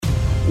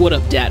What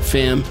up, Dat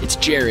fam? It's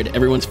Jared,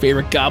 everyone's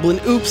favorite goblin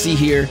oopsie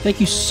here. Thank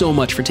you so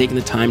much for taking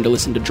the time to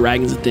listen to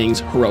Dragons and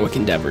Things Heroic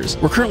Endeavors.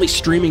 We're currently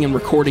streaming and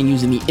recording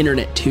using the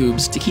internet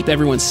tubes to keep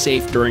everyone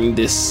safe during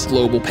this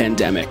global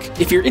pandemic.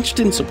 If you're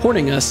interested in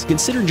supporting us,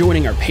 consider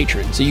joining our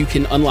Patreon so you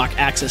can unlock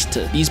access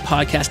to these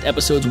podcast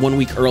episodes 1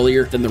 week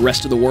earlier than the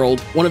rest of the world.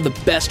 One of the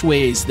best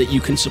ways that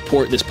you can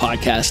support this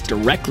podcast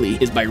directly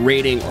is by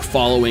rating or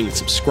following,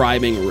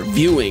 subscribing, or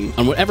reviewing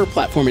on whatever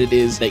platform it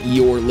is that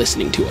you're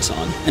listening to us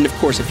on. And of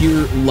course, if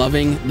you're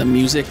loving the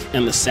music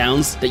and the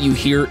sounds that you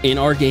hear in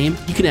our game,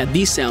 you can add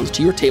these sounds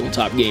to your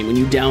tabletop game when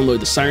you download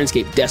the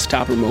Syrinscape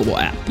desktop or mobile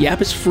app. The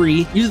app is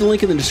free. Use the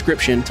link in the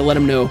description to let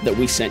them know that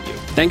we sent you.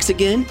 Thanks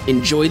again,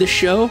 enjoy the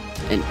show,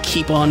 and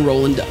keep on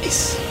rolling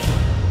dice.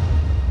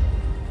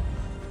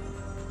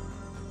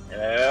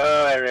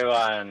 Hello,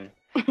 everyone.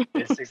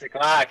 It's 6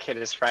 o'clock. It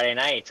is Friday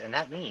night, and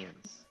that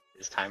means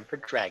it's time for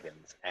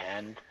Dragons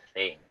and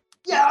Things.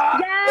 Yeah!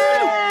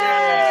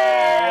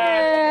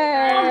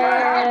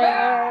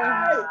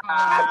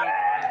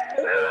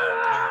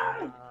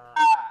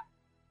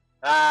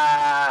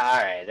 All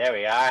right, there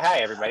we are. Hi,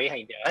 everybody. How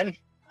you doing?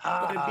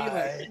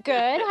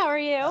 Good. How are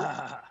you?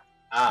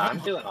 I'm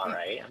doing all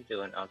right. I'm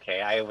doing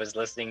okay. I was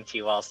listening to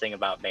you all sing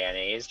about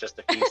mayonnaise just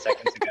a few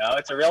seconds ago.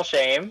 It's a real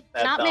shame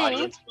that Not the me.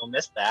 audience will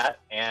miss that,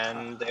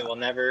 and it will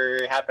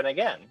never happen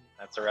again.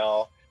 That's a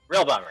real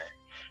bummer.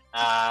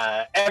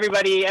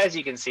 Everybody, as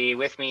you can see,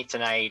 with me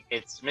tonight,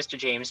 it's Mr.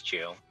 James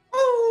Chu.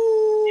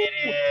 It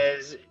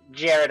is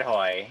Jared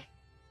Hoy.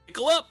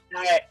 Pickle up!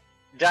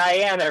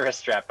 Diana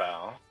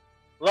Restrepo.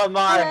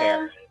 Lamar Hello.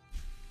 Harris.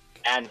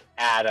 And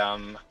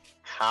Adam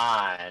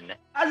Kahn.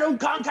 I don't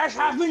contest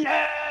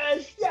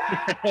happiness!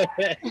 Yeah!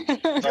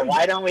 So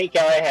why don't we go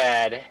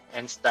ahead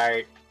and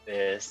start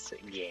this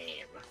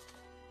game?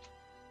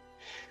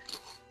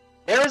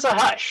 There is a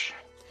hush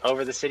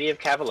over the city of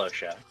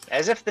Kavalosha,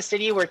 as if the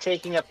city were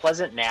taking a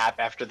pleasant nap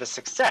after the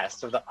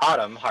success of the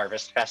Autumn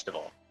Harvest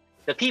Festival.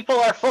 The people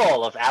are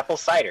full of apple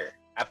cider,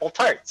 apple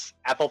tarts,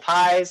 apple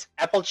pies,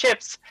 apple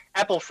chips,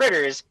 apple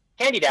fritters,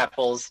 candied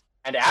apples,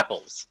 and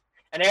apples,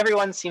 and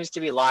everyone seems to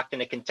be locked in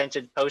a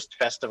contented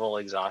post-festival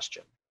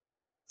exhaustion.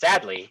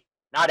 Sadly,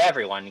 not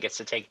everyone gets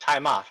to take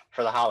time off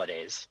for the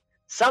holidays.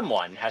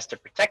 Someone has to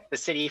protect the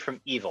city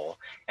from evil,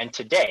 and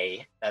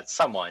today, that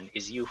someone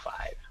is U5.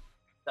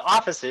 The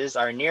offices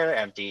are near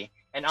empty,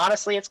 and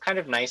honestly, it's kind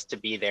of nice to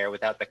be there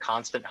without the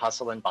constant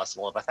hustle and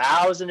bustle of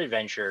 1,000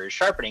 adventurers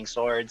sharpening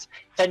swords,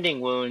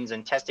 tending wounds,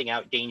 and testing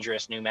out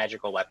dangerous new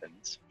magical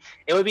weapons.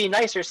 It would be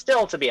nicer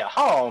still to be at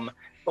home,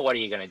 but what are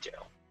you going to do?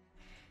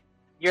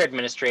 Your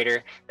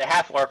administrator, the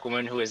half-orc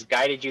woman who has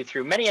guided you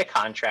through many a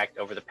contract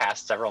over the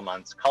past several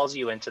months, calls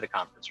you into the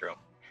conference room.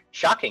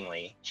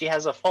 Shockingly, she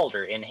has a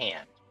folder in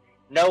hand.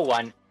 No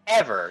one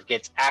ever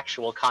gets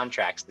actual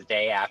contracts the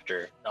day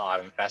after the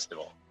Autumn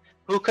Festival.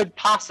 Who could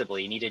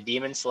possibly need a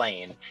demon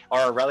slain or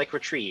a relic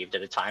retrieved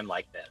at a time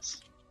like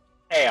this?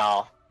 Hey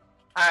all,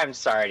 I'm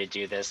sorry to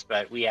do this,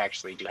 but we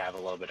actually do have a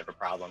little bit of a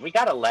problem. We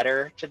got a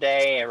letter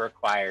today. It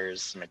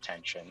requires some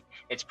attention.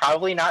 It's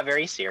probably not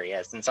very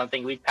serious and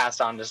something we'd pass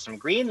on to some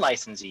green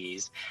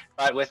licensees,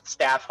 but with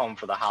staff home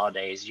for the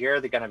holidays, you're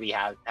going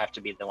to have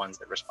to be the ones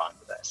that respond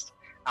to this.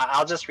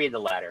 I'll just read the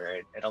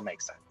letter. It'll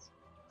make sense.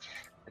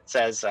 It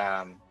says,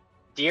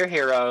 Dear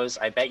heroes,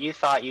 I bet you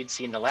thought you'd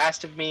seen the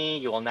last of me.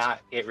 You will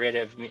not get rid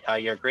of me,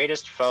 your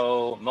greatest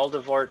foe,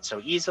 Moldavort,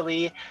 so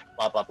easily.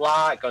 Blah, blah,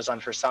 blah. It goes on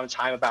for some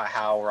time about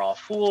how we're all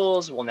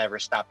fools. We'll never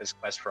stop this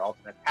quest for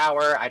ultimate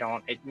power.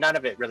 None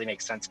of it really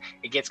makes sense.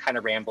 It gets kind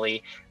of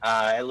rambly.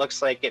 It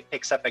looks like it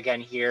picks up again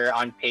here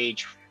on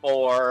page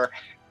 4.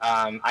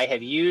 I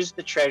have used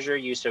the treasure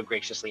you so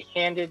graciously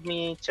handed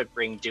me to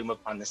bring doom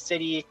upon the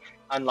city,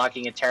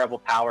 unlocking a terrible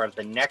power of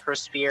the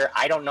Necrosphere.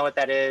 I don't know what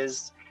that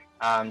is.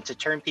 To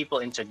turn people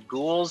into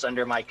ghouls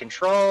under my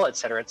control,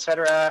 etc.,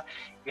 etc.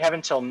 You have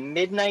until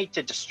midnight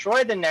to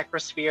destroy the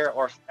Necrosphere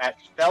or at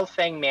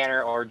Felfang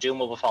Manor, or doom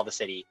will befall the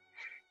city.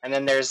 And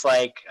then there's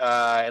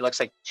it looks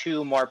like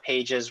 2 more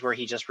pages where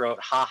he just wrote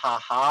ha ha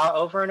ha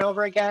over and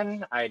over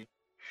again. I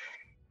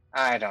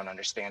don't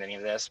understand any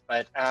of this,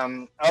 but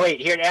oh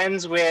wait, here it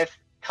ends with,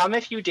 come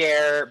if you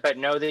dare, but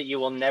know that you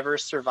will never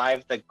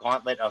survive the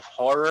gauntlet of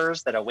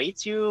horrors that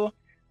awaits you.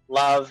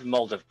 Love,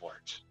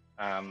 Moldavort.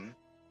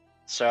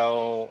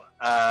 So,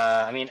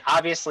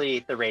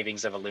 obviously the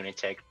ravings of a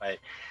lunatic, but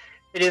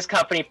it is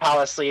company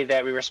policy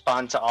that we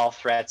respond to all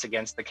threats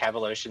against the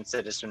Kavaloshan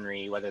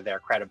citizenry, whether they're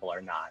credible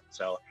or not.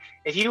 So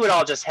if you would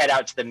all just head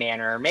out to the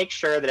manor, make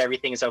sure that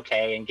everything is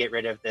okay, and get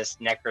rid of this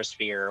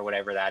Necrosphere or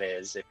whatever that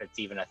is, if it's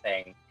even a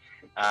thing,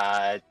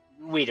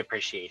 we'd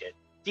appreciate it.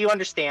 Do you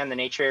understand the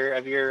nature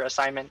of your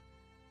assignment?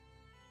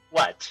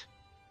 What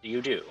do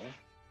you do?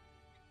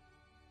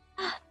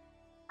 I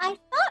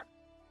thought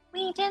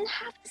we didn't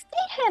have to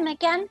see him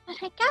again, but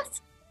I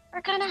guess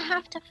we're gonna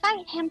have to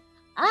fight him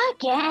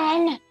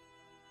again.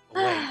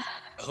 Wait,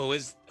 who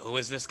is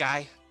this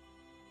guy?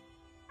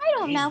 I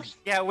don't know.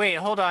 Yeah, wait,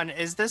 hold on.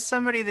 Is this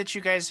somebody that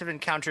you guys have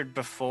encountered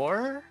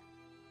before?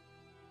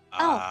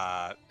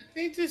 I I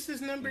think this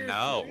is number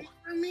No. 3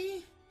 for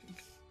me.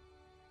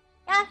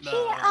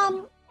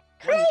 he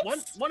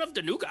creates. One of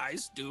the new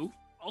guys do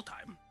all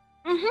time.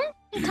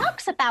 He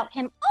talks about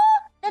him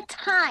all the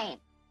time.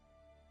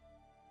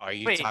 Are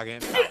you Wait. talking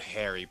about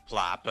Harry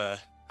Plopper?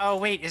 Oh,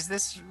 wait, is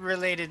this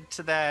related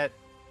to that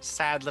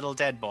sad little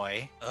dead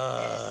boy?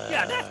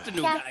 Yeah, that's the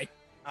new Yeah. guy.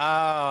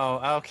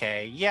 Oh,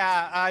 okay.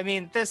 Yeah, I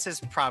mean, this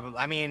is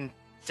probably,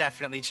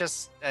 definitely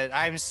just,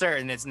 I'm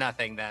certain it's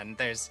nothing then.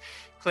 There's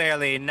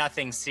clearly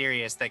nothing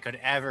serious that could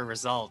ever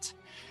result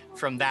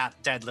from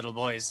that dead little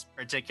boy's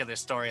particular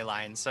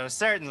storyline. So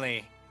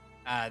certainly,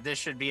 this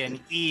should be an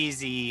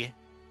easy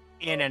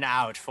in and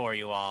out for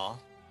you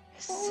all.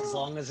 Yes, as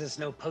long as there's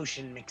no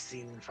potion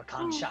mixing for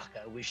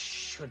Kanshaka, we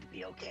should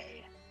be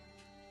okay.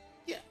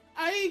 Yeah,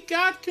 I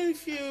got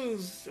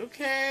confused.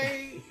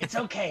 Okay. It's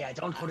okay, I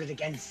don't hold it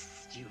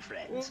against you,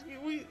 friend. Well,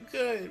 we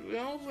good. We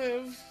all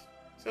live.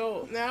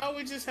 So now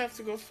we just have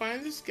to go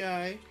find this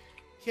guy,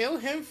 kill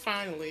him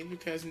finally,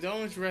 because no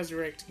one's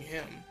resurrecting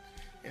him.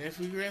 And if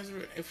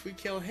we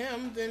kill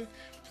him, then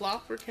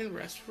Plopper can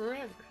rest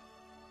forever.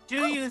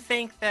 Do you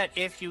think that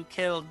if you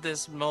killed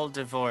this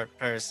Moldavort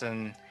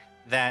person,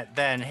 that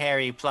then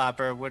Harry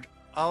Plopper would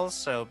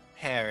also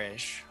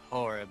perish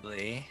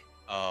horribly?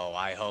 Oh,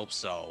 I hope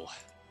so.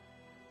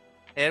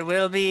 It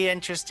will be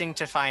interesting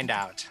to find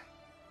out.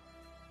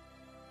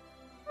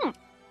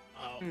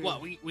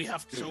 What we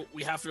have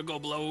to go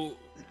blow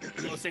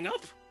thing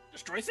up,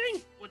 destroy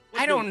thing. What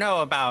I don't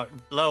know about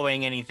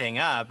blowing anything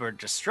up or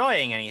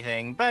destroying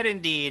anything, but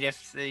indeed,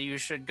 if you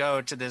should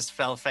go to this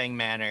Felfang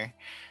Manor,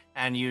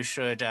 and you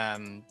should,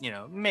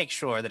 make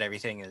sure that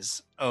everything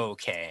is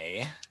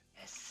okay.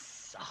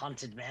 Yes, a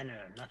haunted manor.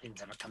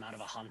 Nothing's ever come out of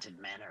a haunted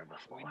manor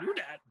before. We knew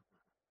that.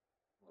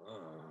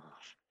 Ugh.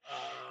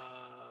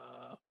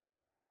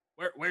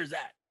 Where's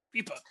that?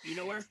 Peepa, do you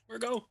know where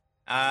go?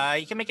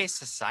 You can make a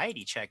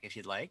society check if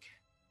you'd like.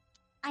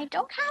 I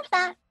don't have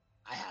that.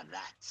 I have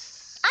that.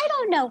 I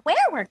don't know where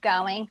we're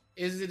going.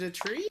 Is it a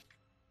tree?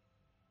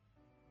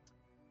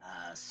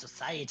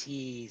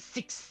 Society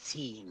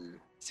 16.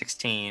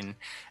 16.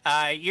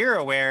 You're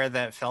aware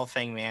that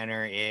Felfang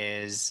Manor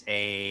is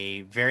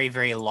a very,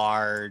 very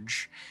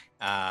large,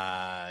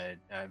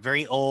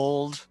 very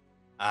old,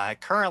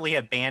 currently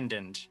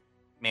abandoned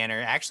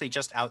manor, actually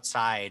just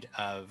outside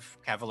of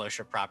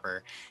Kavalosha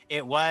proper.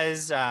 It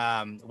was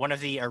one of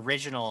the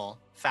original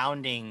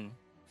founding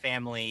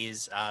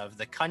families of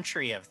the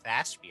country of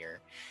Thaspir.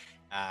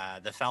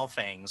 The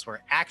Felfangs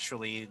were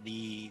actually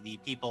the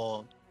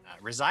people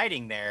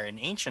residing there in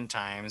ancient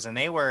times, and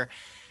they were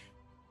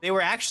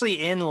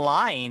actually in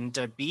line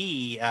to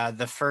be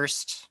the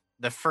first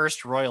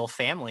royal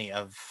family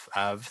of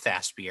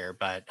Thaspir,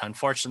 but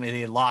unfortunately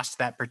they lost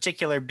that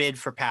particular bid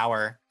for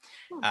power.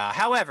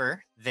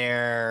 However,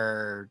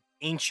 their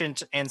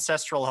ancient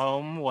ancestral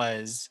home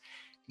was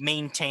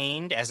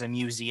maintained as a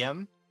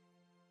museum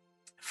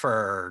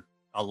for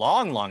a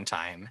long, long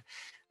time,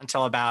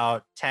 until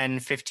about 10,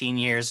 15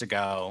 years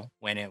ago,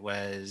 when it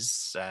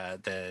was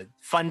the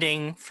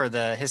funding for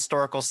the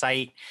historical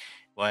site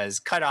was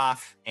cut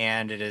off,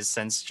 and it has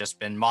since just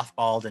been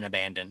mothballed and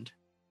abandoned.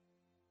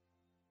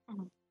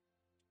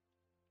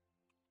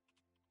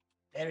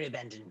 Very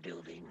abandoned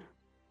building.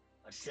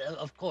 But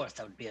of course,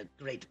 that would be a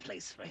great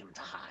place for him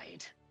to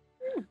hide.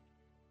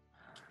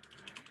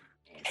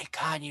 Hey,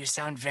 Khan, you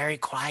sound very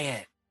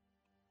quiet.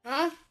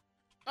 Huh?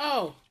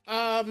 Oh,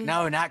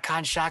 No, not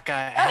Khan Shaka.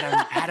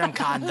 Adam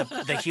Khan,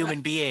 the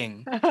human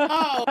being.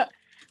 Oh,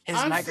 His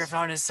I'm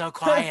microphone is so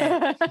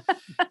quiet.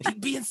 He's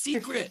being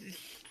secret.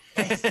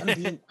 Yes,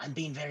 I'm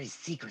being very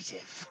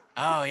secretive.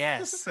 Oh,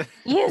 yes.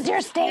 Use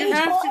your stage You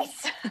have to-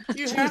 voice.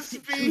 you have to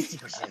Too be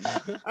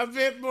secretive. a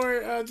bit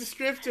more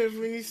descriptive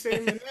when you say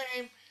my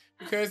name,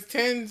 because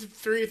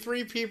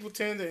three people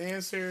tend to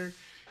answer.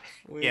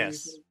 When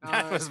Yes, you say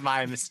that not. was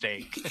my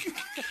mistake.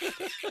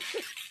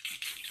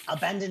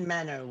 Abandoned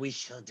manor, we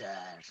should,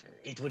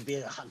 it would be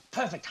a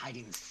perfect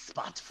hiding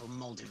spot for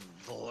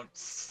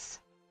Moldivorts.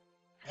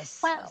 Yes,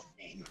 Well. that's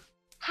the name.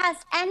 Has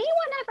anyone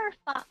ever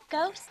fought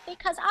ghosts?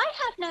 Because I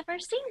have never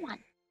seen one.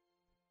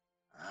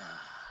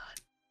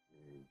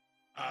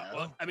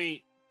 Well, I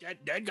mean,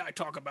 that guy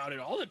talk about it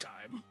all the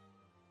time.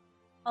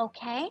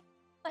 Okay,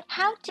 but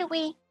how do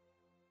we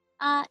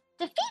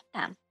defeat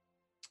them?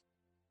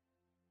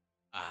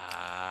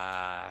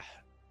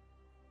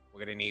 We're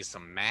gonna need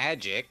some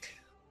magic.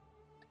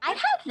 I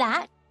have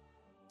that.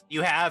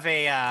 You have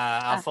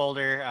a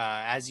folder,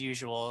 as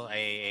usual,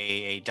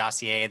 a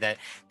dossier that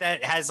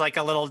has like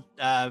a little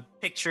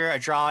picture, a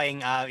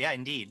drawing. Yeah,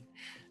 indeed,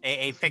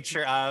 a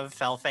picture of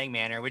Felfang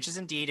Manor, which is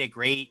indeed a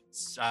great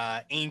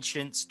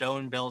ancient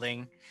stone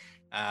building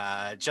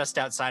just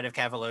outside of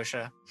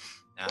Kavalosha.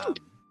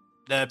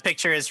 The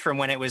picture is from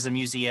when it was a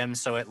museum,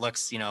 so it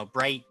looks,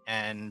 bright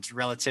and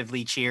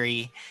relatively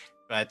cheery.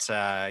 But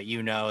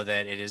you know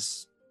that it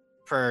is,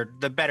 for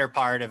the better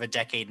part of a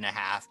decade and a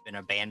half, been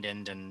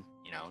abandoned, and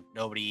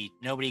nobody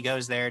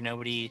goes there,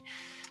 nobody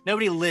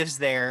lives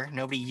there,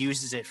 nobody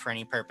uses it for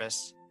any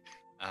purpose.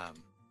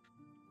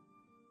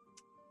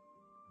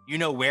 You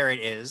know where it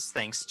is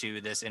thanks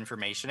to this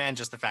information and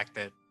just the fact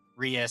that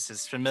Rias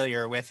is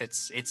familiar with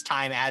its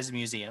time as a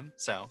museum.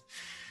 So,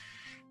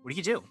 what do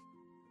you do?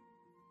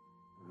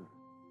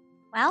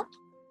 Well,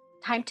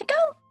 time to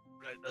go.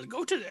 Right, let's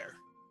go to there.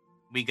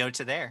 We go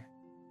to there.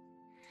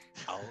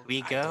 Oh,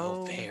 We I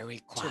go very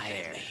to there.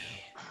 quietly.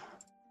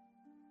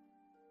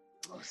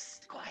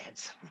 Most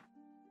quiet.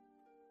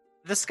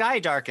 The sky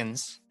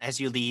darkens as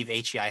you leave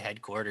HEI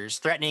headquarters,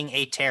 threatening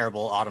a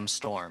terrible autumn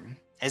storm,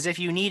 as if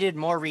you needed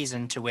more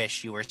reason to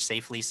wish you were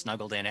safely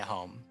snuggled in at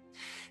home.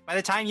 By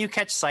the time you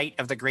catch sight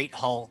of the great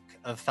hulk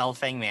of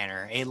Felfang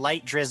Manor, a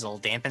light drizzle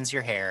dampens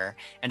your hair,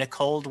 and a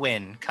cold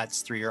wind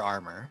cuts through your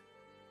armor.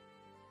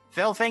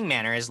 Felfang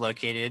Manor is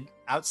located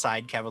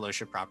outside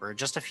Kavalosha proper,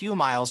 just a few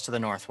miles to the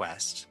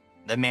northwest.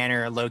 The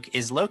manor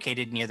is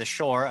located near the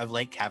shore of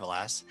Lake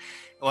Kavalas.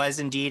 It was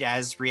indeed,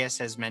 as Rias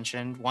has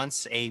mentioned,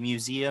 once a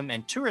museum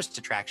and tourist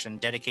attraction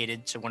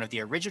dedicated to one of the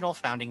original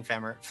founding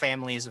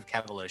families of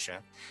Kavalosha,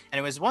 and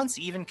it was once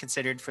even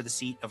considered for the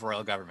seat of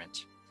royal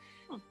government.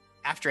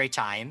 After a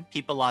time,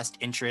 people lost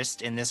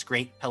interest in this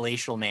great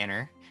palatial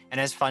manor, and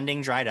as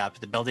funding dried up,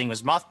 the building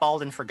was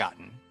mothballed and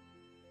forgotten.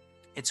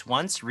 Its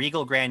once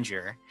regal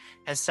grandeur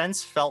has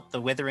since felt the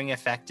withering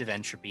effect of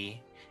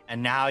entropy,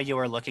 and now you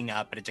are looking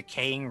up at a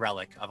decaying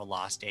relic of a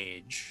lost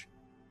age.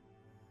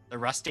 The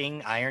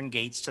rusting iron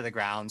gates to the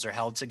grounds are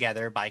held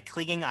together by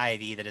clinging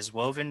ivy that is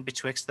woven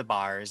betwixt the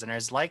bars and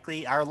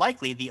are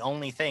likely the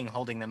only thing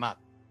holding them up.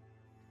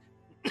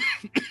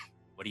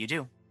 What do you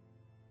do?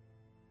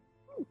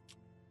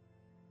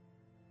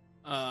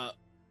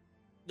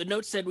 The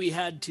note said we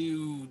had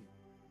to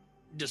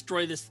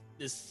destroy this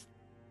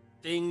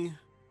thing.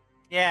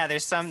 Yeah,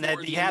 there's some Before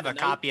that the you end have of a the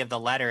copy of the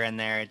letter in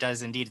there. It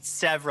does indeed. It's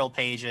several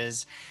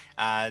pages.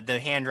 The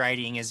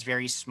handwriting is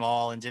very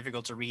small and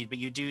difficult to read, but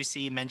you do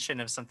see mention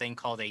of something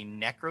called a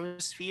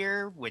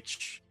necrosphere,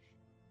 which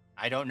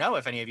I don't know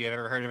if any of you have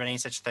ever heard of any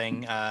such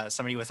thing.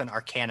 Somebody with an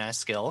arcana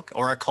skill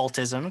or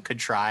occultism could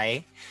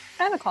try.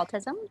 I have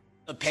occultism.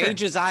 The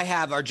pages I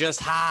have are just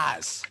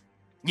highs.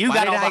 You Why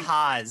got did all I- the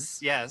ha's,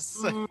 yes.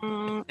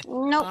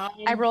 Nope,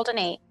 I rolled an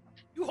 8.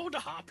 You hold the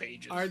hot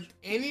pages. Are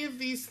any of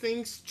these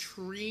things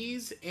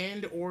trees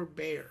and or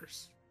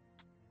bears?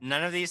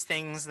 None of these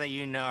things that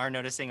you know are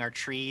noticing are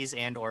trees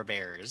and or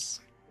bears.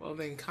 Well,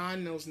 then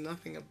Khan knows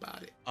nothing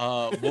about it.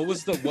 What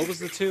was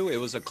the two? It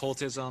was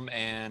occultism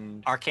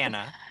and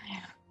Arcana.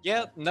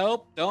 yep.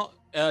 Nope. Don't.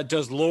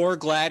 Does lore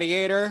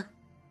gladiator?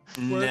 Work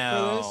for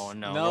No, this?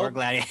 no. Nope. Lord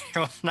Gladiator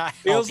will not help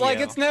Feels like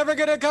you. it's never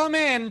gonna come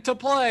in to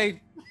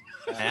play.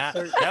 Yeah,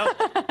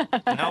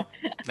 nope.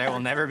 There will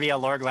never be a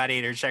Lord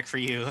Gladiator check for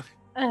you.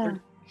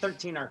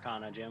 13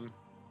 Arcana, Jim.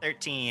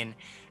 13.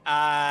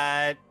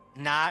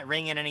 Not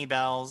ringing any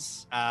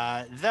bells.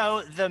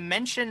 Though the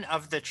mention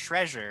of the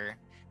treasure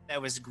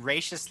that was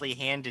graciously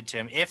handed to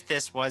him, if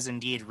this was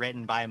indeed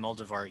written by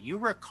Moldavort, you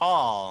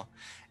recall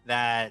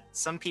that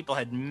some people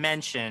had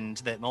mentioned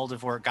that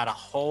Moldavort got a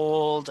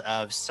hold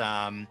of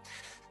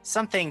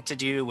something to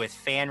do with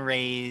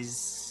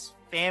Fanray's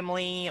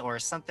family or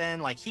something.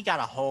 Like he got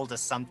a hold of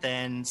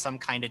something, some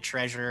kind of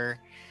treasure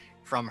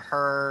from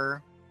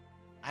her.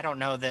 I don't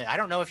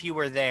know if you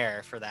were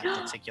there for that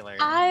particular.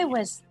 I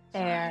was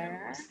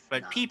there.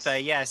 But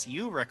Pipa, yes,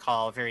 you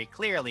recall very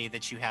clearly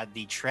that you had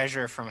the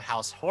treasure from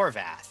House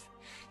Horvath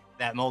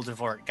that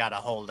Moldavort got a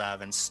hold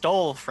of and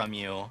stole from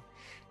you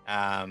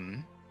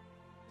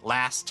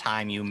last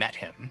time you met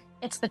him.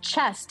 It's the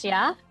chest,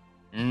 yeah?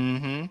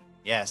 Mm-hmm.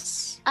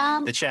 Yes.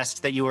 Um, The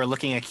chest that you were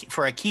looking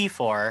for a key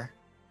for.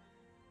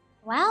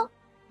 well,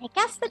 I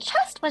guess the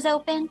chest was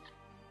open.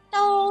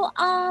 So,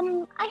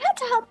 I had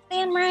to help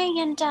Van Ray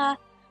and,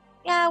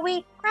 yeah,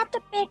 we grabbed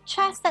a big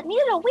chest that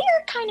needed a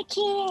weird kind of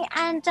key,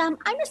 and,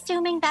 I'm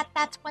assuming that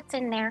that's what's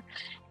in there.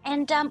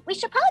 And, we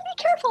should probably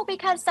be careful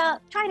because,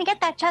 trying to get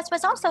that chest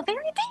was also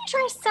very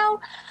dangerous, so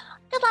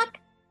good luck.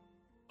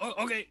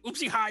 Oh, okay.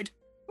 Oopsie, hide.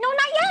 No,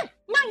 not yet!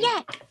 Not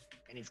yet!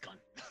 And he's gone.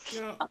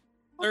 No,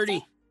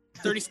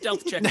 30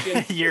 stealth check,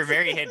 Jim. You're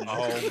very hidden. Oh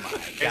my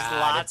There's god.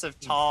 lots of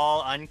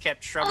tall,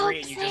 unkept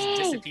shrubbery, and you just Okay.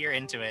 disappear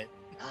into it.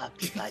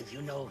 Pipa,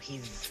 you know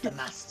he's the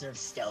master of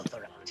stealth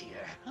around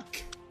here.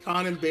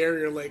 Khan and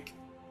Barry are like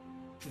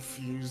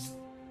confused.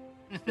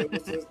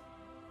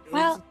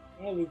 Well-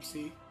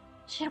 Oopsie.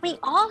 Should we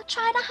all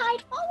try to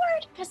hide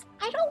forward? Because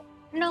I don't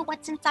know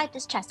what's inside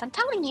this chest. I'm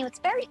telling you, it's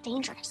very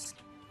dangerous.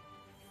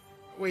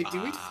 Wait,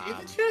 do we see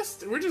the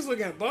chest? We're just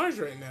looking at bars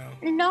right now.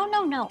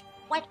 No.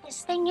 What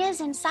this thing is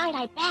inside,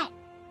 I bet.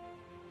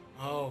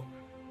 Oh,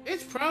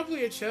 it's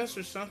probably a chest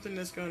or something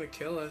that's going to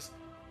kill us.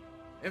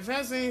 If it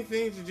has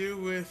anything to do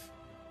with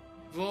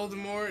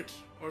Voldemort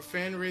or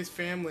Fanray's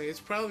family,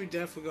 it's probably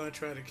definitely going to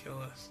try to kill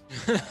us.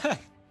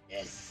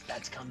 Yes,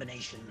 that's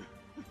combination.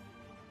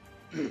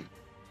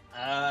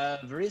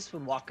 Varys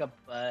would walk up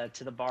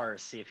to the bar,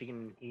 see if he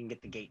can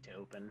get the gate to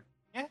open.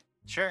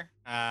 Sure.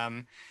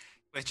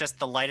 With just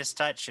the lightest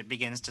touch, it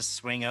begins to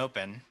swing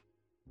open,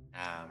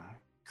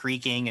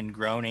 creaking and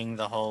groaning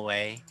the whole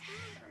way.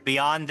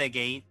 Beyond the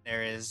gate,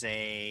 there is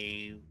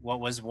what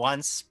was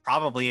once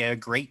probably a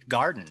great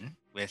garden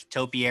with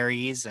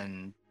topiaries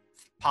and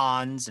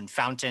ponds and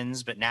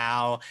fountains, but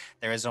now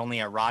there is only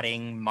a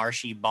rotting,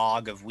 marshy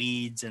bog of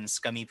weeds and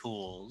scummy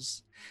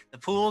pools. The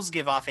pools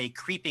give off a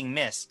creeping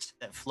mist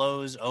that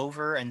flows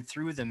over and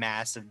through the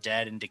mass of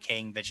dead and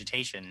decaying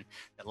vegetation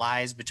that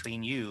lies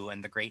between you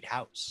and the great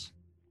house.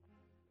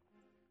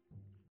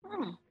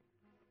 Hmm.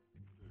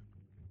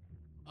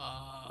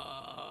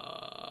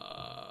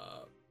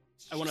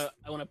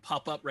 I wanna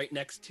pop up right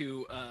next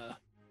to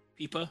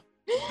Peepa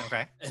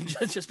Okay. and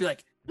just be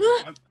like,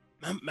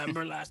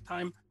 remember last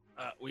time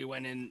we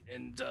went in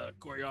the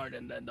courtyard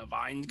and then the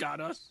vines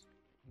got us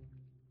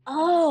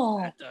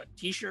Oh, at the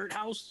t-shirt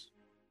house?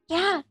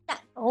 yeah.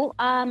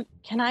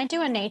 Can I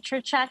do a nature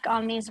check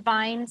on these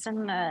vines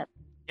and the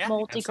Yeah,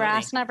 moldy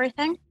grass and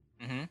everything?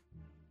 Mm-hmm.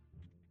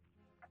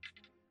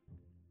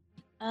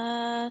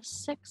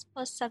 6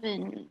 plus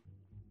 7,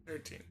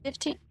 13.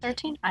 15,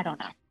 13? I don't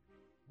know.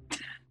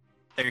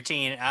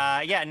 13.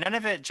 Yeah, none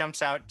of it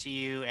jumps out to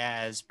you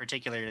as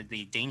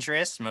particularly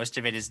dangerous. Most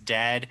of it is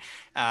dead.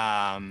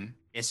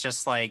 It's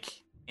just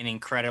like an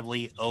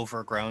incredibly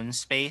overgrown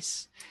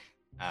space.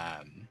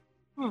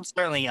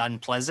 Certainly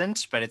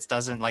unpleasant, but it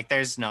doesn't like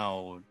there's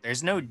no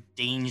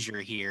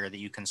danger here that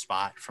you can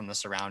spot from the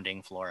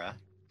surrounding flora.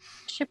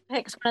 She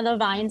picks one of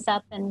the vines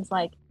up and is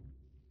like,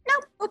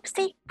 "Nope,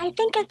 oopsie. I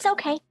think it's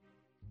okay.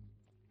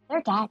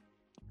 They're dead.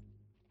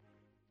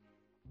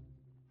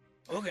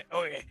 Okay.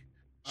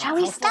 Shall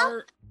we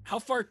stop? How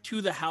far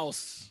to the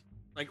house?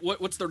 Like,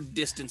 what's the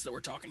distance that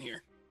we're talking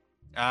here?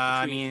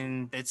 I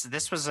mean,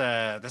 this was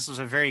a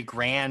very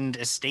grand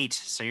estate,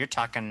 so you're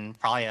talking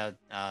probably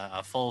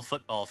a full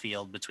football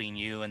field between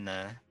you and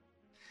the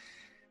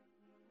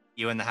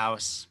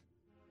house.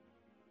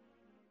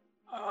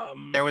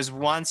 There was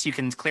once, you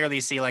can clearly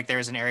see like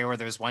there's an area where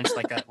there was once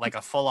like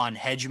a full on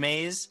hedge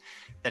maze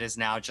that is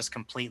now just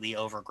completely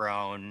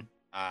overgrown.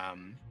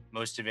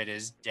 Most of it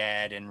is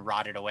dead and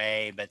rotted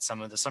away, but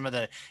some of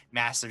the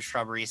massive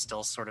shrubbery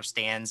still sort of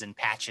stands in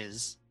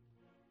patches.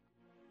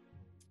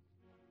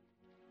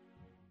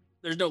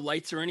 There's no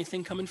lights or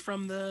anything coming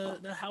from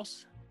the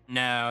house?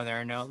 No,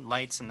 there are no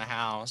lights in the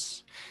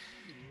house.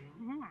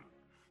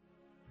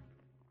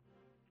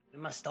 We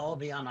must all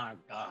be on our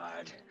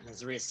guard. And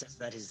as Rhea says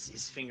that,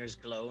 his fingers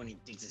glow and he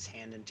digs his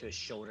hand into his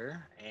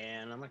shoulder.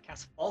 And I'm going to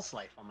cast False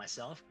Life on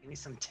myself. Give me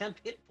some temp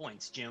hit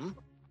points, Jim.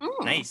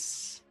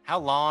 Nice. How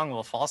long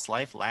will false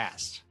life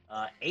last?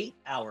 8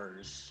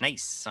 hours.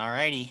 Nice.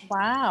 Alrighty.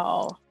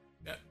 Wow.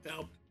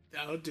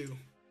 That'll do.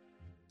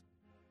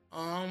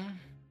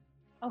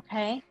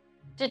 Okay.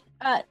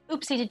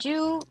 Oopsie,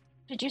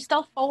 did you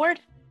stealth forward?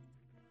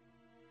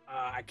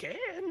 I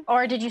can.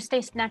 Or did you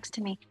stay next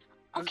to me?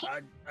 Okay.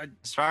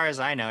 As far as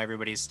I know,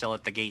 everybody's still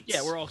at the gates.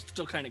 Yeah, we're all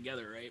still kind of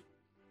together, right?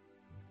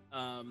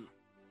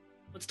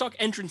 Let's talk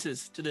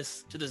entrances to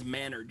this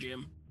manor,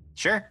 Jim.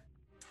 Sure.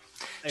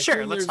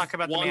 Sure. Let's talk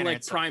about the manor. One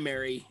like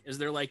primary. Is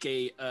there like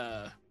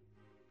a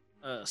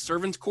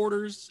servants'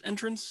 quarters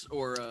entrance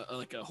or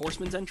like a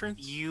horseman's entrance?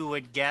 You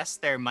would guess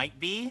there might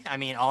be. I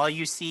mean, all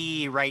you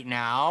see right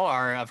now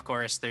are, of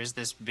course, there's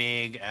this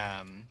big.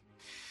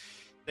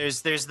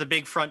 There's the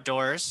big front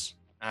doors.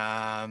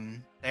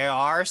 There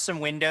are some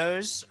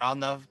windows on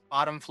the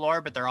bottom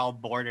floor, but they're all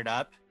boarded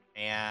up,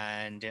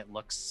 and it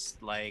looks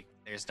like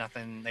there's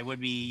nothing.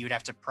 You'd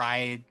have to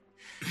pry.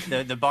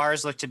 The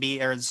bars look to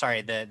be, or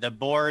sorry, the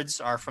boards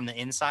are from the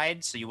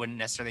inside, so you wouldn't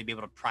necessarily be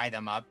able to pry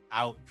them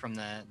out from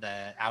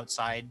the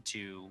outside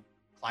to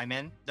climb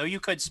in. Though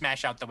you could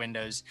smash out the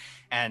windows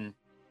and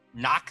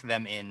knock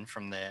them in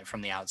from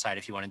the outside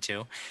if you wanted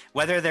to.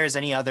 Whether there's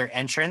any other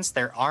entrance,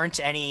 there aren't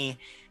any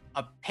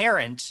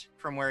apparent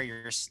from where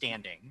you're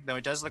standing, though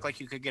it does look like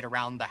you could get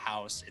around the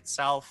house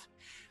itself.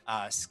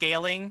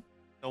 Scaling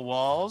the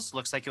walls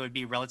looks like it would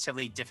be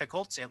relatively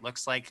difficult. It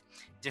looks like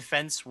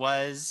defense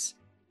was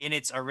in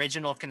its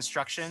original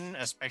construction,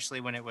 especially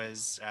when it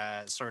was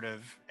sort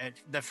of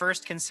the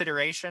first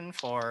consideration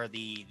for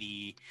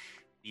the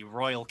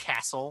royal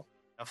castle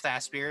of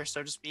Thaspir,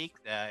 so to speak.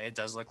 It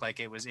does look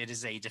like it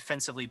is a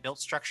defensively built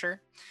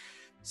structure,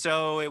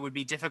 so it would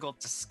be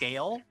difficult to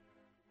scale.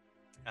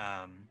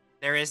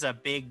 There is a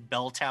big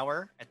bell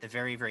tower at the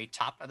very, very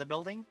top of the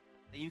building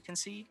that you can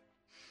see.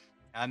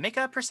 Make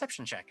a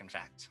perception check, in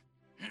fact.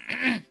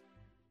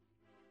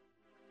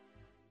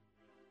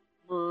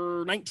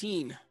 We're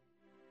 19.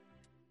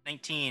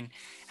 19.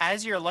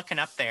 As you're looking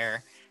up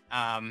there,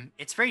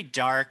 it's very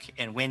dark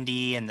and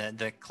windy, and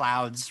the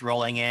clouds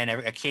rolling in.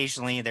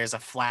 Occasionally, there's a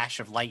flash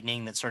of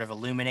lightning that sort of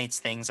illuminates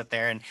things up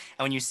there. And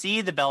when you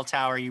see the bell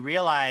tower, you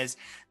realize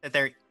that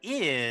there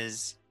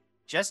is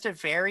just a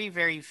very,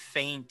 very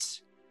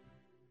faint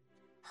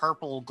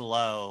purple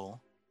glow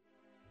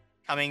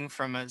coming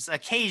from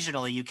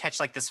occasionally you catch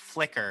like this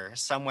flicker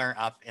somewhere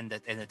up in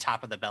the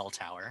top of the bell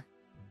tower.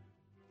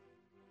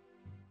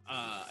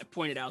 I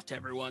pointed out to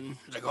everyone,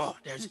 like, oh,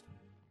 there's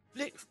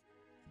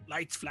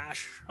lights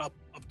flash up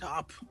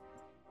top.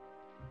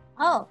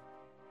 Oh,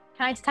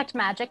 can I detect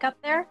magic up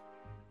there?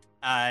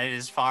 It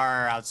is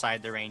far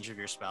outside the range of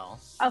your spell.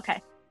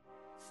 Okay.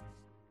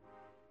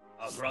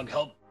 Grog,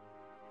 help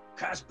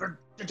Casper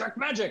Detect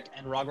magic!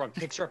 And Rogrog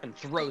picks her up and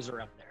throws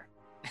her up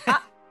there.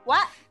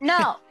 What?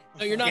 No.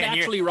 No, you're not Again,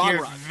 actually you're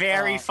Rogrog.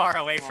 very far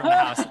away from the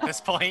house at this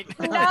point.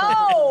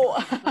 No.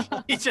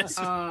 You just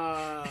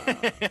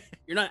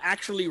You're not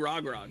actually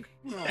Rogrog.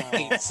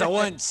 Hey,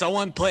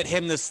 someone put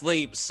him to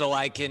sleep so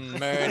I can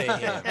murder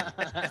him.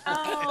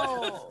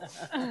 Oh.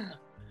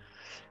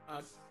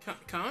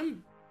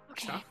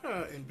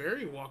 Chaka and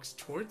Barry walks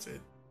towards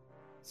it,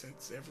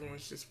 since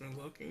everyone's just been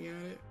looking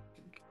at it.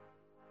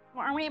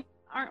 Well,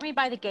 aren't we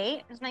by the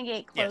gate? Isn't the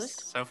gate closed?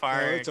 yes, so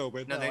far it's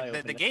open. No, No, I the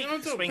opened it. gate No,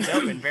 it's open. swings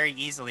open very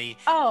easily.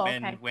 Oh,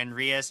 when okay. when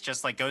Rias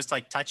just like goes to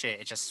like touch it,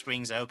 it just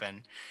swings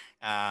open.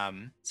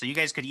 So you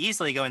guys could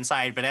easily go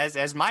inside, but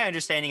as my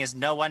understanding is,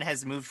 no one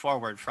has moved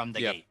forward from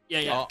the Yep. gate.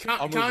 Yeah.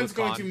 I'll move Khan's with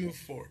going Khan. to move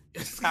forward.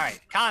 All right,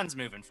 Khan's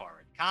moving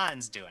forward.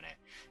 Khan's doing it.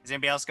 Is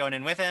anybody else going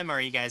in with him, or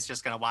are you guys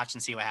just gonna watch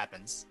and see what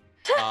happens?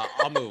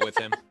 I'll move with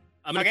him.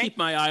 I'm gonna Okay. keep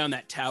my eye on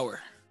that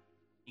tower.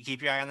 You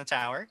keep your eye on the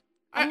tower.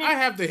 I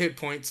have the hit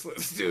points.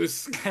 Let's do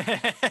this.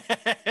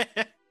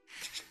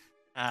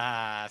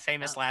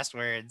 Famous last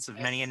words of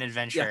many an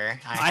adventure.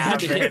 I had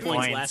the hit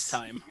points last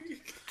time.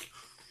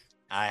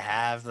 I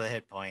have the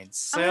hit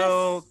points. I'm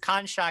So,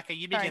 Khan Shaka,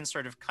 you Sorry. begin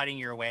sort of cutting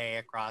your way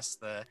across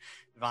the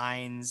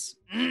vines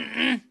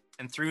and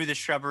through the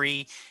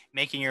shrubbery,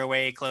 making your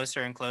way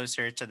closer and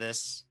closer to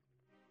this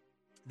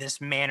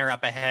manor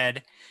up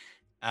ahead.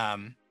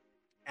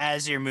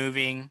 As you're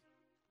moving,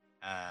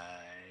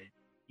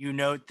 you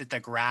note that the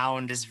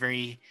ground is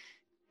very,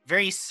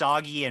 very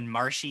soggy and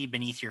marshy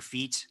beneath your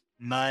feet.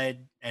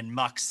 Mud and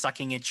muck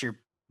sucking at your.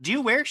 Do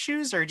you wear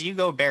shoes or do you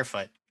go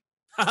barefoot?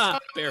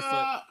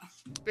 Barefoot.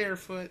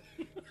 Barefoot.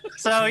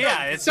 So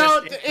yeah, it's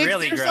So just, it's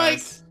really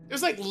gross.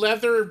 There's like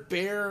leather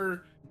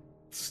bear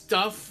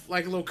stuff,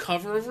 like a little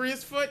cover over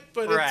his foot,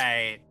 but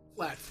Right. it's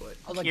flat foot.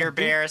 Oh, like a Your boot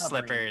bear covering.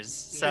 slippers.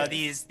 So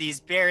Yeah. these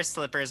bear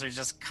slippers are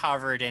just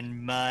covered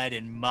in mud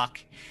and muck.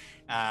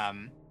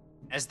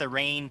 As the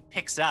rain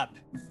picks up,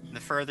 the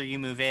further you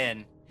move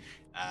in,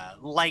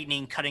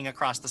 lightning cutting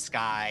across the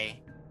sky,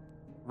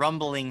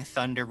 rumbling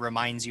thunder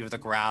reminds you of the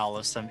growl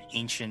of some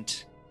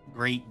ancient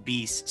great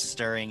beast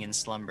stirring in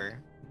slumber.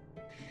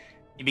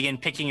 You begin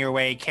picking your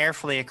way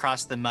carefully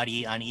across the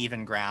muddy,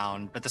 uneven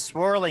ground, but the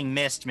swirling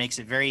mist makes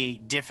it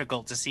very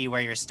difficult to see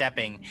where you're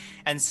stepping.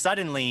 And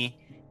suddenly,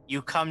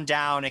 you come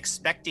down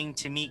expecting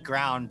to meet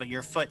ground, but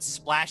your foot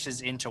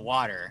splashes into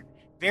water,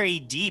 very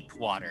deep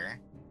water.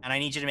 And I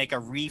need you to make a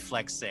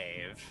reflex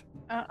save.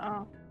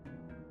 Uh-oh.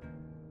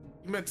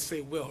 You meant to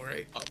say Will,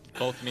 right?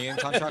 Both me and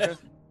Kanchaka?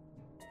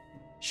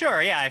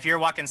 Sure, yeah, if you're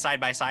walking side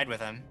by side with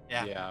him.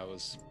 Yeah. Yeah, I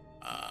was.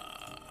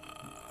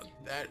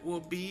 That will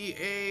be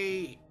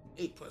a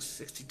 8 plus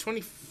 60,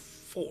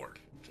 24.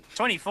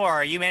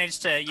 24, you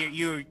managed to,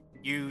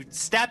 you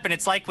step, and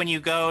it's like when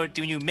you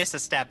miss a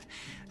step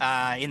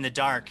in the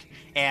dark,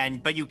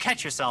 but you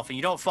catch yourself and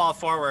you don't fall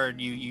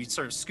forward, you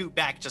sort of scoot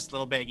back just a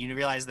little bit. You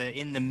realize that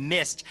in the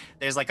mist,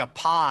 there's like a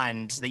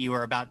pond that you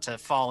were about to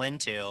fall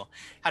into.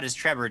 How does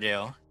Trevor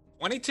do?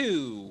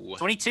 22.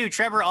 22,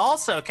 Trevor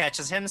also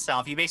catches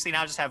himself. You basically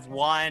now just have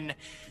one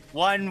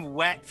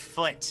wet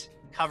foot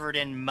covered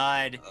in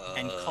mud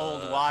and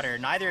cold water.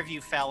 Neither of you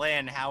fell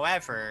in.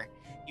 However,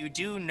 you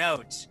do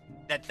note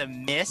that the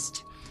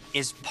mist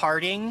is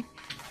parting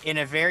in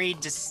a very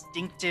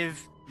distinctive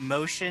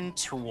motion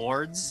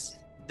towards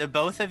the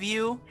both of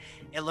you.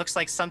 It looks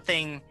like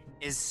something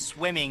is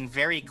swimming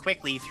very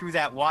quickly through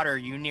that water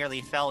you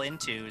nearly fell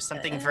into.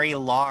 Something very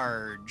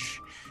large,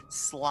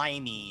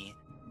 slimy,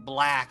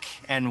 black,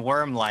 and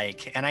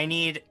worm-like. And I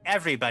need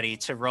everybody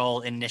to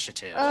roll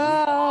initiative.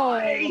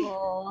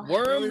 Oh.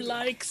 Worm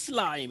like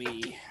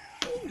slimy.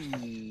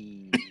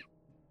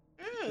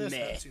 That's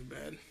Meh. not too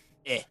bad.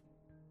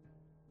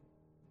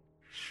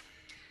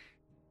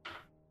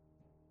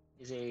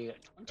 Is a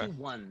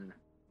 21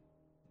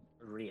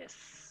 for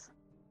Rias.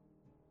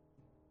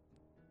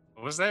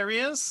 What was that,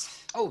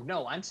 Riaz? Oh,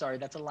 no, I'm sorry.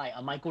 That's a lie.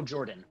 A Michael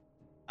Jordan.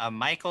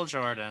 Michael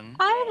Jordan.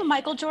 I have a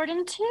Michael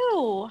Jordan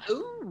too.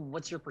 Ooh,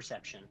 what's your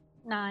perception?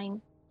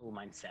 9. Oh,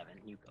 mine's 7.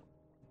 You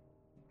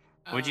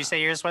go. Would you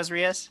say yours was,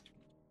 Riaz?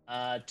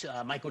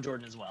 Michael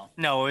Jordan as well.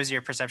 No, what was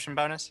your perception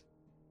bonus?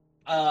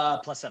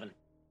 Plus 7.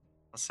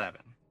 Plus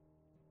 7.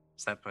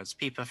 So that puts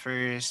Peepa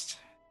first.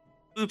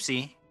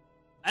 Oopsie.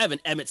 I have an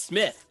Emmett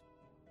Smith.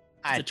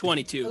 It's a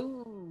 22.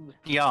 Ooh.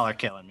 Y'all are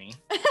killing me.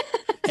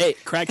 Hey,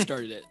 Craig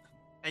started it.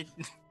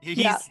 He's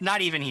Yeah.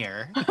 not even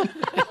here.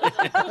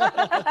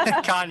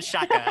 Khan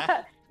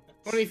Shaka.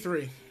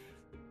 23.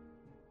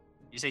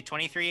 You say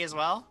 23 as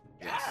well?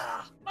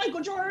 Yeah,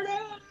 Michael Jordan.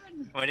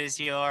 What is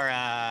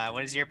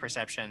your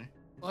perception?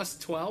 Plus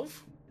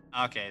 12.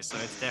 Okay, so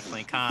it's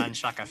definitely Khan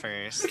Shaka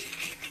first.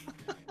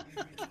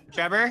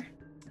 Trevor?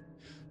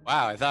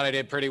 Wow, I thought I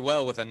did pretty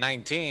well with a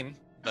 19,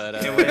 but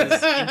It was,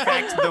 in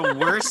fact, the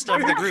worst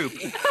of the group.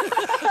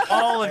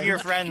 All of your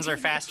friends are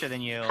faster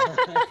than you.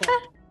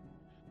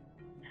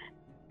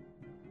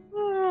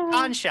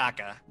 Khan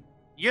Shaka,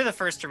 you're the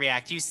first to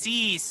react. You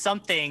see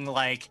something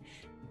like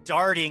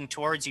darting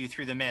towards you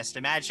through the mist.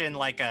 Imagine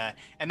like a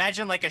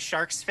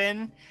shark's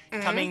fin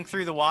coming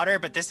through the water,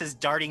 but this is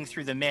darting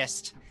through the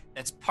mist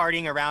that's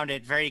parting around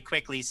it very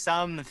quickly.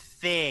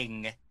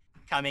 Something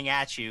coming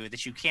at you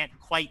that you can't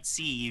quite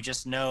see. You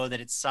just know that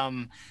it's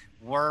some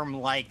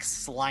worm-like,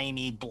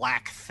 slimy,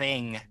 black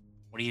thing.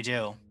 What do you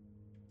do?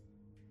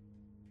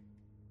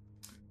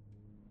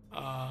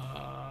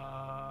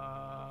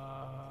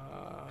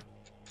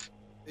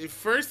 The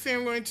first thing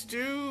I'm going to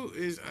do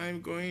is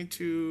I'm going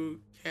to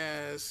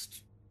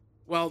cast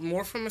Wild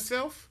Morph for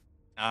myself.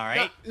 All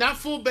right. Not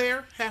full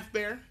bear, half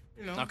bear.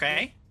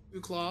 Okay. 2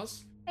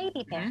 claws.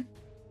 Baby bear.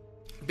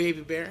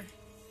 Baby bear.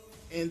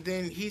 And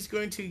then he's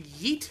going to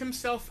yeet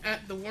himself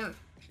at the worm.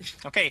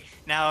 Okay,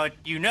 now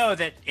you know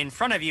that in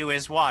front of you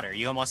is water.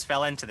 You almost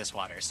fell into this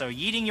water. So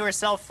yeeting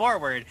yourself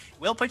forward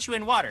will put you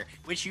in water,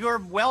 which you're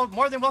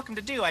more than welcome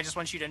to do. I just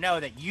want you to know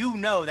that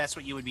that's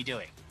what you would be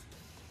doing.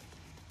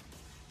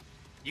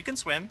 You can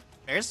swim.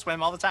 Bears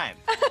swim all the time.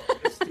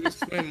 You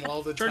swim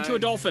all the time. Turn to a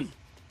dolphin.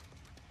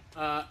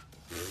 I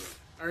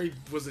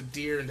was a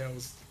deer and that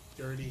was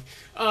dirty.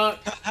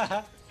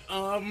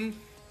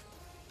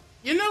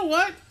 You know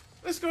what?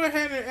 Let's go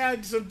ahead and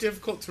add some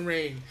difficult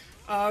terrain.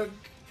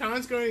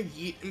 Khan's going to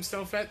yeet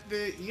himself at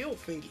the eel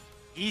thingy.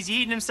 He's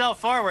yeeting himself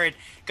forward.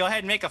 Go ahead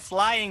and make a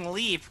flying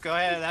leap. Go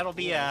ahead. That'll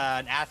be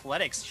an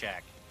athletics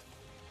check.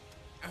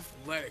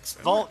 Athletics.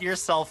 Vault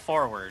yourself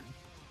forward.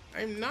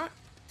 I'm not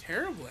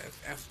terrible at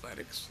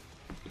athletics.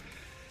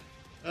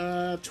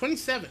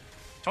 27.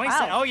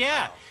 27. Wow. Oh,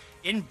 yeah.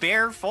 In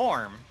bear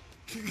form.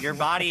 Your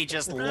body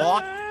just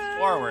launches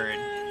forward.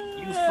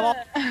 You fall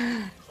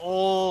in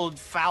old,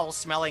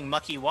 foul-smelling,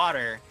 mucky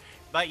water.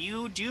 But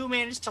you do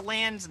manage to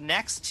land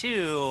next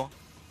to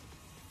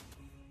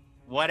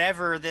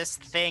whatever this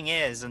thing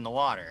is in the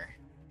water.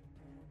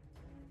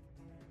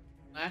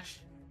 Slash.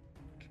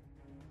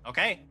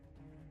 Okay.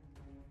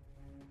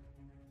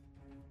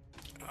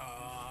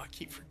 I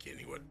keep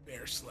forgetting what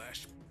bear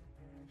slash.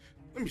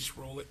 Let me just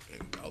roll it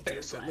and I'll do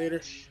it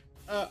later.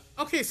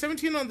 Okay,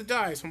 17 on the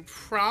dice. I'm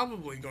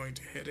probably going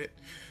to hit it.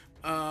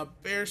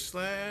 Bear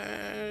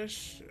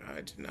slash. I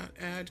did not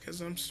add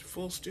because I'm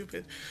full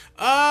stupid.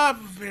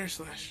 Bear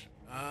slash.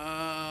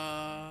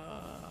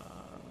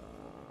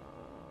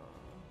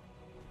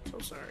 So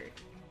sorry.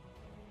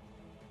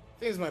 I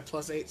think it's my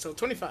 +8, so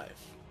 25.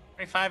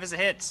 25 is a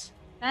hit.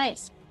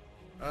 Nice.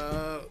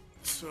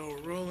 So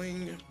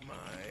rolling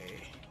my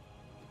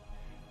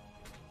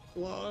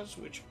claws,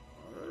 which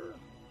are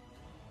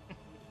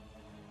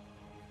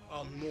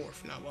Wild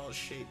Morph, not Wild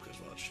Shape,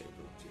 because Wild Shape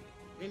would be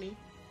mini.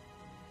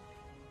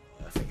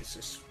 I think it's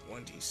just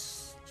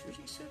 1d6,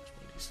 2d6,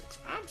 1d6.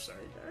 I'm sorry,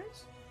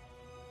 guys.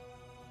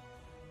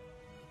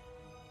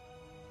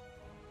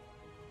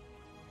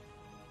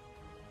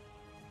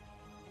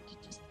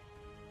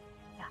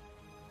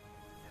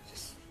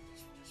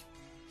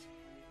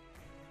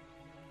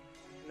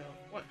 No,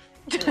 what?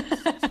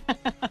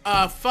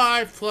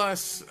 5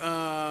 plus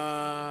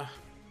 5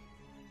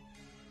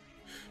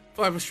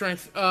 of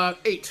strength,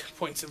 8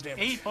 points of damage.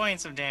 8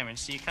 points of damage.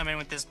 So you come in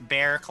with this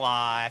bear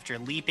claw after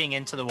leaping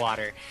into the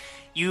water.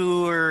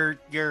 Your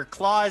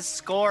claws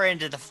score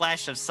into the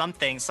flesh of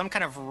something, some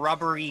kind of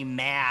rubbery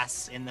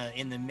mass in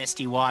the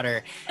misty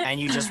water, and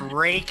you just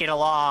rake it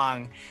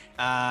along.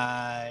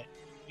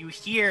 You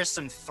hear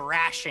some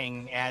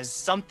thrashing as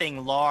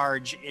something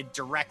large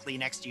directly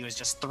next to you is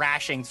just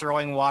thrashing,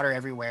 throwing water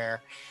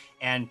everywhere.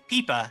 And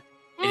Peepa,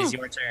 it is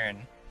your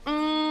turn.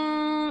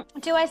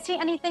 Do I see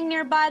anything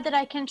nearby that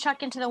I can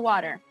chuck into the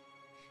water?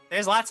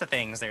 There's lots of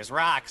things. There's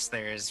rocks.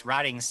 There's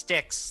rotting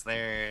sticks.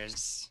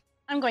 There's...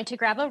 I'm going to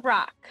grab a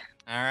rock.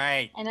 All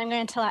right. And I'm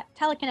going to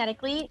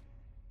telekinetically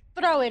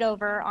throw it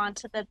over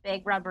onto the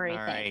big rubbery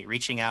All thing. right.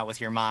 Reaching out with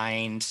your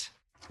mind,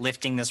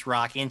 lifting this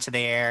rock into the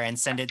air and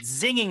send it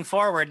zinging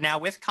forward now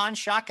with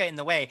Kanshaka in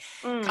the way.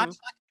 Kanshaka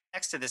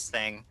next to this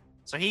thing,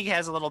 so he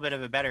has a little bit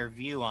of a better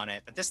view on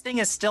it. But this thing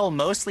is still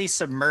mostly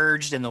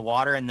submerged in the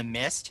water and the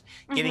mist,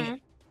 giving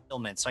it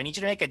concealment. So I need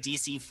you to make a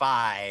DC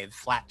 5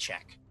 flat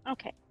check.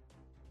 Okay.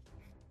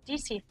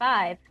 DC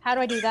 5. How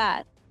do I do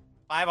that?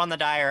 5 on the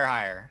die or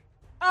higher.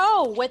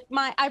 Oh,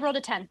 I rolled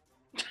a 10.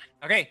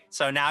 Okay,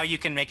 so now you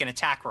can make an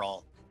attack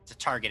roll to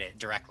target it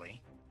directly.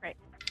 Right.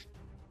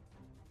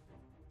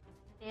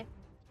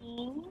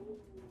 15.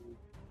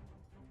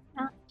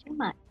 Not too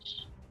much.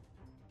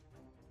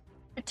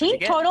 15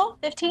 total?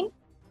 15?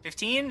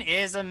 15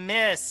 is a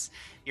miss.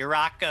 Your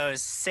rock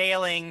goes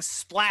sailing,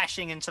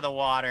 splashing into the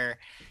water.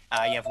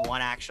 You have 1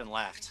 action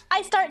left.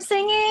 I start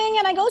singing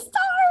and I go,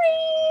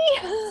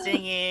 sorry!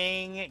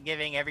 Singing,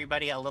 giving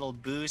everybody a little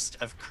boost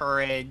of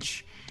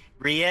courage.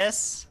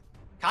 Rias,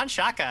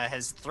 Kanshaka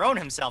has thrown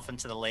himself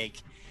into the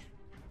lake.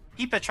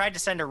 Peepa tried to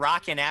send a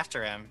rock in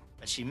after him,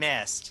 but she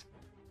missed.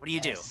 What do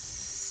you do?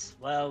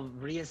 Well,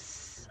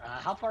 Rias,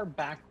 how far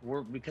back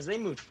because they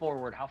moved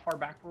forward, how far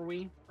back were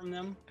we from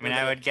them? I mean,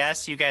 I would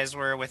guess you guys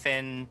were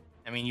within,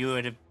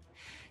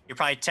 you're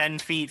probably 10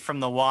 feet from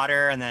the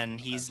water, and then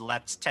he's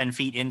leapt 10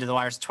 feet into the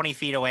water, so 20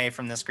 feet away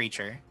from this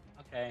creature.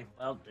 Okay,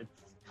 well,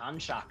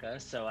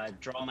 Kanshaka, so I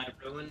draw my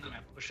ruin and I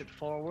push it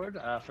forward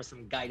for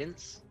some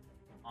guidance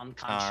on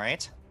Kanshaka. All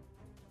right.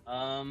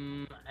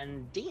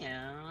 And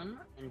Dan,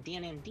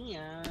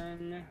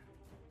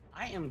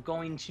 I am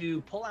going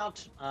to pull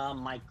out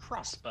my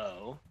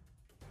crossbow.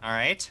 All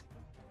right.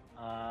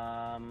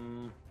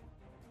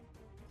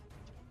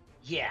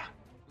 Yeah,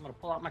 I'm gonna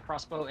pull out my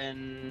crossbow,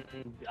 and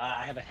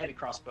I have a heavy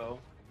crossbow,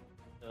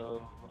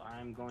 so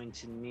I'm going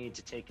to need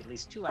to take at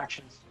least 2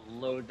 actions to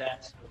load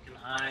that. So can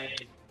I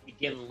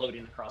begin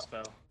loading the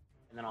crossbow,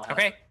 and then I'll have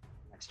Okay.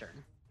 next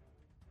turn.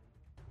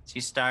 So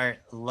you start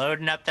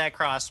loading up that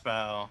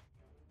crossbow,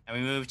 and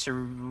we move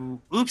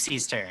to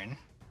Oopsie's turn.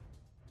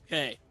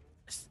 Okay.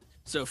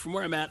 So from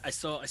where I'm at, I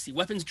see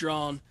weapons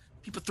drawn.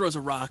 People throws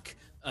a rock.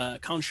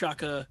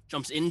 Kanshaka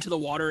jumps into the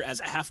water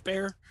as a half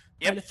bear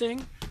kind of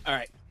thing. All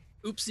right.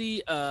 Oopsie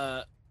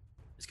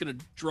is gonna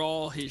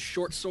draw his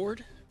short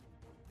sword,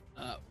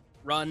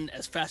 run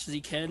as fast as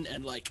he can,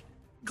 and like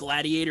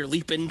gladiator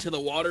leap into the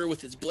water with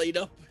his blade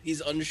up.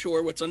 He's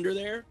unsure what's under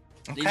there.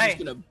 Okay. He's just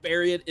gonna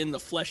bury it in the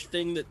flesh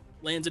thing that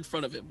lands in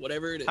front of him,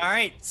 whatever it is. All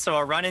right. So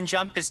a run and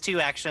jump is 2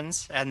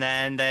 actions, and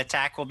then the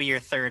attack will be your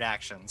 3rd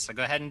action. So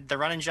go ahead and the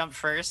run and jump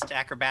first.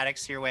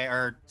 Athletics your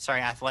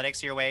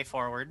way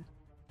forward.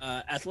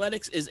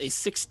 Athletics is a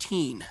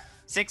 16.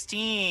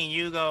 16,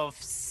 you go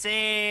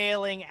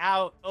sailing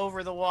out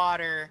over the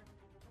water,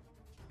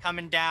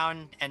 coming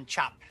down and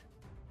chop.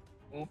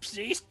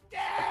 Oopsie,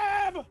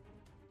 stab!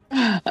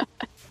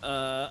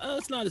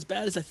 It's not as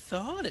bad as I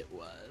thought it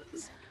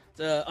was. It's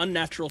an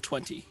unnatural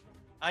 20.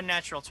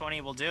 Unnatural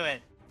 20 will do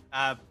it.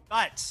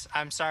 But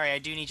I'm sorry, I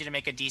do need you to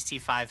make a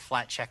DC 5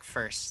 flat check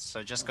first.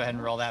 So just go ahead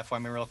and roll that for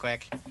me real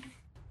quick.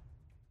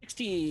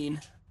 16.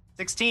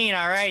 16,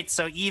 all right.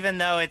 So even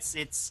though it's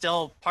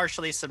still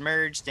partially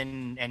submerged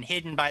and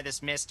hidden by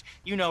this mist,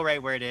 you know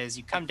right where it is.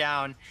 You come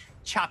down,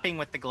 chopping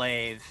with the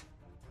glaive.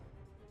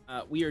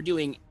 We are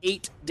doing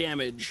 8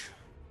 damage.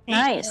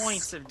 8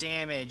 points of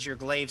damage. Your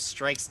glaive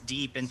strikes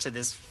deep into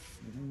this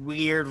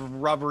weird,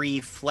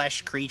 rubbery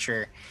flesh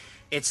creature.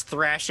 It's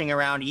thrashing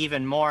around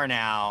even more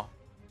now.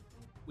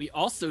 We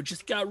also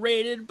just got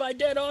raided by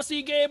Dead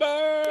Aussie Gamer!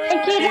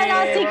 Thank you, Dead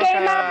Aussie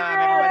Gamer!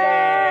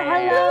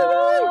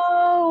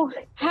 Hello!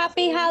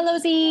 Happy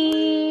Hallows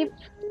Eve!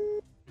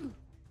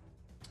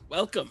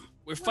 Welcome.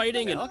 We're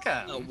fighting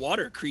Welcome. a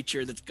water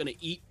creature that's gonna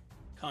eat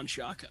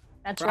Kanshaka.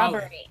 That's Probably.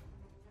 rubbery.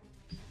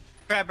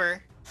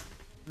 Trevor,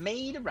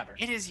 Made of rubber.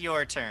 it is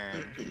your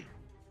turn.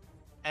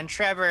 And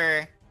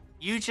Trevor,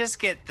 you just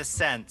get the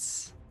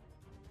sense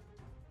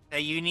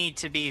that you need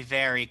to be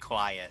very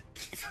quiet.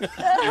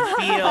 You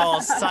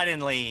feel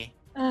suddenly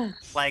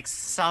like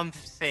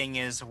something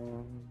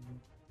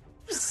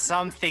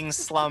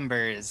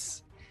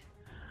slumbers.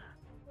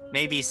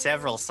 Maybe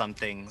several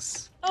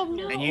somethings. Oh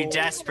no! And you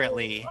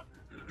desperately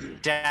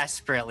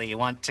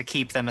want to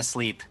keep them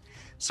asleep.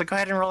 So go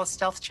ahead and roll a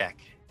stealth check.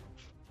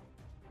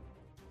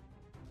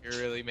 You're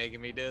really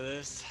making me do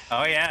this?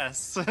 Oh,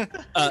 yes.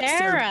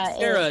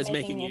 Sarah is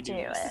making you do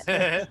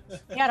it.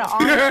 You gotta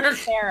honor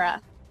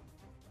Sarah.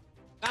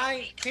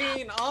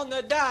 19 on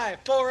the die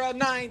for a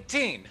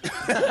 19.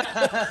 On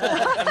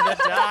the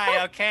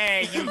die,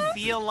 okay. You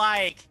feel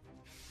like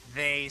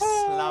they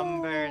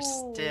slumber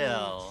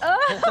still.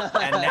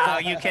 And now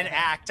you can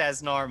act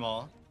as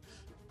normal.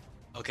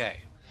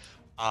 Okay.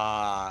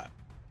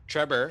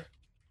 Trevor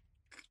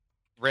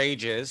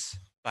rages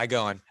by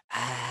going,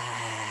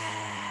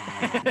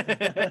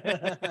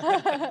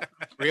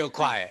 real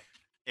quiet.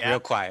 Yeah. Real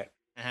quiet.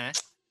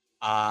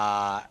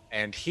 Uh-huh.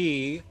 And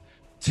he,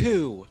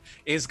 too,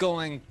 is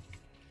going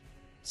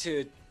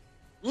to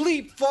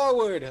leap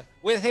forward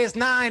with his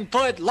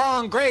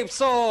 9-foot-long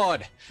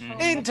greatsword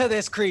into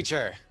this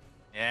creature.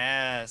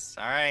 Yes.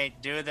 All right.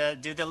 Do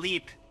the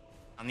leap.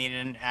 I'll need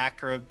an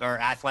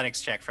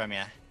athletics check from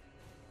you.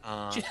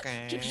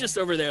 Jim's just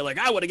over there like,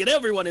 I want to get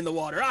everyone in the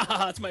water.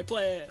 Ah, that's my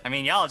plan. I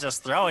mean, y'all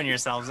just throwing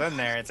yourselves in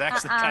there. It's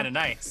actually kind of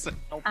nice.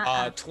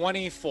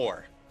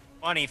 24.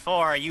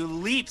 24. You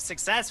leap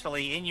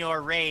successfully in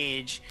your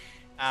rage,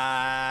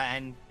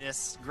 and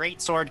this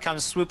great sword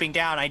comes swooping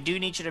down. I do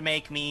need you to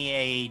make me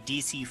a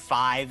DC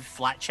 5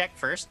 flat check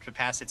first to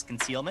pass its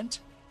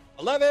concealment.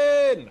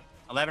 11.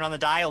 11 on the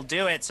die will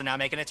do it. So now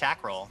make an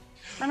attack roll.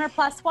 Remember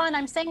 +1,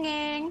 I'm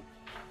singing.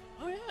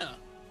 Oh, yeah.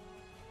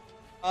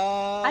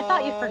 I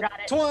thought you forgot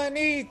it.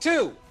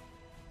 22.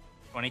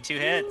 22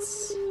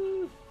 hits.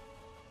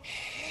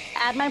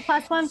 Add my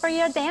 +1 for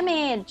your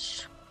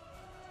damage.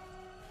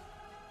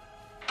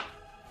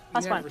 You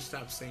 +1. never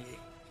stop singing.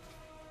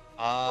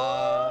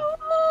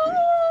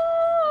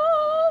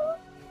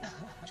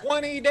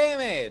 20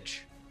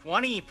 damage.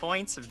 20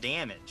 points of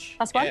damage.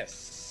 +1?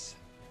 Yes.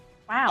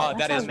 Wow,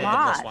 that that's is a the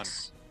lot.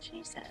 +1.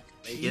 Jesus.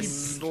 You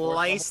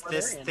slice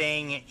this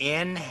thing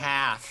in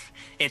half.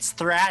 It's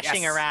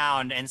thrashing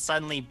around, and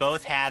suddenly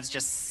both halves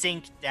just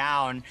sink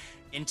down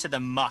into the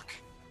muck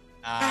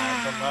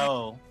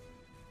below.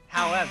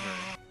 However,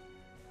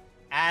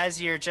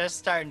 as you're just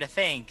starting to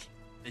think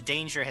the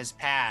danger has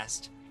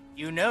passed,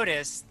 you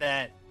notice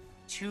that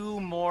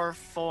 2 more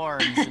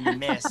forms in the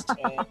mist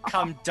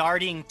come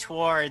darting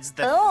towards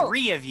the Oh.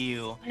 3 of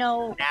you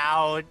No.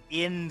 now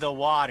in the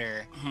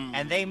water. Hmm.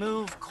 And they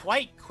move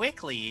quite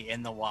quickly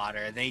in the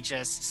water. They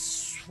just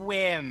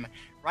swim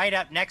right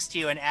up next to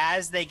you. And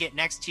as they get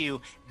next to you,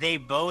 they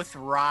both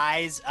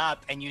rise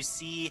up, and you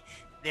see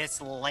this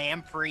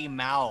lamprey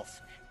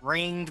mouth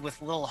ringed with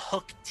little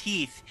hook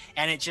teeth.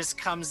 And it just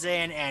comes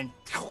in and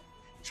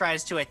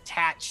tries to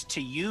attach to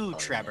you,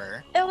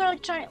 Trevor. They look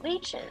like giant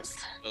leeches.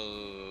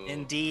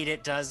 Indeed,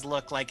 it does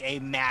look like a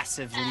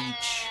massive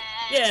leech.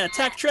 Yeah,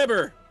 attack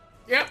Trevor.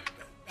 Yep.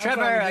 I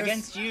Trevor, probably missed.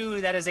 against you,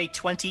 that is a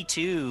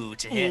 22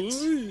 to hit.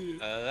 Ooh.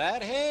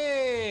 That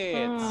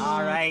hits.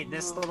 All right,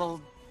 this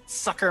little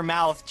sucker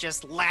mouth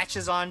just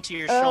latches onto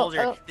your Oh,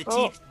 shoulder, oh, the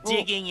oh, teeth oh.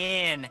 digging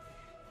in,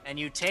 and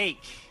you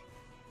take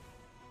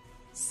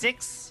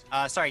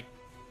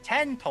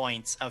 10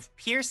 points of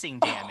piercing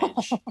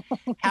damage.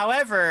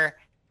 However,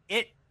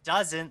 it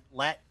doesn't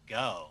let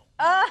go.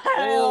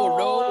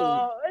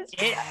 Oh,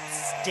 It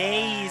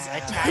stays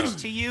attached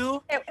to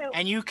you,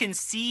 and you can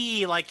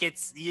see, like,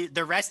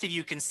 the rest of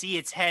you can see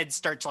its head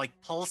start to, like,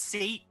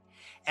 pulsate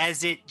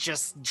as it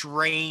just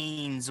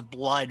drains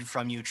blood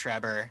from you,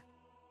 Trevor.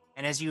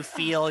 And as you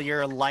feel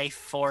your life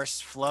force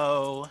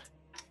flow,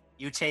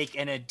 you take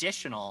an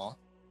additional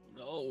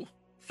no.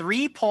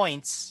 3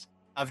 points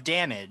of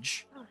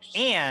damage,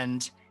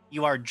 and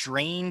you are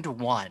drained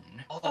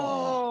 1.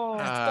 Oh.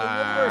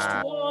 That's the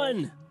worst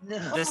one.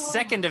 The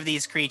second of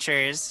these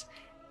creatures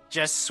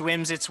just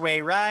swims its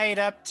way right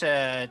up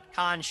to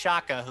Khan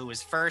Shaka, who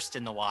was first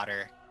in the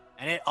water,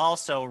 and it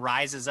also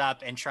rises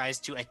up and tries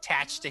to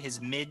attach to his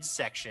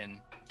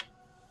midsection.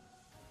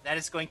 That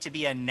is going to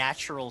be a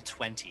natural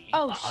 20.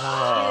 Oh,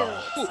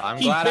 shoot. I'm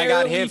He glad I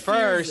got barely hit feels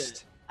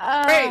first.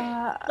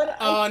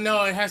 Oh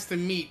no, it has to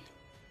meet.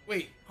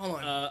 Wait, hold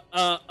on.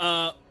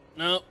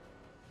 No.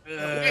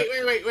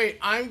 Wait.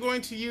 I'm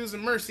going to use a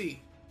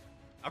mercy.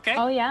 Okay.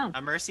 Oh, yeah.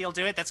 A mercy will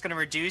do it. That's going to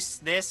reduce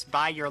this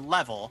by your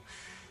level.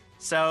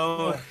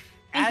 So Ugh.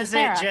 Thank you, as it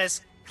Sarah.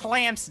 just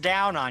clamps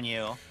down on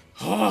you,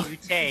 you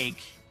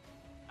take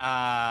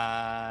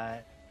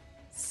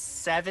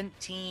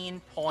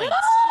 17 points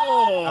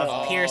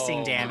of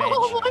piercing damage.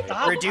 Oh my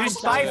God.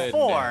 Reduced by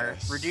 4.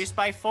 Goodness. Reduced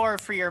by 4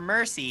 for your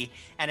mercy.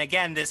 And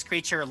again, this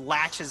creature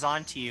latches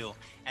onto you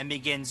and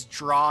begins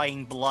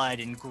drawing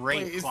blood in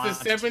great Wait, is the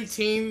quantities.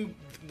 17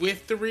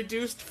 with the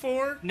reduced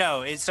 4?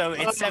 No, it's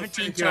 17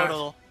 thank God.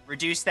 total.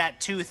 Reduce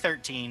that to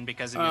 13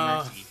 because of your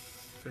mercy.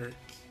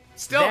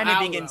 Still Then it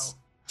out, begins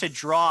to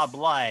draw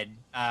blood,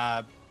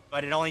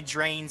 but it only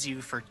drains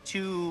you for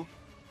 2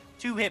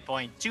 hit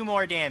points, 2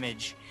 more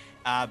damage,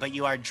 but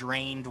you are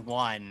drained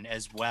 1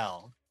 as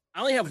well.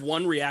 I only have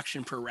one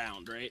reaction per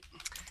round, right?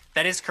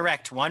 That is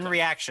correct. 1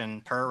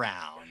 reaction per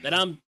round. Then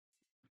I'm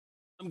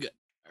good.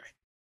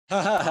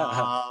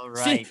 All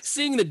right.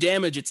 Seeing the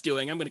damage it's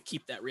doing, I'm gonna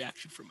keep that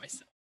reaction for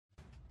myself.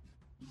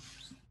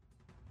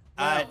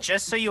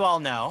 Just so you all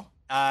know,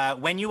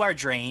 when you are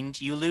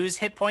drained, you lose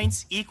hit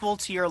points equal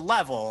to your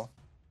level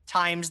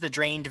times the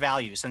drained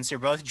value. Since you're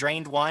both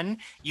drained 1,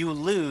 you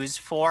lose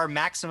 4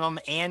 maximum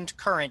and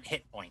current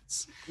hit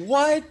points.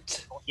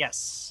 What?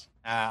 Yes.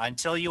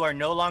 Until you are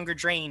no longer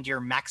drained, your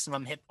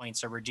maximum hit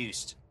points are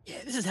reduced. Yeah,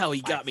 this is how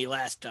he got me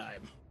last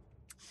time.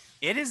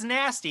 It is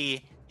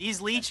nasty.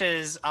 These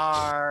leeches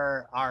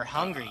are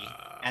hungry,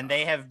 and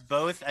they have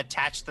both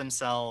attached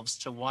themselves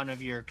to one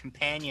of your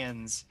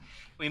companions.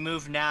 We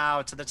move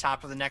now to the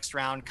top of the next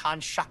round.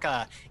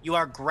 Kanshaka, you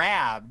are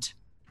grabbed,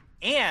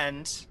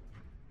 and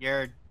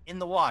you're in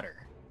the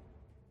water.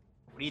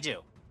 What do you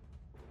do?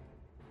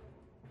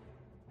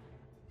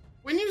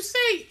 When you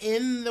say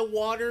in the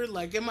water,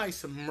 like, am I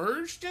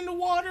submerged in the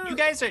water? You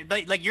guys are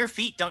like your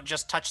feet don't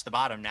just touch the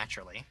bottom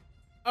naturally.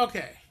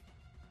 Okay.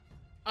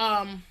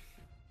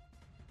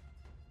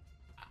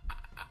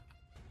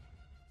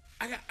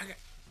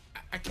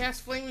 I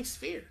cast Flaming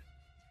Sphere.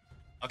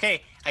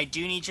 Okay, I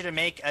do need you to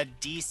make a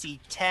DC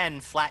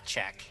 10 flat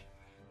check.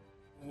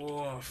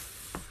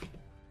 Woof.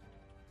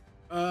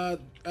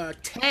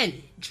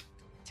 10.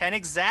 10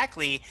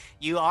 exactly.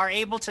 You are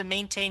able to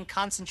maintain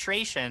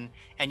concentration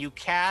and you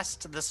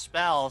cast the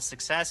spell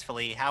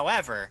successfully.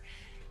 However,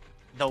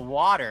 the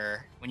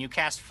water, when you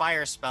cast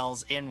fire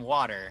spells in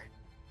water,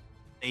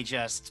 they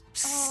just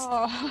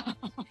Oh,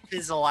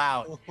 fizzle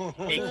out.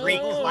 A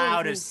great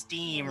cloud of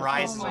steam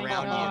rises oh my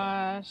around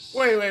gosh.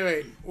 Wait.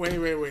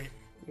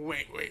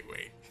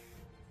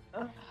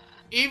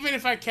 Even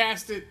if I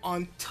cast it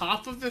on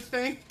top of the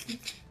thing? you.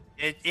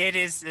 It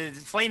is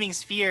flaming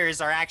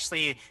spheres are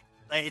actually,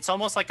 it's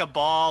almost like a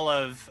ball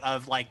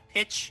of like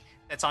pitch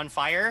that's on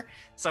fire,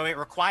 so it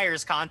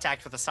requires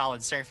contact with a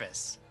solid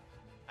surface.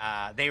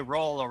 They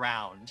roll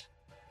around.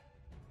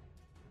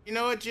 You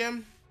know what,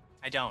 Jim?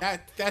 I don't.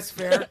 That's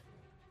fair.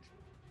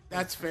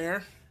 That's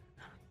fair.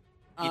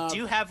 You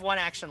do have 1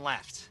 action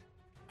left.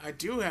 I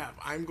do have.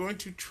 I'm going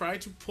to try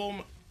to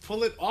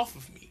pull it off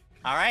of me.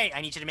 All right, I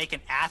need you to make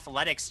an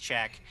athletics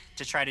check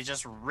to try to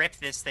just rip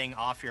this thing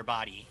off your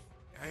body.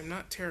 I'm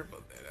not terrible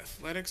at that.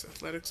 Athletics.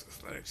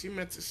 You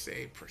meant to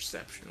say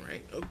perception,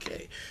 right?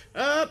 Okay.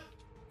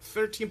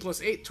 13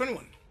 plus 8,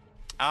 21.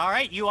 All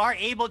right, you are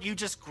able. You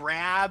just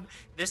grab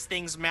this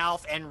thing's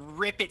mouth and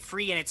rip it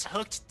free, and its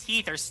hooked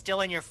teeth are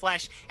still in your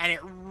flesh, and it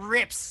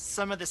rips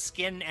some of the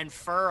skin and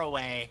fur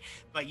away.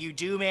 But you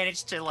do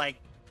manage to like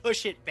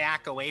push it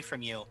back away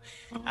from you,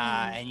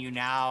 and you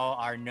now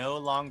are no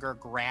longer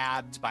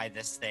grabbed by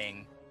this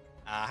thing.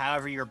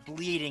 However, you're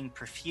bleeding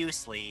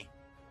profusely,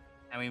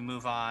 and we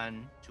move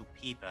on to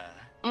Peepa.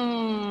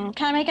 Can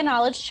I make a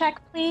knowledge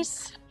check,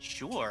 please?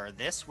 Sure,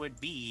 this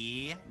would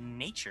be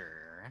nature.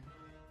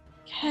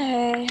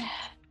 Okay.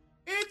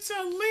 It's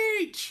a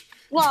leech.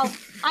 Well,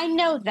 I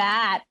know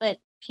that, but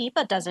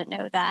Peepa doesn't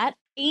know that.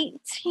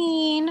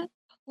 18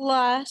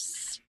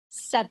 plus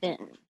 7.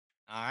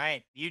 All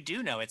right, you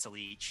do know it's a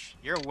leech.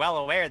 You're well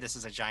aware this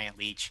is a giant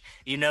leech.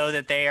 You know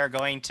that they are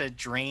going to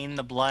drain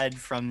the blood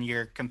from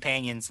your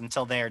companions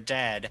until they're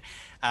dead.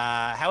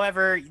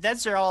 However,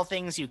 those are all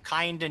things you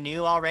kind of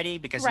knew already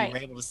because you were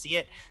able to see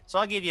it. So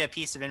I'll give you a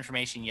piece of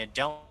information you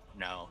don't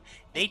know.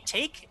 They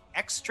take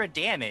extra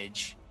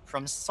damage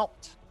from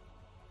salt.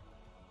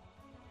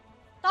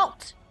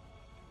 Salt.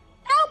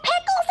 Throw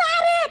pickles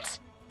at it!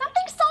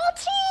 Something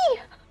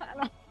salty!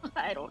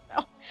 I don't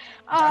know.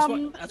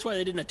 That's why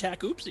they didn't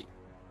attack Oopsie.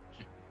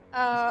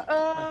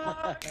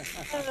 Oh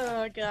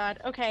god.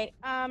 Okay.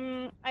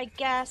 I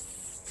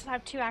guess I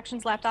have 2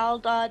 actions left. I'll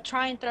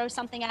try and throw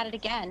something at it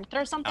again.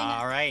 Throw something.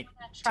 All right.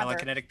 Trevor.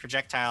 Telekinetic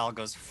projectile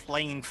goes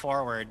flinging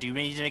forward. Do you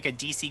need to make a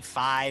DC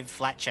 5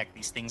 flat check?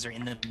 These things are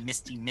in the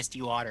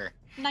misty water.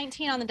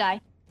 19 on the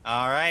die.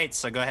 All right.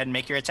 So go ahead and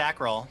make your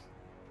attack roll.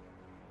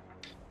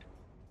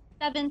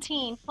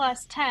 17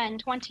 plus 10,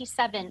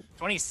 27.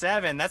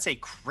 27. That's a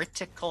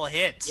critical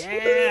hit.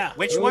 Yeah.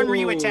 Which one were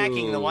you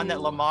attacking? The one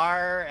that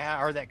Lamar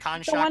or that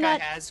Kanshaka that-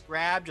 has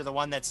grabbed, or the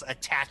one that's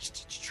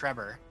attached to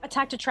Trevor?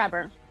 Attack to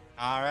Trevor.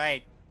 All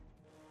right.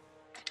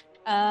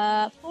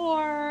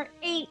 4,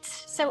 8.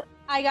 So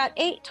I got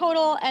 8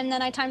 total, and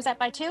then I times that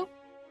by 2.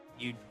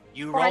 You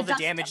Or I roll the got-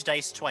 damage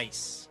dice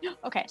twice.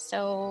 Okay,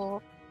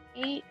 so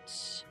 8,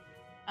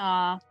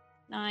 9,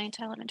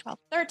 10, 11, 12,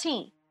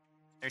 13.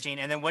 13.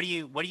 And then what do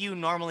you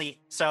normally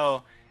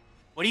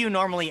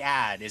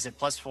add? Is it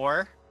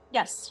 +4?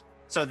 Yes.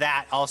 So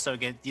that also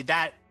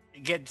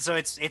so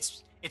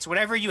it's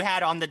whatever you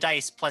had on the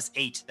dice plus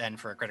 8 then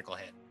for a critical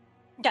hit.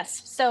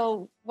 Yes.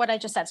 So what I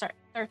just said, sorry,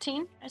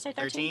 13? Did I say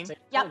 13?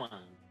 13? Yep.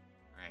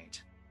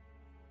 Right.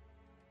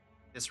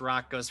 This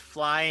rock goes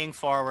flying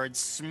forward,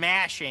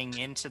 smashing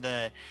into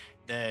the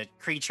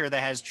creature that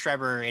has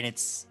Trevor in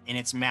its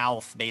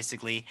mouth,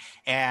 basically,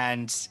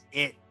 and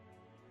it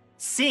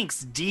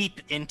sinks deep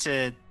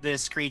into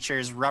this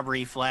creature's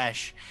rubbery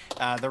flesh.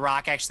 The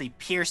rock actually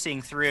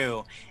piercing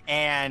through,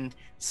 and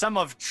some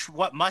of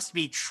what must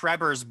be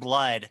Trevor's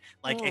blood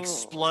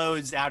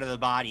explodes out of the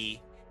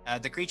body.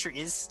 The creature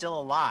is still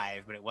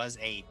alive, but it was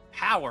a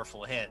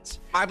powerful hit.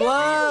 My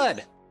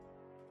blood!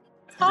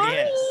 Sorry.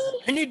 Yes.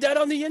 I need that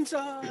on the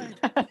inside.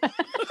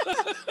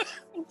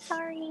 I'm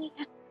sorry.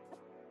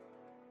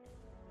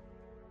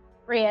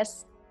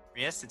 Rias.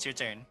 Yes, it's your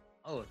turn.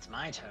 Oh, it's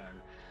my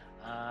turn.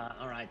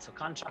 All right, so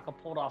Kanshaka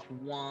pulled off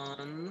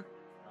 1.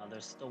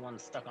 There's still one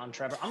stuck on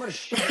Trevor. I'm gonna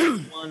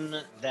shoot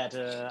one that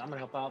I'm gonna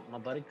help out my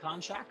buddy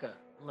Kanshaka.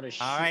 I'm gonna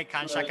shoot. All right,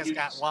 Kanshaka's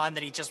got one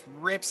that he just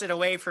rips it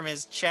away from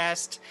his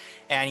chest,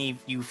 and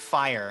you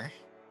fire.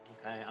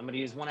 Okay, I'm gonna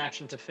use 1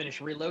 action to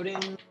finish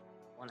reloading.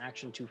 1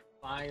 action to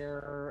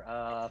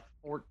fire.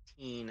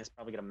 14 is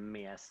probably gonna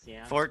miss.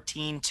 Yeah.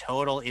 14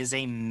 total is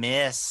a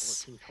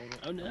miss. 14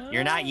 total. Oh no.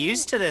 You're not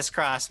used to this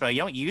crossbow. You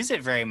don't use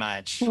it very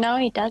much. No,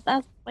 he does.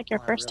 That's like your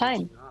I first really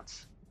time. do not.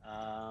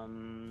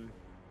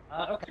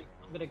 Okay,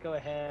 I'm gonna go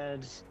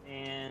ahead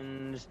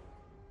and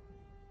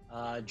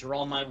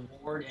draw my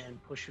ward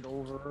and push it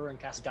over and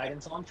cast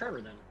guidance on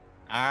Trevor. Then.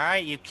 All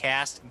right, you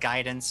cast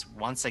guidance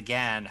once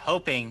again,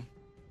 hoping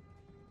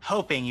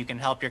you can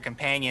help your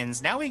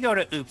companions. Now we go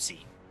to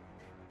Oopsie.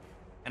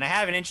 And I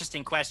have an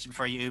interesting question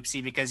for you,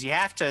 Oopsie, because you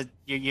have to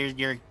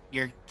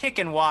you're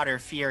kicking water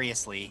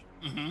furiously.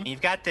 Mm-hmm. And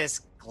you've got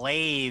this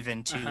glaive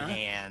in 2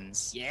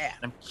 hands. Yeah.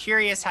 I'm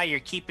curious how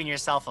you're keeping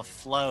yourself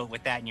afloat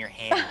with that in your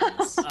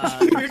hands.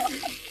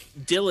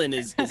 Dylan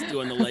is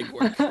doing the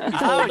legwork.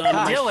 Oh,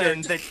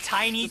 Dylan, the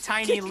tiny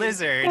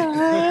lizard.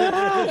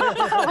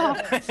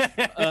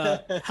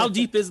 How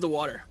deep is the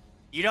water?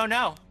 You don't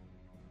know.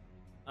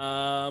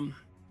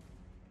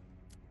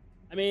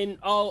 I mean,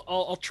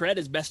 I'll tread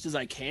as best as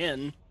I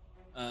can.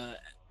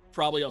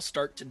 Probably I'll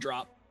start to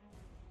drop.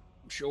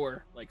 I'm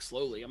sure, like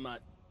slowly. I'm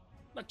not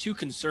too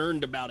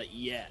concerned about it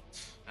yet.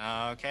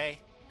 Okay.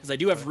 Because I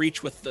do have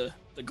reach with the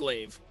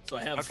glaive, so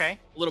I have Okay.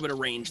 a little bit of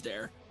range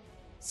there.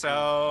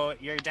 So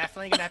you're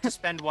definitely gonna have to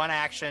spend 1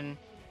 action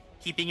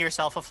keeping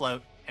yourself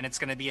afloat, and it's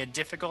gonna be a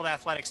difficult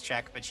athletics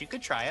check, but you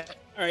could try it.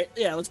 All right,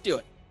 yeah, let's do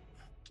it.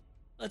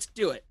 Let's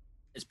do it.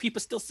 Is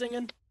Peepa still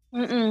singing?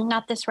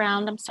 Not this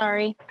round. I'm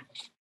sorry.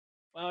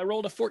 Well, I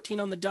rolled a 14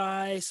 on the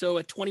die, so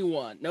a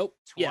 21. Nope.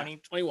 20. Yeah,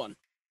 21.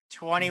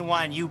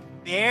 21. You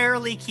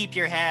barely keep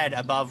your head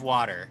above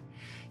water.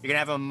 You're gonna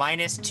have a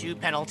 -2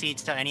 penalty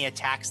to any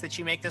attacks that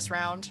you make this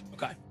round.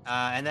 Okay.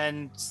 And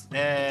then,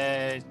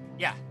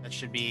 yeah, that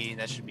should be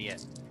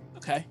it.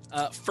 Okay.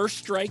 First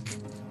strike,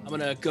 I'm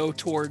gonna go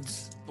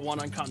towards the one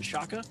on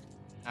Kanshaka.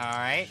 All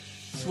right.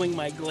 Swing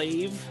my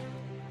glaive.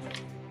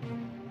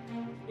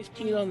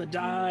 15 on the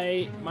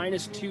die,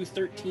 -2,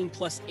 13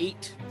 plus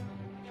 8,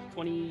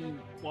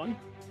 21.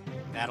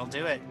 That'll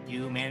do it.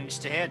 You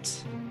managed to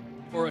hit.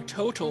 For a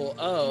total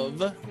of...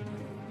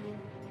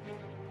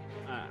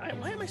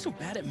 why am I so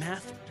bad at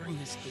math during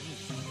this game?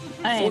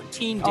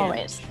 14 damage.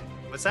 Always.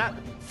 What's that?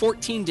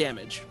 14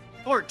 damage.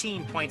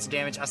 14 points of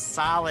damage. A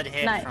solid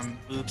hit Nice. from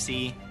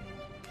Oopsie.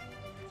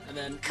 And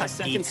then my Cut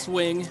second deep.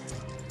 swing,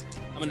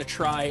 I'm going to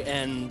try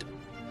and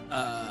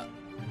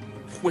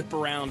whip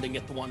around and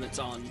get the one that's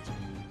on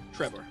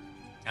Trevor.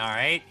 All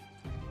right.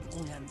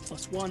 Only having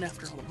 +1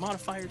 after all the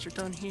modifiers are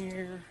done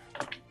here.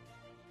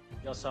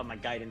 You also have my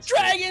guidance.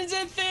 Dragons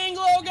and Thing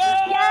Logo!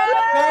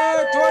 Yes!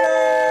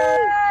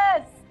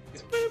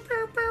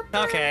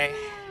 Okay.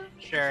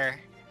 Sure.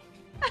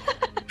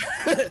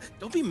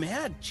 Don't be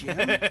mad, Jim.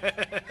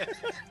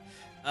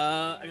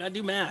 I gotta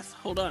do math.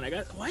 Hold on,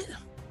 what?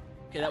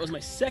 Okay, that was my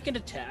second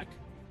attack.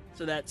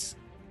 So that's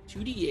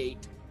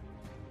 2d8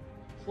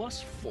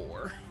 plus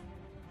 4.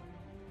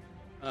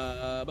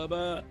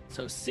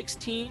 So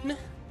 16.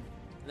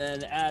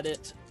 Then add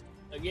it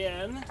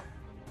again.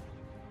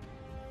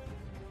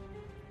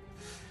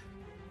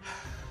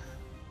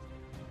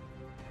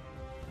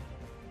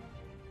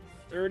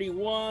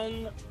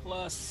 $31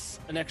 plus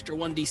an extra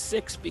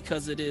 1d6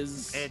 because it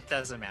is. It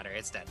doesn't matter.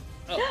 It's dead.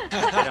 Oh.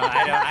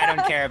 I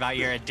don't care about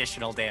your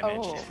additional damage.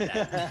 Oh. It's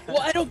dead.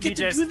 Well, I don't get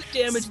You to do the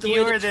damage the way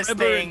skewer that this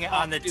Trevor thing and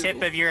on the Hawk do.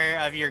 tip of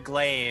your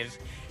glaive,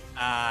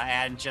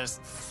 and just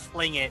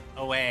fling it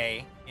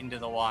away into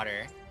the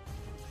water.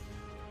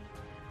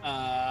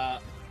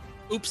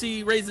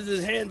 Oopsie raises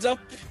his hands up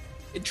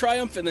in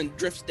triumph and then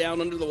drifts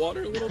down under the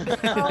water a little bit.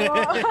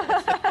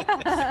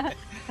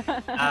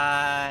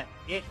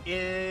 It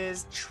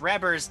is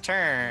Trevor's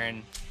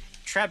turn.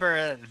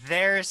 Trevor,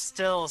 they're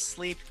still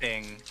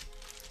sleeping.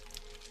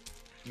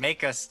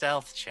 Make a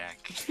stealth check.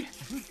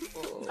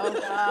 Oh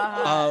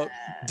god.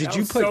 Did That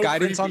you was put so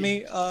guidance on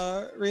creepy.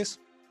 me, Reese?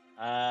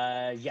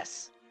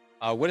 Yes.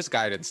 What does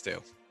guidance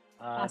do?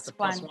 It's a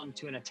 +1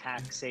 to an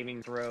attack,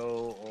 saving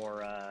throw,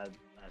 or a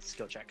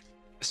skill check.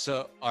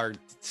 So our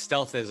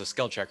stealth is a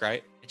skill check,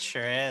 right? It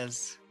sure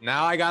is.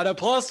 Now I got a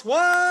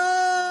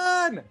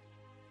 +1.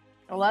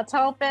 Well, let's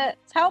hope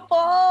it's helpful.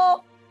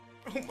 Oh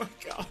my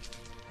god.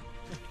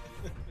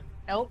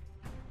 Nope.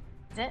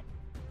 Is it? I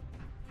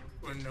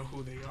want to know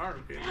who they are,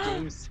 bitch.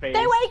 James face.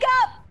 They wake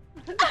up!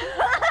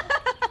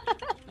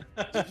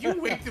 Did you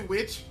wake the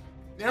witch?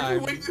 Never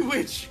I'm- wake the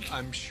witch.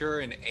 I'm sure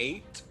an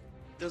 8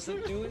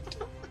 doesn't do it.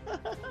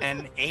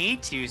 An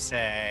 8, you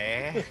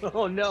say?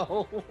 Oh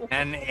no.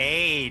 An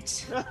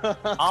 8.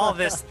 All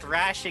this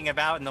thrashing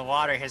about in the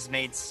water has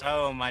made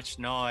so much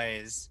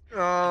noise.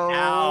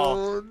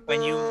 Now,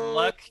 when you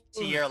look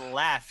to your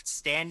left,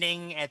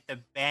 standing at the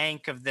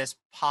bank of this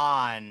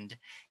pond,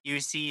 you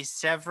see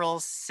several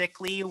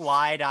sickly,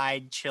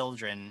 wide-eyed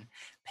children,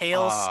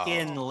 pale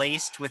skin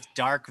laced with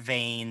dark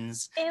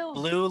veins, Ew.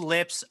 blue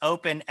lips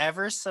open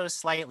ever so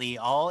slightly,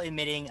 all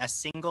emitting a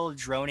single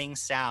droning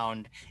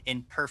sound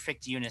in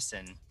perfect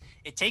unison.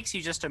 It takes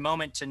you just a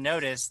moment to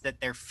notice that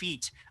their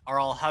feet are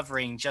all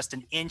hovering just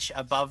an inch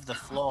above the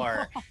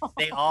floor.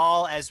 They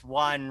all, as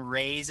one,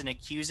 raise an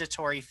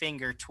accusatory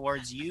finger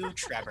towards you,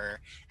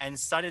 Trevor, and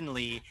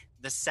suddenly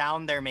the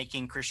sound they're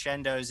making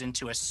crescendos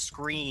into a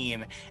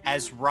scream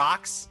as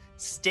rocks,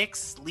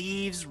 sticks,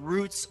 leaves,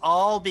 roots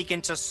all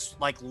begin to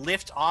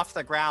lift off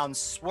the ground,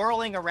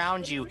 swirling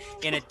around you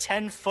in a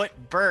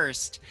 10-foot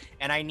burst.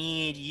 And I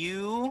need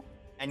you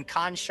and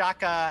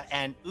Kanshaka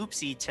and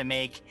Oopsie to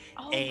make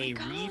a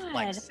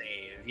reflex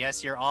save.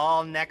 Yes, you're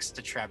all next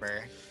to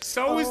Trevor.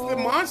 So is the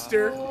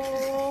monster.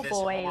 Oh This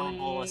boy.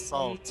 horrible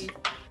assault.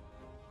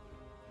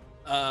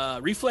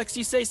 Reflex,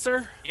 you say,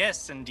 sir?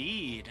 Yes,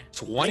 indeed.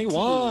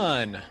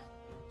 21.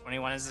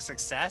 21 is a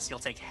success. You'll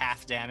take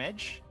half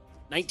damage.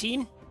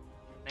 19?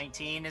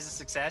 19 is a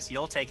success.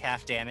 You'll take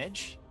half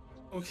damage.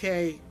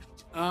 Okay.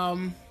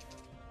 Do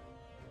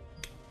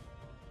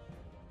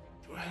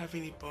I have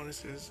any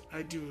bonuses?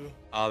 I do.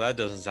 Oh, that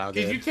doesn't sound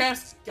Did good. you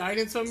cast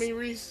guidance on me,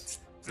 Reese?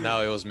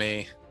 No, it was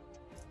me.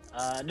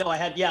 No,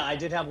 I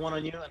did have one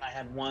on you, and I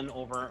had one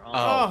over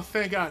on. Oh,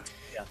 thank God.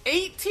 Yeah.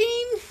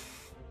 18?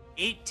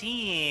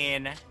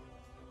 18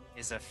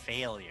 is a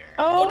failure.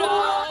 Oh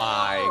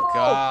My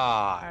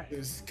God.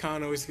 This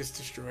con always gets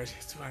destroyed.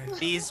 It's fine.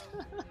 These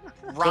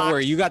Don't rocks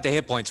worry, you got the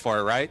hit points for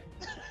it, right?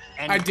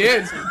 and I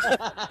did.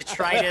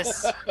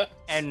 detritus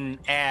and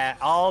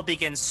all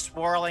begin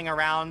swirling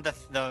around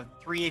the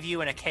three of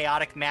you in a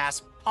chaotic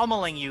mass,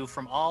 pummeling you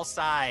from all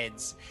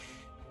sides.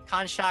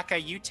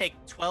 Kanshaka, you take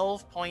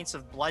 12 points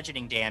of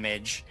bludgeoning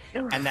damage,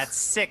 and that's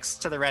 6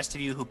 to the rest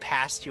of you who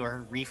passed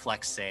your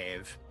reflex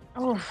save.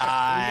 Oh. You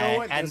know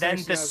what? And That's then actually the not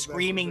as bad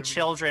screaming as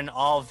children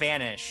all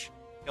vanish.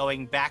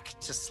 going back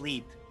to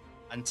sleep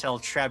until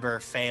Trevor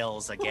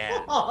fails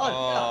again.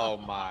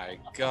 Oh my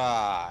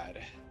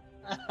god.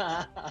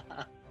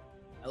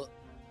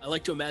 I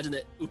like to imagine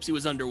that Oopsie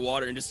was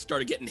underwater and just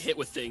started getting hit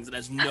with things and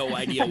has no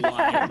idea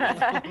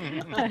why.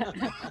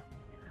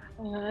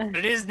 But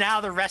it is now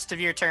the rest of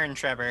your turn,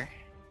 Trevor.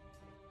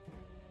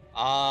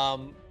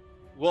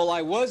 Well,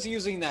 I was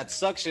using that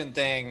suction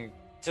thing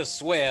to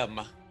swim,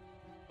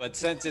 but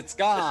since it's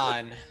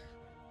gone,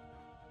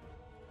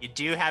 You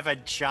do have a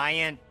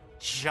giant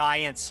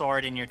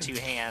sword in your two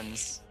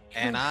hands.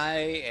 and I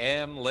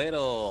am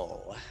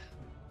little.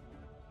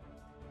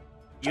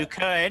 You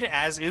could,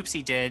 as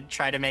Oopsie did,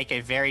 try to make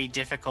a very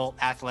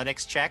difficult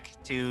athletics check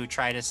to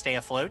try to stay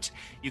afloat.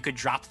 You could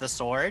drop the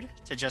sword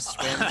to just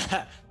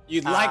swim.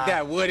 You'd like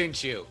that,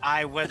 wouldn't you?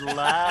 I would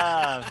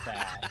love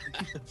that.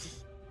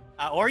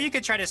 Or you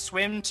could try to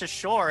swim to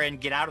shore and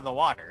get out of the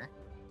water.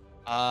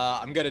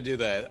 I'm gonna do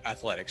the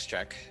athletics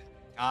check.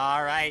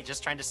 All right,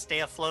 just trying to stay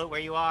afloat where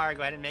you are.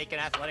 Go ahead and make an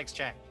athletics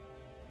check.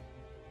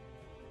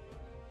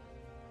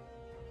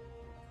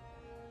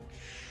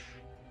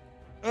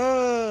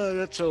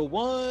 That's a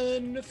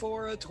 1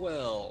 for a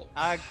 12.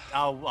 A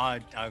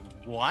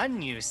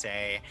one, you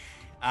say?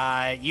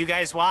 You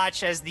guys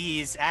watch as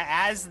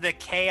as the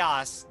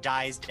chaos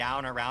dies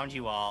down around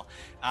you all.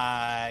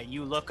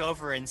 You look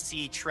over and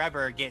see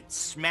Trevor get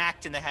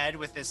smacked in the head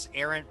with this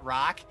errant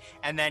rock,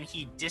 and then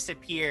he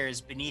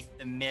disappears beneath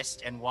the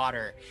mist and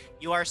water.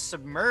 You are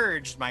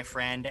submerged, my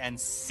friend, and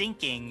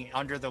sinking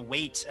under the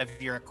weight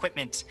of your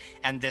equipment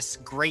and this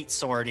great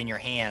sword in your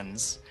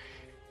hands.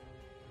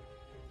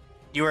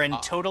 You are in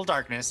total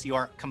darkness. You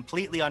are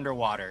completely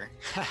underwater.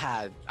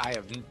 I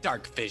have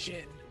dark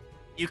vision.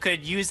 You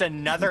could use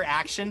another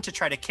action to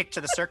try to kick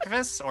to the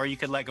surface, or you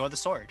could let go of the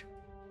sword.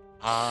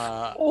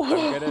 I'm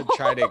gonna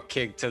try to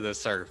kick to the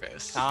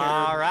surface.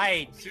 All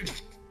right.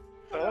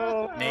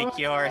 Make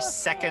your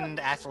second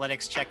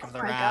athletics check of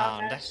the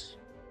round.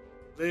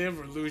 Live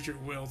or lose your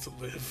will to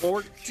live.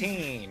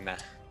 14.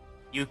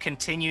 You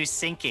continue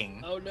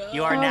sinking. Oh no.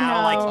 You are Oh,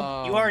 now no.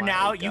 like you Oh are my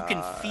now you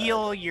can God.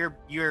 feel your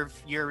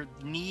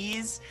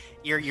knees,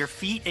 your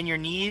feet and your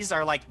knees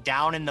are like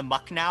down in the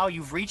muck now.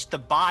 You've reached the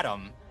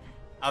bottom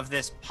of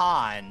this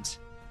pond.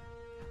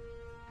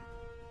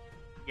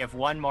 You have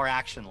one more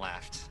action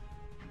left.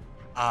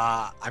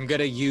 I'm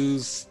gonna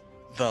use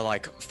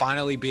the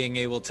finally being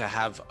able to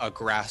have a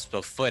grasp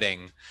of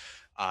footing.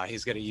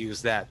 He's gonna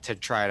use that to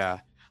try to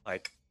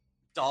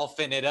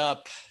dolphin it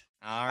up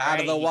All right, out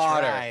of the he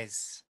water.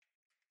 tries.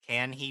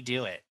 Can he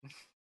do it?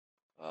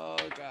 Oh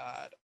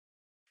god.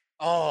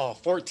 Oh,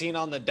 14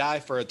 on the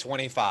die for a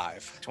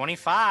 25.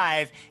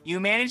 25. You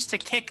manage to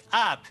kick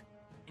up,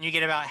 and you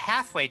get about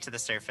halfway to the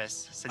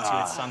surface since you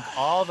had sunk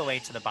all the way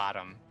to the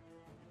bottom.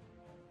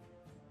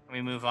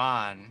 We move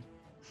on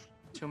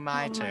to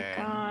my turn.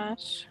 Oh my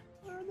gosh.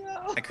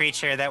 The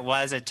creature that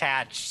was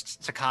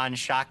attached to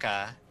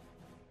Kanshaka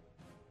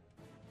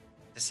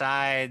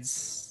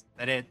decides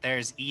that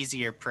there's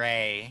easier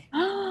prey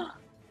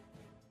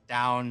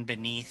down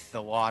beneath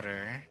the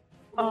water.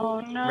 Oh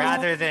no.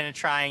 Rather than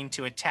trying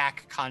to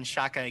attack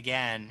Kanshaka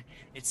again,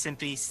 it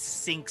simply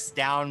sinks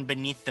down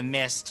beneath the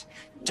mist,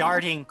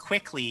 darting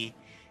quickly.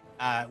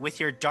 With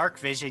your dark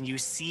vision, you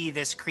see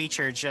this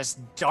creature just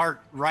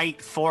dart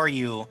right for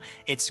you,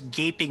 its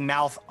gaping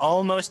mouth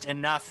almost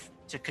enough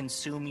to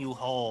consume you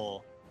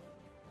whole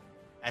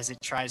as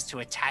it tries to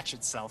attach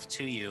itself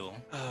to you.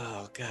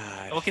 Oh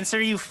god. We'll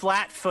consider you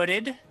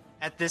flat-footed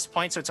at this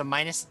point, so it's a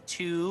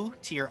 -2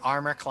 to your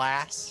armor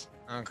class.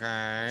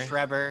 Okay.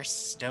 Trevor,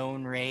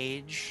 Stone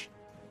Rage.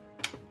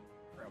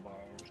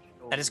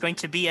 That is going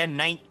to be a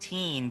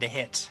 19 to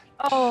hit.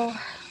 Oh.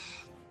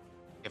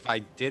 If I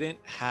didn't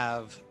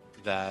have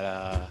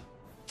that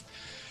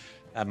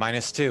that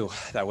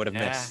 -2, that would have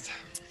Yeah. missed.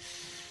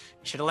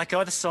 You should have let go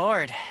of the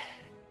sword.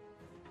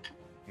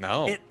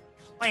 No. It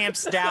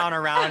clamps down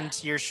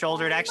around your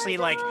shoulder. It actually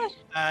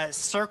gosh.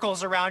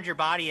 circles around your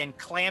body and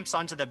clamps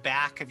onto the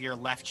back of your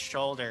left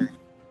shoulder,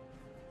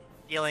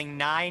 dealing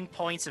 9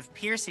 points of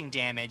piercing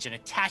damage and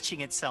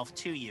attaching itself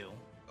to you.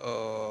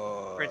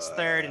 For its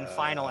third and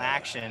final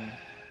action,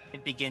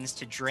 it begins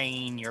to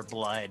drain your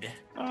blood.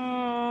 You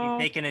Oh.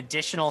 take an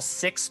additional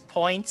 6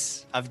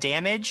 points of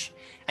damage,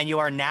 and you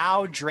are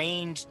now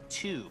drained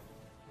 2.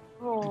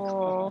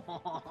 Oh.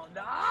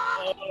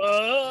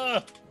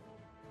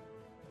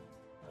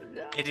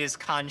 It is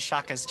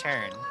Kanshaka's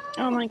turn.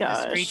 Oh my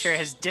gosh. This creature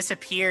has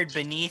disappeared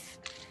beneath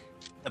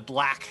the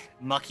black,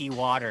 mucky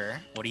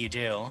water. What do you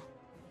do?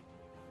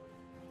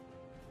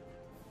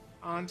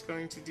 An's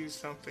going to do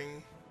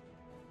something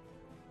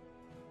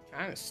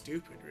kind of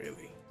stupid,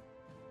 really.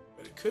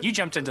 But it could. You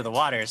jumped into the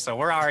water, so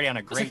we're already on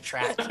a great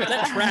track.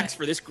 That tracks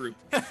for this group.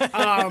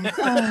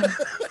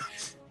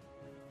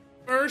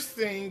 First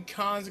thing,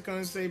 Khan's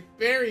going to say,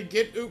 Barry,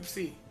 get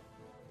Oopsie.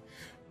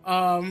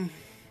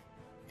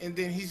 And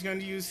then he's going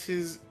to use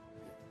his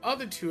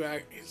other two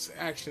his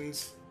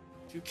actions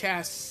to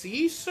cast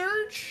Sea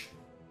Surge.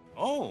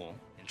 Oh,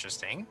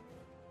 interesting.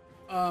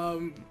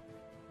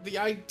 The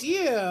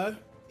idea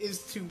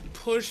is to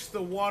push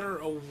the water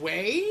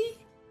away,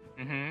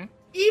 Mm-hmm.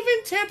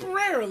 even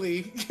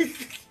temporarily,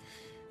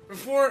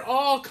 before it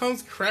all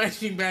comes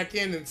crashing back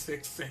in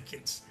 6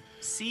 seconds.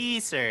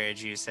 Sea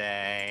surge, you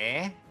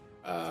say?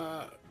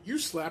 You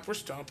slap or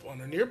stomp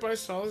on a nearby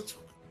solid,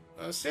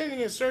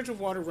 sending a surge of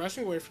water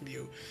rushing away from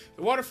you.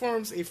 The water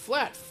forms a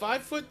flat,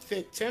 5-foot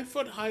thick,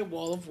 10-foot high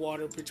wall of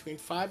water between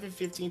 5 and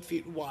 15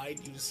 feet wide.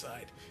 You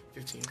decide.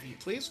 15 feet,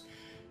 please.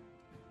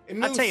 It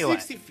moves tell you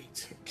 60 what.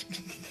 feet.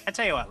 I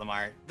tell you what,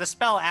 Lamar, the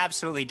spell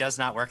absolutely does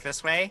not work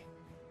this way,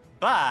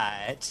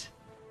 but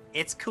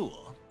it's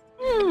cool.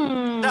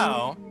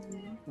 So,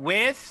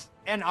 with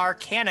an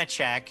Arcana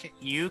check,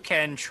 you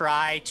can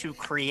try to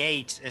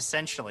create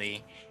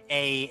essentially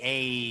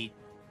a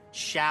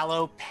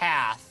shallow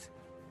path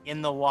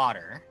in the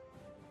water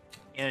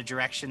in a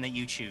direction that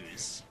you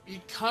choose.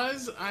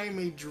 Because I'm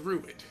a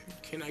druid,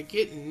 can I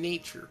get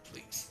nature,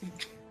 please?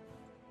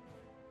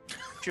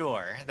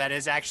 Sure, that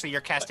is actually you're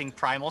casting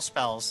primal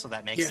spells, so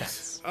that makes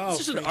sense. Oh, Is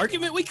this an thank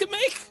argument we could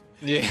make?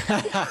 Yeah.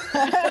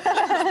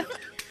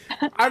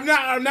 I'm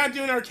not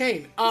doing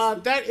arcane.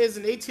 That is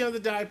an 18 on the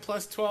die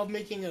plus 12,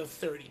 making it a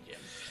 30, Jim.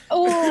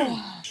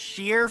 Oh.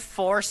 Sheer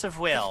force of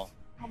will,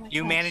 Oh my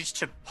you gosh. manage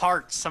to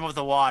part some of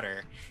the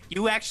water.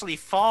 You actually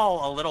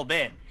fall a little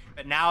bit,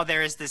 but now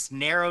there is this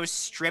narrow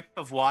strip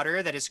of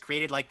water that is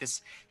created like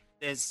this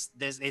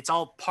it's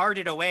all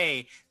parted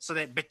away so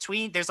that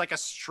there's like a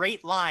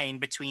straight line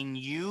between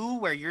you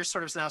where you're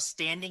sort of now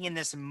standing in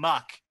this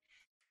muck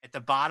at the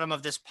bottom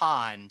of this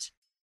pond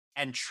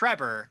and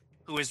Trevor,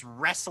 who is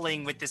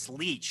wrestling with this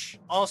leech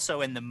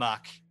also in the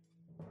muck.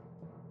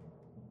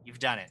 You've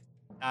done it.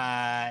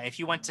 If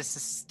you want to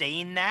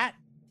sustain that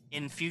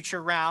in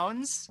future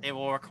rounds, it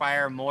will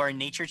require more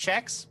nature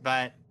checks,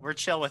 but we're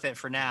chill with it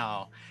for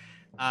now.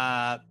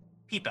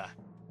 Peepa.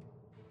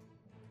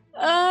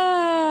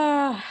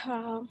 My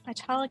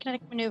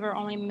telekinetic maneuver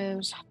only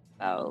moves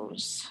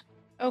foes.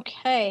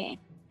 Okay.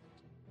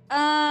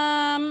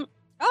 Oh.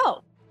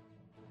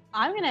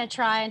 I'm gonna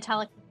try and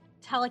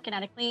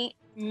telekinetically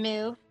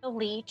move the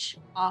leech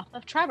off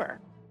of Trevor.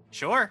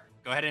 Sure.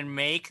 Go ahead and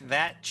make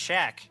that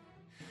check.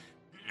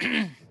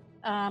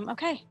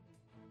 Okay.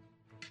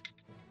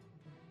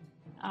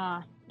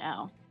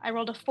 No. I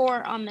rolled a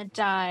 4 on the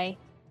die,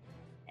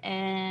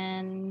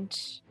 and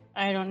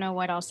I don't know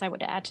what else I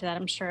would add to that.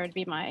 I'm sure it'd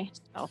be my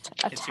spell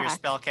attack. It's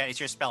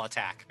your spell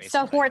attack, basically.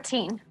 So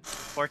 14.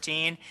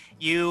 14.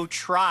 You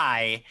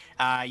try.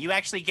 You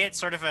actually get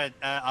sort of a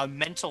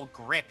mental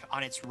grip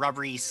on its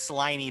rubbery,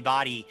 slimy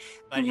body,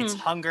 but its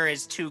hunger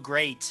is too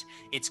great,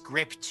 its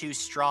grip too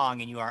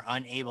strong, and you are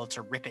unable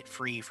to rip it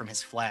free from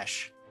his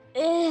flesh.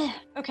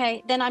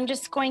 Okay, then I'm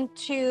just going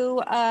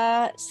to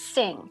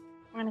sing.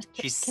 I'm gonna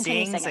She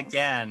continue sings singing.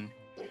 again,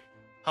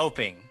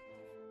 hoping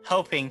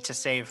to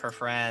save her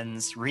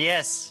friends.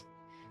 Rias,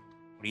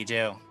 what do you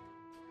do?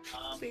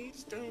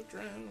 Please don't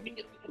drown. We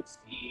can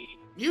see.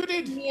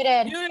 Muted.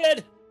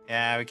 Muted.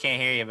 Yeah, we can't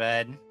hear you,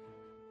 bud.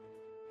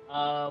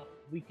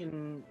 We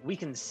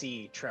can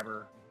see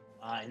Trevor.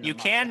 In the You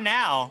muck. can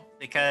now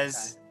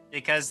because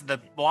the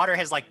water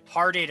has like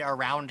parted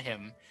around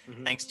him,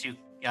 thanks to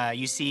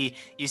you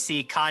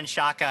see Khan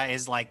Shaka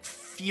is like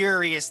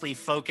furiously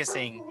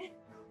focusing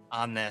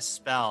on this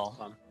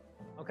spell.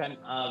 Okay.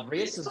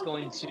 Rias is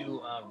going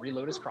to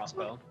reload his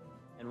crossbow,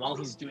 and while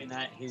he's doing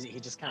that, he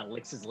just kind of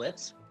licks his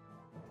lips,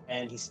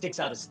 and he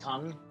sticks out his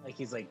tongue like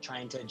he's like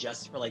trying to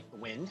adjust for like the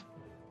wind.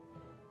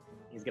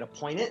 He's gonna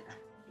point it.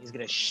 He's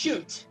gonna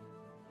shoot.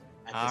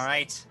 All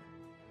right.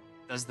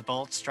 Does the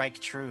bolt strike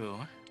true?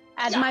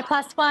 Add my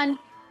 +1.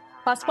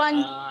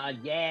 +1.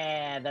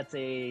 Yeah, that's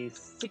a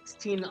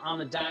 16 on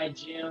the die,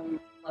 Jim,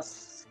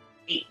 plus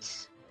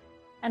 8.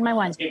 And my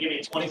 1. It's gonna give me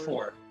a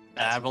 24.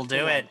 That will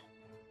do it.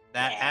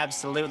 That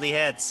absolutely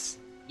hits.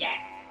 Yeah.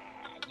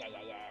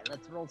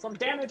 Let's roll some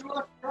damage with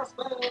a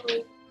crossbow.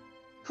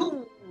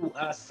 Cool.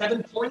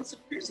 7 points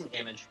of piercing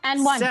damage.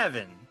 And 1.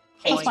 7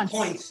 8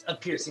 points of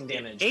piercing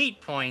damage.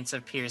 8 points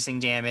of piercing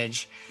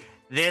damage.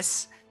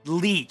 This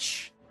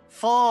leech,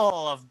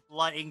 full of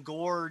blood,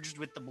 engorged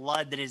with the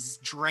blood that is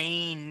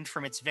drained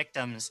from its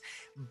victims,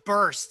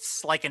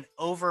 bursts like an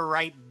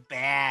overripe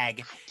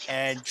bag.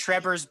 And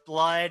Trevor's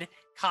blood,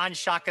 Khan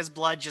Shaka's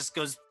blood just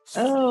goes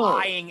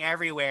flying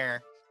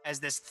everywhere as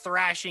this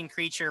thrashing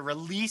creature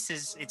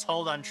releases its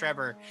hold on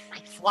Trevor,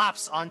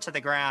 flops onto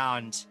the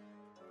ground.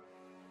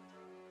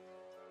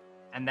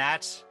 And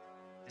that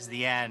is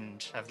the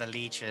end of the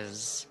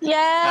leeches.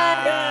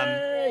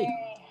 Yay!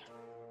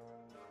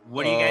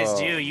 What do you guys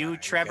do? Oh You,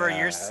 Trevor,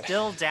 you're God.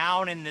 still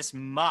down in this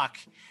muck.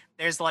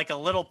 There's like a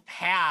little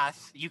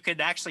path. You could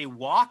actually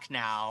walk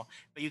now,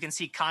 but you can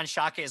see Khan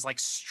Shaka is like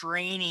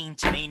straining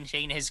to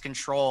maintain his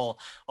control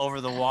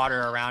over the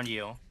water around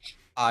you.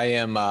 I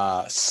am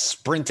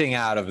sprinting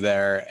out of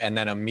there and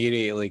then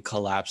immediately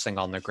collapsing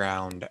on the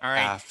ground All right.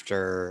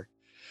 after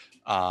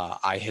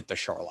I hit the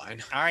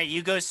shoreline. All right,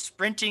 you go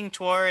sprinting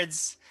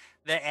towards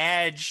the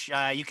edge.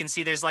 You can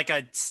see there's like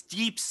a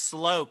steep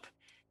slope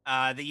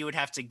that you would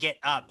have to get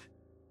up.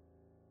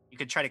 You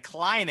could try to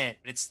climb it,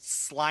 but it's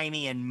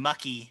slimy and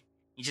mucky.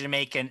 need you to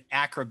make an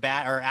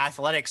acrobat or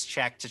athletics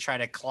check to try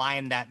to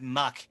climb that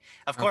muck.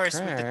 Of course,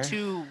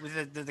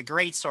 with the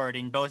great sword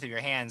in both of your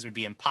hands would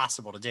be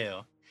impossible to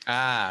do.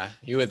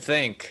 You would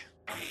think.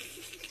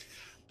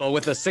 But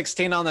with a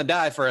 16 on the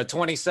die for a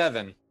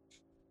 27.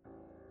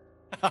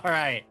 All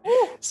right.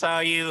 So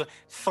you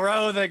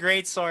throw the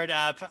great sword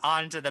up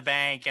onto the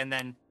bank and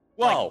then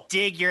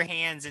dig your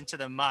hands into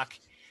the muck.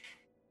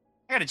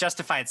 I gotta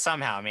justify it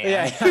somehow, man.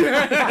 Yeah.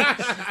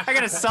 I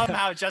gotta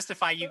somehow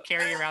justify you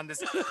carrying around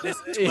this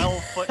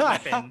 12-foot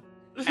weapon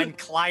and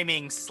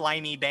climbing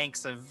slimy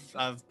banks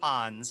of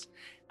ponds.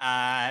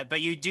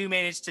 But you do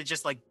manage to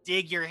just like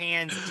dig your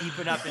hands deep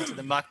enough into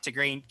the muck to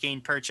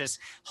gain purchase,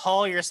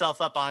 haul yourself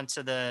up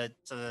onto the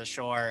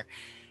shore.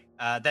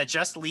 That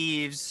just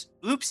leaves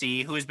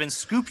Oopsie, who has been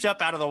scooped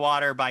up out of the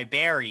water by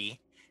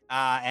Barry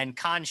and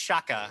Khan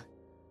Shaka.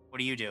 What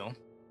do you do?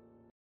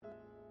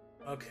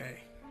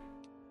 Okay.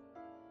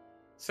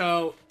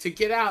 So to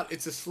get out,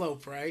 it's a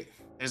slope, right?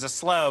 There's a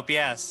slope,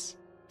 yes.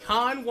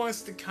 Khan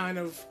wants to kind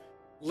of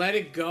let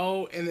it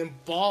go and then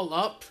ball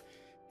up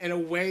in a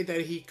way that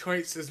he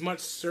creates as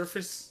much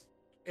surface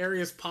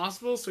area as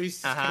possible, so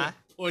he's just kind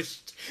of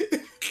pushed.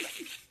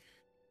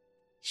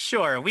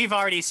 Sure, we've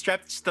already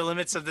stretched the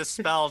limits of this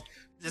spell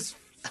just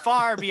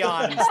far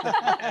beyond.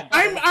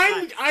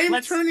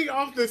 I'm turning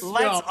off the spell.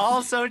 Let's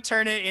also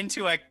turn it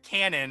into a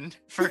cannon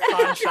for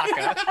Khan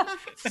Shaka.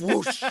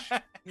 Whoosh.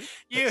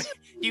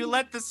 You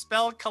let the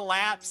spell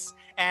collapse,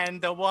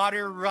 and the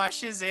water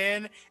rushes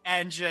in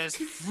and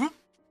just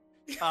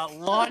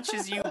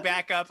launches you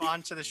back up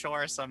onto the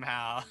shore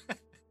somehow,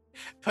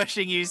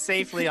 pushing you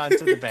safely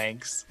onto the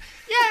banks.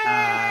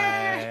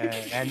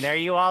 Yay! And there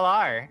you all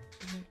are.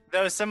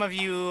 Though some of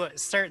you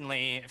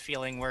certainly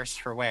feeling worse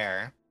for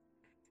wear.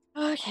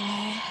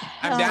 Okay.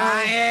 I'm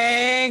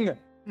dying!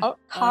 Oh,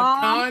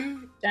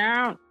 calm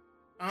down.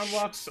 Khan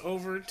walks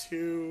over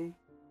to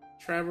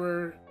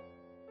Trevor.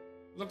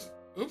 Looks.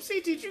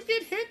 Oopsie, did you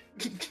get hit?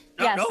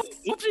 Yes. No,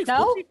 Oopsie,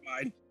 No? Oopsie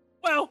fine.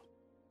 Well,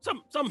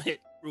 some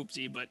hit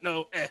Oopsie, but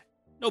no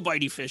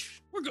bitey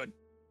fish. We're good.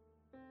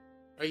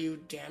 Are you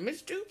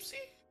damaged, Oopsie?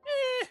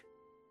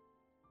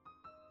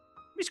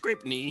 We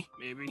scraped knee,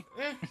 maybe.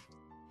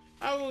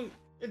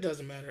 It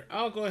doesn't matter.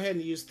 I'll go ahead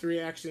and use 3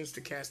 actions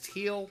to cast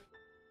heal.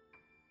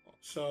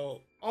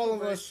 So all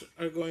of us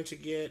are going to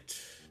get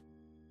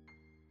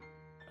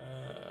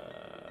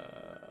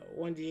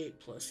 1d8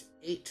 plus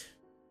 8.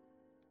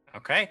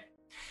 Okay.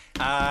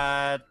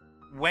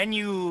 When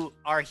you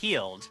are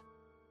healed,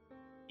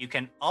 you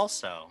can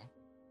also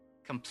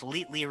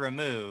completely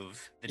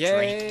remove the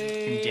drink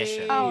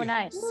condition. Oh,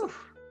 nice.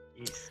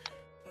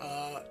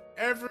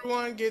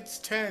 Everyone gets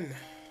 10.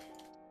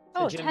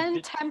 Oh, Jim,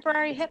 10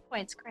 temporary hit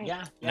points. Great.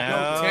 Yeah.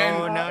 No,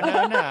 10.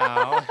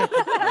 No.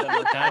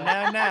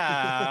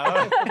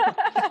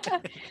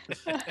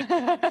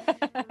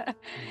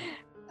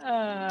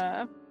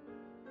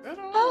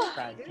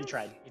 You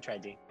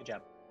tried, D. Good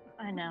job.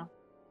 I know.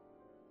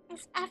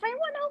 Is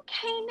everyone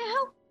okay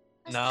now?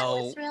 'Cause that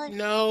No. was really...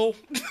 No.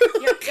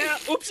 Yeah,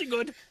 Oopsie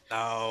good.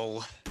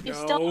 No. You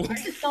No.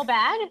 still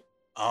bad?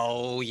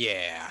 Oh,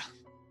 yeah.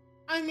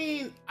 I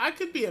mean, I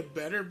could be a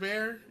better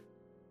bear.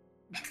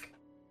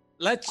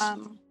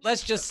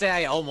 Let's just say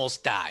I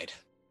almost died.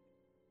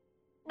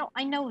 No,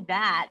 I know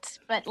that,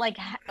 but like,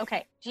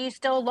 okay, do you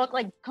still look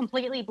like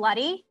completely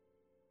bloody? You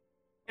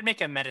can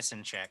make a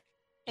medicine check.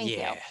 Thank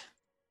yeah.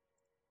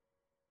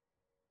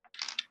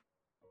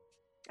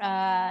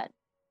 you.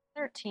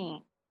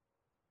 13.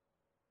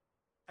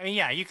 I mean,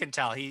 yeah, you can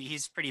tell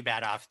he's pretty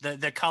bad off.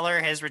 The color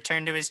has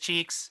returned to his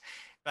cheeks,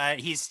 but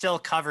he's still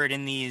covered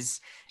in these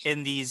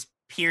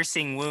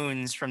piercing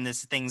wounds from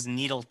this thing's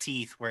needle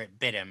teeth where it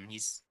bit him.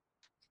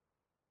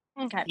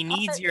 Okay. He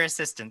needs your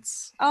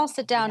assistance. I'll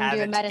sit down and have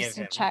do a it to give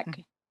medicine him. check.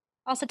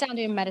 I'll sit down and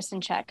do a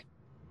medicine check.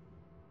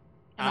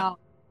 And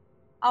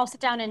I'll sit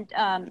down and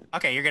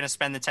Okay, you're gonna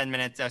spend the 10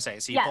 minutes. Oh, sorry.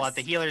 So you pull out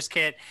the Yes. healer's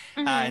kit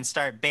mhm. and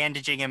start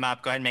bandaging him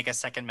up. Go ahead and make a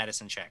second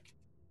medicine check.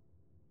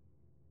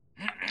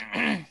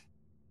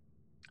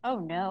 Oh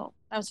no,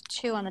 that was a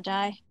 2 on the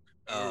die.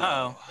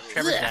 Oh,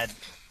 Trevor's dead.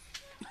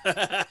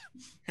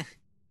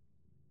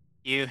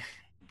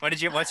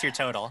 What's your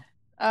total?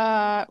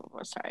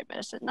 Sorry,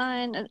 medicine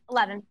 9,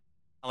 11.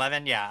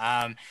 11,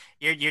 yeah.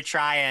 You're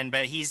trying,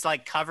 but he's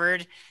like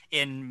covered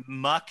in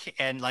muck,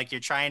 and like you're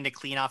trying to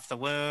clean off the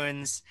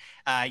wounds.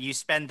 You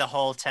spend the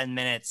whole 10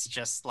 minutes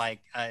just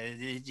like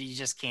you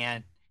just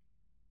can't.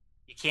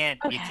 You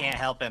can't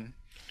help him.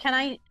 Can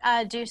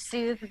I do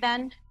soothe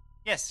then?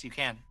 Yes, you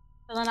can.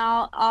 So then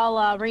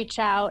I'll reach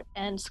out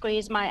and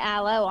squeeze my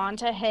aloe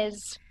onto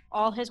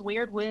all his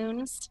weird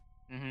wounds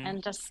Mhm.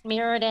 and just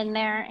smear it in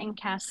there and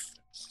cast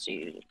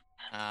soothe.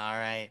 All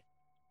right.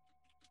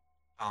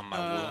 Oh, my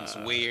wound's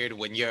weird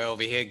when you're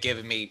over here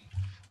giving me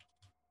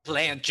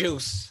plant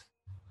juice.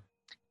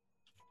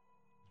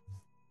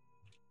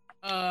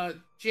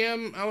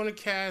 Jim, I want to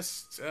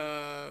cast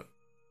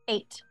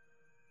 8.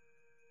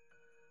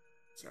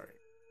 Sorry.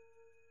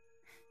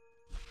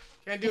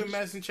 Can I do a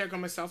medicine check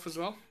on myself as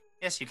well?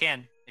 Yes, you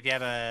can. If you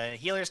have a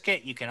healer's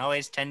kit, you can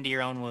always tend to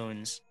your own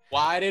wounds.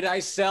 Why did I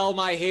sell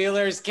my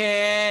healer's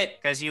kit?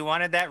 Because you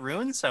wanted that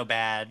rune so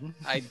bad.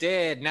 I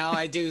did. Now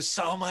I do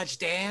so much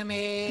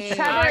damage.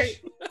 Trevor,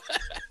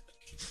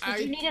 I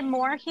did you need a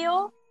more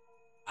heal?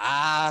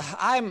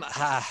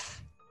 I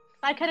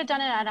I could have done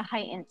it at a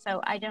heightened,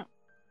 so I don't.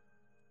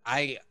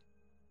 I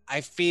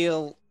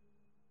feel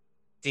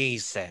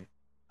decent.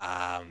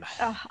 Oh,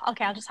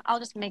 okay, I'll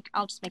just make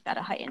that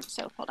a heightened.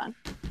 So hold on.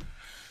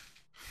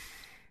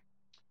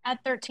 Add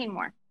 13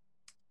 more.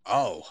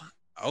 Oh,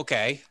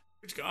 okay.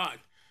 Good God.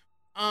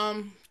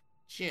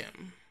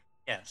 Jim,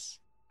 Yes.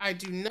 I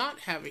do not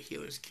have a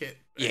healer's kit.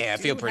 but Yeah, I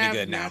feel do pretty have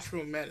good now.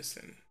 Natural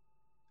medicine.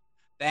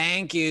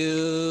 Thank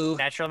you.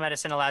 Natural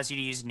medicine allows you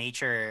to use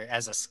nature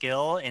as a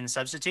skill in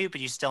substitute,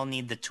 but you still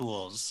need the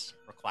tools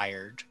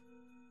required.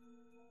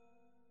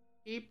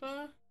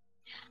 Keepa?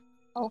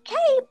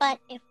 Okay, but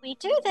if we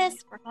do this,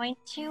 we're going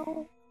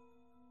to.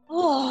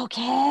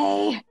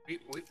 Okay.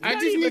 We're I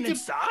not just even need to-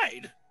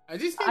 inside. I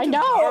just I need to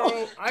know.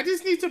 borrow. I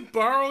just need to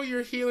borrow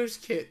your healer's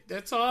kit.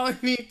 That's all I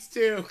need to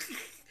do.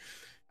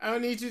 I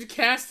don't need you to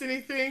cast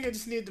anything. I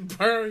just need to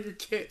borrow your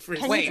kit for.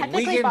 Can you Wait, we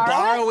technically can borrow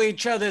borrow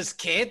each other's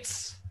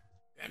kits?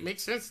 That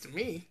makes sense to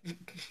me.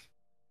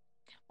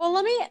 Well,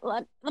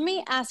 let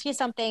me ask you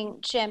something,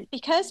 Jim.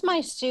 Because my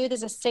soothe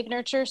is a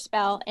signature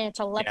spell and it's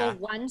a level Yeah.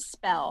 1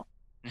 spell,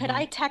 could Mhm.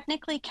 I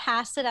technically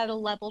cast it at a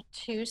level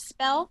 2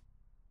 spell?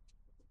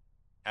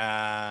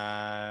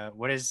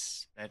 What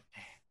is that?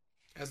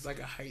 As like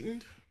a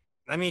heightened.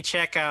 Let me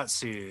check out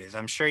Soothe.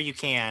 I'm sure you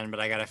can, but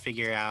I gotta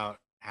figure out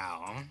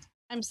how.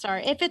 I'm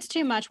sorry. If it's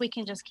too much, we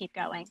can just keep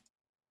going.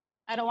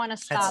 I don't want to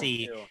stop. Let's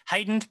see.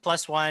 Heightened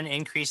 +1,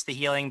 increase the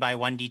healing by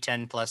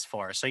 1d10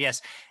 +4. So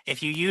yes,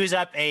 if you use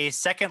up a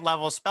second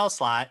level spell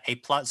slot,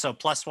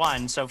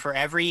 +1. So for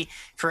every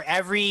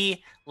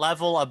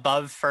level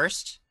above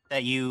first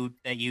that you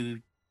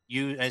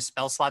use a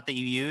spell slot that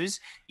you use,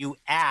 you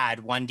add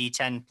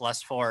 1d10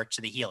 +4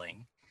 to the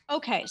healing.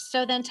 Okay,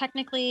 so then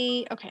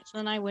technically, okay, so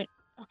then I would,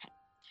 okay.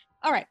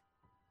 All right.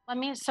 Let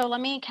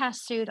me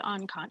cast Soothe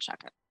on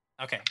Conchucker.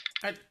 Okay.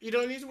 You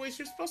don't need to waste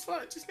your spell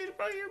slot. Just need to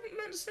borrow your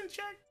medicine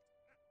check.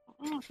 I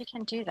don't know if you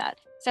can do that.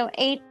 So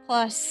 8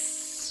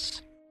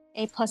 plus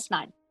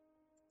 9.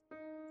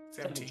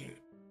 17. Is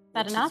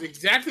that Which enough? is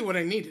exactly what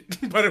I needed,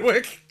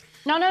 Butterwick.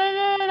 No.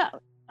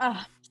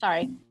 Oh,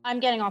 sorry.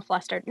 I'm getting all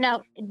flustered.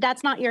 No,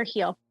 that's not your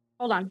heal.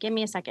 Hold on. Give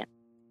me a second.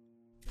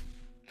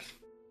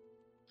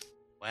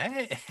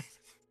 What?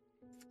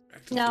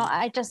 No,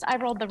 I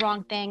rolled the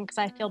wrong thing because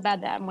I feel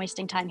bad that I'm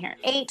wasting time here.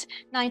 8,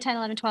 9, 10,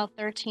 11, 12,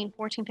 13,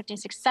 14, 15,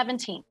 16,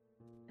 17.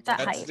 It's at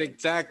That's height.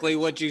 exactly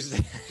what you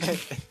said.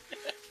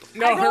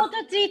 No, I rolled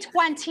a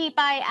d20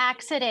 by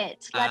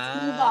accident.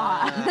 Let's move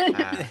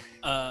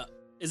on.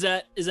 Is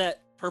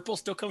that purple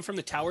still come from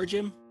the tower,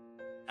 Jim?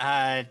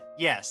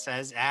 Yes,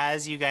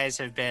 as you guys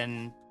have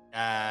been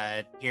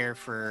here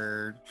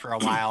for a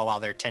while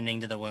they're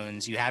tending to the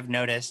wounds, you have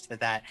noticed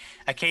that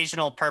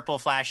occasional purple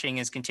flashing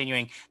is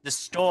continuing. The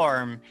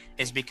storm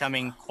is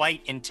becoming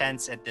quite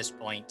intense at this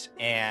point,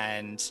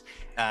 and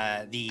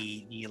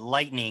the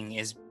lightning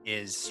is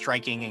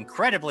striking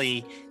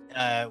incredibly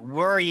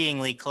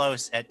worryingly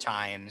close at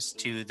times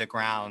to the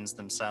grounds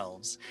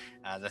themselves.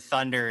 The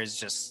thunder is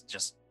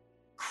just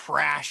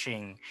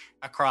crashing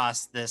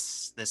across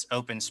this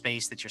open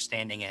space that you're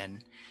standing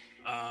in.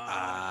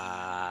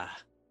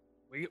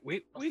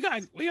 We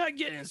gotta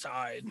get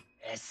inside.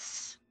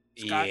 Yes.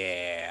 Scott.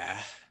 Yeah.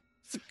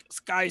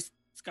 Sky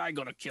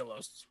gonna kill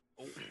us.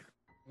 Oh.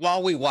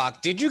 While we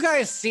walk, did you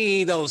guys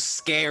see those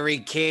scary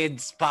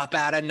kids pop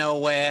out of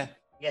nowhere?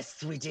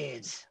 Yes, we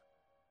did.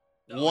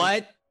 No.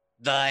 What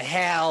the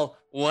hell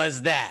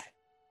was that?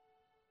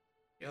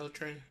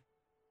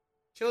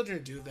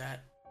 Children do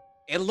that.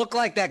 It looked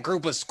like that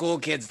group of school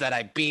kids that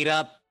I beat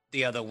up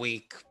the other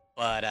week,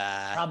 but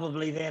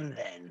Probably them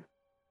then.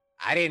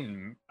 I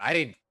didn't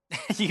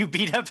You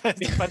beat up a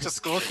bunch of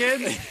school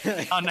kids?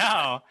 Oh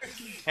no.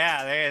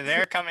 Yeah,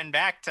 they're coming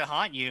back to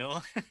haunt you.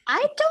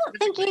 I don't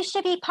think you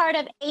should be part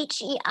of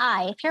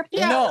HEI if you're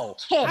being No,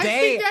 kids. I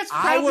think that's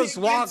I probably was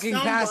walking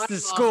against past some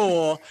the bylaw.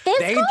 school. This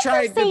They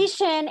tried to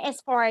conversation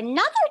is for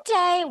another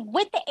day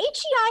with the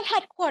HEI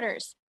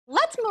headquarters.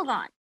 Let's move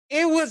on.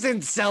 It was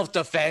in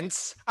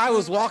self-defense. I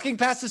was walking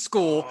past the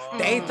school.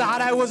 They thought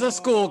I was a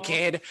school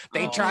kid.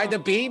 They tried to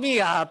beat me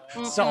up,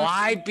 so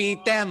I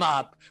beat them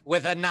up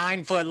with a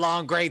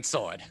 9-foot-long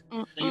greatsword.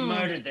 You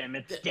murdered them.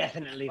 It's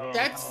definitely there.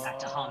 That's- Back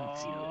to haunt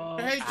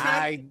you. Hey,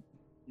 I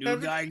New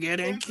guy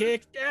getting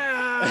kicked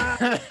out.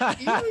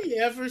 you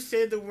ever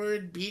say the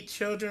word beat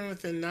children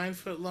with a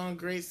 9-foot-long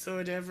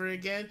greatsword ever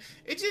again?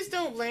 It just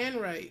don't land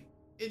right.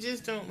 It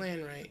just don't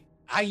land right.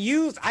 I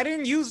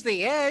didn't use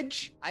the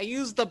edge. I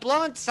used the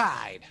blunt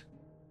side.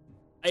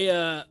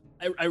 I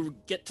I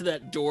get to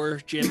that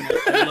door, Jim,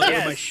 and I look over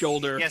my Yes.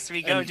 shoulder. Yes,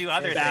 we go and do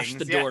other bash things.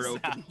 the door Yes.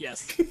 open.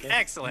 Yes.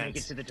 Excellent. Make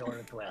it to the door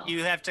as well.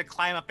 You have to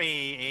climb up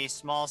a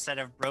small set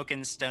of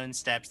broken stone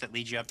steps that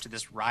lead you up to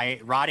this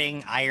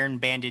rotting iron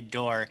banded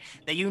door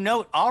that you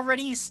note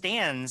already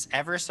stands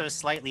ever so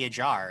slightly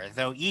ajar,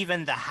 though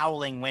even the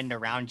howling wind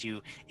around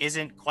you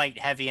isn't quite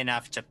heavy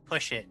enough to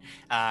push it.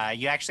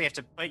 You actually have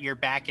to put your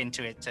back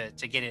into it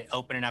to get it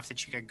open enough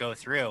that you could go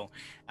through.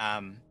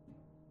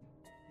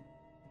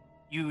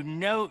 You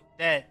note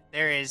that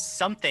there is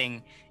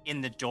something in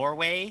the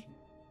doorway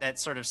that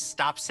sort of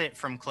stops it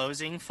from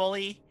closing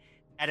fully.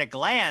 At a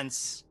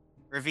glance,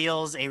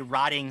 reveals a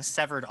rotting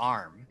severed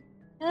arm.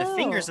 The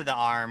fingers of the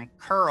arm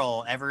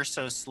curl ever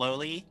so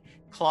slowly,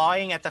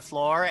 clawing at the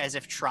floor as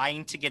if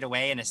trying to get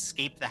away and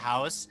escape the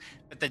house,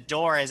 but the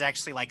door is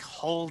actually like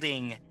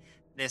holding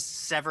this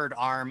severed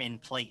arm in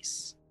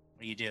place.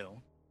 What do you do?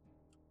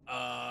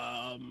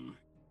 A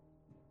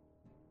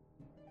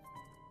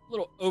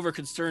little over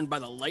concerned by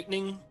the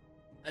lightning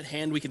at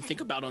hand we can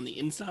think about on the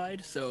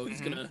inside, so he's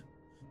gonna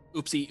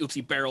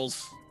oopsie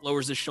barrels,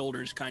 lowers his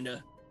shoulders, kind of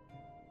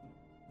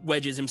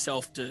wedges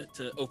himself to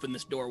open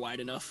this door wide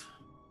enough.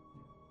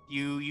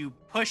 You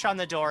push on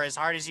the door as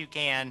hard as you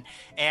can,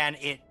 and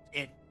it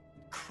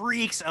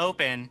creaks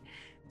open.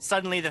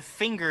 Suddenly, the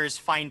fingers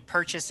find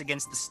purchase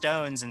against the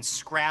stones and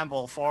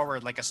scramble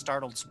forward like a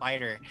startled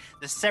spider.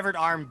 The severed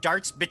arm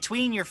darts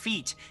between your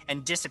feet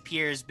and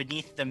disappears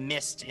beneath the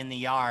mist in the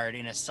yard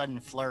in a sudden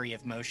flurry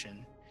of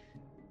motion.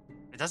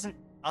 It doesn't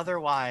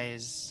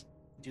otherwise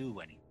do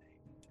anything.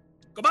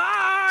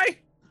 Goodbye!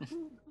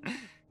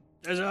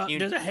 There's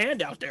a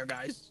hand out there,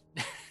 guys.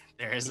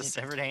 There is a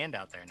severed hand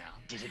out there now.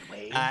 Did it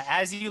wave?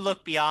 As you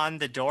look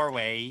beyond the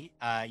doorway,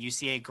 you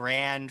see a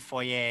grand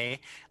foyer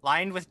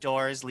lined with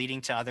doors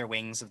leading to other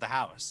wings of the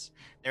house.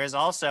 There is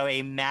also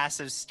a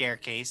massive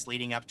staircase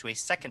leading up to a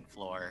second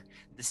floor.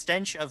 The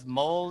stench of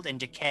mold and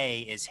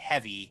decay is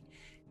heavy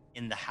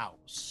in the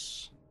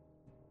house.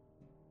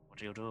 What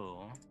do you do?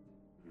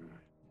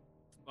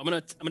 I'm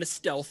gonna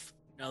stealth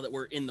now that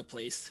we're in the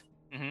place.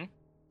 Mm-hmm.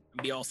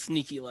 And be all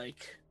sneaky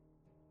like.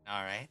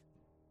 All right.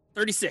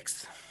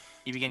 36.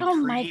 You begin Oh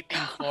my creeping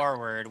God.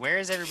 forward. Where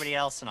is everybody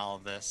else in all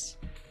of this?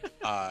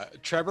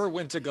 Trevor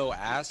went to go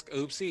ask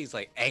Oopsie. He's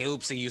like, "Hey,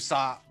 Oopsie, you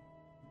saw?"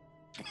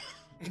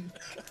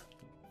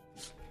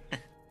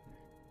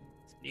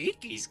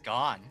 Sneaky. He's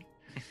gone.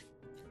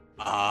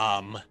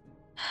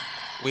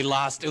 We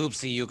lost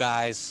Oopsie, you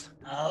guys.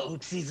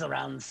 Oopsie's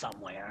around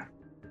somewhere.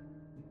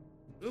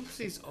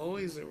 Oopsie's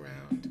always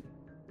around.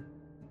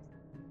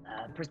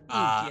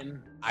 Proceed,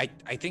 Jim.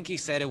 I think he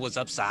said it was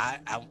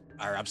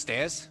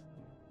upstairs.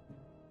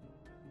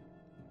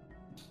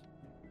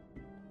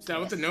 Is that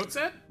what the note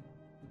said?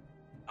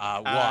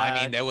 Well, I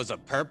mean, there was a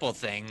purple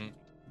thing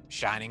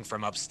shining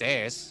from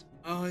upstairs.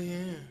 Oh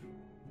yeah.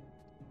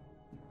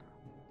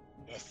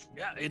 Yes.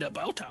 Yeah, in a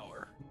bell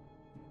tower.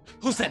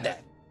 Who said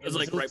that? It was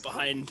like right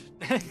behind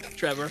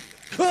Trevor.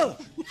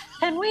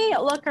 Can we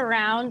look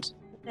around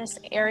this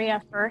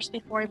area first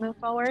before we move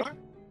forward? Sure.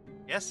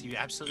 Yes, you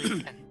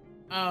absolutely can.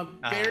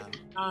 Barry and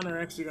John are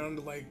actually going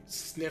to like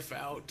sniff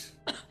out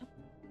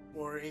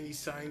for any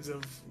signs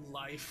of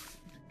life.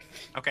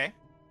 Okay.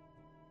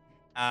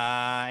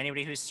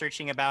 Anybody who's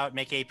searching about,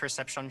 make a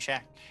perception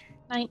check.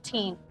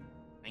 19.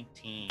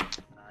 19.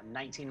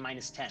 19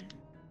 minus 10.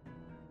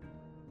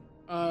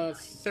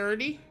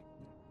 30.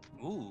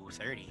 Ooh,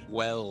 30.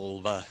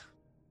 12.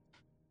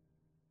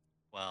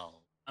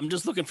 Well, I'm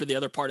just looking for the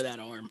other part of that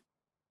arm.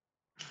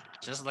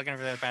 just looking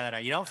for the part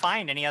that you don't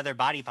find any other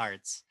body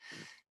parts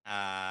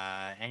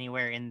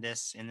anywhere in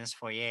this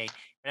foyer.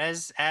 But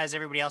as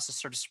everybody else is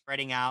sort of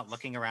spreading out,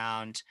 looking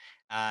around,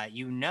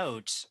 you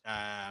note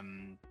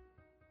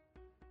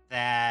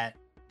that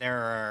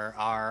there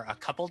are a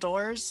couple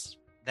doors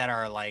that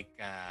are like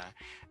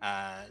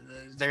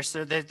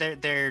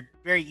they're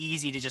very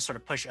easy to just sort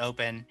of push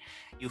open.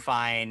 You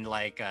find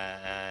like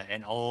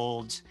an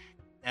old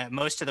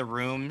most of the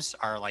rooms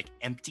are like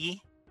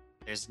empty.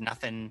 There's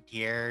nothing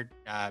here.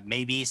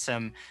 Maybe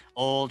some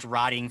old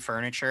rotting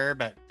furniture,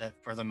 but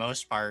for the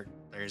most part,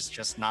 there's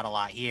just not a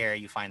lot here.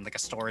 You find like a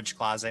storage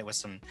closet with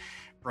some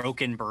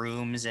broken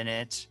brooms in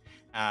it.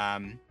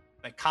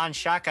 But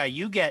Kanshaka,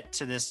 you get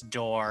to this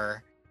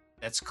door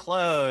that's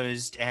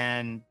closed,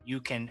 and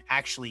you can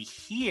actually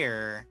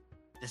hear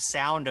the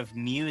sound of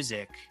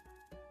music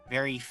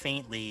very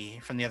faintly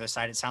from the other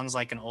side. It sounds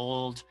like an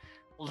old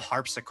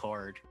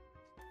harpsichord,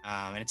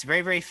 and it's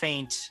very, very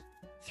faint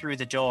through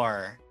the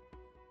door.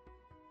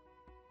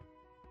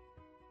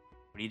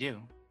 What do you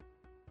do?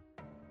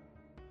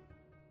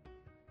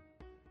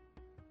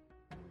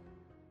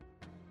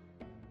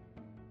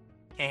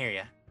 Can't hear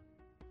you.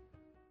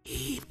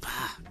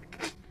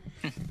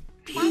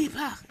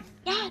 Peepa,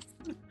 Yes.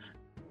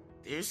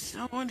 there's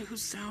someone who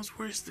sounds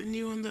worse than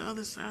you on the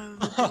other side of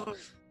the door.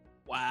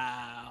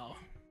 Wow.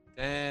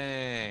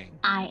 Dang.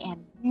 I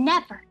am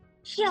never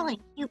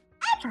killing you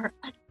ever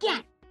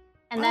again.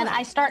 And then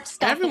I start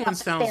stepping Everyone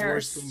sounds upstairs.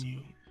 worse than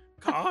you.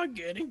 car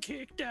getting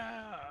kicked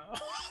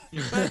out.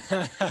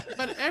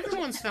 But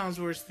everyone sounds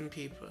worse than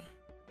Peepa.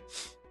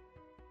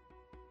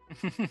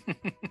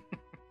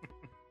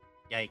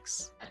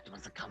 Yikes. That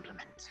was a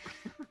compliment.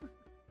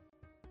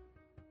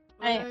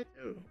 What did I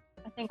do?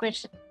 I think we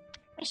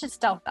should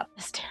stealth up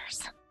the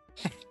stairs.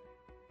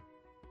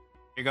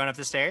 You're going up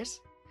the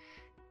stairs?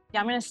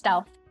 Yeah, I'm gonna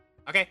stealth.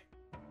 Okay.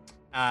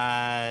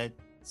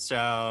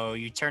 So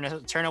you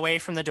turn away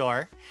from the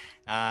door,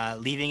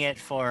 leaving it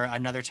for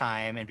another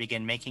time, and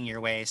begin making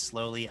your way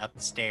slowly up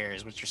the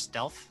stairs. What's your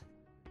stealth?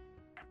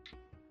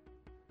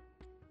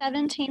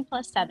 17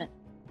 plus 7.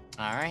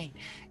 All right.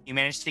 You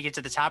managed to get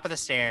to the top of the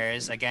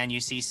stairs. Again, you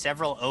see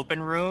several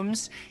open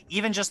rooms.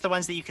 Even just the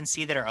ones that you can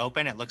see that are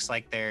open, it looks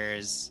like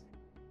there's,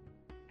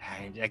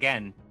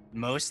 again,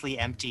 mostly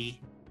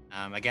empty.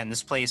 Again,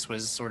 this place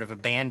was sort of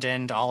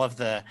abandoned. All of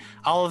the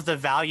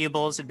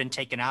valuables had been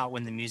taken out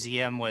when the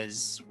museum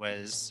was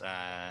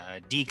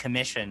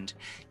decommissioned.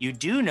 You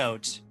do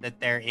note that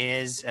there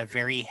is a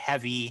very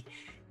heavy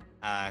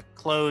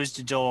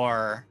closed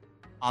door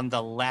on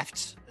the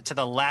left, to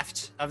the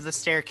left of the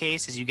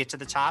staircase as you get to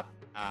the top.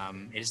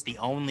 It is the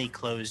only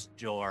closed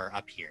door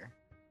up here.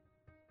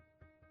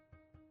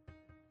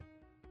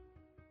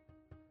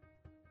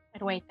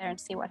 I'd wait there and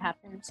see what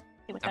happens.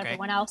 See with Okay.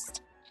 everyone else.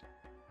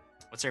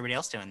 What's everybody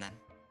else doing then?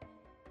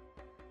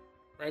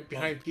 Right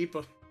behind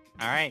Peepa.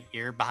 All right,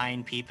 you're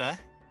behind Peepa.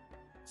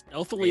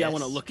 Stealthily, I Yes.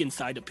 want to look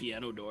inside a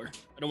piano door.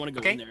 I don't want to go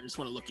Okay. in there. I just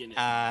want to look in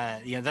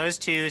it. Those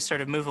two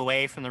sort of move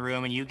away from the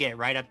room, and you get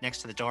right up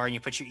next to the door, and you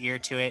put your ear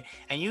to it,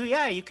 and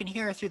you can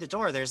hear through the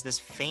door. There's this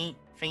faint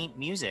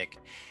music,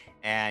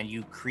 and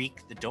you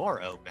creak the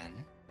door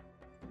open,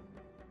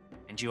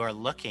 and you are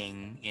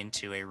looking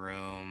into a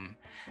room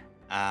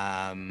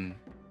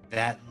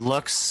that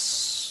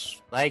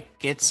looks like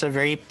it's a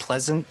very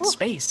pleasant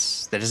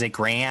space. That is a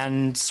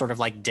grand sort of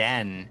like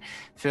den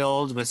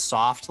filled with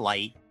soft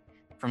light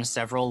from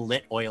several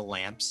lit oil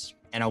lamps,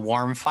 and a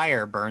warm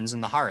fire burns in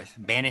the hearth,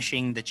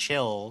 banishing the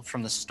chill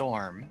from the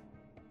storm.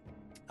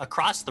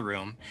 Across the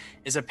room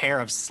is a pair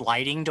of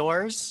sliding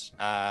doors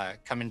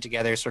coming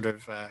together sort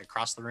of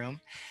across the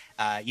room.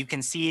 You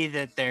can see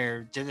that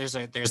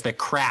there's the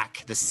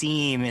crack, the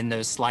seam in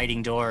those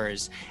sliding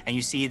doors, and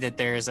you see that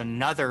there's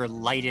another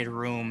lighted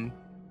room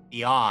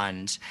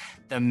beyond.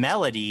 The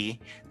melody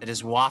that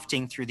is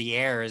wafting through the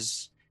air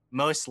is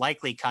most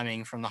likely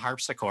coming from the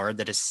harpsichord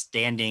that is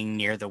standing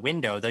near the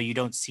window, though you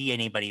don't see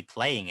anybody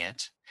playing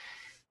it.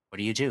 What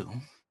do you do?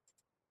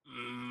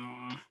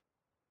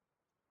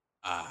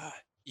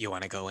 You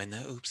want to go in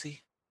there, Oopsie?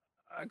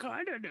 I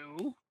kind of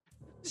do.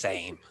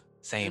 Same.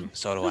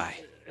 So do I.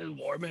 It's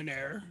warm in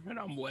there, and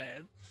I'm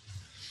wet.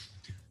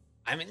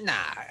 I mean,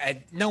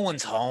 no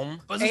one's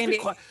home. But just And be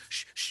it- quiet.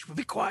 Shh,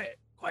 be quiet.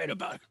 Quiet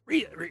about it.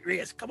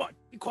 Riaz, come on.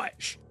 Be quiet.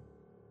 Shh.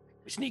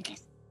 We're sneaky.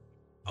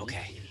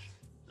 Okay.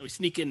 We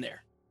sneak in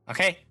there.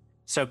 Okay,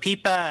 so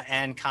Peepa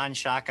and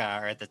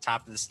Kanshaka are at the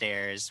top of the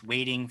stairs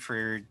waiting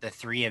for the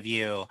three of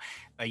you,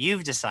 but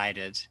you've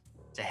decided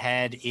to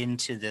head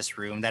into this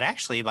room that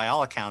actually, by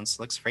all accounts,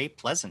 looks very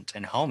pleasant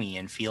and homey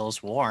and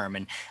feels warm.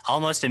 And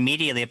almost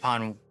immediately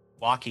upon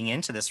walking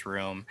into this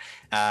room,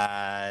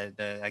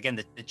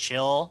 the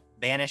chill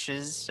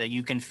vanishes. So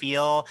you can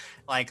feel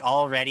like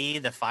already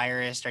the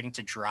fire is starting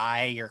to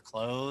dry your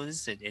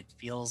clothes. It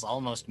feels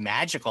almost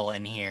magical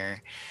in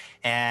here.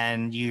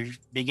 And you're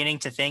beginning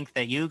to think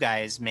that you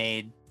guys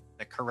made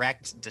the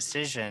correct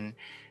decision.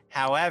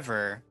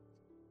 However,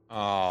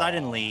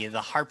 suddenly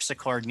the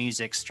harpsichord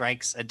music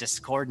strikes a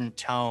discordant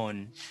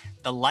tone.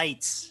 The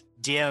lights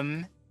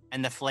dim,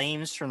 and the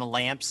flames from the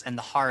lamps and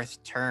the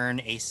hearth turn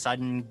a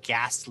sudden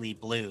ghastly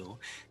blue.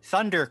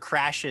 Thunder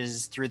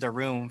crashes through the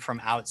room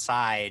from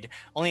outside,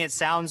 only it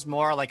sounds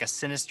more like a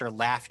sinister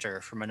laughter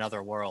from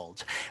another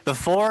world.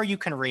 Before you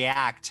can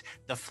react,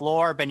 the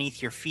floor beneath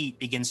your feet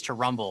begins to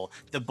rumble,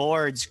 the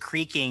boards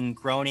creaking,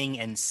 groaning,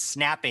 and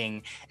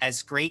snapping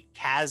as great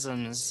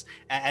chasms,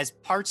 as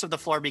parts of the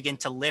floor begin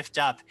to lift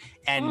up,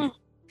 and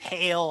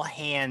pale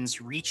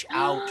hands reach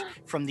out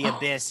from the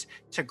abyss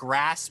to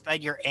grasp at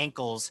your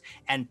ankles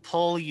and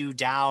pull you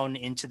down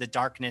into the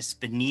darkness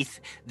beneath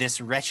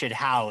this wretched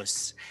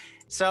house.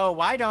 So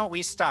why don't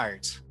we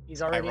start? He's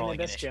already in the rolling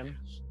abyss, initiative. Jim.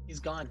 He's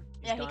gone.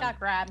 Yeah, he got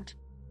grabbed.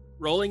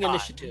 Rolling God.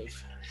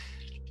 initiative.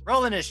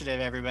 Roll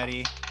initiative,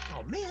 everybody.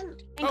 Oh man.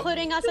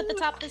 Including us at the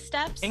top of the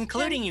steps.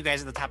 Including you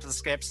guys at the top of the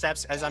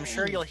steps, as I'm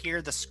sure you'll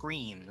hear the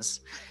screams.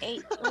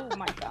 8. Oh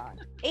my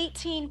god.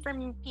 18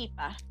 from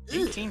Peepa.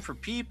 18 for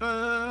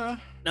Peepa.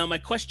 Now, my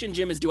question,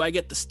 Jim, is do I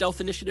get the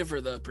stealth initiative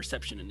or the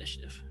perception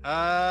initiative?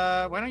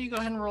 Why don't you go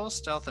ahead and roll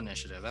stealth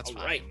initiative? That's All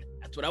fine. right.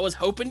 That's what I was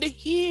hoping to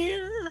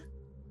hear.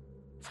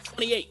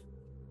 28.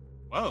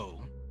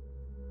 Whoa.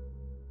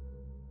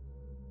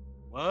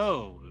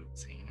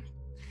 Oopsie.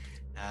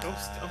 Don't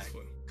stealth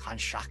one.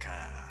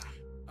 Kanshaka.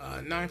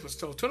 9 plus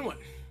 12, 21.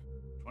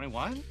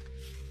 21?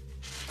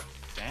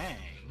 Dang.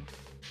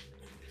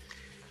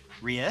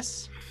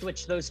 Rias?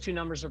 Switch those two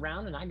numbers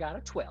around, and I got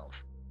a 12.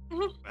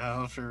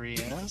 Well, for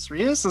Rias.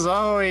 Rias is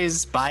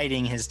always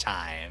biding his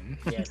time.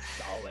 Yes,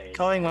 always.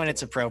 Going when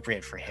it's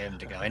appropriate for him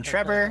to go. And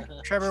Trevor,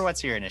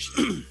 what's your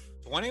initiative?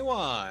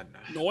 21.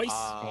 Nice.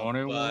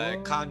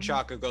 But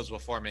Kanshaka goes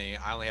before me.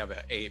 I only have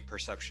an 8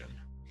 perception.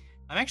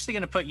 I'm actually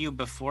going to put you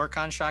before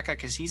Kanshaka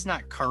because he's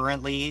not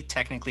currently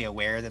technically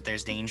aware that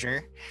there's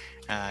danger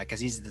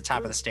because he's at the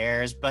top of the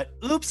stairs. But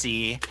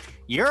oopsie,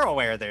 you're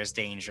aware there's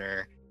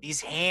danger.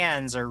 These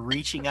hands are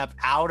reaching up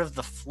out of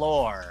the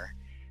floor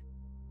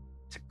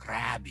to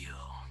grab you.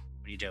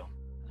 What do you do?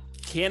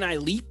 Can I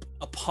leap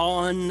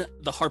upon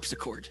the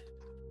harpsichord?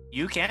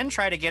 You can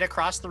try to get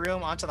across the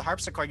room onto the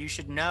harpsichord. You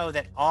should know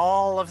that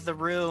all of the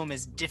room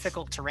is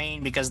difficult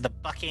terrain because the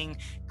bucking,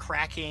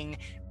 cracking,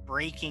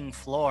 breaking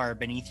floor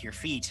beneath your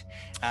feet.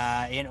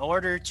 In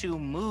order to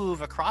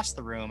move across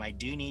the room, I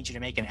do need you to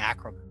make an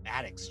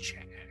acrobatics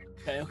check.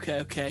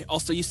 Okay.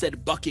 Also, you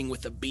said bucking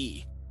with a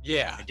B.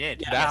 Yeah. I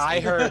did. That I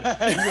heard.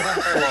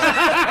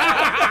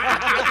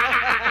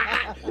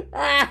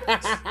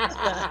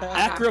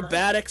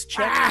 Acrobatics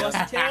check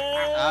plus 10.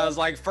 I was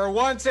like, for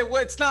once,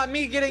 it's not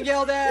me getting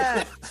yelled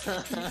at.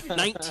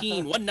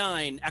 19,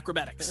 19,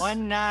 acrobatics.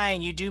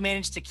 19. You do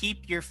manage to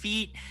keep your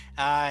feet.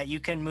 You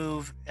can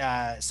move.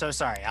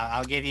 Sorry,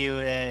 I'll give you,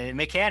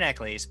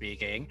 mechanically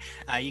speaking,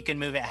 you can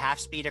move at half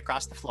speed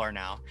across the floor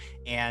now.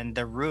 And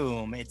the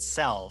room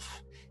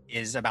itself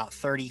is about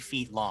 30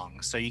 feet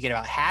long. So you get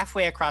about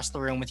halfway across the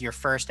room with your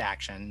first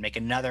action. Make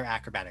another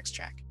acrobatics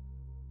check.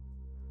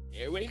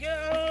 Here we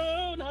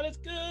go. Not as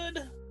good.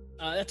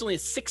 That's only a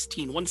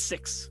 16,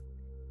 16.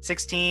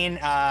 16,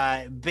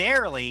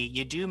 barely.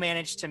 You do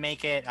manage to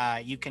make it.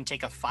 You can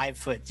take a 5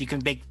 foot. You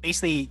can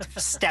basically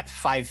step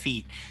 5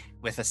 feet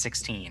with a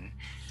 16.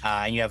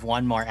 And you have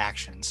one more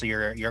action. So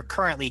you're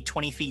currently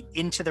 20 feet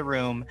into the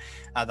room.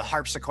 The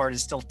harpsichord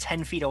is still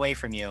 10 feet away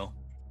from you.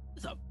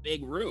 It's a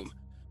big room.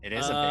 It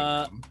is a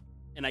big room.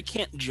 And I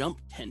can't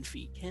jump 10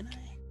 feet, can I?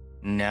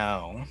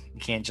 No, you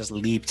can't just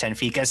leap 10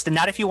 feet. Because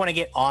not if you want to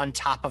get on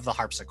top of the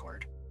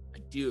harpsichord. I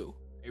do.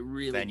 I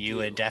really Then you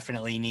would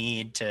definitely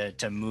need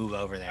to move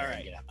over there. All and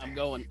right, get up there.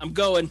 I'm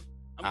going.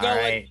 All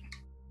right.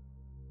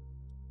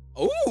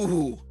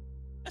 Ooh,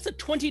 that's a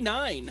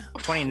 29.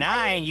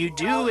 29. You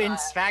do, in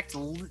fact,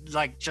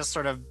 like just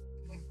sort of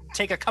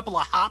take a couple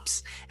of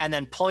hops and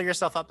then pull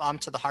yourself up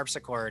onto the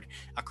harpsichord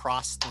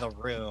across the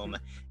room.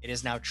 It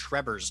is now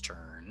Trevor's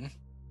turn.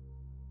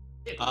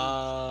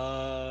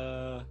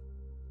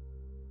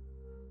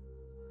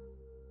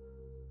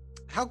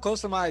 How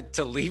close am I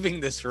to leaving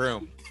this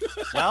room?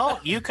 Well,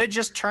 you could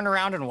just turn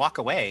around and walk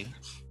away.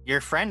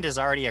 Your friend is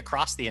already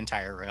across the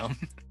entire room.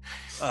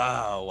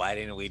 Oh, why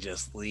didn't we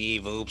just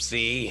leave,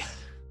 oopsie?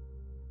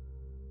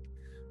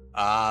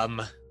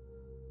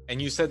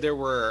 And you said there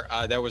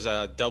was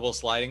a double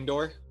sliding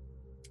door?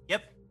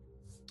 Yep.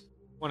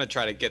 Want to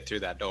try to get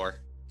through that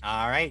door.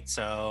 All right.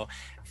 So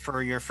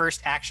for your first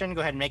action,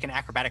 go ahead and make an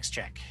acrobatics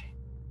check.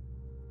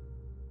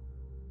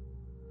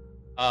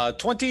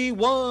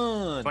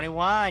 21.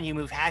 21. You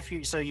move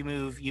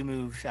you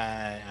move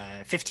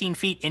 15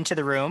 feet into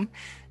the room.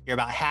 You're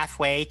about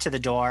halfway to the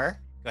door.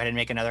 Go ahead and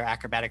make another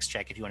acrobatics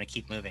check if you want to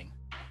keep moving.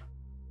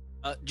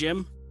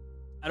 Jim,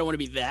 I don't want to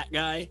be that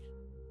guy,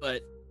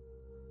 but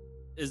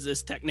is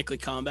this technically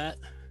combat?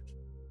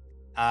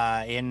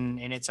 In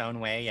its own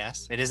way,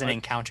 yes. It is an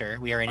encounter.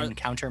 We are in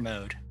encounter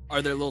mode.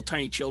 Are there little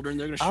tiny children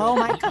they're going to show Oh up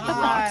my with the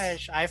rocks?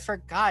 gosh, I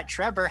forgot.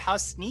 Trevor, how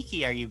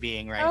sneaky are you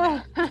being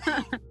right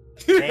now?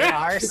 They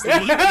are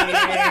sleeping. You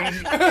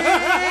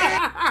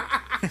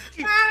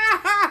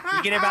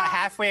get about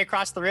halfway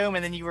across the room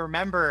and then you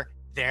remember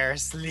they're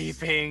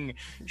sleeping.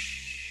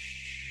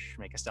 Shh.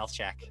 Make a stealth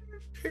check.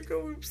 Pick a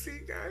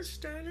whoopsie, gosh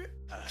darn it.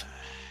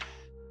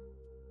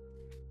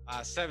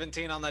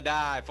 17 on the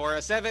die for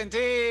a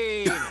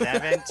 17.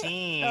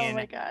 17. Oh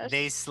my gosh.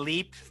 They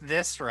sleep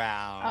this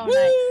round.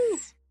 Oh,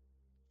 nice.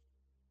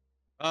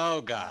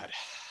 Oh God.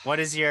 What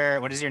is your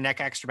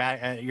next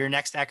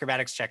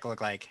acrobatics check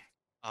look like?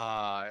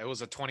 It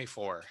was a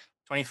 24.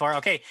 24.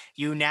 Okay,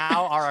 you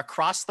now are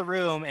across the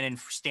room and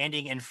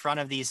standing in front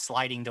of these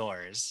sliding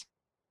doors.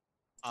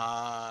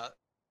 The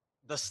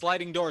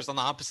sliding doors on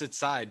the opposite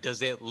side.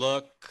 Does it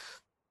look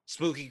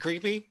spooky,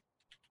 creepy?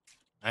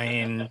 I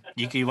mean,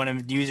 you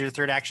want to use your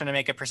third action to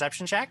make a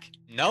perception check?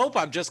 Nope.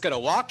 I'm just gonna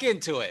walk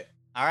into it.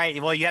 All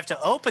right. Well, you have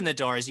to open the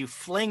doors. You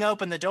fling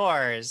open the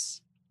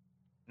doors.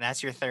 And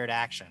that's your third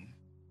action.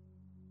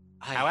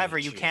 However,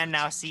 you can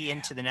now see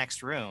into the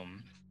next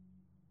room.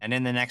 And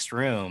in the next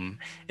room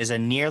is a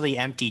nearly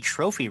empty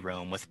trophy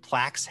room with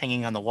plaques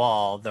hanging on the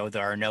wall, though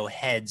there are no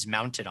heads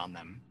mounted on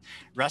them.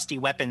 Rusty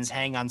weapons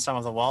hang on some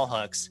of the wall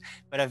hooks,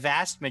 but a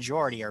vast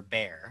majority are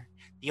bare.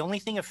 The only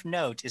thing of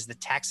note is the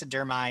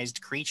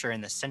taxidermized creature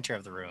in the center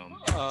of the room.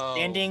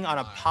 Standing on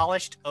a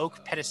polished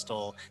oak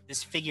pedestal,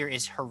 this figure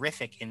is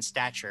horrific in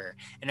stature,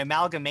 an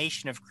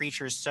amalgamation of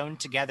creatures sewn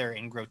together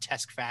in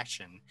grotesque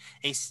fashion.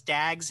 A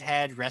stag's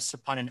head rests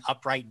upon an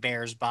upright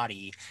bear's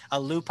body,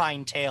 a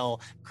lupine tail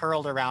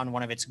curled around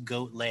one of its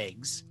goat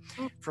legs.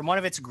 From one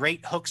of its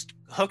great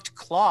hooked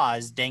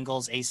claws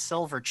dangles a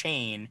silver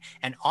chain,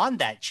 and on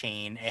that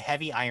chain, a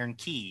heavy iron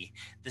key.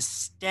 The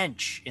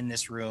stench in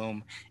this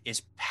room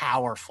is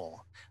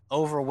powerful,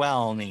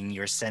 overwhelming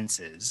your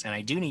senses, and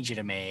I do need you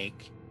to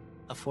make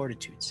a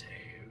fortitude save.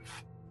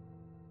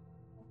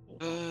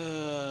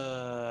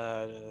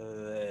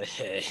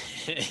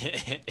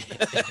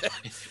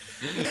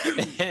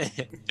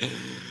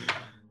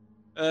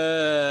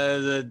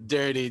 The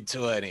dirty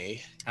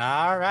 20.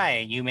 All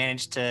right, you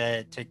managed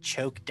to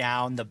choke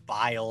down the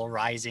bile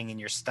rising in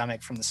your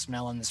stomach from the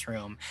smell in this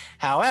room.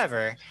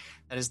 However,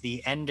 that is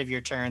the end of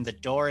your turn. The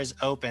door is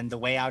open, the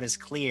way out is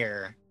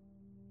clear,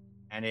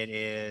 and it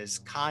is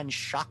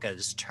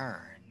Kanshaka's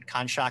turn.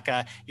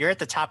 Kanshaka, you're at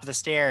the top of the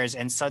stairs,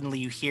 and suddenly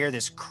you hear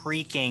this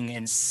creaking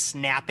and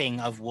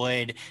snapping of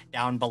wood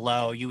down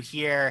below. You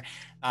hear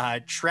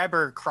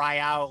Trevor cry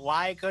out,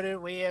 "Why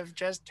couldn't we have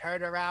just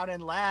turned around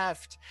and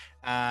left?"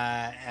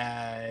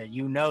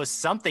 You know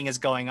something is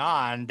going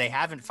on. They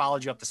haven't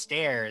followed you up the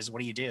stairs. What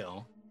do you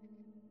do?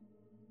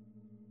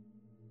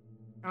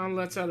 Alan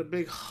lets out a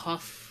big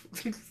huff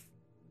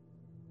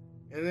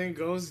and then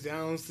goes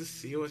down to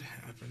see what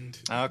happened.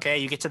 Okay,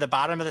 you get to the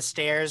bottom of the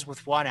stairs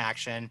with one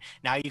action.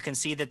 Now you can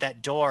see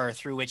that door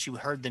through which you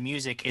heard the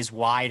music is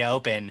wide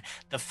open.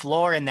 The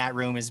floor in that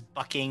room is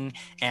bucking,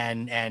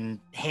 and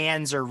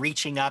hands are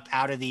reaching up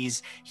out of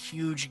these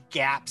huge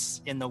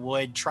gaps in the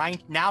wood,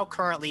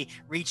 currently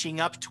reaching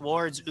up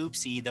towards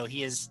Oopsie, though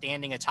he is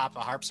standing atop a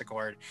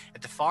harpsichord.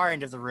 At the far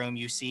end of the room,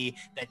 you see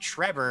that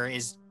Trevor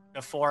is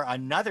before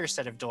another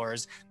set of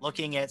doors,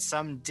 looking at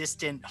some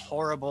distant,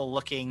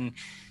 horrible-looking...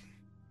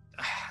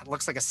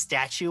 looks like a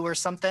statue or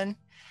something.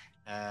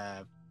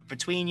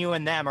 Between you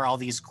and them are all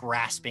these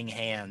grasping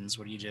hands.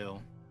 What do you do?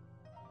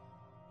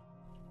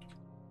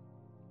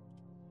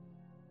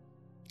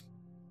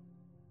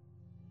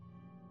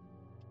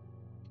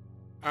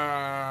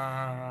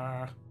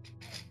 I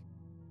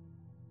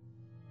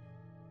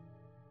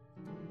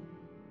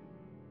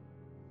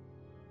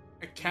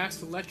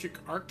cast electric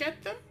arc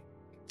at them?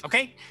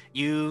 Okay,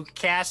 you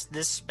cast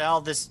this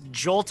spell. This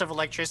jolt of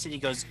electricity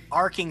goes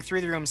arcing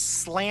through the room,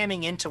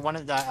 slamming into one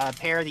of the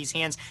pair of these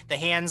hands. The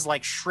hands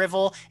like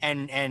shrivel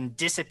and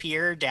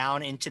disappear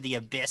down into the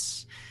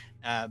abyss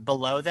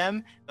below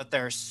them. But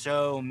there are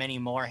so many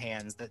more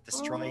hands that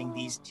destroying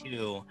these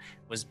two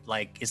is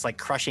like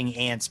crushing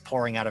ants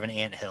pouring out of an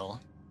anthill.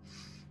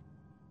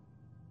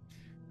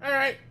 All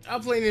right, I'll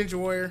play Ninja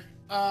Warrior.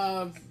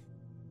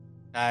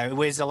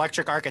 Was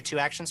Electric Arc a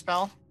 2-action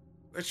spell?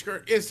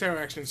 Electric is 2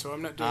 action, so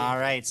I'm not doing All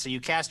right, so you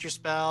cast your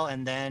spell,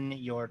 and then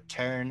your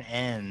turn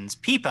ends.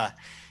 Peepa,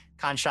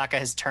 Kanshaka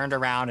has turned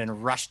around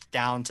and rushed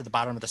down to the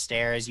bottom of the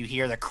stairs. You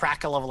hear the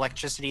crackle of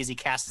electricity as he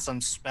casts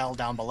some spell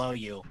down below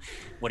you.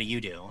 What do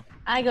you do?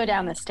 I go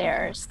down the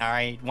stairs. All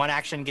right, one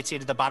action gets you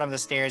to the bottom of the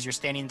stairs. You're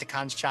standing to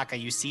Kanshaka.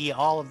 You see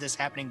all of this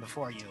happening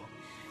before you.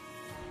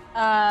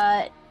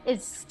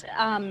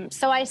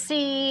 So I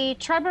see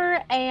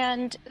Trevor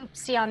and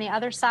Oopsie on the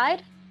other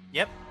side.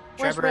 Yep.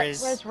 Where's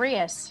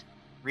Rias?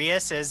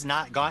 Rias is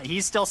not gone.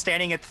 He's still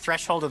standing at the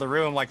threshold of the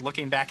room, like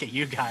looking back at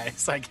you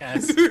guys, I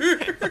guess.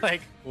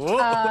 Like,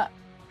 whoa.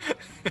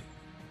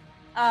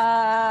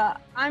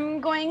 I'm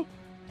going,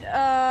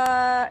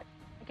 I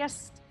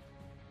guess,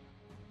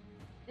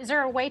 is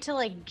there a way to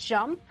like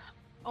jump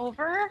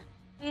over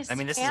these I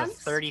mean, this hands?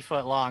 is a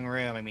 30-foot long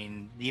room. I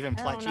mean, even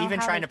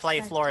trying to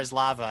play Floor is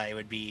Lava, it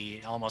would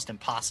be almost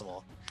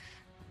impossible.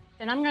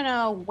 Then I'm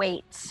gonna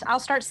wait. I'll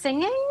start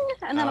singing,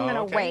 and then I'm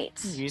gonna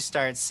wait. You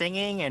start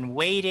singing and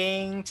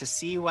waiting to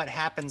see what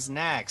happens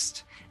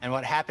next. And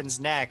what happens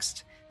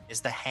next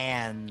is the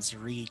hands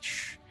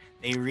reach.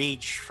 They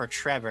reach for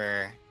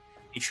Trevor.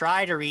 They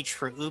try to reach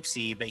for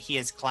Oopsie, but he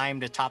has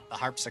climbed atop the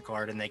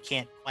harpsichord, and they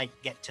can't quite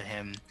get to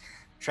him.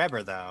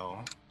 Trevor,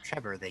 though,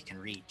 they can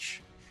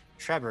reach.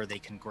 Trevor, they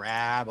can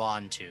grab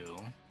onto.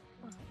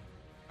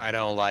 I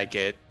don't like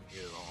it.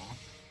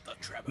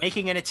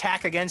 Making an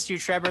attack against you,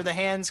 Trevor. The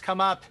hands come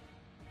up.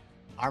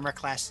 Armor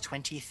class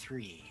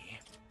 23.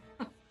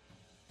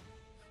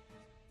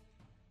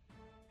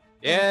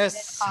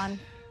 Yes,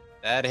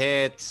 that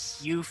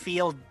hits. You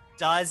feel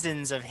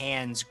dozens of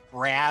hands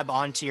grab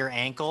onto your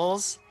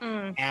ankles,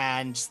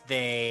 and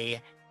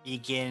they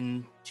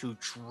begin to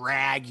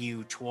drag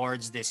you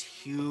towards this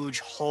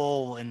huge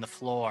hole in the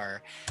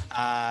floor.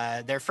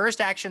 Their first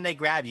action, they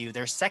grab you.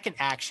 Their second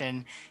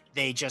action,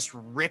 they just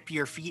rip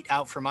your feet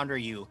out from under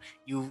you.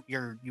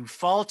 You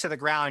fall to the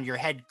ground, your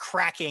head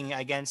cracking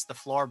against the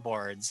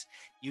floorboards.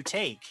 You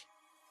take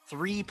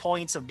 3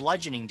 points of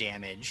bludgeoning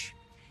damage,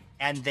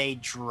 and they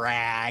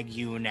drag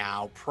you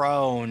now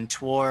prone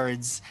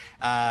towards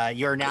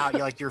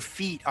your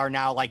feet are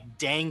now like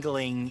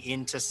dangling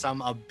into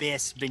some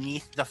abyss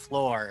beneath the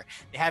floor.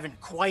 They haven't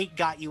quite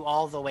got you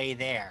all the way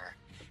there.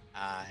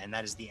 And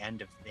that is the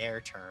end of their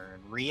turn.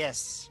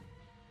 Rias.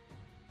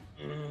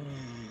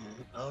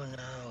 Oh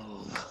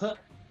no.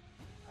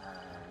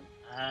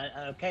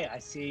 Okay, I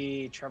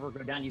see Trevor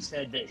go down. You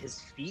said that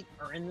his feet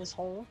are in this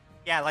hole?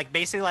 Yeah, like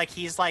basically like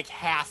he's like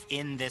half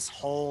in this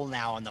hole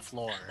now on the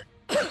floor.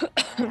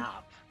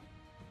 Crap.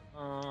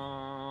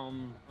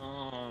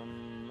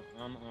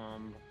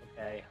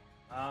 Okay.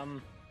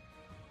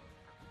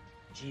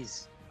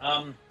 Jeez.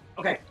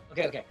 Okay.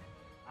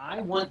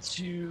 I want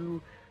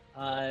to,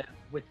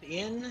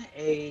 within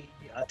a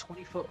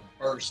 20-foot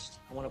burst,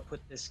 I want to put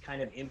this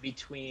kind of in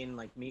between,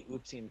 like, me,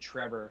 Oopsie, and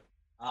Trevor.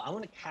 I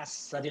want to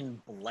cast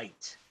Sudden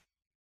Blight.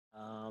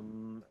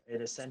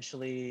 It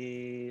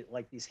essentially,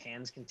 like, these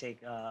hands can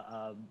take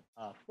a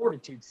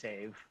fortitude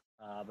save,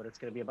 but it's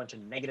going to be a bunch of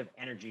negative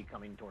energy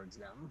coming towards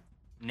them.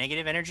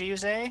 Negative energy, you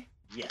say?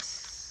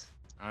 Yes.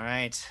 All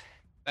right.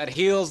 That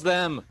heals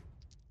them.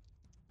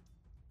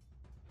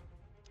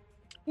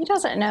 He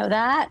doesn't know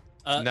that.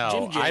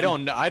 No, Jim. I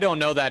don't. I don't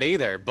know that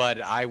either.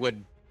 But I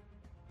would.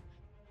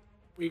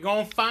 We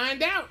gonna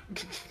find out.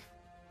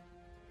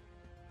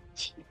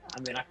 I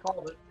mean, I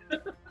called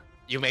it.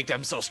 You make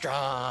them so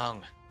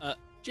strong.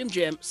 Jim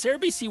Jam, Sarah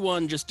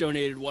BC1 just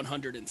donated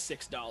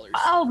 $106.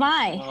 Oh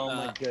my. Oh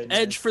my goodness.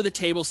 Edge for the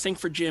table, Sink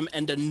for Jim,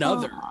 and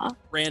another Aw.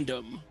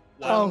 random.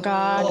 Oh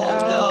god. Oh,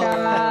 Oh no.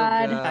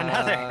 god.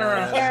 Another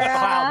Sarah.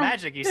 cloud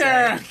magic, you say?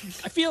 Sarah.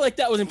 I feel like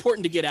that was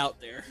important to get out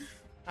there.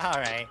 All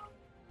right.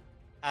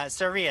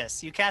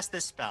 Sirius, you cast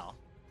this spell.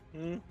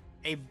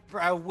 A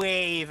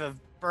wave of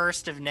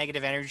burst of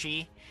negative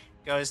energy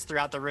goes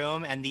throughout the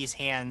room, and these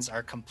hands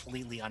are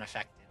completely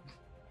unaffected.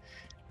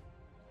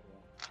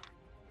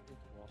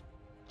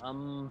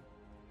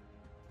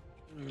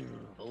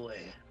 Boy.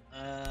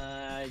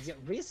 Yeah,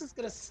 Reese is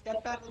gonna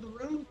step out of the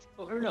room.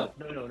 Or no.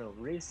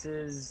 Reese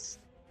is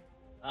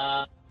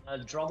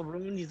draw the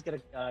rune. He's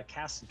gonna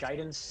cast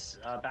guidance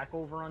back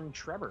over on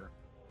Trevor.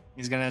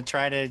 He's gonna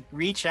try to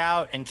reach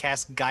out and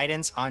cast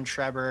guidance on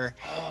Trevor.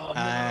 Oh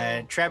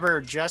no.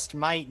 Trevor just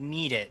might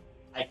need it.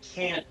 I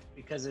can't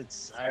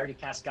because I already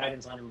cast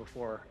guidance on him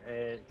before.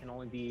 It can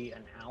only be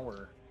an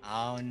hour.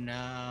 Oh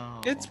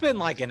no. It's been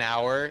like an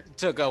hour. It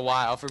took a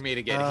while for me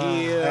to get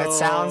healed. That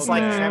sounds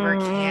like Trevor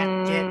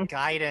can't get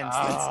guidance.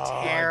 That's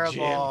Oh,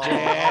 terrible. Jim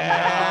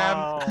Jam.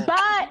 Oh,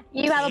 But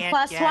you have a Can't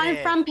plus get one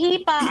it. from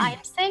Peepa.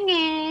 I'm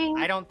singing.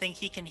 I don't think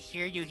he can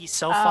hear you. He's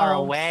so far Oh.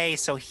 away,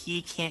 so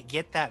he can't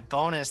get that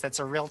bonus. That's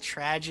a real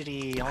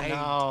tragedy.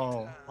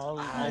 Oh no.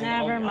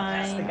 Never I'll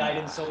cast the mind.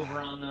 guidance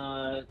over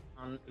on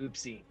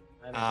Oopsie.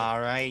 I don't know. All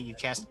right, you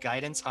cast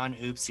guidance on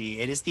Oopsie.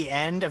 It is the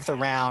end of the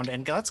round,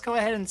 and let's go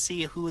ahead and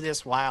see who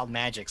this wild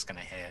magic's gonna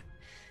hit.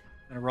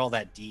 I'm gonna roll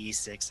that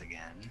D6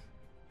 again.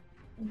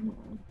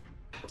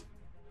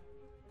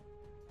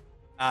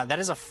 That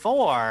is a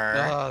 4.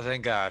 Oh,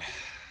 thank God.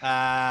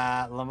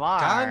 Lamar.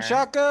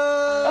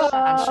 Kanshaka.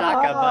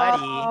 Kanshaka,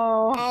 buddy.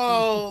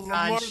 Oh,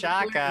 Lamar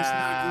Shaka.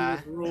 not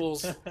good with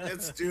rules.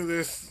 Let's do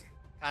this.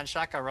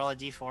 Kanshaka, roll a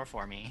D4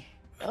 for me.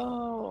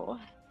 Oh.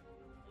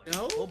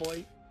 No? Oh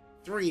boy.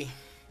 3.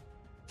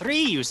 3,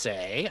 you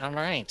say? All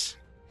right.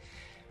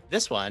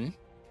 This one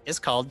is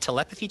called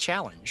Telepathy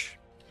Challenge.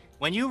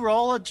 When you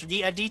roll a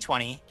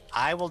D20,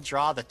 I will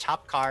draw the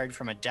top card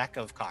from a deck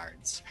of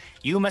cards.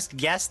 You must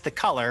guess the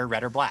color,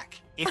 red or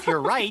black. If you're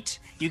right,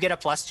 you get a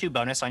 +2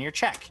 bonus on your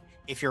check.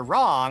 If you're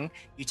wrong,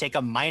 you take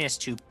a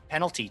 -2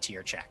 penalty to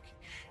your check.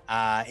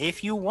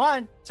 If you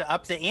want to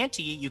up the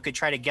ante, you could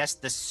try to guess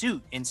the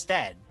suit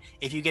instead.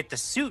 If you get the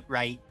suit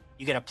right,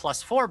 you get a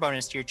 +4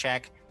 bonus to your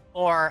check,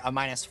 or a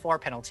 -4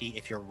 penalty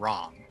if you're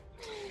wrong.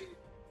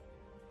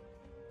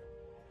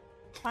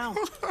 Wow.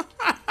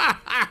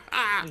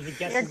 When he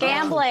gets You're the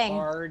gambling.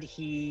 Card,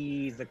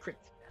 he's the crit,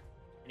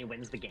 and he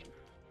wins the game.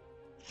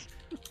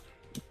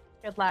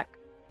 Good luck.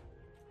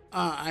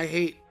 I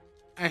hate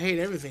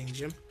everything,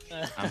 Jim.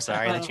 I'm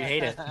sorry that you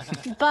hate it.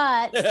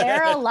 But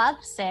Sarah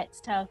loves it,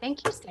 so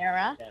thank you,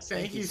 Sarah. Yes,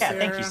 Thank you, Yeah, Sarah.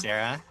 thank you,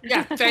 Sarah.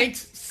 Yeah,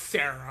 thanks,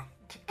 Sarah.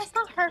 It's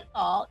not her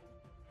fault.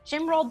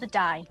 Jim rolled the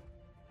die.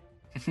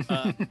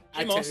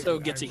 Jim also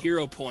gets a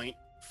hero point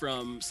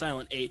from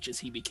Silent H as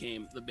he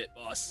became the bit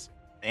boss.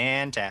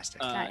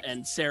 Fantastic. Nice.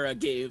 And Sarah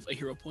gave a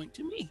hero point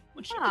to me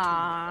when she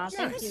Aw,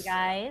 became the thank boss. you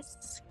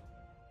guys.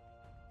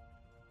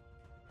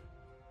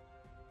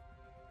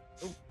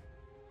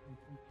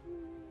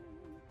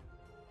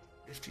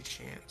 50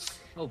 chance.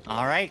 Oh, boy.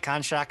 All right,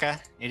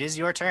 Kanshaka, it is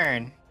your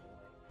turn.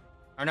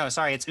 Or no,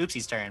 sorry, it's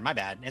Oopsie's turn. My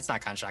bad. It's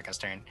not Kanshaka's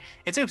turn.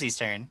 It's Oopsie's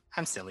turn.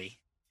 I'm silly.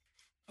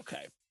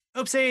 Okay.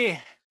 Oopsie,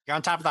 you're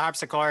on top of the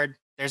harpsichord.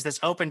 There's this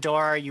open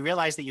door. You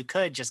realize that you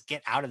could just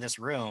get out of this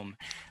room,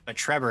 but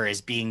Trevor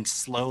is being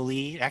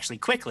slowly, actually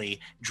quickly,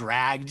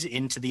 dragged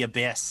into the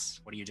abyss.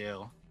 What do you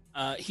do?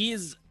 He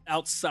is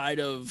outside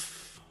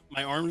of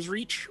my arm's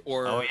reach,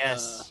 or Oh,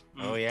 yes.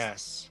 Oh,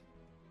 yes.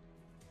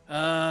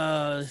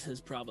 This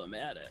is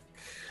problematic.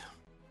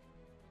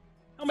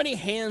 How many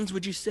hands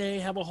would you say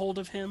have a hold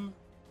of him?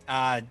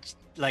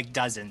 Like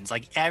dozens.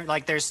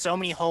 Like there's so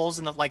many holes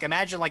in the, like,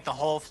 imagine like the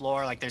whole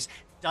floor. Like there's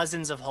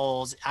dozens of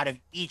holes out of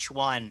each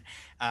one.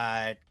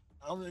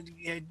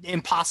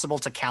 Impossible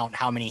to count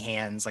how many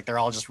hands. Like they're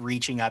all just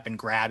reaching up and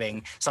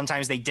grabbing.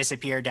 Sometimes they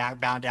disappear down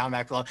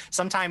back below.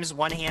 Sometimes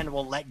one hand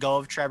will let go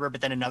of Trevor, but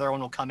then another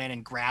one will come in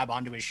and grab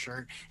onto his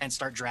shirt and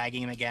start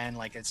dragging him again.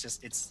 Like it's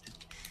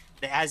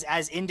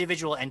as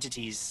individual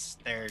entities,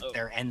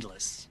 they're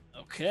endless.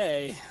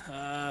 Okay.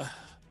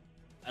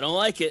 I don't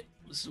like it.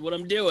 This is what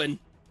I'm doing.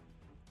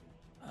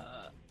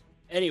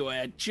 Anyway,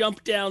 I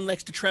jump down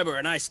next to Trevor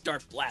and I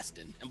start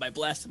blasting. And by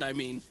blasting, I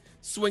mean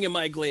swinging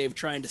my glaive,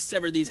 trying to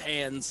sever these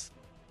hands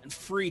and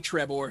free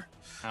Trevor.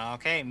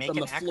 Okay, make From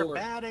an the floor-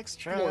 acrobatics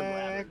floor check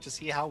grabber. to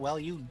see how well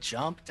you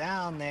jump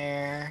down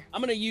there.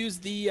 I'm gonna use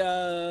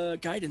the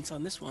guidance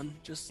on this one,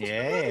 just to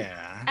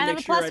Yeah. I have make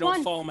a sure plus I don't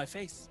one. fall on my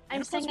face. I'm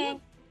And a plus singing.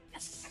 one.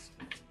 Yes.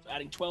 So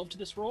adding 12 to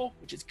this roll,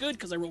 which is good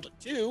because I rolled a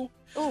 2.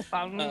 Ooh,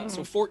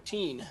 So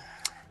 14.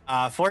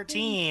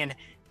 14.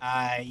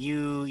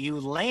 You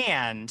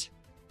land,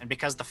 and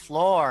because the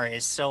floor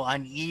is so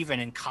uneven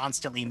and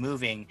constantly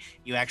moving,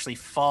 you actually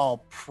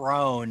fall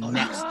prone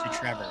next to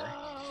Trevor.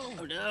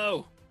 Oh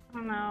no. oh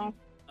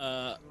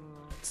no.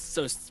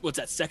 So what's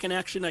that? Second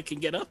action I can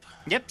get up,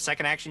 Yep.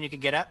 Second action, you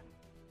could get up.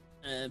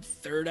 and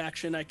third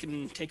action I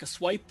can take a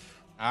swipe.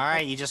 All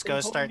right, you just go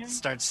Holding start him?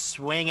 start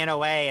swinging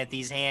away at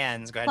these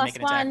hands. Go ahead and Plus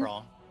make an attack one.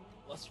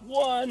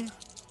 roll. +1.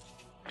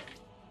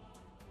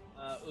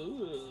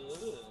 Ooh.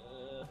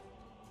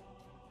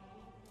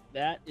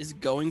 That is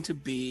going to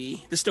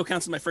be. This still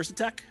counts as my first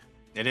attack.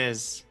 It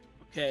is.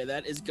 Okay,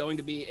 that is going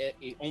to be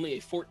only a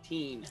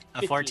 14.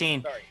 A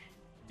 14. Sorry,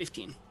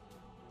 15.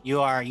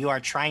 You are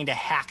trying to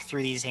hack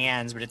through these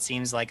hands, but it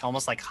seems like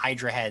almost like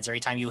Hydra heads. Every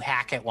time you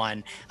hack at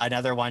one,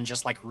 another one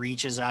just like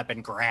reaches up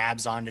and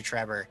grabs onto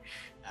Trevor.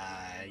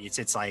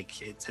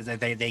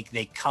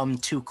 They come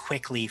too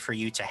quickly for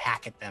you to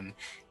hack at them,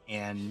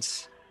 and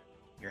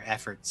your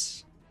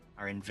efforts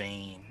are in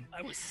vain.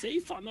 I was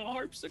safe on the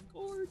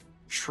harpsichord.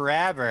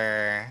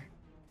 Trevor,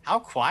 how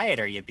quiet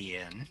are you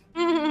being?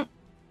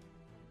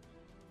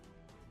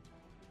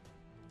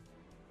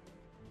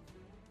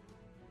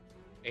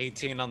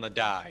 18 on the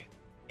die.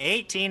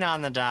 18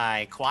 on the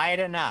die, quiet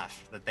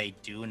enough that they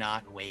do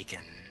not waken.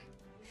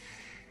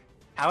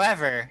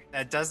 However,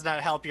 that does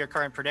not help your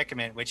current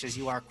predicament, which is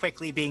you are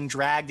quickly being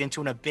dragged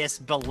into an abyss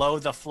below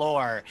the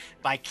floor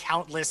by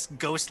countless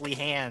ghostly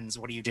hands.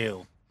 What do you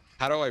do?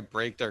 How do I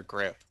break their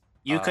grip?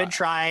 You could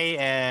try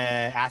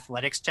an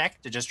athletics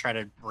check to just try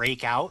to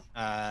break out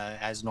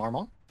as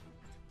normal.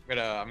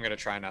 I'm gonna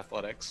try an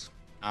athletics.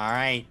 All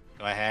right,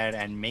 go ahead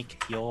and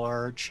make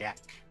your check.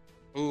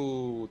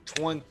 Ooh,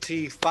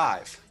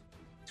 25.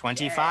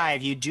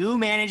 25. You do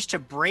manage to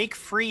break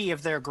free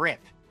of their grip.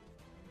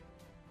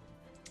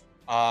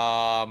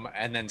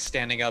 And then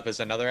standing up is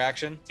another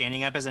action.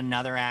 Standing up is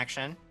another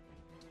action.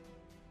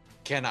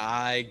 Can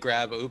I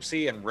grab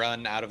Oopsie and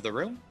run out of the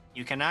room?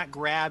 You cannot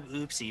grab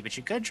Oopsie, but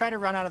you could try to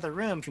run out of the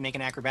room if you make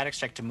an acrobatics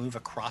check to move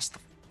across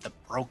the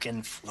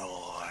broken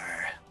floor.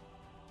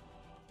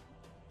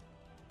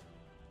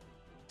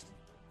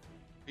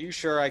 Are you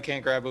sure I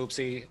can't grab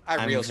Oopsie?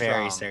 I'm real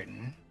very strong.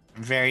 certain.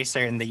 I'm very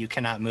certain that you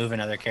cannot move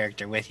another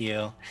character with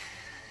you.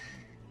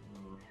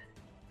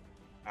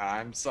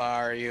 I'm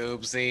sorry,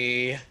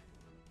 Oopsie.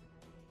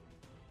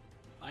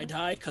 I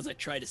die because I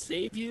tried to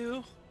save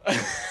you.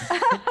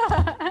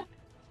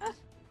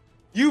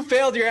 You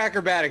failed your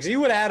acrobatics. You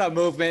would have had a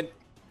movement.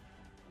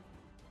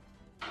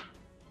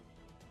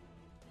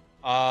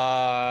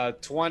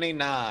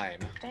 29.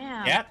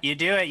 Damn. Yep, you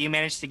do it. You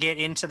managed to get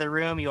into the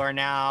room. You are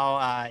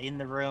now in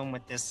the room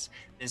with this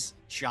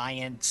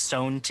giant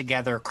sewn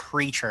together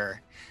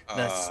creature.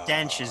 The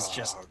stench is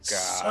just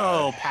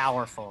so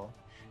powerful.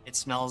 It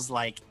smells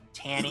like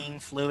tanning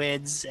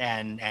fluids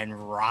and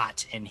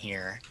rot in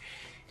here.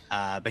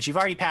 But you've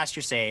already passed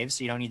your save,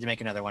 so you don't need to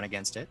make another one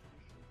against it.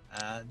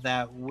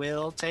 That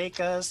will take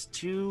us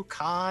to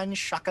Khan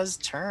Shaka's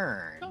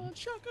turn. Khan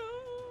Shaka.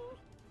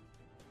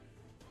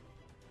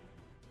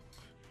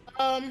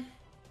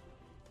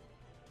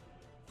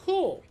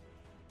 Cool.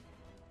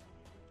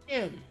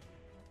 Him.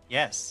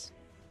 Yes.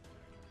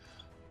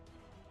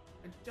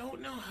 I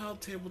don't know how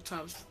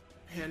tabletops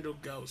handle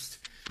ghost.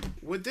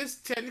 Would this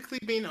technically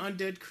be an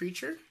undead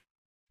creature?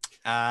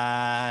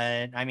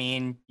 I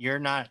mean, you're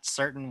not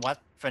certain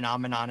what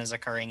phenomenon is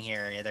occurring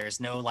here. There's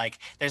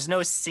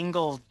no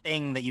single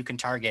thing that you can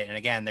target. And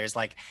again, there's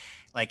like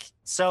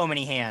so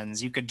many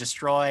hands. You could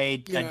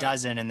destroy a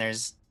dozen, and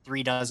there's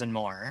 3 dozen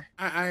more.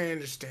 I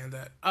understand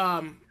that.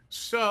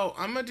 So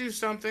I'm gonna do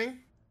something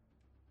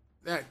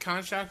that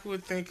Kanshaka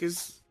would think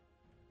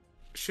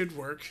should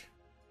work.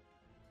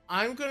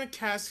 I'm gonna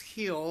cast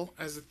Heal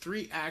as a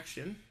 3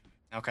 action.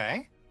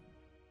 Okay.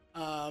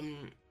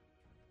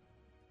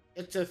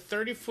 It's a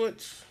 30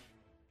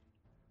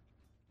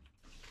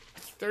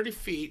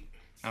 feet,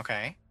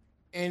 Okay.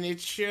 and it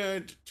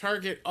should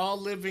target all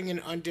living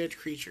and undead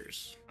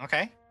creatures.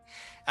 Okay.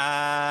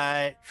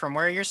 From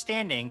where you're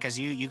standing, because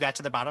you got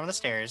to the bottom of the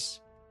stairs,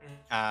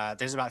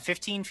 there's about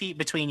 15 feet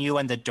between you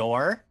and the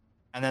door,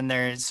 and then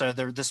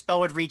the spell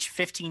would reach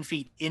 15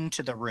 feet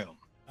into the room,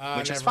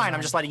 which is Never fine.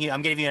 mind.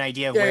 I'm giving you an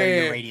idea of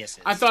where your radius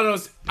is. I thought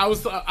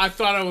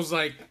I was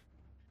like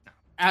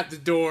at the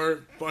door,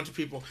 bunch of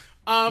people.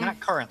 Not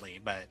currently,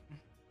 but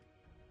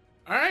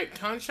All right,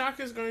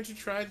 Kanshaka is going to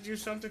try to do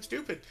something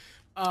stupid.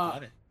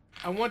 love it.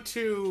 I want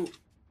to,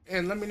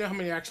 and let me know how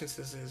many actions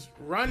this is.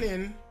 Run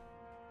in,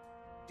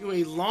 do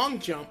a long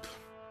jump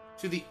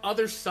to the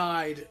other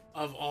side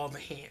of all the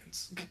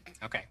hands.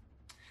 Okay.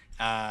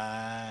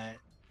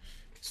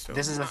 So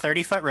This is a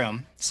 30-foot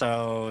room,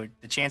 so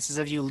the chances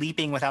of you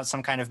leaping without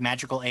some kind of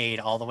magical aid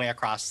all the way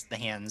across the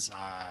hands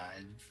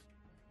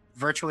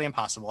virtually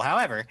impossible.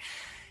 However,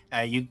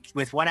 you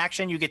with one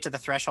action you get to the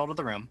threshold of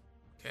the room.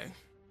 Okay.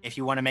 If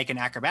you want to make an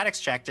acrobatics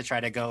check to try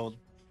to go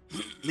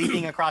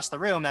leaping across the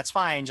room, that's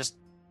fine. Just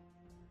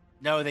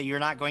know that you're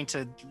not going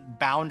to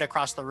bound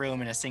across the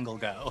room in a single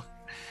go.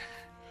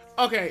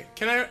 Okay,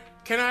 can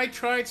I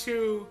try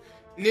to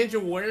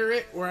Ninja Warrior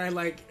it where I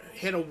like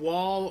hit a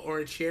wall or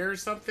a chair or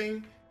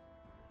something?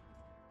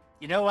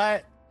 You know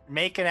what?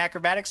 Make an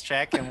acrobatics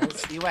check and we'll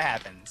see what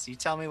happens. You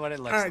tell me what it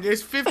looks All right, like.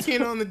 there's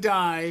 15 on the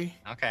die,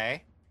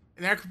 Okay.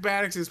 and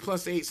acrobatics is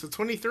 +8, so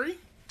 23.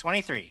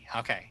 23.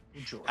 Okay.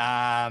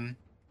 Enjoy.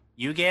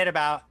 You get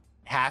about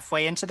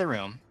halfway into the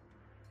room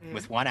Mm.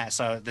 with one act.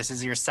 So this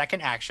is your second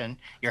action.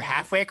 You're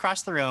halfway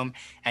across the room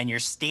and you're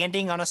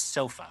standing on a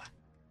sofa,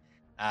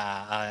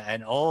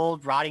 an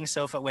old rotting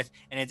sofa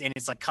and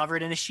it's like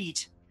covered in a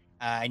sheet.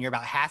 And you're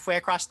about halfway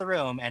across the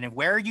room, and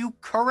where you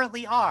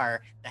currently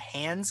are, the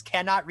hands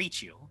cannot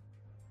reach you.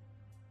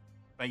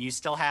 But you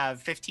still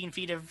have 15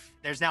 feet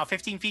there's now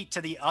 15 feet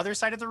to the other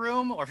side of the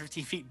room, or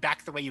 15 feet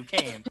back the way you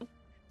came.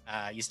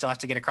 You still have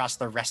to get across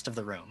the rest of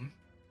the room.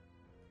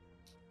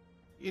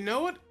 You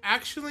know what?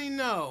 Actually,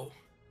 no.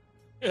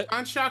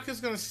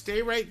 Kanshaka's gonna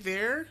stay right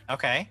there,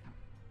 Okay.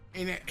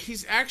 and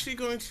he's actually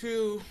going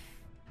to.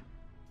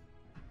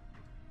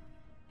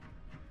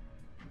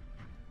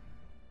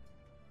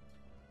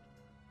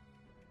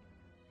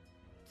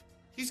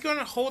 He's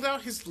gonna hold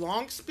out his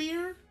long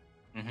spear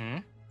Mm-hmm.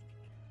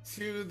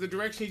 to the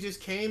direction he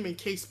just came in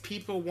case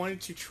people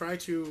wanted to try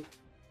to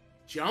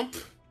jump.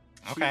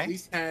 She Okay. at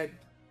least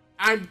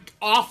I'm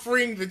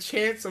offering the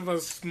chance of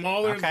a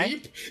smaller Okay.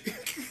 leap.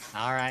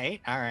 All right.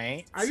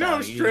 I know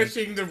I'm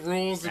stretching the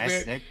rules a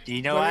bit.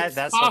 You know but what? it's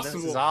That's what this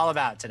is possible. all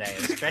about today.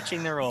 Is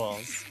stretching the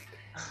rules.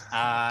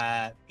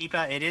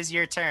 Ipa, it is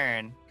your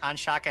turn.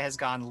 Kanshaka has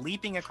gone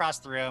leaping across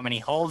the room, and he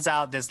holds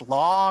out this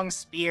long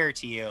spear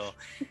to you,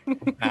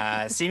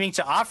 seeming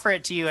to offer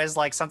it to you as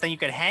like something you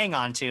could hang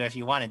on to if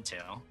you wanted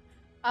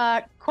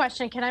to.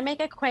 Question: can I make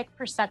a quick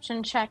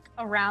perception check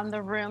around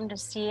the room to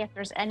see if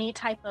there's any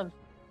type of,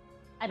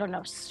 I don't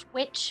know,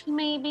 switch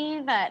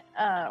maybe that,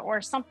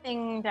 or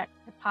something that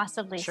could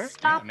possibly Sure.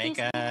 stop Make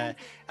these a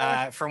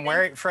hands? from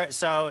where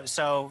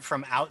so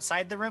from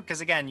outside the room, because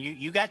again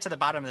you got to the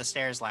bottom of the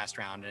stairs last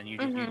round,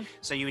 and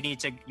so you would need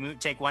to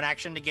take one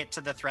action to get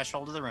to the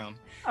threshold of the room,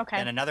 Okay.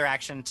 and another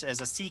action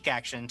as a seek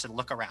action to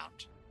look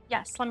around.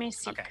 Yes. Let me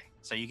see. Okay,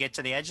 so you get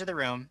to the edge of the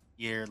room,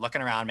 you're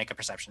looking around, make a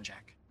perception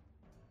check.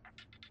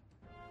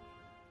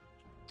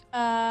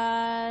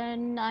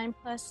 9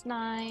 plus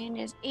 9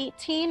 is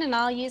 18, and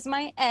I'll use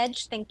my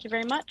edge. Thank you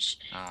very much.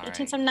 All 18,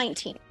 right. so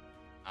 19.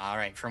 All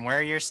right, from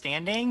where you're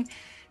standing,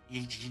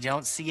 you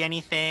don't see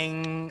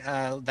anything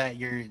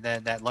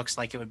that looks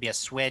like it would be a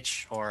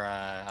switch or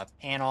a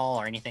panel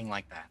or anything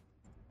like that.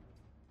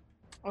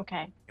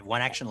 Okay. You have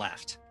one action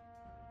left.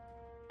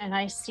 And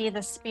I see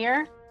the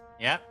spear.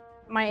 Yep.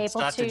 Am I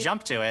Still able have to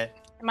jump to it.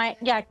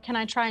 Yeah, can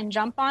I try and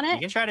jump on You it?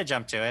 can try to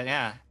jump to it,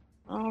 yeah.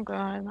 Oh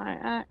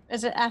god.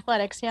 Is it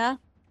athletics, yeah?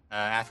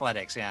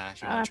 Athletics, yeah.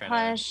 If you I want to probably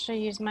try to. should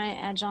use my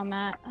edge on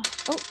that.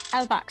 Oh,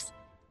 out of the box.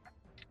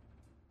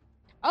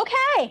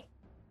 Okay.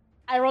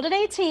 I rolled an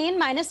 18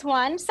 minus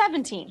 1,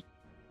 17.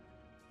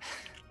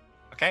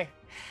 Okay.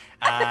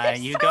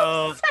 You So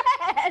go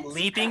sad.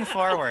 leaping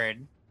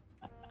forward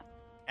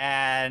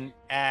and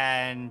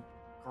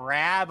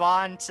grab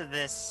onto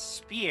this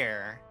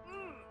spear.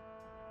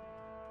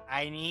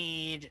 I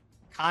need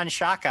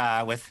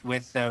Kanshaka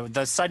with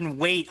the sudden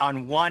weight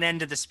on one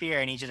end of the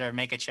spear. I need you to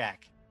make a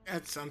check.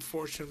 That's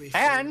unfortunately.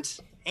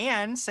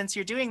 And since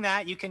you're doing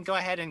that, you can go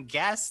ahead and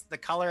guess the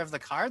color of the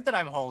card that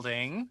I'm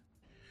holding.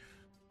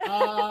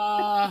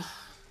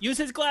 Use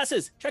his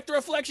glasses. Check the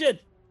reflection.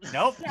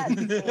 Nope.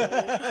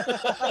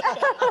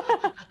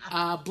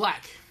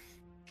 Black.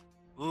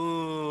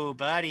 Ooh,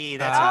 buddy,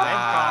 that's a red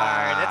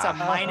card. That's a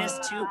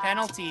 -2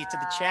 penalty to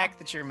the check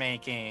that you're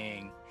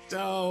making.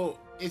 So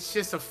it's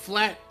just a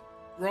flat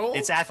roll.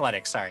 It's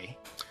athletics, sorry.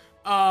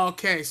 Oh,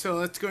 okay, so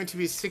that's going to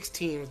be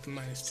 16 with the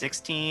 -2.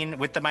 16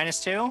 with the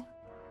 -2?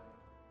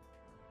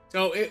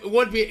 So it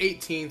would be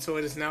 18, so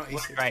it is now a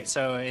 16. Right,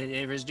 so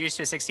it reduced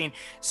to 16.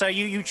 So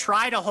you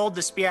try to hold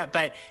the spear,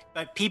 but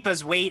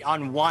Pipa's weight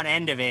on one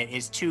end of it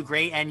is too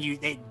great, and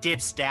it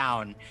dips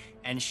down,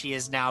 and she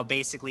is now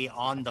basically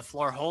on the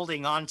floor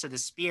holding on to the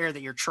spear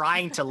that you're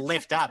trying to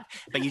lift up,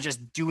 but you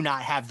just do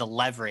not have the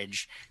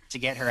leverage to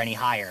get her any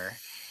higher.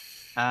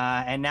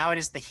 And now it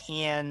is the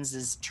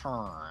hands'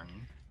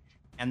 turn.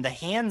 And the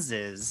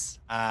Hanses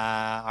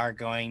are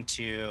going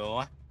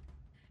to...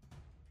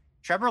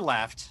 Trevor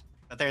left,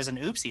 but there's an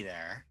Oopsie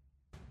there.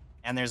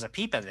 And there's a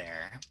Pipa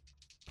there.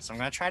 So I'm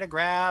going to try to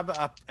grab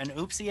an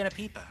Oopsie and a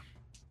Pipa.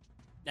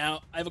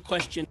 Now, I have a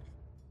question.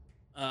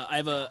 I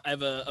have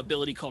a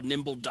ability called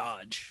Nimble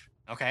Dodge.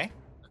 Okay.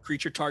 A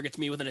creature targets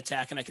me with an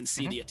attack, and I can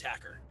see the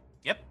attacker.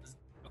 Yep.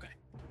 Okay.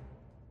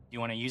 you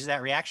want to use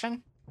that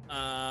reaction?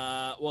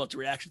 Well, it's a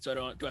reaction, so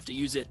do I have to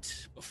use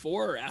it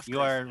before or after?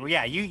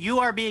 You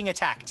are being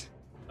attacked.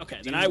 Okay,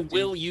 then I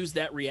will use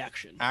that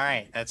reaction. All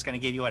right, that's going to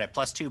give you what, a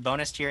 +2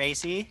 bonus to your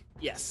AC?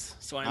 Yes,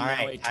 so I'm All now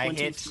right, a I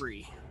hit.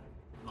 23.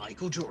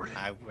 Michael Jordan.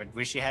 I would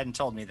wish you hadn't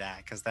told me that,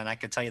 because then I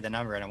could tell you the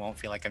number and I won't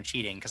feel like I'm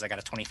cheating because I got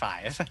a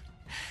 25.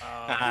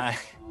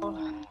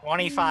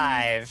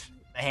 25.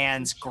 The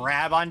hands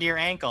grab onto your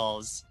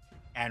ankles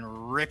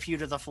and rip you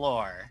to the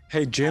floor.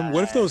 Hey, Jim,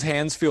 what if those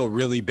hands feel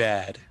really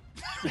bad?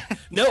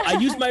 No, I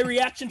used my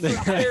reaction for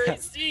higher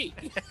AC.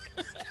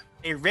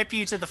 They rip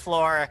you to the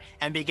floor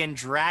and begin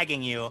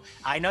dragging you.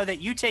 I know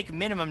that you take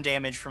minimum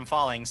damage from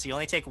falling, so you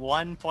only take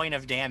 1 point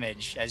of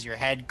damage as your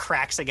head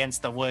cracks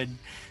against the wood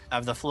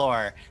of the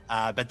floor.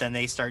 But then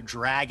they start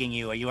dragging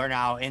you. You are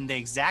now in the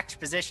exact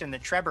position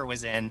that Trevor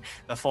was in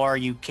before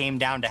you came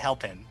down to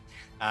help him.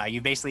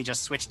 You basically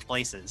just switched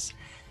places.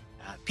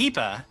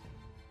 Peepa,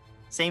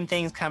 same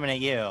thing's coming at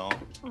you.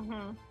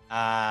 Mm-hmm.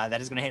 That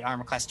is going to hit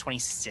armor class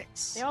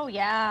 26. Oh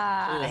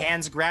yeah. The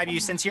hands grab you.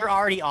 Since you're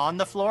already on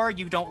the floor,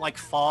 you don't like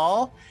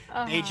fall. They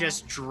Uh-huh.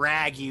 just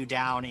drag you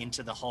down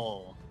into the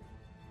hole.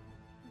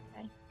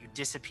 Okay. You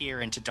disappear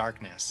into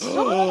darkness.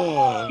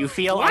 Oh, You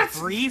feel What? a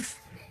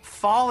brief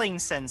falling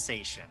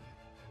sensation.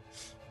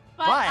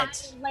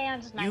 But I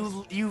land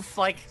nice. you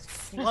like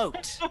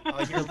float.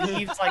 Your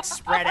leaves like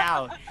spread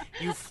out.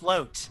 You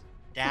float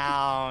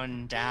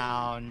down,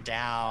 down,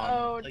 down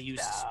Oh, until you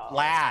no.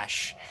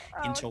 splash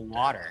into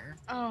water.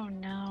 Oh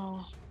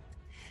no.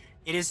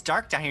 It is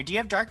dark down here. Do you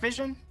have dark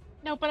vision?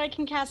 No, but I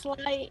can cast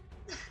light.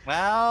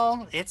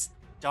 Well, it's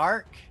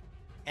dark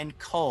and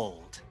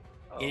cold.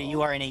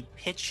 You are in a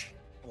pitch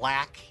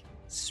black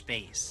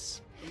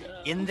space.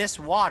 In this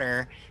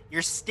water,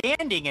 you're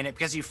standing in it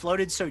because you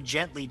floated so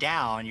gently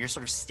down. You're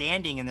sort of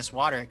standing in this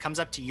water. It comes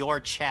up to your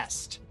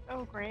chest.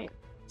 Oh great.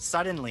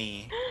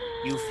 Suddenly,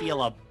 you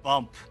feel a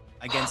bump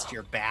against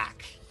your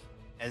back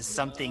as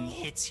something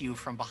hits you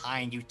from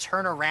behind. You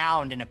turn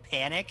around in a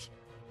panic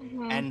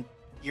Mhm, and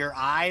your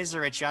eyes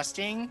are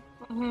adjusting,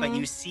 but mhm.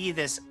 you see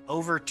this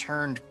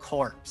overturned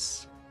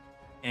corpse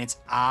and its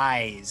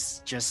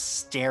eyes just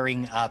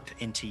staring up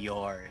into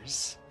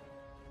yours.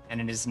 And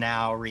it is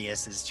now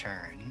Rias's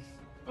turn.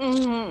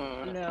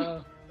 Mhm.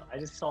 No, I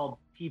just saw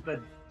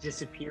Peepa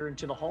disappear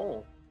into the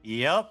hole.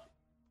 Yep.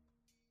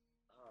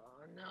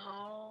 Oh no!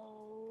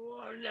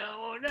 Oh no!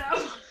 Oh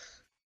no!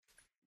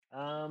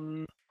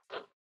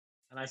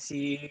 And I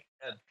see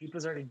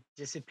Peepa's already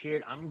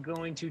disappeared. I'm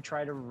going to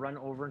try to run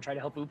over and try to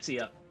help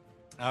Oopsie up.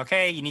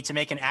 Okay, you need to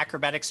make an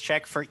acrobatics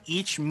check for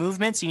each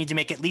movement. So you need to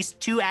make at least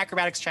 2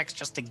 acrobatics checks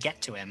just to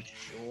get to him.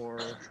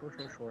 Sure.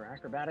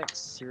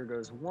 Acrobatics. Here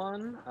goes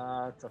 1.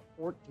 It's a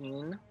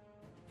 14.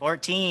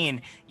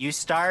 14. You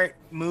start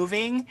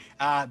moving,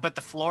 but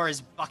the floor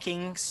is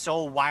bucking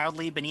so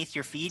wildly beneath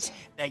your feet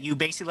that you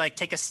basically like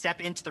take a step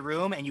into the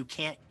room and you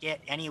can't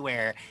get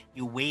anywhere.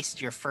 You waste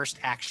your first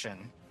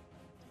action.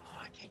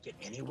 Oh, I can't get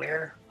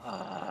anywhere.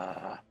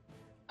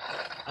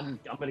 I'm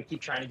gonna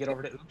keep trying to get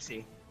over to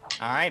Oopsie.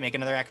 All right, make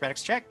another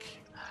acrobatics check.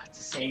 It's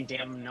the same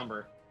damn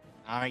number.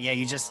 All right, yeah,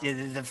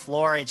 the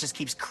floor, it just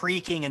keeps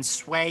creaking and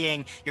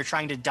swaying. You're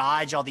trying to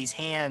dodge all these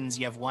hands.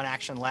 You have 1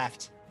 action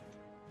left.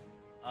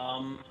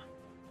 You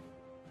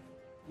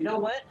know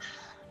what?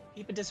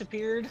 Peepa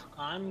disappeared.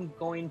 I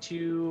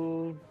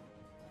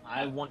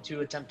want to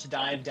attempt to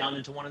dive down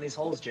into one of these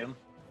holes, Jim.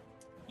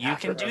 You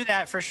can do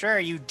that for sure.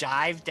 You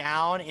dive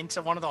down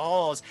into one of the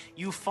holes.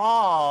 You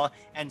fall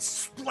and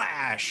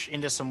splash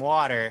into some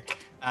water.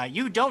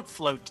 You don't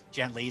float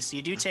gently, so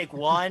you do take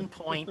 1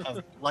 point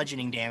of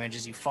bludgeoning damage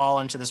as you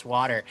fall into this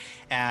water.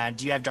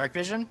 Do you have dark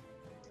vision?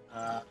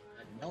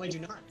 No, I do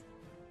not.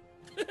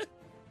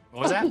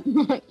 What was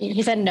that?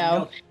 He said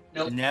no.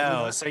 Nope.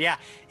 No. So yeah,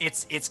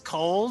 it's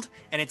cold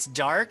and it's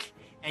dark,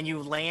 and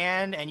you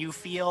land and you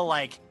feel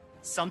like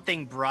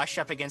something brush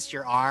up against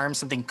your arm,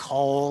 something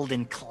cold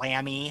and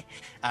clammy,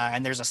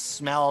 and there's a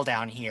smell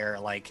down here,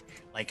 like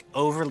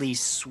overly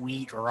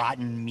sweet,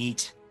 rotten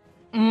meat.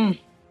 Mm.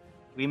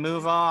 We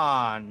move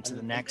on to the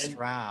And- next and-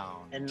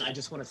 round. And I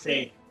just want to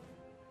say,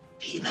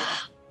 Peepa,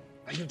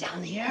 are you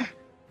down here?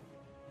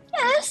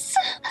 Yes.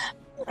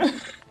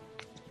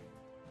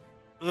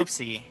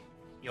 Oopsie,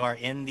 you are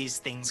in these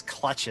things'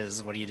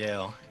 clutches. What do you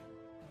do?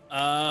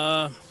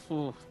 I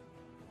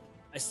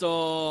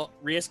saw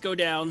Rias go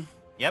down.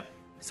 Yep.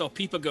 I saw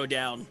Peepa go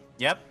down.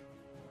 Yep.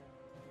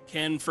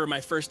 Can, for my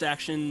first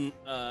action,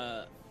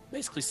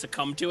 basically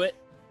succumb to it.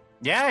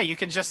 Yeah, you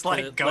can just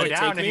like Let go it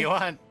down take if me? you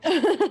want.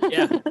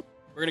 Yeah,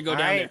 we're gonna go All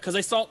down there right. because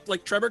I saw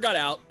like Trevor got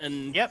out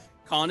and Yep.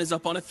 Khan is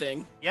up on a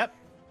thing. Yep.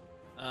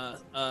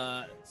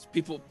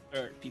 Oopsie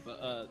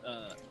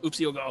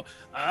will go,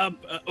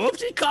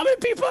 Oopsie, come in,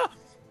 Peepa,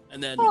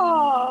 and then just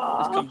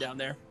Aw. come down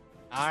there.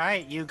 All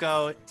right, you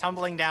go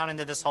tumbling down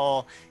into this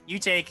hole. You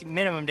take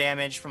minimum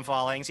damage from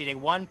falling, so you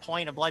take 1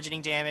 point of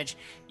bludgeoning damage.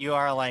 You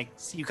are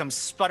you come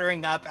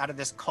sputtering up out of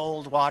this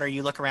cold water.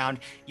 You look around.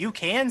 You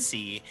can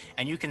see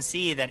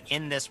that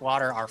in this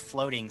water are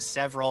floating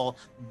several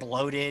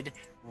bloated,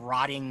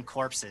 rotting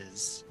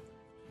corpses.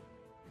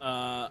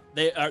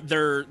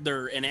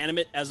 They're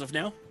inanimate as of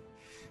now.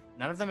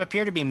 None of them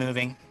appear to be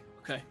moving.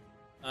 Okay.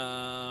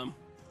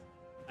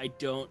 I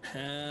don't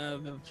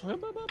have.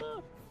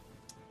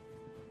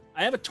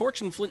 I have a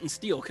torch and flint and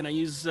steel. Can I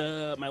use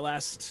my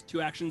last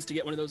 2 actions to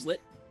get one of those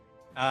lit?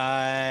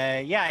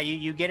 Yeah,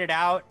 you get it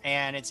out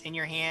and it's in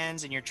your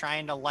hands and you're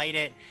trying to light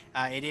it.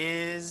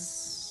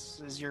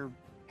 Is your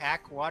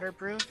pack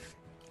waterproof?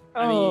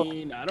 I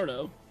mean, I don't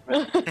know.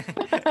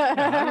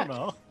 I don't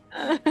know.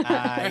 You got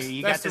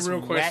That's the this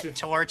real question. wet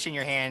torch in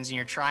your hands and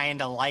you're trying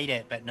to light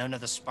it, but none of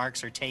the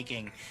sparks are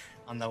taking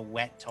on the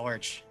wet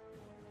torch.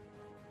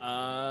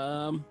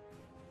 Cool.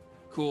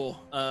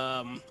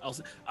 I'll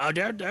say,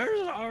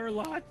 there are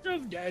lots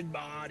of dead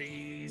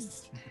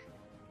bodies.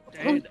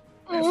 Dead,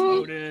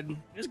 exploded.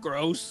 It's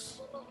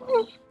gross.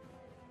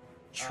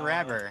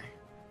 Trevor,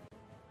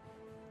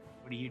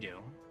 what do you do?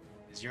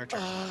 It's your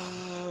turn.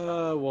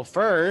 Well,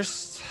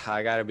 first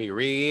I gotta be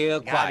real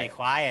You gotta be quiet.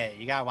 quiet.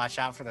 You gotta watch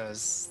out for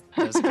those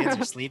kids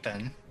are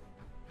sleeping.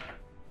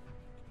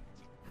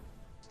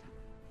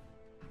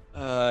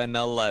 An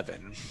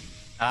 11.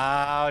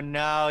 Oh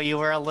no, you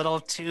were a little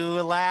too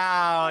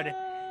loud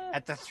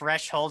at the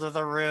threshold of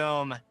the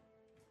room.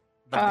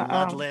 The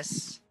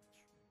bloodless,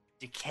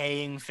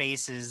 decaying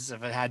faces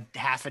of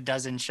half a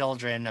dozen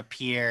children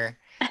appear.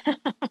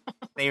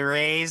 They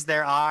raise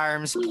their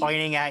arms,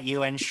 pointing at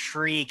you, and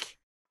shriek.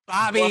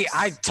 Bobby, Whoops.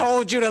 I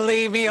told you to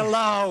leave me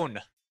alone.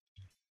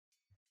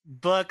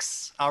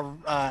 Books,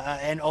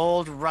 an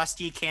old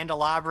rusty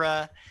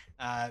candelabra,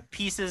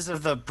 pieces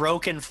of the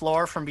broken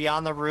floor from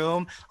beyond the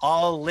room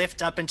all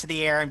lift up into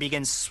the air and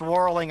begin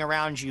swirling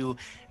around you,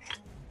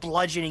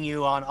 bludgeoning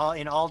you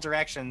in all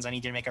directions. I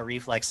need you to make a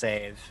reflex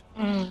save.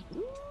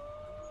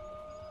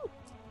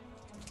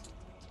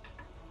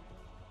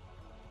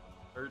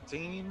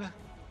 13.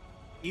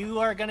 You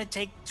are going to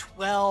take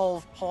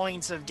 12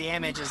 points of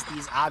damage as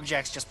these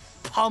objects just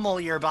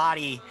pummel your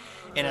body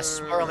in a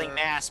swirling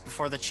mass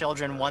before the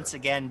children once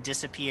again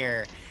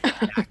disappear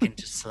back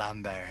into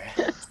slumber.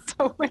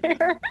 So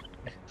weird.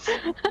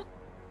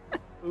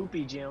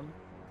 Oopie, Jim.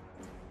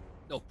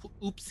 No,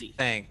 oopsie.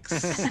 Thanks.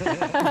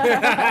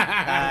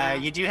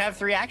 You do have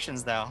 3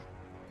 actions, though.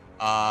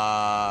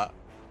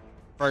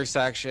 First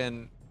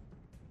action,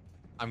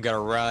 I'm gonna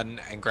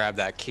run and grab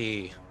that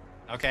key.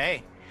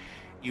 Okay.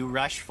 You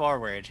rush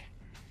forward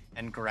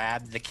and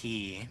grab the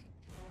key.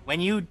 When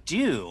you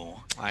do,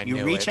 you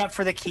knew reach it. up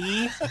for the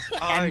key,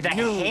 I and the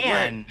knew it.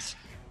 hand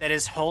that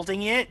is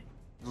holding it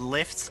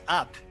lifts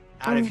up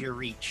out of your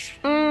reach.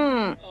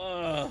 Ugh.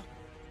 I'm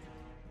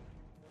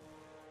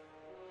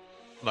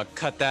gonna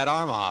cut that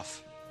arm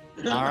off.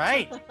 All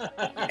right.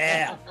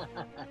 Yeah.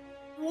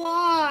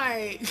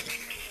 Why?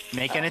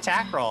 Make an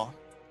attack roll.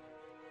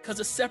 Because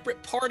a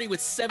separate party with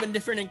 7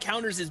 different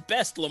encounters is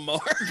best, Lamar.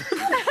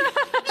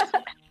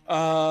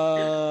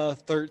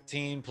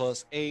 13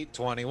 plus 8,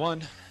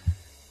 21.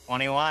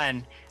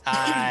 21.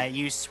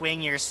 You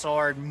swing your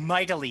sword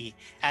mightily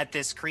at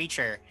this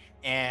creature,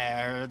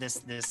 or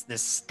this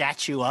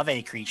statue of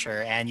a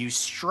creature, and you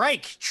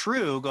strike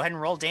true. Go ahead and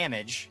roll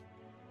damage.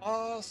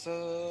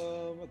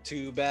 Awesome.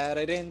 Too bad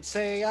I didn't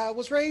say I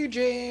was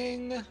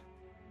raging.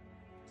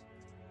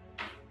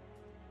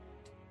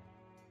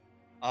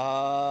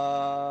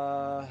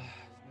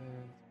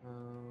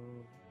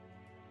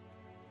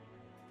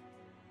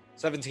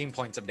 17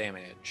 points of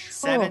damage.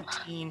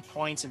 17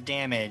 points of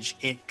damage.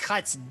 It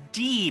cuts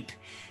deep,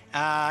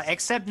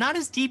 except not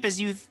as deep as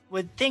you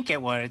would think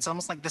it would. It's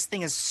almost like this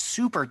thing is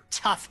super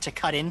tough to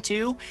cut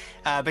into,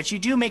 but you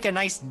do make a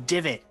nice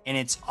divot in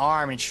its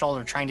arm and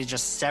shoulder, trying to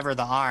just sever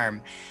the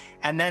arm.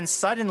 And then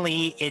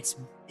suddenly its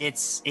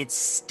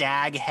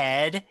stag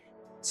head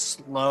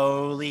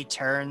slowly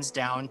turns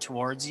down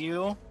towards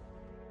you.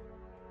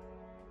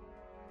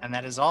 And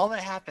that is all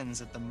that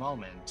happens at the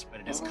moment,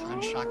 but it is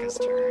Kanshaka's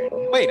turn.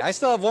 Wait, I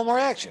still have one more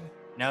action.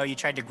 No, you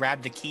tried to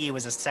grab the key. It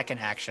was a second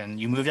action.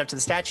 You moved up to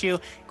the statue,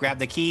 grab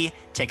the key,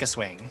 take a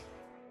swing.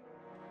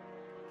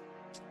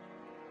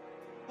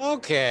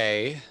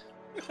 Okay.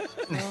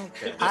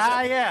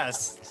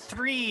 Yes.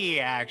 3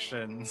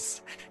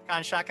 actions.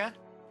 Kanshaka,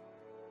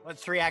 what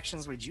 3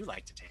 actions would you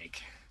like to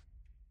take?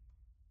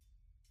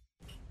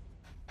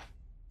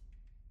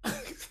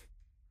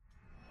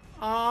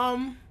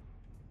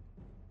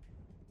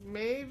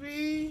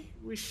 Maybe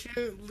we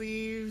shouldn't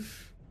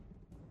leave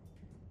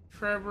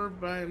Trevor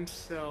by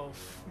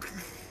himself.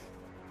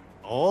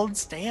 Old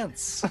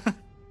stance.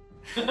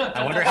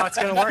 I wonder how it's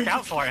going to work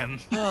out for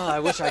him. Oh, I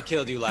wish I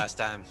killed you last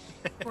time.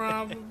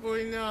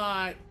 Probably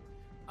not.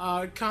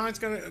 Khan's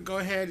gonna go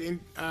ahead and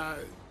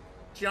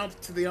jump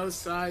to the other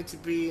side to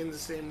be in the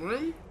same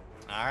room.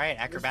 All right,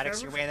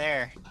 acrobatics your way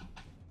there.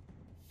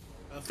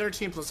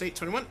 13 plus 8,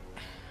 21.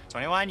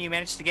 21, you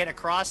managed to get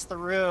across the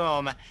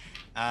room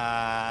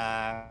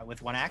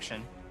with 1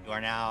 action. You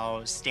are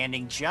now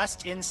standing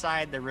just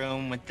inside the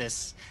room with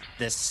this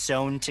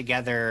sewn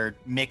together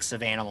mix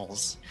of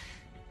animals.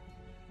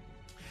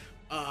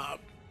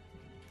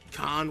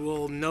 Khan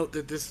will note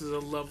that this is a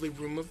lovely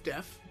room of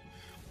death.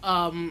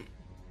 And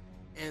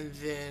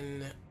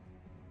then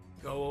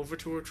go over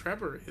to where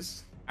Trevor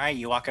is. All right,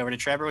 you walk over to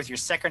Trevor with your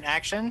second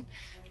action.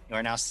 You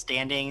are now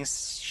standing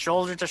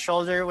shoulder to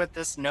shoulder with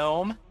this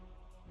gnome.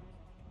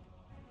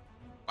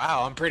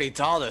 Wow, I'm pretty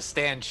tall to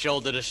stand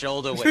shoulder to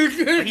shoulder with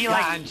But he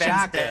like Don bends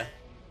Chaka.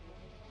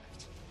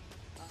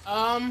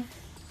 I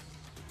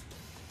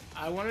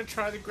want to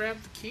try to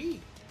grab the key.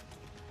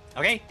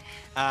 Okay.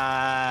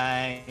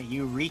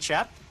 You reach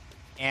up,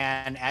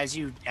 and as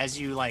you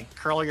like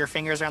curl your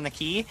fingers around the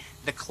key,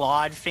 the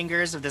clawed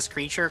fingers of this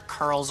creature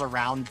curls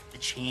around the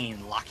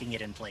chain, locking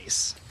it in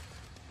place.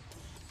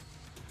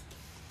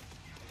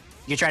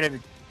 You try to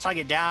tug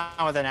it down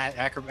with an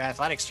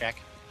athletics check.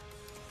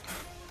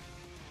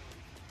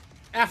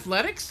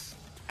 Athletics?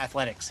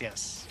 Athletics,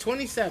 yes.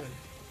 27.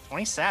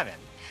 27.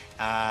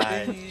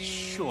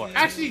 Sure.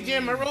 Actually,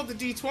 Jim, I rolled the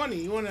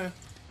D20. You wanna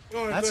That's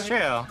go ahead true.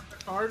 and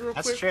card real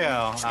That's quick? true.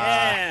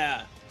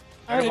 Yeah.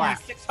 Very I'll black.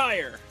 give you 6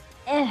 higher.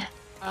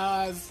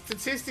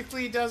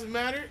 Statistically, it doesn't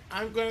matter.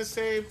 I'm gonna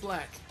say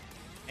black.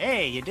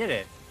 Hey, you did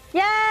it.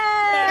 Yay!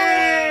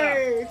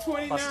 Hey,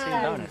 29. Plus 2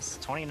 bonus.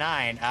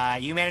 29.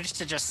 You managed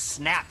to just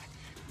snap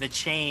the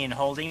chain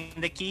holding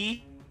the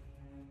key.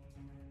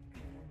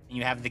 And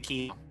you have the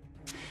key.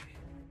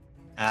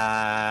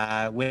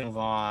 We'll move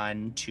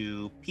on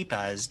to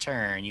Pipa's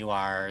turn. You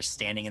are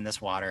standing in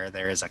this water.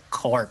 There is a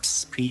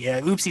corpse.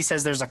 Oopsie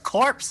says there's a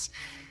corpse.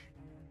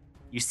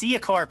 You see a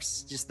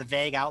corpse, just the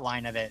vague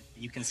outline of it.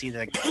 You can see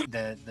the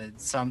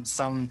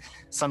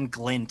some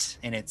glint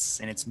in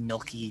its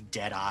milky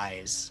dead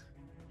eyes.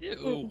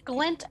 Ew.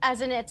 Glint,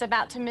 as in it's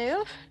about to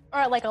move,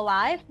 or like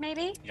alive,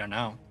 maybe. You don't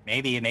know.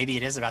 Maybe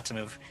it is about to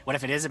move. What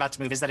if it is about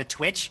to move? Is that a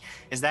twitch?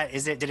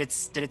 Did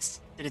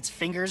its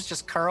fingers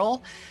just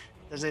curl?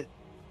 Does it?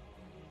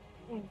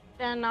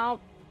 Then I'll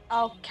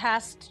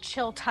cast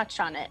Chill Touch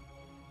on it.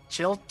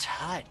 Chill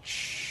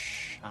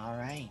touch. All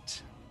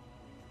right.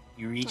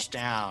 You reach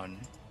down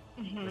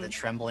with a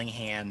trembling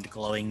hand,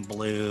 glowing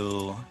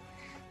blue,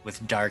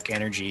 with dark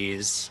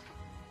energies.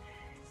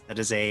 That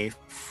is a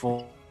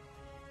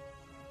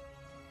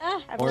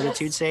I believe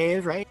fortitude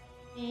save, right?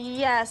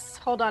 Yes.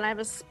 Hold on, I have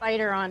a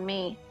spider on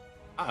me.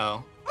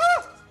 Uh-oh.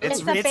 It's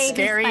It's a baby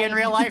scary in spider.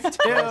 real life,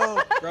 too.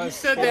 You said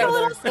It's a that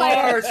little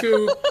far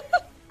too.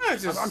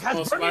 That's just a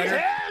small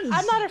spider.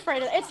 I'm not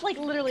afraid of it. It's like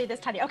literally this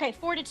tiny. Okay,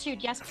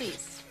 Fortitude, yes,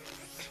 please.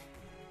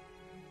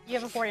 You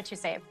have a Fortitude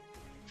save.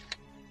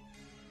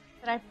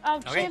 Did I? Oh,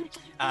 Okay. Jim.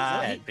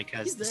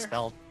 Because He's the there.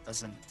 spell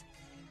doesn't...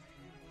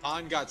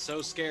 Han got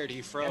so scared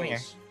he Come here.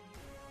 froze.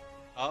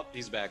 Oh,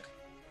 he's back.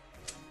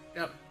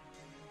 Yep.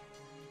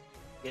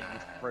 Getting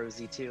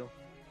frozy too.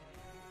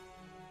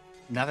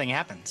 Nothing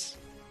happens.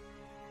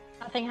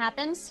 Nothing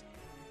happens.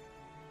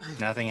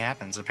 Nothing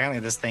happens. Apparently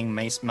this thing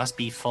must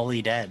be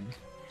fully dead.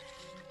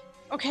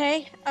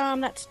 Okay,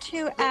 that's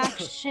 2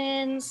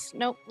 actions.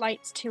 Nope,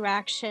 light's 2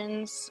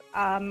 actions.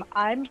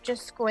 I'm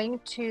just going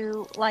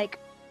to like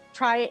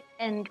try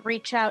and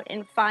reach out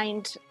and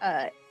find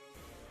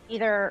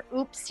either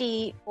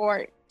Oopsie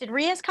or did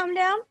Rias come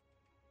down?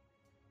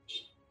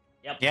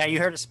 Yep. Yeah, you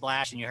heard a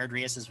splash and you heard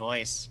Rias'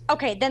 voice.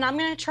 Okay, then I'm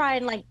gonna try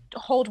and like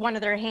hold one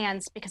of their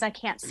hands because I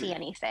can't see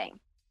anything.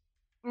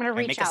 I'm gonna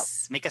reach out.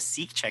 Make a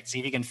seek check, see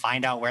if you can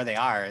find out where they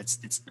are. It's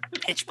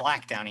pitch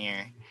black down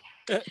here.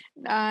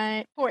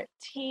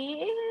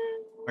 14.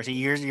 Or so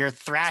you're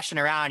thrashing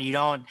around.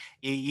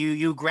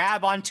 You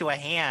grab onto a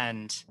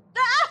hand,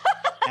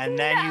 and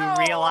then you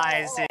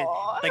realize it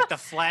like the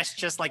flesh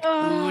just like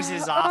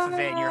oozes off of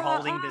it, and you're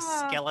holding this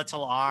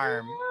skeletal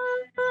arm.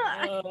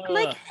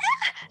 Like,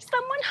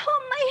 someone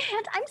hold my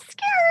hand. I'm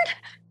scared.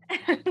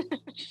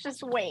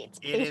 Just wait.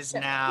 It is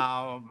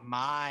now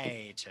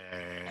my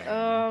turn.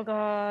 Oh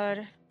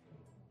God.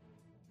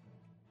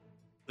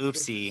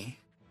 Oopsie,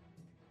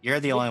 you're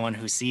the only one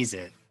who sees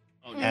it.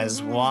 Oh, no.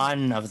 As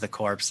one of the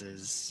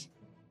corpses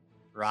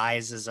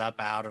rises up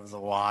out of the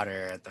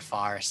water at the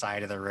far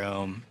side of the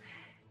room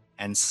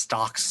and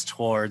stalks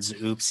towards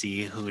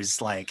Oopsie,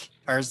 who's like,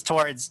 or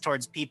towards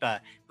Pipa,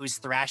 who's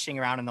thrashing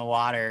around in the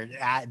water,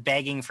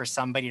 begging for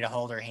somebody to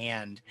hold her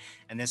hand.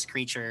 And this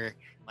creature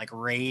like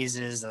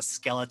raises a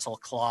skeletal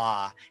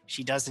claw.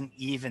 She doesn't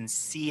even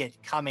see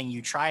it coming.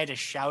 You try to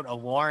shout a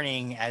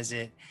warning as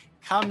it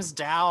comes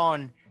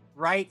down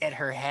right at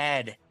her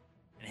head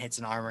and hits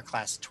an armor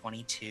class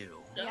 22.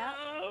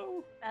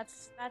 No.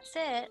 That's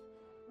it.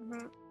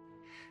 Mhm.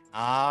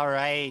 All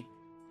right.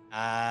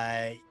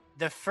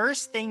 The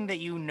first thing that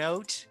you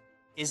note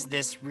is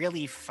this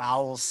really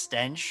foul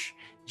stench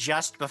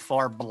just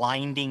before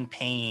blinding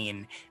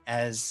pain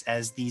as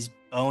these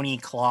bony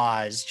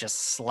claws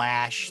just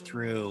slash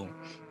through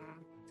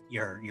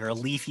your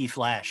leafy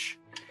flesh.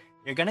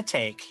 You're gonna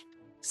take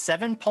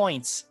 7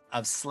 points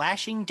of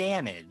slashing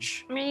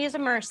damage. I'm gonna use a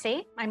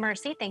mercy. My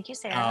mercy. Thank you,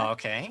 Sarah. Oh,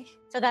 okay.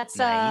 So that's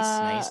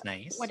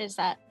Nice. What is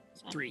that?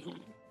 3.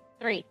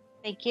 3.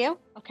 Thank you.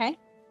 Okay.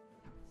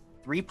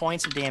 3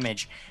 points of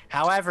damage.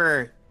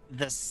 However,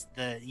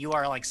 you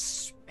are like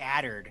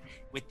spattered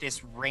with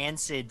this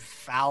rancid,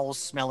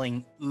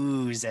 foul-smelling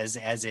ooze as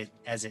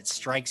it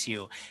strikes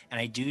you, and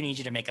I do need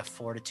you to make a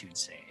fortitude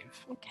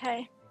save.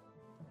 Okay.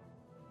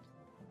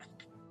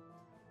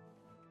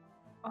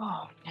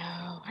 Oh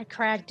no, I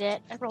cracked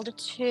it. I rolled a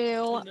 2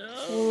 No.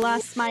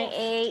 plus my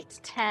 8,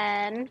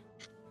 10.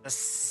 The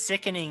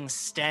sickening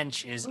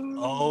stench is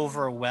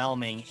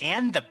overwhelming,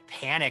 and the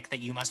panic that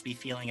you must be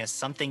feeling as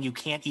something you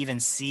can't even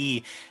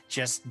see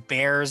just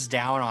bears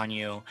down on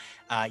you.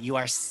 You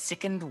are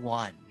sickened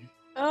 1.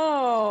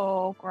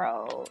 Oh,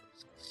 gross.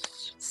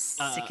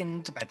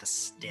 Sickened by the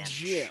stench.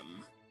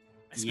 Jim,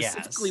 I Yes.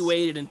 specifically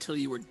waited until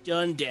you were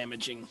done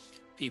damaging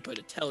Peepa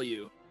to tell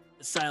you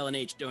the Silent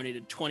H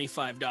donated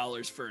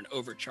 $25 for an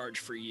overcharge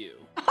for you.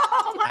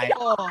 Oh my I-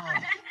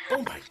 god.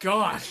 Oh my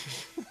god.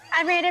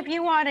 I mean, if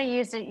you want to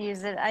use it,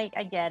 use it. I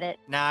get it.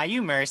 Nah,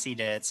 you mercied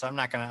it, so I'm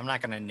not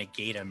gonna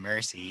negate a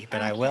mercy,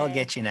 but I will Okay.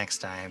 get you next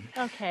time.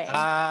 Okay.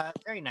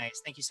 Very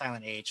nice. Thank you,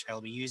 Silent H. I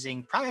will be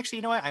using probably actually,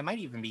 you know what? I might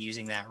even be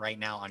using that right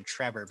now on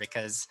Trevor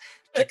because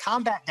the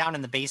combat down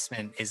in the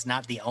basement is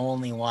not the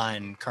only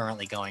one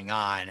currently going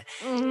on.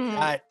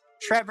 Mhm.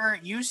 Trevor,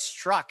 you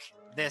struck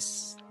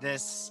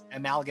this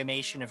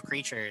amalgamation of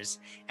creatures,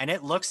 and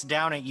it looks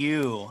down at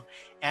you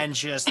and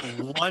just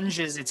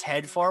lunges its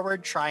head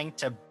forward, trying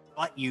to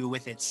butt you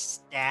with its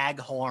stag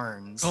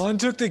horns. Colin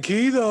took the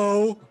key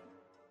though.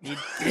 You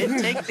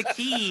did take the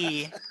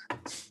key.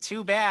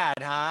 Too bad,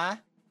 huh?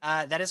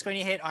 That is going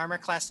to hit armor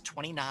class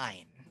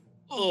 29.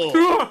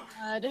 Oh,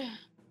 God.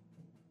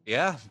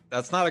 Yeah,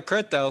 that's not a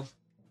crit though.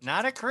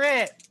 Not a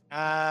crit.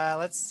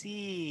 Let's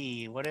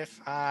see. What if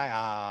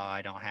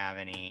I don't have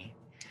any.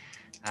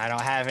 I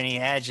don't have any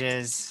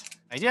edges.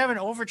 I do have an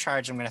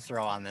overcharge I'm going to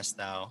throw on this,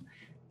 though.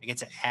 I get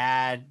to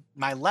add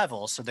my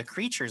level, so the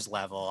creature's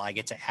level, I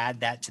get to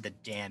add that to the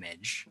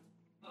damage.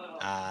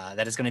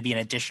 That is going to be an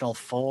additional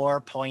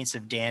 4 points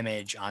of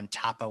damage on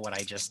top of what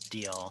I just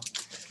deal.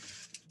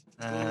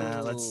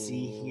 Let's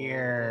see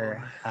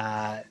here.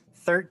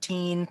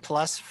 13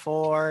 plus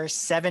 4,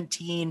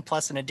 17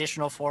 plus an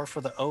additional 4 for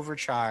the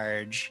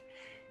overcharge.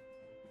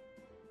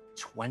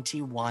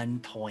 21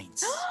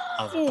 points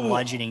of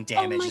bludgeoning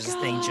damage. my This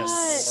thing God.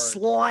 just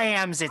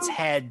slams its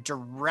head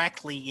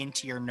directly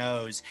into your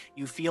nose.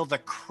 You feel the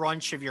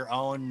crunch of your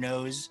own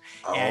nose,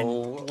 and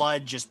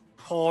blood just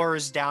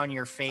pours down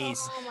your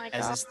face Oh my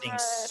as God. this thing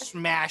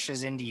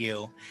smashes into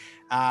you.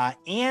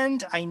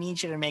 And I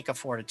need you to make a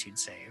fortitude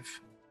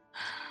save.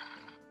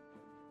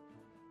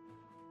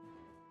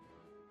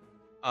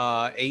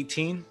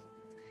 18.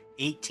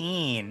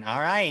 18. All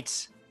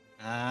right.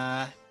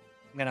 I'm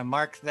going to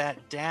mark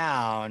that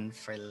down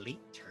for later.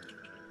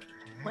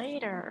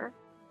 Later.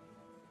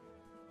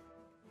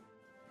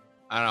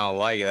 I don't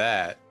like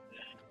that.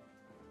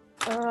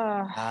 Ugh.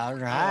 All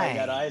like right.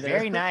 that either.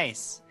 Very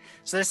nice.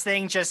 So this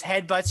thing just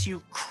headbutts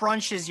you,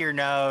 crunches your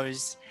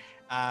nose.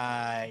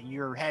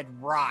 Your head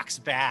rocks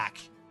back.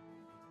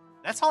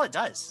 That's all it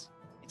does.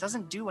 It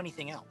doesn't do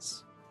anything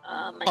else.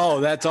 Oh, my Oh,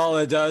 that's all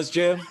it does,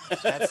 Jim?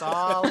 That's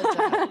all it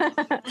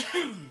does.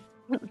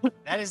 God.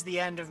 That is the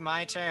end of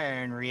my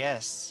turn,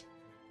 Ries.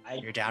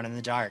 You're down in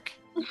the dark.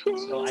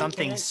 So I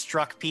Something can't-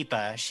 struck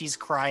Peepa. She's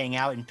crying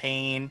out in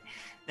pain.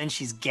 Then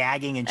she's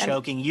gagging and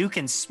choking. You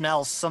can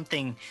smell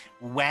something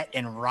wet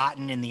and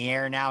rotten in the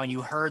air now, and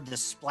you heard the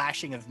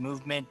splashing of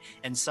movement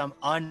and some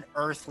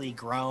unearthly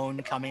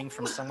groan coming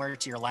from somewhere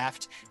to your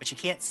left, but you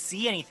can't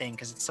see anything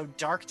because it's so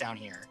dark down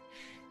here.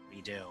 What do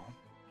you do?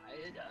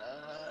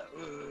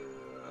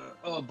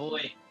 Oh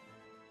boy.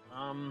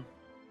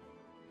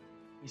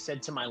 You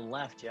said to my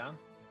left, yeah?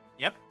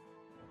 Yep.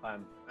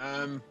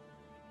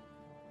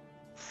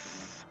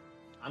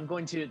 I'm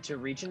going to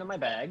reach into my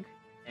bag,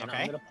 and Okay.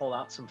 I'm going to pull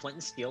out some flint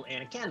and steel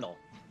and a candle,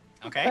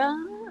 Okay.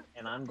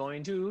 and I'm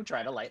going to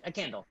try to light a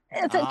candle.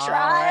 It's a All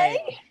try.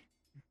 right.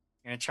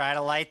 You're gonna try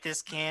to light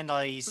this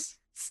candle.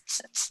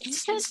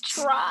 Just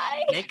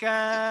try. Make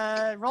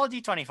a roll a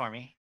d20 for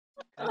me.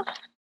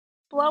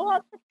 Blow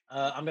up.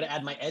 I'm going to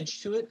add my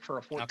edge to it for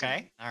a 14.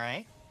 Okay. All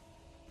right.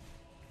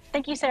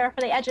 Thank you, Sarah,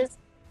 for the edges.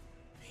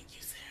 Thank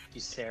you, Sarah. Thank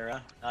you,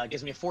 Sarah.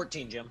 Gives me a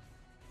 14, Jim.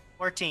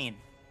 14.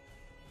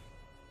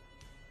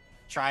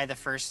 Try the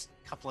first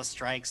couple of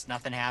strikes,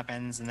 nothing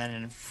happens, and then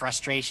in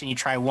frustration, you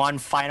try one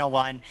final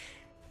one.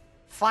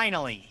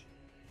 Finally,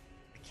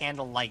 the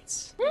candle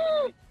lights,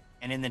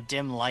 and in the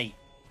dim light,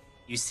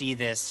 you see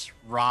this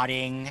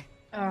rotting,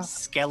 Oh.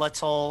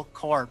 skeletal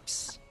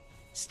corpse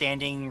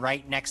standing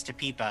right next to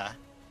Peepa,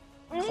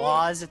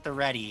 claws at the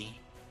ready,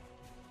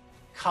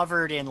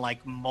 covered in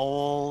like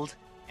mold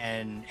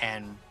and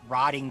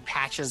rotting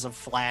patches of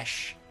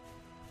flesh.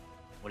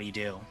 What do you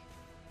do?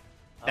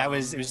 It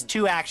was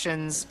 2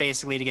 actions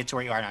basically to get to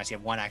where you are now. So you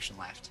have 1 action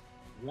left.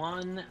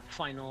 One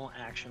final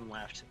action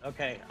left.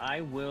 Okay,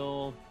 I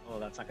will. Oh,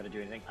 that's not going to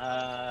do anything.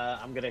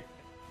 I'm going to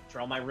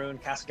draw my rune,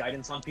 cast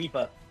guidance on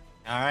Peepa.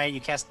 All right, you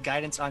cast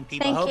guidance on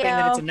people, Thank hoping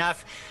that it's you.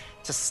 enough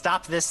to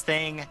stop this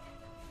thing.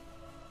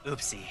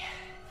 Oopsie.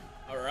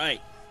 all right.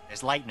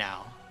 There's light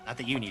now. Not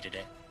that you needed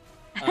it.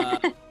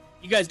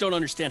 You guys don't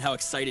understand how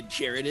excited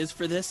Jared is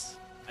for this.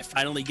 I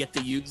finally get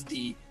to use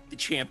the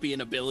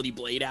champion ability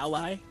blade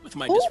ally with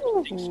my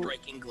disrupting Ooh.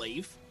 striking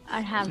glaive. I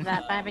have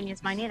that, but I haven't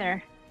used mine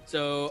either.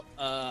 So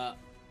I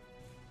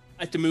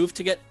have to move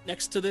to get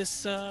next to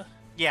this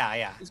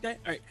Yeah. This guy?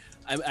 All right.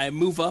 I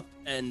move up,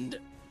 and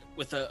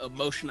with a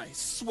motion, I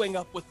swing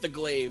up with the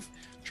glaive,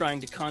 trying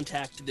to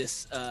contact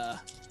this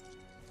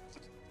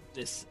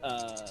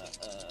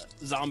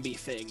zombie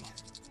thing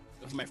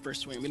with my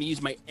first swing. I'm going to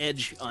use my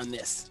edge on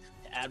this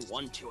to add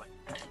 1 to it.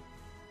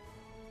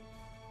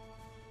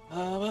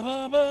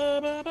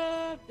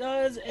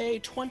 Does a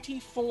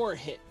 24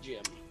 hit,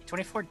 Jim?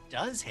 24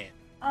 does hit.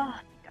 Oh,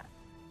 God.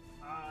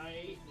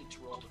 I need to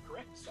roll the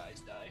correct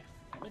size die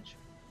damage.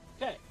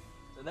 Okay,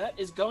 so that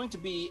is going to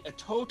be a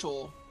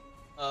total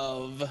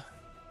of...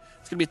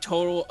 It's going to be a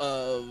total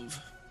of...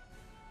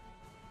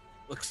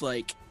 Looks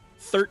like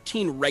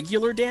 13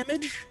 regular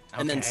damage,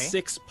 and then Okay.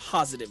 6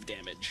 positive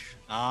damage.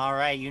 All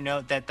right, you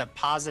note that the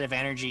positive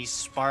energy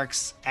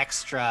sparks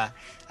extra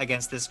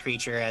against this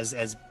creature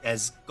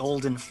as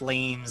golden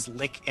flames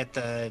lick at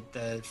the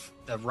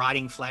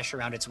rotting flesh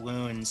around its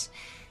wounds,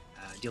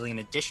 dealing an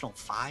additional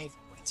 5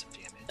 points of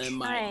damage. And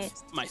Right.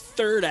 my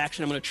third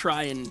action, I'm going to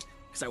try and...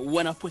 Because I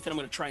went up with it, I'm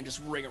going to try and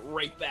just bring it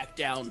right back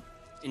down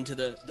into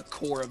the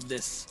core of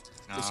this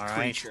All right.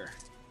 creature.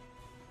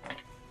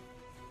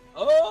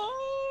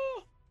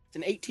 Oh! It's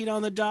an 18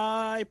 on the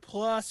die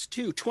plus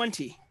 2,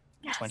 20.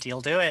 20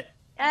 will do it.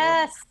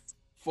 Yes.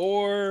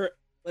 For,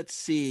 let's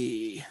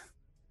see.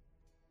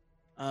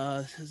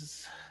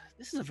 This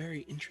is a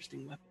very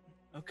interesting weapon.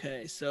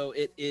 Okay, so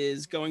it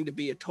is going to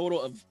be a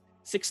total of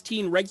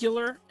 16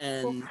 regular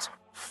and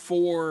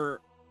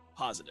 4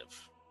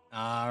 positive.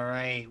 All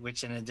right,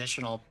 which an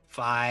additional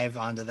 5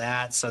 onto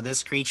that. So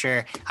this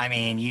creature, I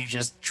mean, you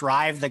just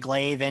drive the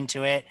glaive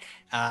into it.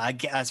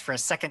 As for a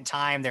second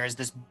time, there's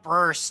this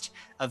burst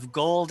of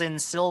golden,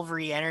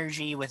 silvery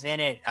energy within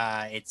it.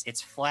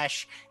 Its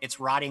flesh, its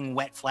rotting,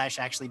 wet flesh,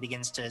 actually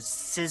begins to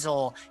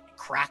sizzle,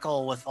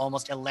 crackle with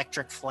almost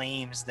electric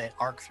flames that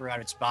arc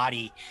throughout its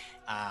body.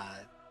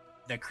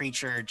 The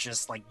creature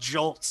just like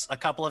jolts a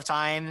couple of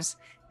times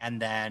and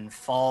then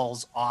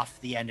falls off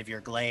the end of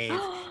your glaive.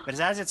 But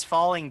as it's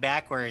falling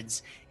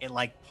backwards, it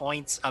like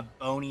points a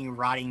bony,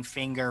 rotting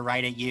finger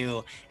right at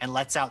you and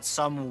lets out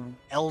some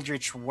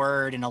eldritch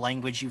word in a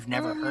language you've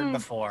never heard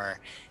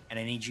before. And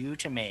I need you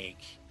to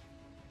make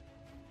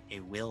a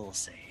will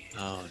save.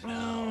 Oh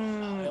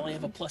I only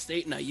have a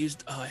 +8, and I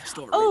used. Oh, I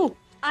still. Have Oh,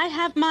 I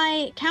have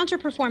my counter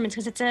performance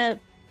because it's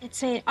an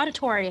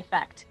auditory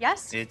effect.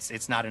 Yes.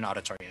 It's not an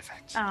auditory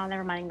effect. Oh,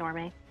 never mind. Ignore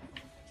me.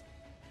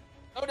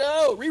 Oh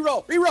no!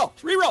 Reroll!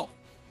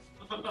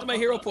 That's my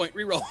hero point.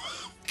 Reroll.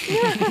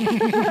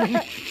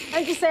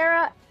 Thank you,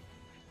 Sarah.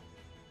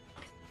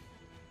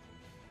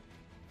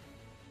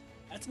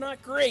 That's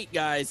not great,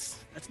 guys.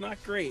 That's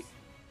not great.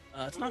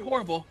 It's not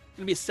horrible. It's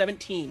gonna be a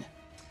 17.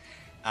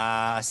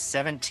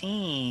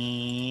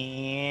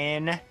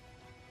 17.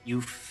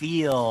 You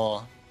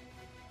feel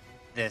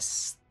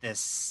this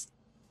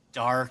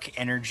dark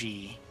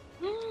energy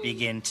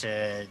begin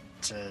to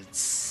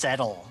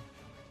settle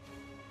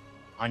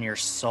on your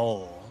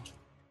soul,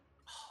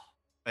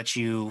 but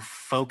you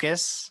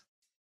focus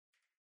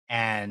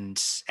and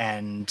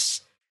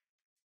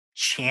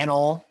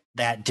channel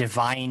that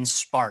divine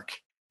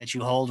spark that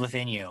you hold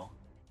within you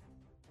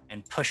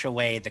and push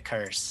away the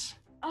curse,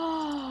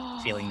 Oh.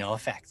 feeling no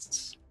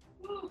effects.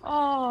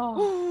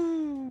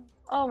 Oh.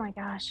 Oh my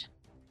gosh.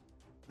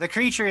 The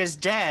creature is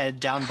dead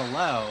down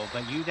below,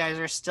 but you guys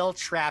are still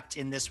trapped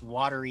in this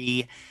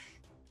watery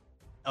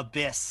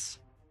abyss.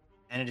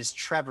 And it is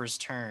Trevor's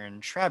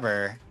turn.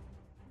 Trevor,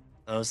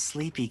 those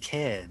sleepy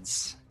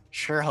kids.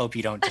 Sure hope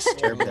you don't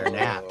disturb their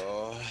nap.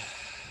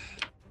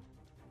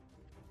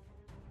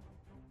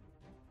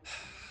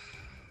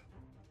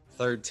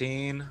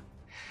 13.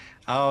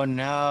 Oh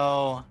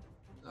no.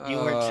 You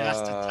were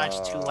just a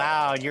touch too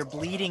loud. You're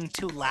bleeding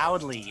too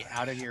loudly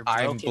out of your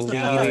I'm broken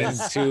bleeding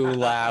nose. too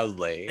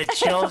loudly. The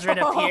children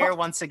appear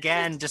once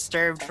again,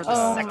 disturbed for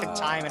the second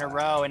time in a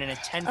row, and in a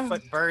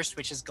 10-foot burst,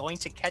 which is going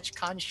to catch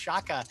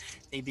Kanshaka,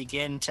 they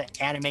begin to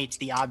animate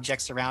the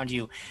objects around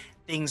you.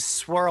 Things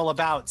swirl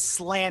about,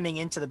 slamming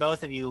into the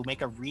both of you.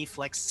 Make a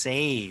reflex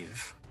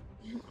save.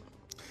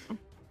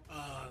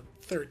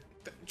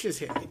 Just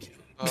hit me, Jim.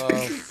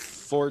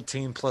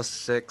 14 plus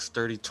 6,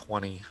 30,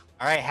 20.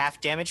 All right, half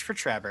damage for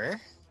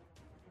Trevor.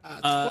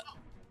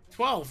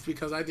 12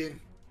 because I didn't.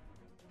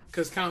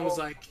 Because Khan was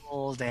like,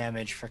 Full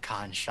damage for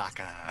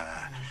Kanshaka.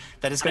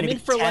 That is going I'm to in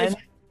be for 10. life.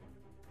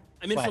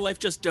 I'm in What? for life.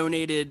 Just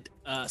donated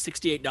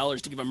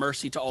 $68 to give a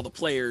mercy to all the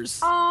players,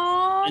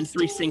 Oh. and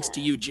 3 sinks to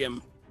you,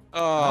 Jim.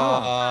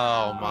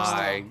 Oh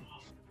my.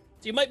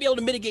 So you might be able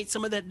to mitigate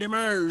some of that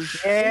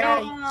damage. Yeah,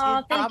 Oh, you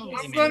thank probably you.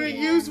 I'm going to maybe.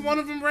 use one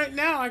of them right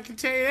now. I can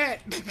tell you that.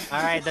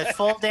 All right, the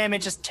full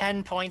damage is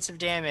 10 points of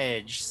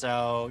damage.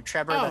 So,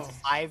 Trevor, that's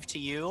Oh. 5 to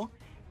you,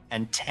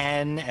 and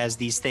 10 as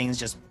these things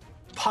just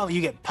you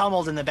get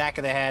pummeled in the back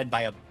of the head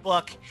by a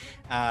book.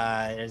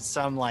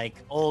 Some like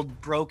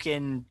old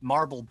broken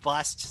marble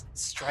bust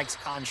strikes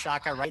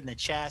Kanshaka right in the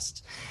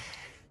chest.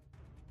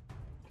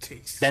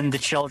 Jeez. Then the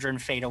children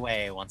fade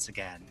away once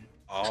again.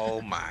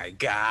 Oh my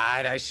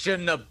god, I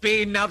shouldn't have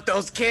beaten up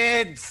those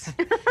kids.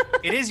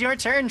 It is your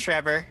turn,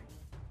 Trevor.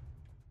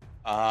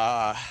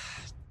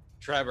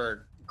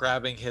 Trevor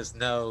grabbing his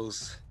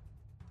nose,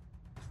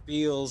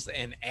 feels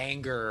an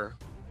anger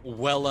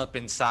well up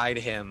inside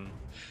him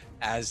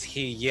as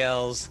he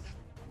yells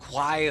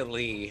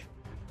quietly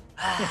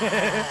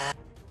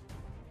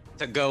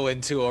to go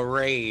into a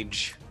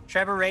rage.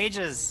 Trevor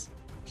rages.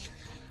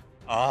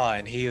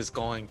 And he is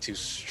going to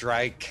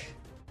strike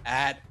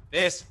at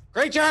this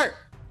creature.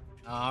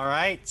 All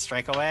right,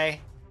 strike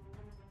away.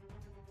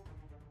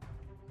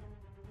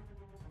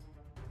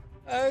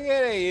 I'm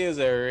gonna use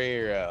a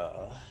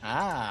reroll.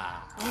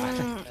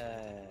 I'm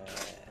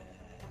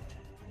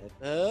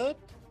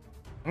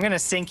gonna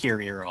sink your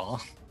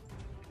reroll.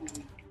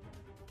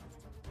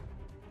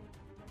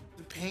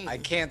 The pain. I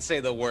can't say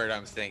the word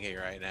I'm thinking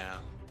right now.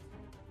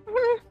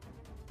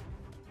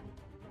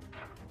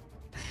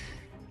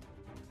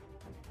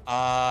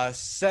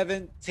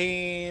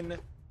 17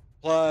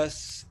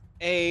 plus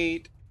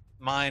 8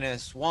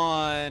 minus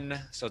 1,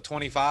 so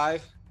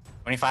 25.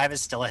 25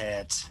 is still a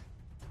hit.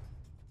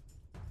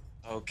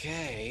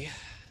 Okay.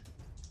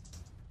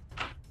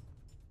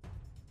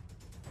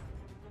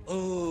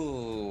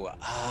 Ooh,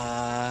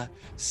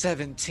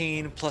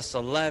 17 plus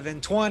 11,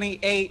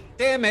 28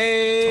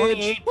 damage.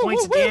 28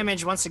 points of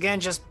damage. Once again,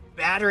 just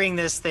battering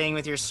this thing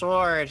with your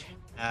sword.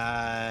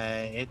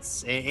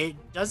 It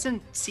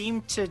doesn't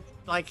seem to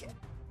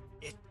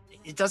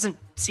it doesn't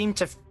seem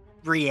to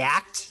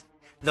react,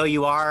 though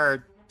you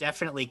are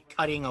definitely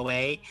cutting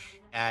away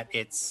at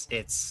its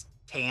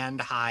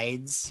tanned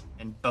hides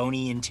and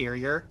bony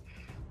interior.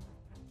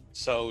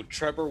 So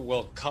Trevor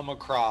will come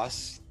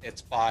across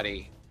its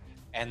body,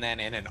 and then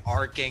in an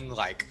arcing,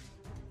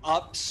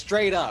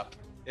 straight up,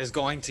 is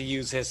going to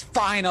use his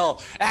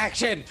final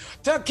action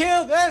to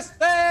kill this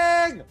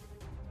thing!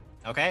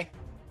 Okay.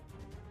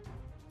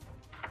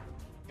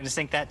 Gonna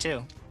sink that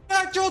too.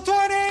 Natural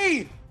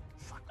 20!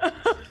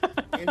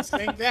 Didn't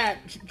think that.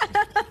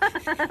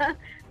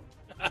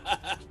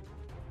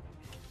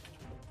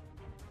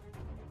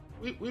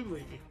 we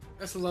believe you.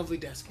 That's a lovely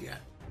desk you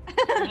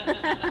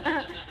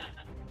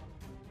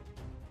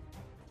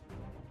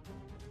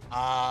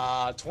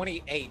got.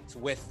 28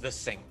 with the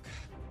sink.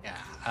 Yeah.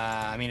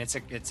 I mean, it's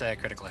a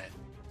critical hit.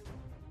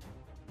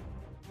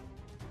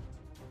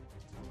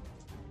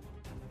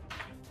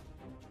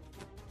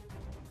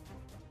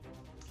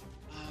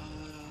 Uh,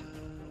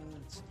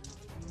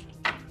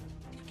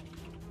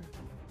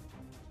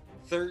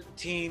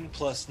 13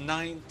 plus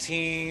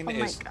 19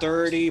 is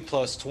 30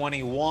 plus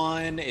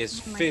 21 is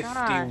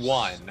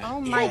 51.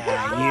 Oh my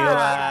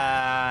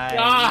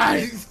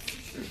Guys!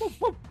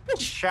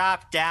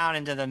 Chop down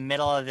into the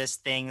middle of this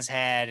thing's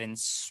head and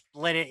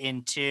split it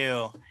in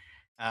two.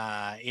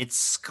 Its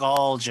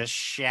skull just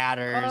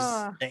shatters.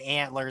 The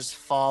antlers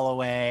fall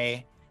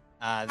away.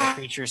 The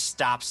creature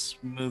stops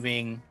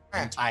moving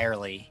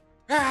entirely.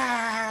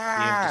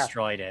 You've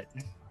destroyed it.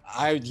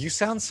 You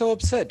sound so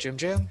upset, Jim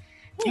Jam.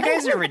 You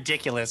guys are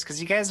ridiculous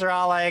because you guys are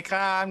all like,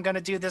 I'm going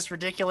to do this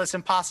ridiculous,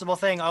 impossible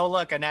thing. Oh,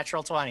 look, a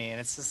natural 20. And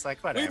it's just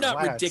like, whatever. We're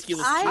not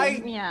ridiculous.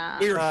 Yeah.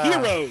 We're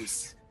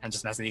heroes. I'm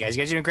just messing with you guys.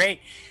 You guys are doing great.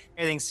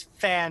 Everything's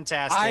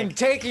fantastic. I'm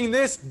taking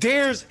this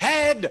deer's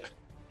head.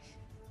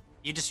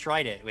 You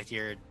destroyed it with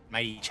your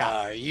mighty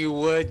chop. You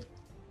would.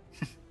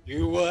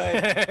 You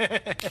would.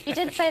 He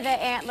did say the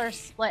antlers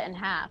split in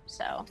half,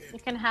 so you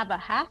can have a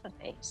half a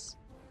face.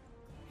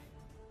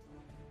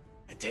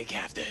 I take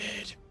half the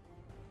head.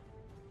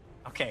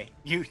 Okay,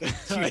 you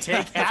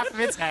take half of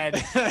its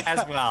head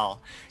as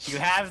well. You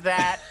have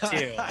that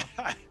too.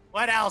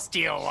 What else do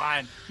you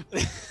want?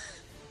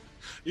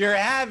 You're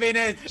having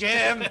it,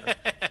 Jim.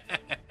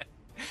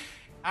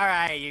 All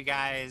right, you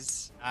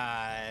guys.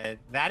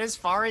 That, as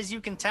far as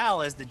you can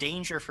tell, is the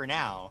danger for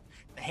now.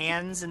 The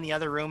hands in the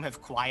other room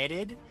have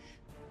quieted.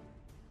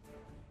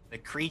 The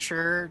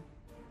creature,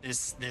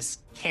 this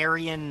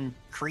carrion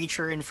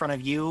creature in front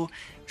of you,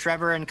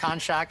 Trevor and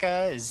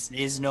Kanshaka,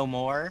 is no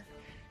more.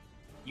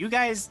 You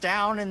guys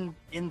down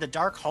in the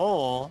dark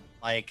hole,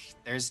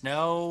 there's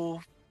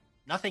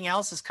nothing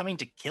else is coming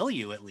to kill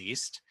you, at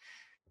least.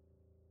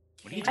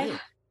 What do you do?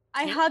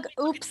 I hug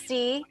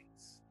Oopsie.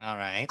 All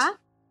right.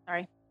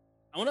 Sorry.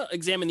 I want to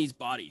examine these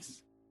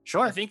bodies.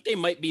 Sure. I think they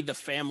might be the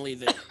family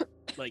that,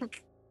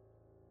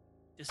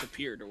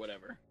 disappeared or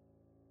whatever.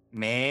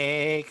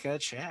 Make a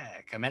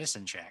check, a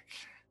medicine check.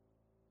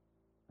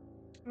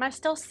 Am I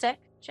still sick,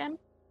 Jim?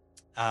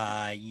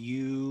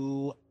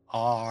 You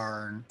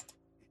are.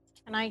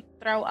 Can I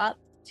throw up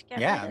to get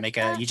rid of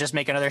that? You just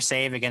make another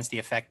save against the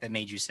effect that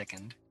made you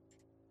sickened.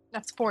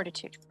 That's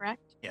fortitude,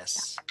 correct?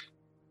 Yes.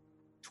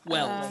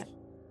 12.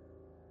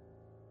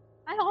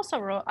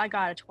 I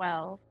got a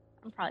 12.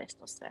 I'm probably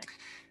still sick.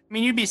 I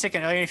mean, you'd be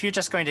sickened. I mean, if you're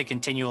just going to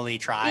continually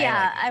try,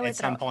 Yeah, I would at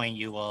some point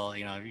you will,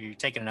 if you're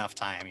taking enough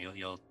time,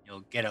 you'll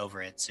get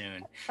over it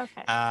soon.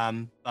 Okay.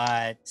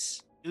 But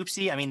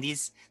oopsie, I mean,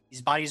 these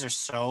bodies are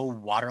so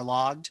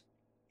waterlogged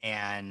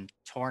and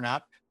torn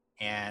up,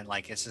 and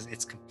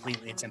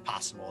it's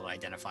impossible to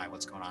identify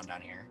what's going on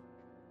down here.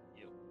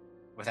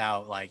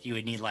 Without you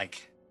would need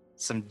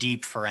some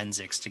deep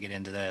forensics to get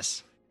into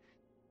this.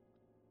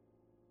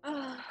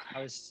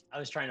 I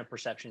was trying a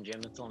perception,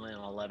 Jim. It's only an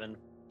 11.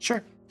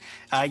 Sure.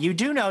 You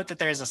do note that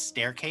there's a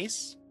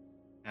staircase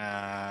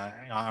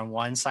on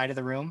one side of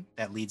the room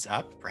that leads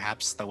up,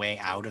 perhaps the way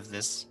out of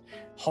this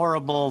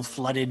horrible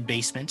flooded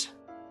basement.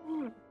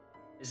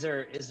 Is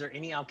there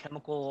any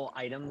alchemical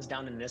items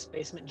down in this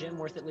basement, Jim,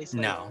 worth at least?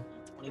 Like No.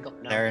 20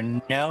 gold? No. There are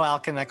no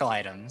alchemical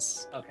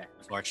items, Okay.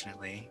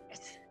 unfortunately.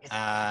 It's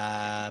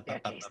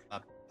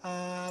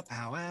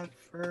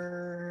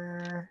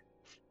However,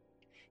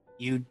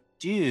 you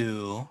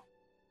do.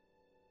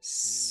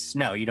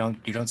 No, you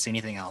don't see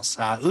anything else.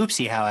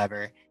 Oopsie,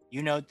 however,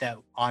 you note that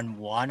on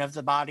one of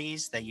the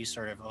bodies that you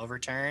sort of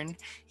overturn,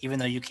 even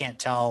though you can't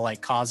tell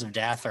like cause of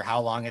death or how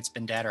long it's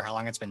been dead or how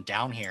long it's been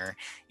down here,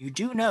 you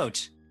do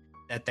note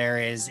that there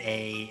is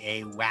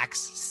a wax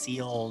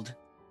sealed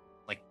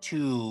like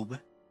tube.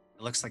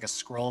 It looks like a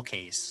scroll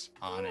case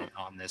on it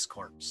on this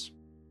corpse.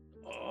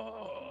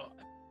 Oh,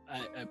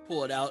 I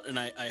pull it out and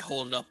I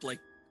hold it up like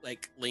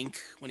Link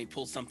when he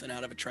pulls something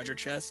out of a treasure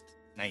chest.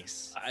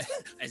 Nice.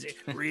 I say,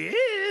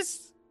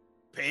 Reese,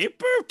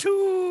 paper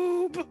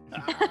tube.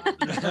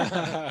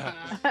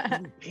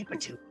 paper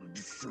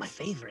tubes, my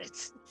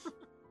favorites.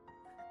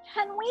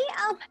 Can we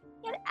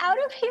get out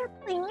of here,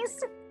 please?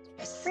 It's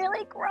Yes.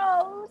 really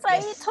gross. I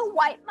need Yes. to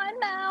wipe my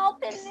mouth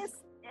and Yes.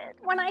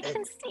 when I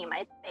can see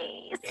my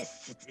face.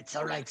 Yes, it's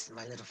all right,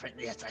 my little friend.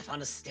 Yes, I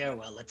found a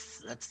stairwell.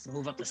 Let's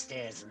move up the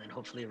stairs and then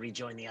hopefully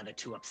rejoin the other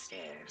two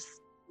upstairs.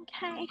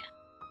 Okay.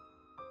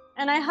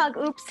 And I hug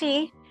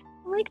Oopsie.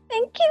 I'm like,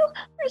 thank you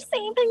for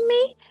saving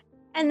me.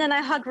 And then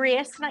I hug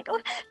Rias and I go,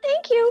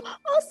 thank you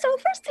also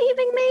for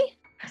saving me.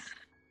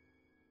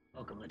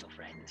 Welcome, little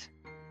friend.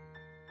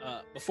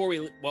 Before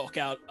we walk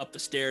out up the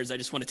stairs, I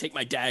just want to take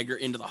my dagger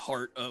into the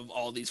heart of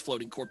all these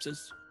floating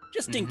corpses,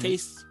 just in Mhm.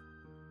 case.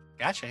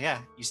 Gotcha,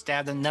 yeah. You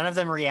stab them. None of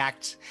them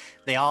react.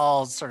 They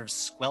all sort of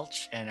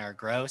squelch and are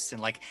gross.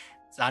 And like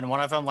on one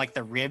of them, like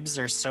the ribs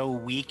are so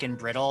weak and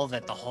brittle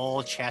that the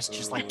whole chest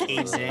just like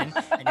caves in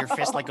and your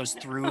fist like goes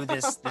through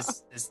this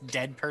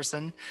dead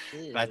person.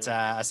 But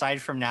aside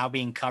from now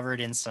being covered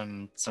in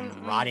some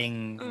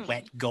rotting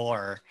wet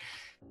gore,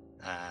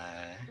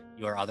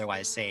 you are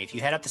otherwise safe.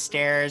 You head up the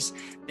stairs.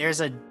 There's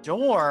a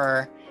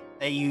door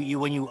that you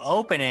when you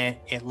open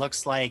it, it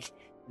looks like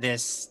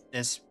this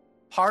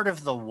part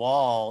of the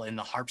wall in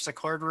the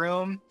harpsichord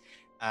room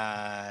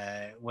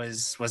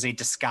was a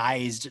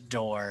disguised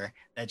door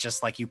that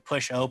just like you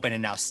push open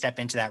and now step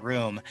into that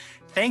room.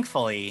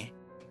 Thankfully,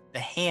 the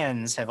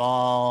hands have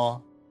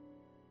all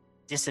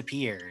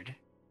disappeared.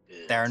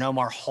 There are no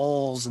more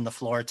holes in the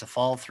floor to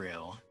fall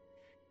through.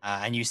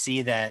 And you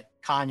see that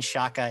Khan,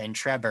 Shaka, and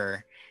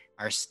Trevor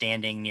are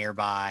standing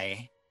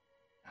nearby.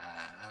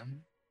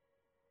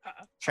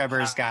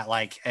 Trevor's got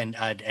like an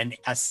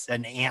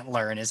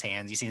antler in his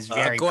hands. He seems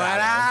very Look what proud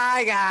of.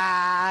 I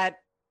got.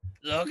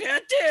 Look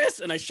at this,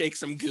 and I shake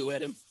some goo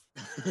at him.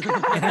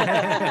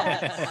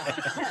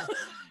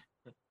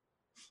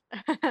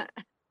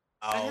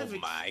 Oh have a-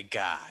 my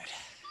god.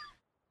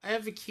 I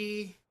have a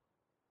key.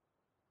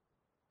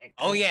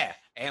 Oh yeah,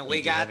 and we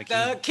You do have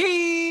got a the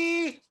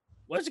key.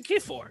 What's the key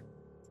for?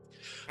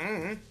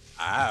 Mm-hmm.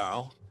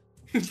 Oh,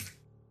 Does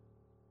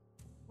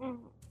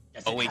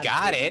but it we have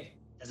got the- it.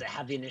 Does it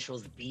have the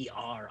initials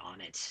BR on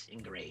it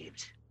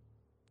engraved?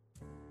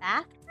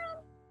 Bathroom?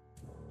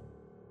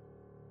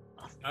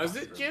 Does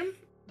it, Jim?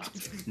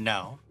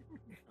 No.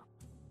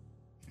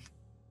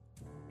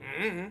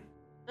 Mm-hmm.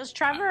 Does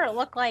Trevor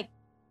look like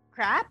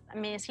crap? I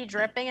mean, is he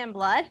dripping in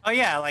blood? Oh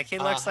yeah, like he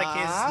looks like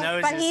Uh-huh. his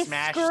nose But is he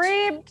smashed.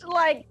 screamed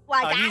like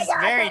Oh, he's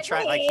very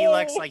try. like he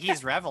looks like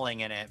he's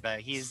reveling in it,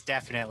 but he's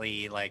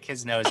definitely like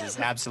his nose is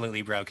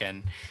absolutely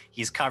broken.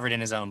 He's covered in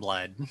his own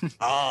blood.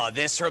 Oh,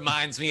 this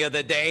reminds me of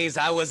the days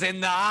I was in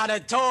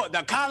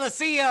the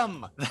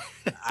Coliseum.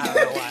 I don't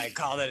know why I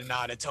called it an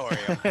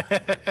auditorium.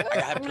 I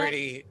got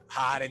pretty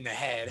hot in the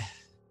head.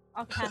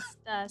 I'll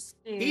cast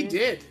dude. He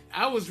did.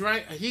 I was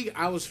right.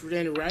 I was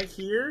standing right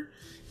here,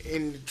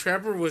 and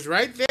Trevor was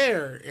right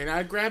there, and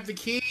I grabbed the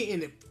key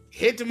and it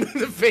hit him in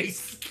the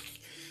face.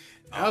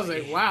 I was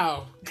like, yeah.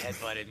 wow.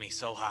 Headbutted me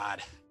so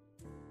hard.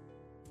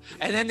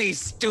 And then these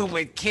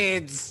stupid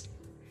kids.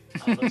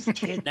 Oh, those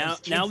kids, Now those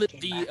kids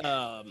that came the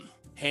back.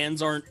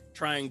 hands aren't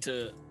trying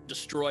to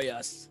destroy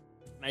us,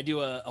 can I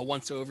do a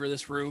once over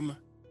this room?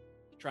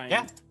 Try and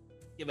Yeah.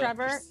 give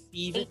Trevor, a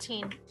perceive it.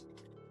 18.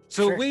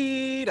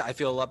 Sweet. I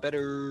feel a lot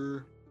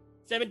better.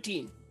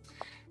 17.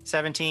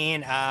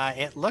 17.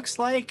 It looks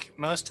like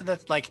most of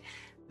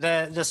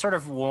the sort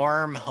of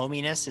warm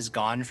hominess is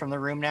gone from the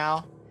room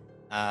now.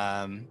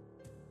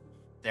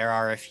 There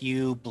are a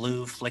few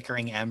blue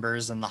flickering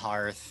embers in the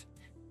hearth.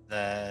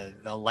 The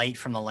light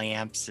from the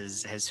lamps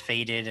has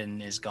faded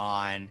and is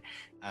gone.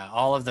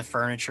 All of the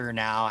furniture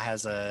now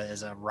has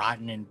a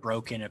rotten and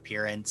broken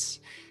appearance.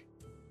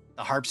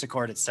 The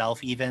harpsichord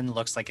itself even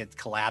looks like it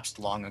collapsed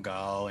long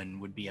ago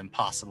and would be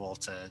impossible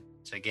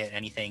to get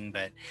anything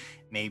but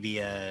maybe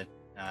a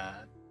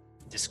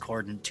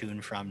discordant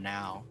tune from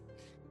now.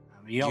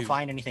 You don't You-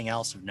 find anything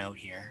else of note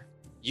here.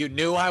 You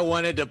knew I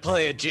wanted to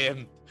play it,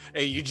 Jim,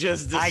 and you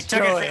just destroyed I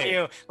took it from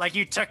you like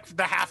you took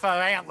the half of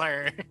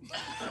antler.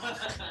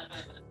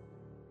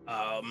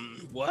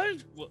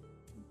 What?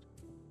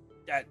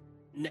 That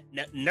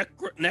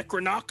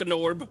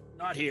Necronocanorb,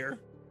 not here.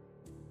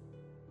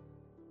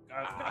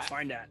 Gotta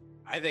find that.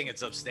 I think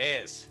it's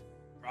upstairs.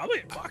 Probably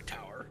a clock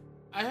tower.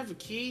 I have a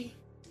key.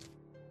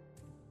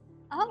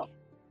 Oh,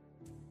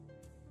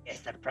 Yes,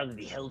 that'd probably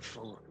be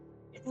helpful.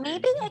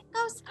 maybe it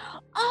goes.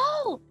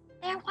 Oh,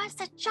 there was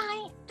a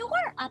giant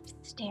door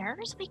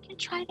upstairs. We can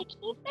try the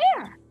key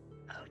there.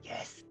 Oh,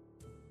 yes.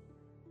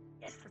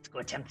 Yes, let's go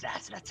attempt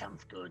that. That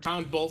sounds good.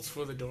 Found bolts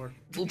for the door.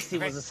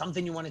 Oopsie, was there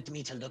something you wanted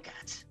me to look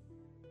at?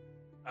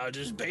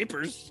 Just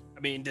papers. I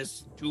mean,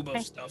 this tube of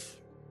Okay. stuff.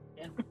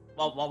 Yeah.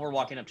 While we're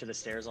walking up to the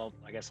stairs,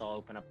 I guess I'll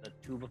open up the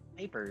tube of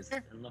papers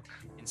and look.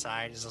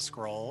 Inside is a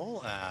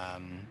scroll.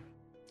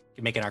 You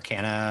can make an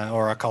Arcana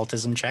or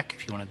Occultism check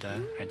if you wanted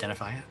to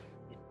identify it.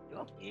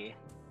 Okay.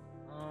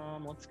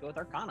 Let's go with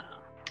Arcana.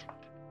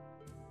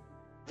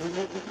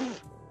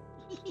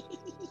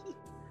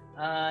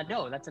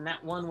 No, that's a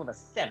nat 1 with a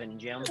 7,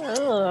 Jim.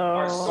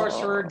 Our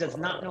sorcerer does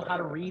not know how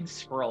to read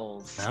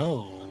scrolls.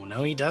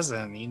 No, he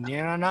doesn't. You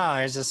don't know.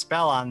 There's a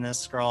spell on this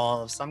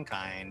scroll of some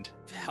kind.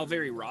 How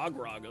very rog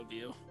of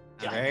you.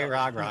 Very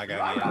rog of you.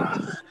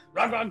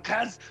 Rog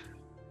cats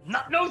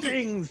not know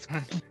things.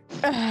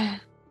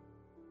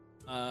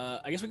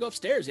 I guess we go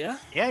upstairs, yeah?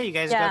 Yeah, you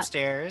guys go Yeah.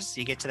 upstairs.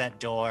 You get to that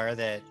door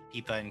that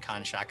Pipa and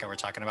Kanshaka were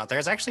talking about.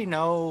 There's actually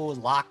no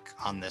lock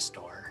on this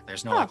door.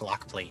 There's no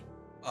lock plate.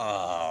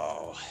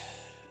 Oh.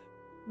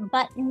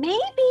 But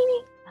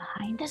maybe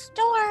behind this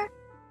door,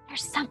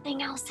 there's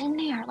something else in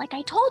there. Like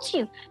I told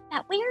you,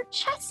 that weird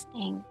chest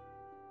thing.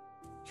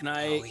 Can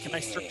I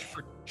search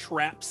for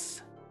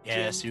traps?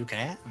 Yes, you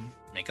can.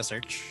 Make a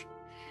search.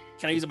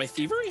 Can I use it by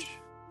thievery?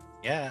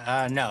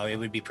 Yeah, no, it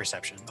would be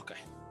perception. Okay.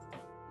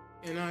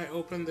 And I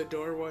open the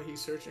door while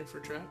he's searching for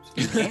traps.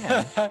 You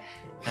can.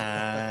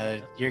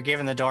 You're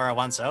giving the door a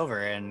once over,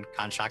 and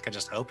Kanshaka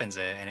just opens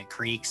it, and it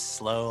creaks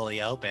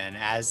slowly open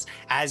as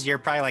you're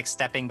probably like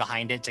stepping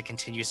behind it to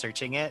continue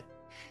searching it.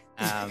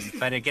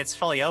 But it gets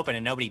fully open,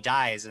 and nobody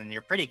dies, and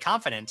you're pretty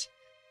confident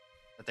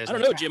that there's. I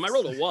don't no know, Jim. I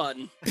traps. rolled a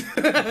 1.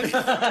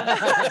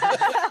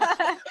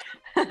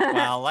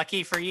 Well,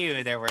 lucky for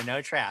you, there were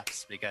no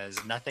traps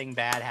because nothing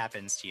bad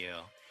happens to you.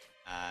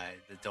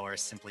 The door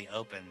simply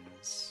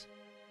opens.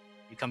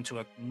 You come to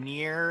a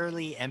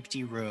nearly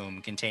empty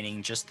room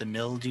containing just the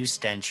mildew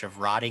stench of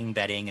rotting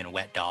bedding and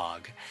wet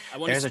dog. I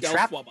want There's to a stealth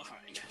trap. while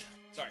behind.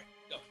 Sorry,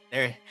 go.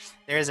 There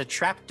is a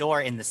trap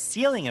door in the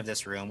ceiling of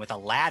this room with a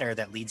ladder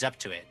that leads up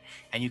to it,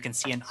 and you can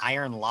see an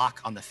iron lock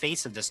on the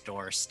face of this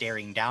door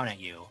staring down at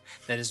you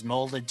that is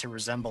molded to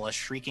resemble a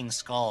shrieking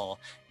skull,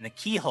 and the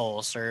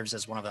keyhole serves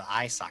as one of the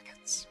eye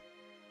sockets.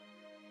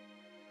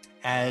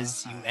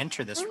 As you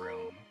enter this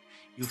room,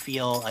 you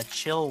feel a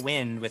chill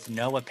wind with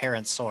no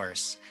apparent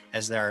source,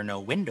 as there are no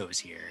windows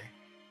here,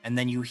 and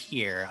then you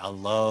hear a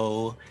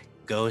low,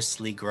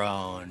 ghostly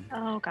groan.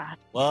 Oh God.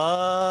 Whoa!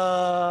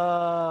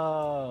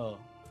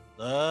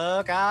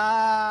 Look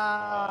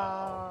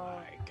out! Oh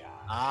my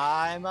god.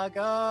 I'm a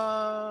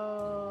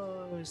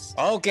ghost.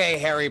 Okay,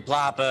 Harry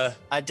Plopper.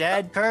 A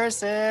dead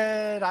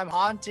person. I'm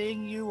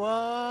haunting you.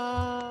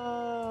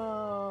 Whoa!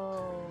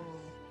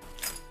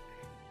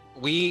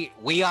 We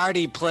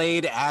already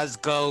played as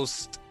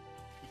Ghost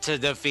to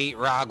defeat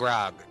Rog.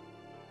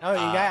 Oh, you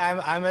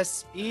guys, I'm a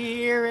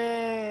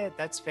spirit.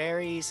 That's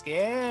very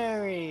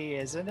scary,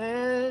 isn't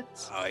it?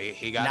 Oh,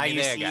 he got now me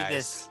you there, see guys.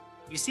 this.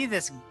 You see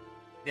this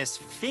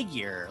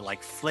figure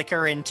like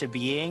flicker into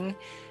being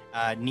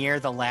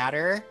near the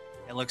ladder.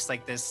 It looks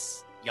like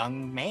this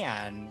young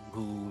man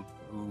who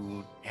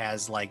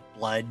has like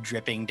blood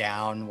dripping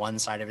down one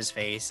side of his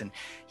face, and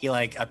he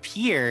like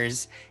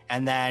appears,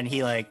 and then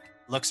he like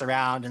looks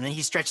around, and then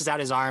he stretches out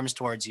his arms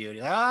towards you.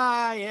 He's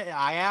like, yeah,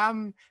 I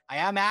am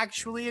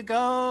actually a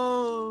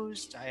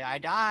ghost. I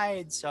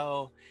died,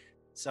 so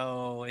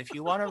if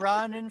you want to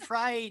run in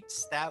fright,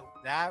 that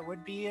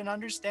would be an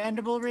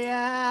understandable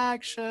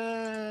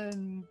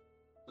reaction.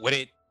 Would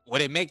it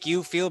make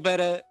you feel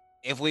better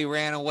if we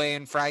ran away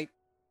in fright?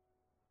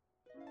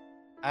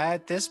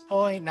 At this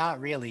point, not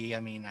really. I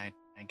mean, I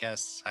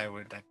guess I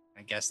would.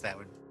 I guess that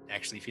would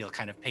actually feel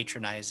kind of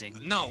patronizing.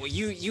 No,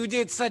 you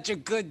did such a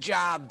good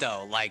job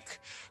though. Like,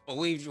 but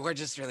we're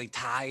just really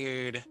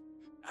tired.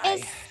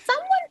 Is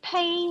someone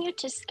paying you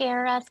to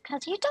scare us?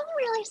 Because you don't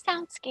really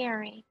sound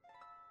scary.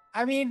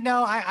 I mean,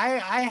 no,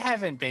 I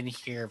haven't been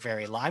here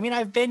very long. I mean,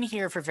 I've been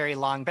here for very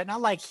long, but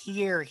not like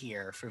here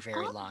for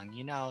very long,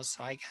 you know?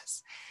 So I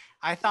guess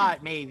I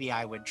thought maybe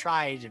I would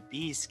try to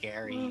be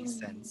scary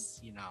since,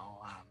 you know,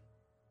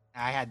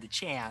 I had the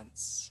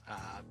chance.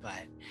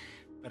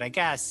 But I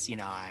guess, you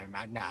know, I'm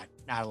not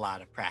a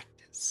lot of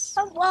practice.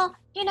 Oh, well,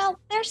 you know,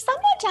 there's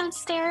someone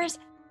downstairs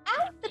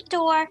out the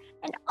door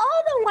and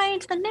all the way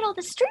into the middle of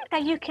the street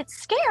that you could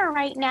scare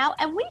right now,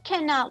 and we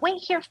can wait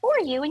here for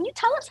you, and you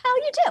tell us how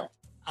you do.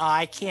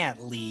 I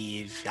can't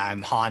leave.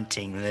 I'm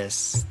haunting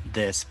this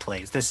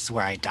place. This is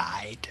where I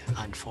died,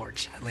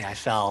 unfortunately. I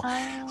fell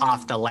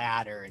off the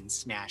ladder and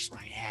smashed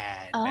my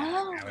head.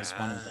 Oh. I was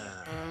one of the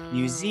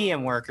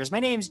museum workers.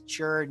 My name's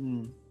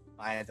Jordan,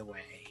 by the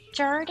way.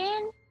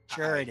 Jordan?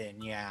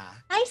 Sheridan, yeah.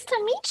 Nice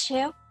to meet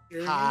you.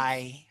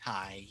 Hi,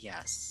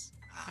 yes.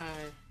 Hi.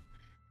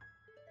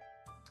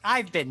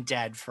 I've been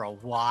dead for a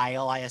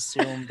while, I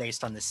assume,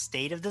 based on the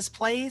state of this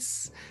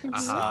place.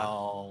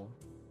 So,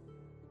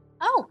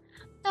 Oh,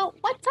 so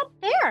what's up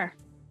there?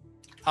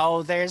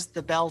 there's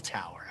the bell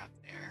tower up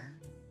there.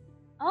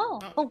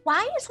 Oh, but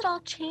why is it all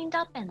chained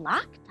up and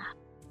locked up?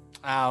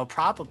 Oh,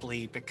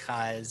 probably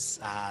because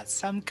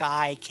some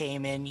guy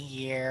came in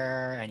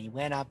here and he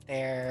went up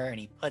there and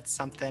he put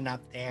something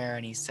up there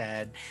and he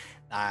said,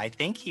 I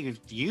think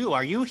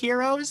are you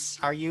heroes?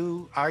 Are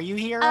you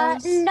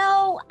heroes?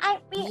 No,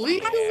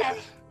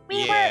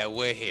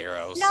 We're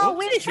heroes. No,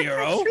 we're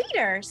hero.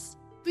 trick-or-treaters.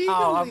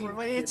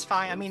 It's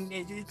fine. I mean,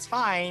 it's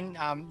fine.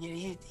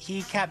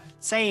 He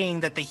kept saying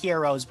that the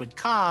heroes would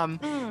come.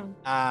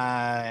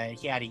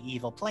 He had an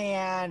evil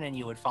plan, and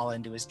you would fall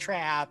into his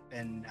trap.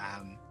 And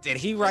Did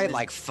he write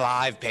like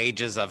 5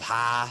 pages of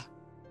ha?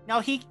 no,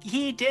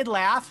 he did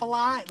laugh a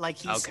lot. Like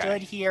he Okay.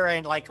 stood here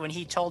and like when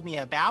he told me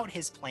about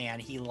his plan,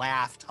 he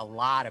laughed a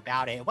lot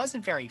about it. It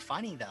wasn't very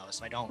funny though,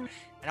 so I don't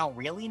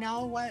really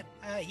know what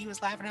he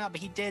was laughing about.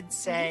 But he did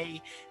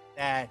say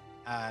that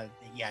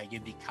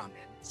you'd be coming.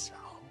 So.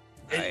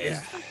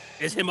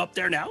 Is him up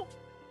there now?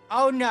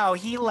 Oh no,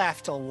 he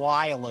left a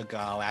while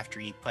ago after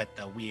he put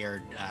the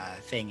weird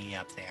thingy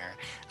up there.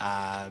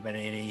 But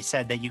he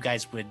said that you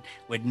guys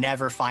would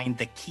never find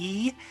the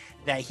key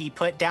that he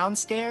put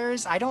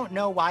downstairs. I don't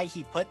know why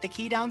he put the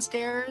key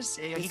downstairs.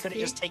 He could have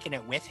just taken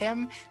it with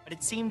him, but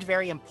it seemed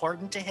very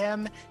important to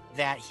him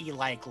that he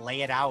like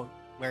lay it out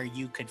where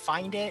you could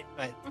find it,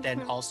 but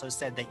then also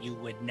said that you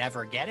would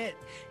never get it.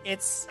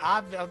 It's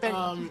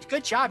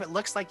good job. It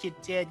looks like you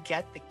did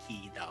get the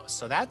key though.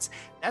 So that's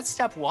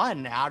step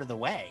 1 out of the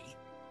way.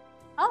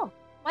 Oh,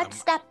 what's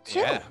step 2?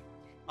 Yeah.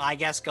 Well, I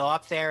guess go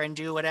up there and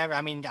do whatever.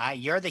 I mean,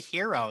 you're the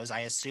heroes. I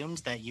assumed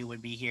that you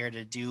would be here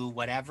to do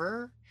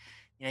whatever.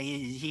 You know,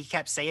 he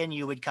kept saying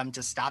you would come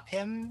to stop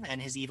him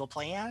and his evil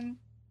plan.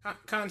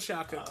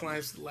 Kanshaka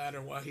climbs the ladder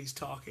while he's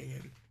talking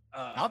and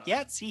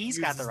See, he's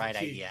got the right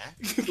idea.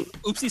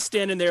 Oopsie's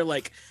standing there,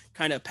 like,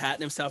 kind of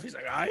patting himself. He's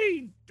like,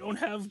 I don't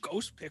have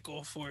ghost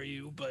pickle for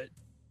you, but...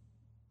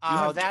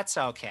 Oh, that's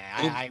okay.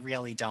 I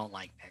really don't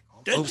like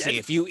pickle. Oopsie,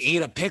 if you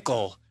eat a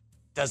pickle,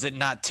 does it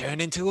not turn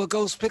into a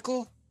ghost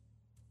pickle?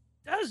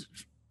 Does...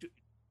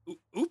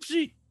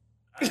 Oopsie.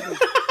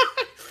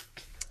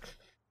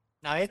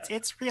 No,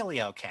 it's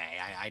really okay.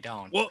 I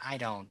don't. Well, I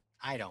don't.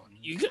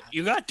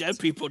 You got dead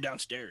people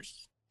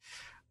downstairs.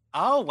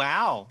 Oh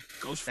wow!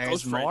 There's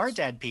There's more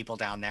dead people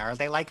down there. Are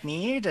they like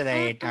me?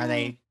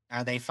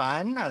 Are they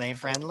fun? Are they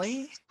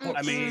friendly?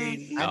 I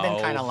mean, I've been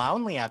kind of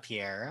lonely up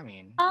here. I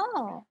mean,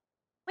 Oh,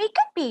 we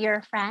could be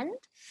your friend.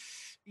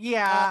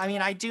 yeah. I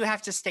mean, I do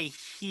have to stay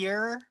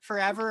here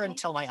forever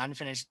until my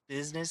unfinished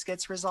business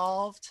gets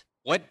resolved.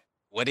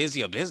 What is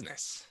your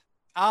business?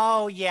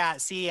 Oh, yeah.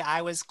 See,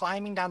 I was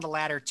climbing down the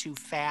ladder too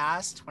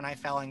fast when I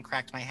fell and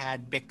cracked my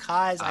head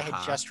because I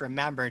had just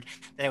remembered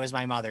that it was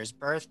my mother's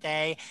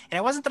birthday. And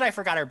it wasn't that I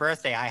forgot her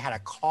birthday. I had a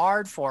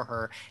card for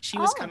her. She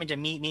was coming to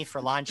meet me for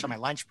lunch on my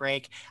lunch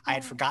break. I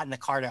had forgotten the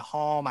card at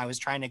home. I was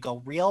trying to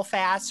go real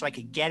fast so I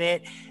could get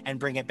it and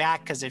bring it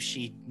back because if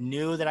she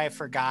knew that I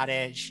forgot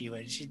it, she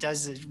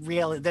does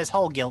this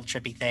whole guilt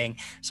trippy thing.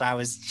 So I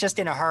was just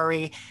in a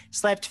hurry,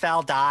 slipped,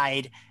 fell,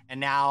 died. And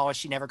now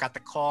she never got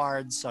the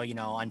card, so,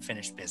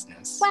 unfinished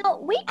business.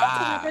 Well, we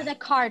can deliver the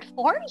card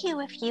for you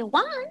if you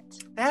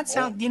want. That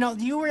sounds,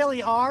 you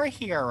really are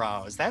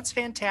heroes. That's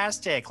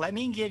fantastic. Let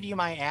me give you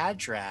my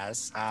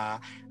address.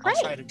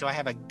 Great. Do I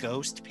have a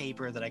ghost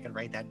paper that I can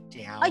write that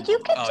down?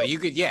 You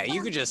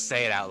could just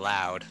say it out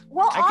loud.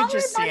 Well, I could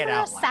just say it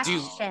out loud.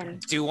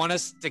 Section. Do you want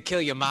us to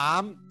kill your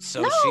mom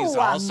so No, she's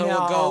also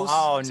a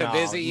ghost to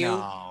visit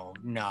you?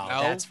 No,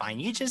 that's fine.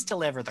 You just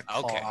deliver the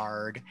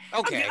card.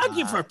 Okay. I'll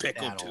give her a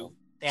pickle too.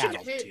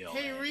 That'll do.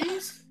 Hey,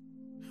 Reese,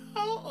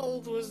 how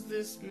old was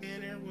this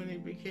manor when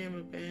it became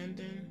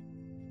abandoned?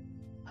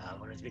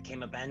 When it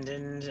became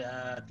abandoned,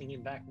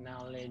 thinking back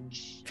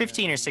knowledge.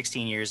 15 or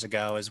 16 years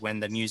ago is when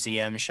the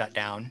museum shut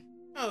down.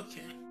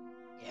 Okay.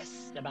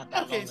 Yes, about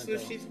that long so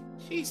ago.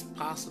 she's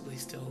possibly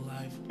still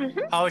alive.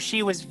 Oh,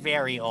 she was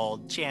very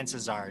old.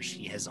 Chances are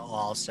she has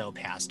also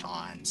passed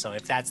on. So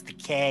if that's the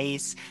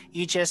case,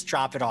 you just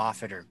drop it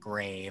off at her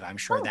grave. I'm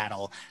sure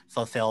that'll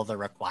fulfill the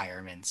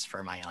requirements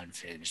for my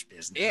unfinished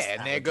business. Yeah,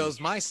 and there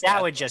goes my step.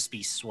 That would just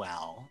be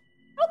swell.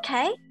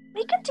 Okay,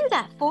 we could do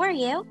that for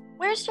you.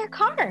 Where's your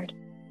card?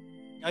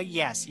 Oh,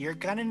 yes, you're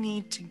gonna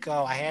need to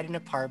go. I had an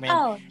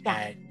apartment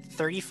at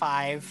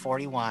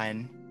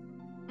 3541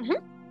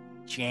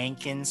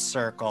 Jenkins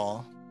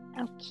Circle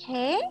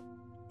Okay.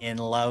 in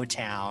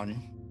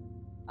Lowtown.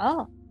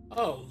 Oh.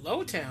 Oh,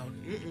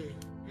 Lowtown.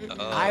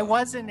 I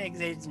wasn't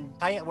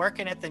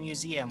working at the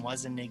museum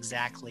wasn't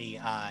exactly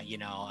a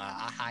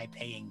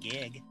high-paying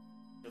gig.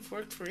 I've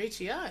worked for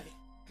HEI.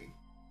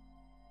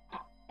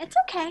 It's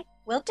okay.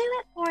 We'll do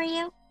it for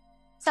you.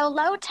 So,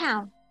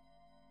 Lowtown.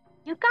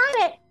 You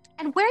got it.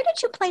 And where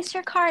did you place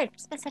your card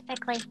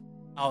specifically?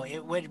 Oh,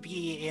 it would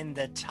be in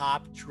the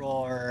top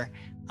drawer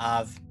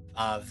of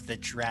of the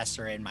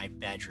dresser in my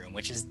bedroom,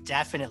 which is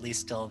definitely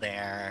still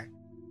there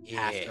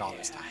after all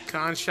this time.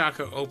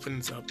 Kanshaka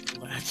opens up the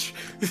latch.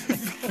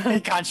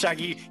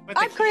 Kanshaka,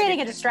 I'm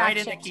creating a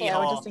distraction right in the too,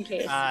 keyhole. just in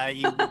case.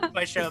 You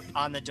push up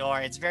on the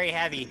door. It's very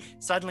heavy.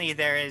 Suddenly,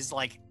 there is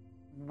like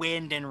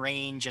wind and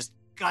rain just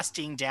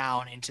gusting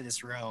down into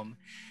this room.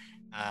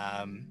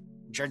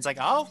 Jordan's like,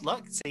 "Oh,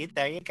 look, see,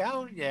 there you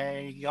go.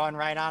 You're going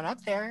right on up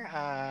there.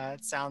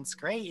 It sounds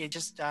great. You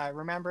just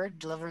remember,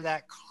 deliver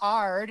that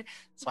card,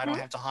 so I don't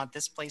have to haunt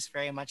this place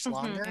very much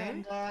longer.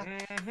 And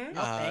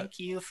thank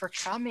you for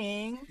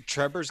coming."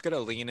 Trevor's gonna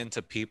lean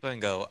into Peepa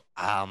and go,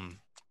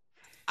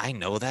 I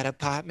know that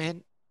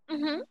apartment.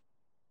 Mm-hmm.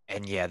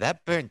 And yeah,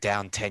 that burnt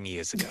down 10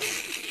 years ago.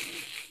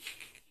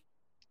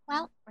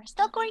 Well, we're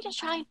still going to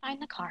try and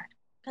find the card,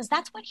 because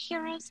that's what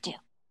heroes do.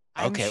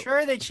 I'm Okay.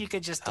 sure that you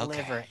could just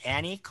deliver Okay.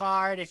 any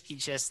card if you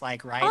just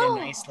like write a Oh.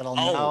 nice little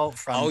note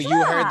from. Oh,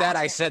 you heard that?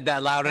 I said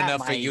that loud That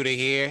enough for you might- to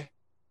hear?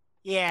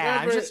 Yeah,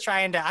 I'm Robert- just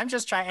trying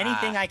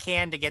anything I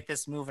can to get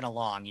this moving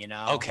along, you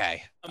know?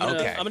 Okay. I'm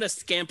Okay. gonna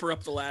scamper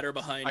up the ladder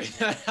behind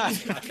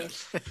Shaka.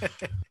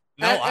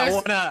 No, I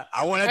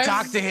wanna as-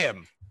 talk to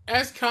him.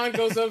 As Khan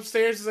goes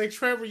upstairs, he's like,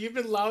 Trevor, you've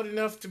been loud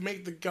enough to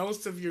make the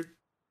ghosts of your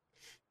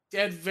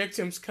dead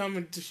victims come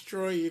and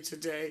destroy you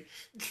today.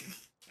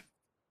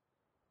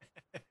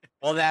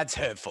 Well, that's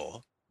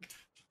hurtful.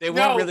 They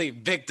No. weren't really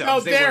victims. No,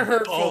 they they're were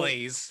hurtful.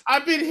 bullies.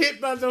 I've been hit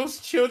by those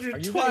children Are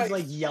you twice. guys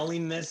like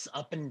yelling this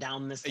up and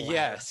down this ladder?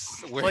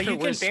 Yes. Well, you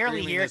we're can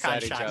barely screaming hear this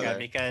at each Kanshaka other.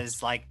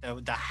 because like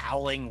the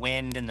howling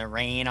wind and the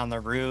rain on the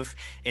roof,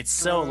 it's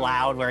so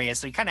loud where he is.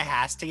 So he kind of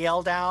has to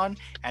yell down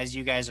as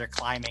you guys are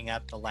climbing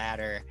up the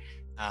ladder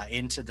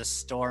into the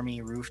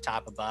stormy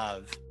rooftop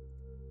above,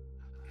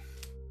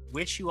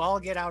 which you all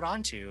get out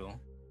onto.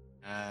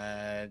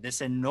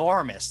 This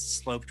enormous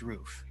sloped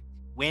roof.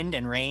 Wind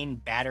and rain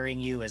battering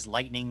you as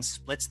lightning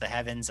splits the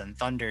heavens and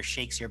thunder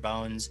shakes your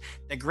bones.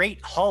 The great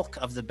hulk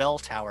of the bell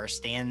tower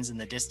stands in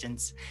the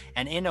distance,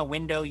 and in a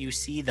window you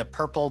see the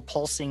purple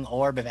pulsing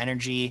orb of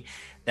energy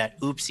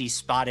that Oopsie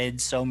spotted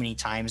so many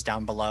times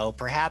down below.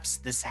 Perhaps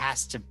this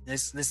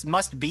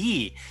must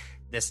be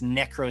this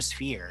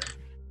necrosphere.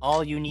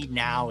 All you need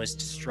now is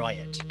destroy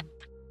it.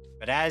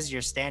 But as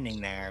you're standing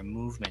there,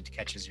 movement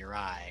catches your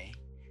eye.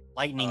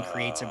 Lightning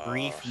creates a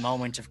brief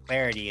moment of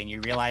clarity, and you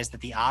realize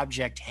that the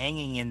object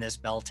hanging in this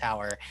bell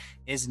tower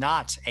is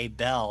not a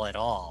bell at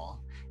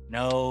all.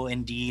 No,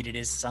 indeed, it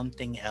is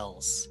something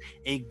else.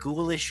 A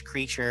ghoulish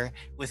creature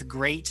with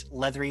great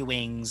leathery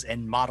wings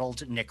and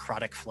mottled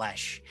necrotic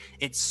flesh.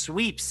 It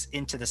sweeps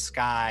into the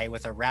sky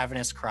with a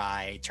ravenous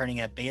cry,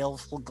 turning a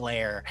baleful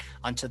glare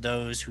onto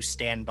those who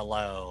stand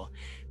below.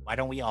 Why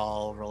don't we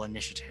all roll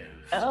initiative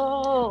for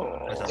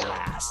the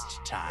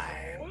last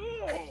time?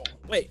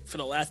 Wait, for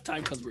the last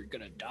time because we're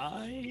gonna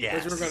die?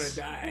 Yes. we're gonna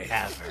die.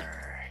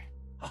 Ever.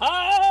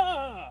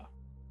 Ah!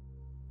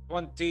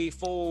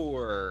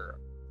 24.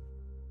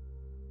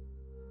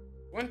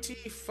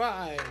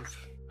 25.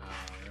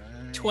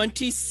 Alright.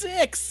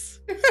 26!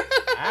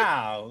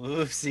 Wow,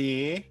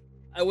 oopsie.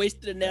 I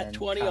wasted a nat Then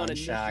 20 on a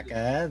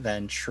Shaka,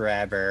 then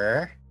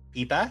Trevor.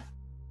 Peepa?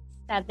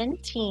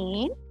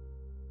 17.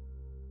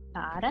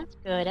 Not as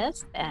good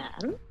as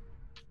them.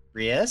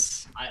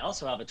 Rias? I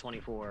also have a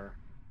 24.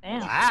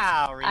 Damn.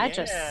 Wow, Rias. I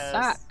just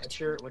suck.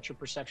 What's your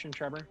perception,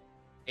 Trevor?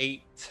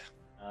 8.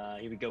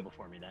 You would go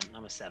before me then.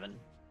 I'm a 7.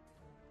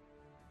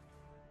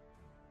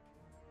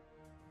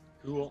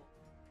 Cool.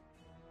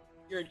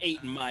 You're an 8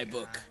 in my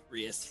book,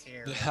 Rias.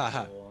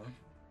 Terrible.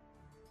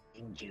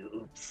 Thank you.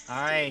 Oops.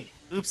 All right,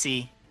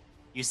 oopsie.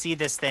 You see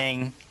this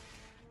thing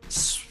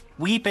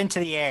sweep into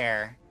the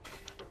air.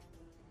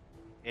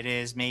 It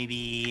is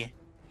maybe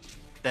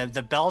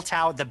the bell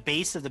tower. The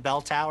base of the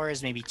bell tower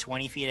is maybe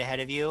 20 feet ahead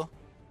of you,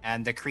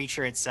 and the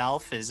creature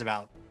itself is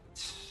about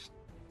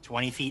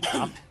 20 feet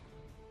up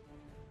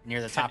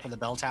near the top of the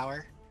bell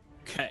tower.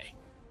 Okay.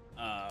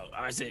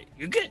 I say,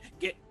 you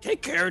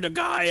take care of the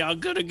guy. I'm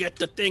gonna get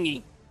the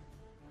thingy.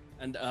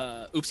 And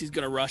Oopsie's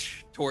gonna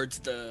rush towards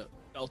the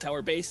bell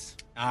tower base.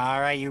 All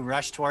right, you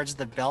rush towards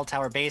the bell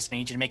tower base, and I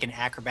need you to make an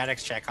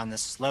acrobatics check on the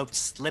sloped,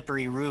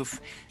 slippery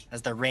roof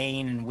as the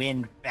rain and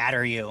wind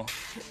batter you.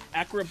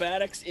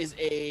 Acrobatics is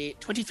a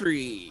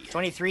 23.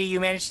 23, you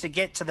managed to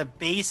get to the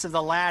base of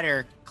the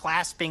ladder,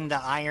 clasping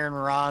the iron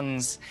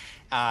rungs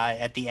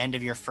at the end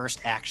of your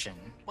first action.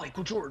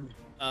 Michael Jordan.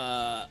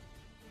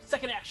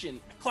 Second action,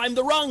 climb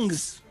the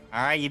rungs.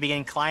 All right, you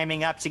begin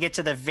climbing up. To get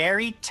to the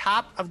very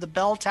top of the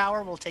bell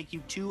tower will take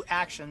you 2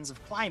 actions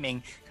of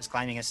climbing, because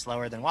climbing is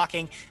slower than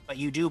walking, but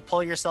you do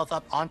pull yourself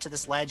up onto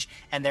this ledge,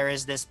 and there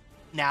is this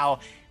now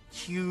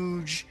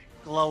huge,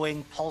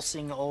 glowing,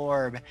 pulsing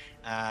orb.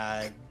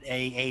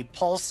 A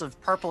pulse of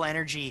purple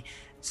energy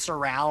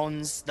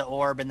surrounds the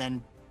orb and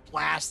then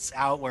blasts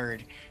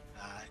outward,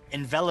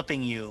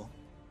 enveloping you.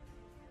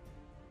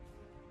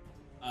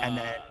 And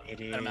then it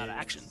is that amount of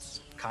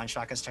actions.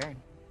 Kanshaka's turn.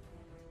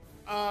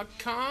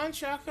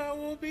 Kanshaka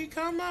will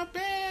become a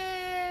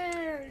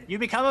bear! You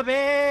become a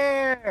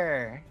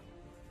bear!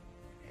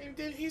 And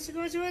then he's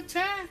going to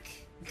attack!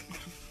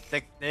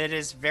 It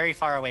is very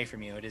far away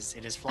from you. It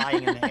is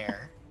flying in the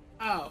air.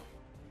 Oh.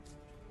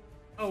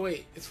 Oh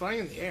wait, it's flying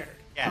in the air.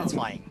 Yeah, it's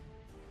flying.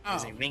 Oh.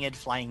 It's a winged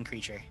flying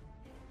creature.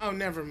 Oh,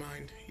 never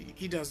mind.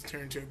 He does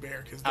turn into a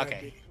bear because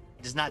Okay.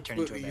 It does not turn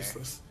into a bear.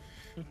 useless.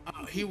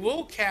 He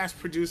will cast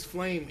Produce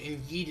Flame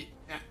and yeet it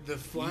at the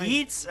flying.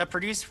 Yeets a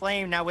produce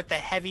flame. Now with the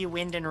heavy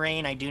wind and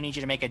rain, I do need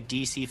you to make a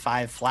DC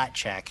 5 flat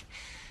check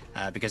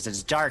because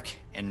it's dark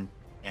and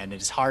it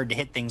is hard to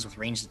hit things with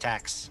ranged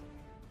attacks.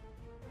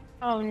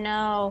 Oh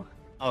no.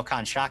 Oh,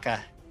 Kanshaka.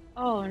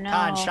 Oh no.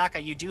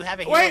 Kanshaka, you do have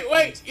a hero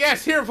Wait!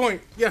 Yes, hero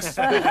point. Yes.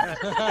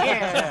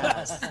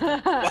 Yes.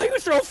 Why you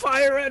throw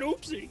fire at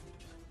Oopsie?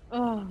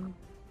 Oh.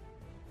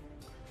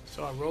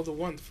 So I rolled a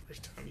 1 the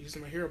first time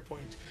using my hero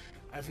point.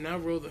 I've now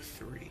rolled a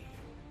 3.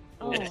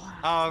 Oh. Oh,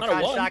 Not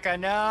a one. Kanshaka,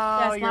 no!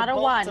 That's Your not a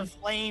bolt one. of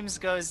flames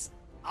goes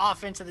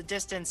off into the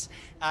distance.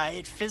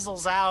 It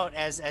fizzles out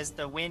as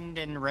the wind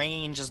and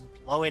rain just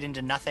blow it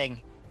into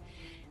nothing.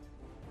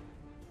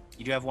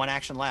 You do have one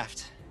action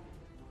left.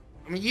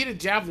 I'm gonna yeet a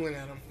javelin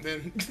at him.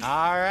 Then.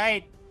 All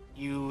right,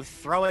 you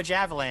throw a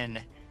javelin.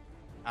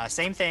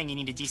 Same thing. You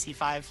need a DC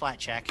 5 flat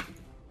check.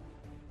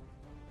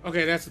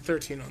 Okay, that's a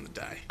 13 on the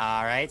die.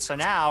 All right, so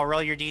now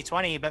roll your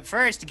D20. But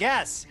first,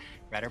 guess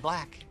red or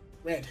black.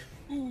 Red.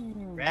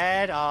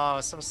 Red. Oh,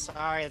 so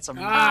sorry. It's a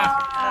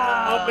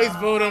Always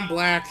vote on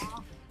black.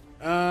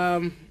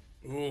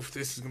 Oof,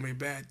 this is gonna be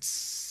bad.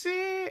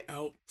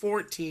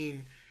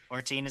 14.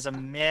 14 is a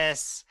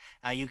miss.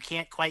 You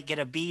can't quite get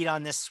a bead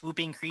on this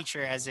swooping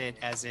creature as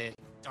it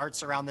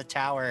darts around the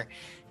tower,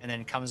 and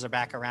then comes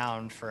back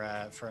around for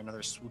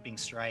another swooping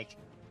strike.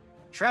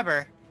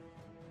 Trevor.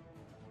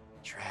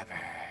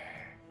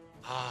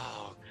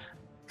 Oh,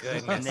 Can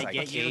goodness. they I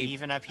get you keep-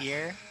 even up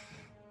here?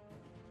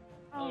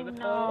 Oh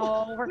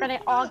no. We're gonna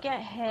all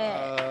get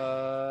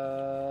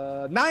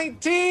hit.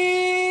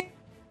 19.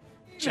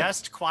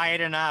 Just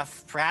quiet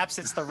enough. Perhaps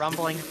it's the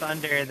rumbling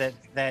thunder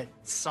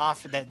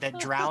that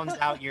drowns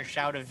out your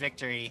shout of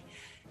victory,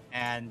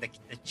 and the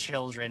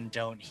children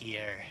don't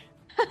hear.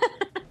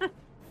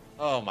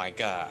 Oh my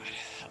god.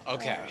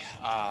 Okay.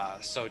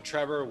 So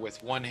Trevor,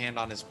 with one hand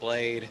on his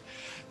blade,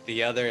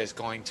 the other is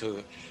going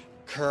to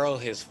curl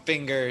his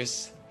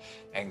fingers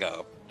and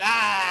go,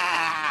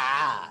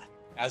 ah!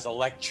 As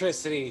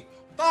electricity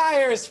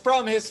fires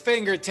from his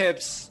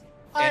fingertips.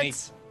 And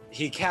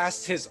he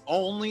casts his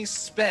only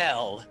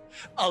spell,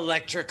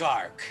 Electric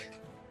Arc.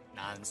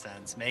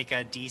 Nonsense. Make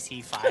a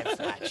DC 5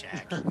 flat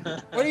check.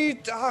 What are you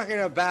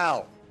talking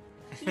about?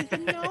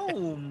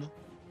 Gnome.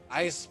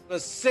 I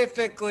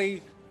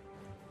specifically.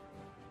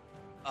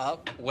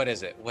 What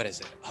is it?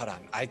 Hold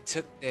on. I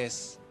took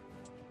this.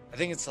 I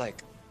think it's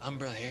like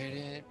Umbral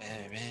Heritage.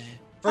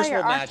 First your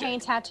roll magic. arcane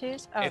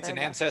tattoos. Oh, It's there an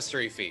we go.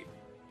 ancestry feat.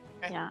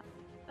 Yeah.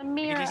 The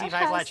mirror DC 5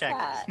 has flat check.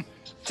 that.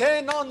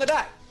 10 on the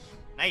die.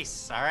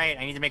 Nice. All right.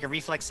 I need to make a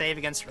reflex save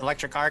against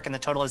Electric Arc, and the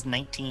total is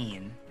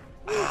 19.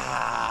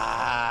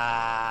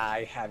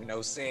 I have no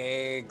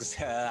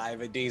SIGs. I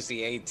have a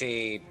DC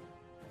 18.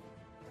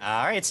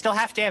 All right. It's still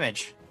half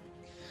damage.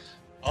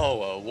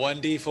 Oh, a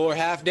 1d4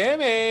 half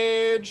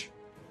damage.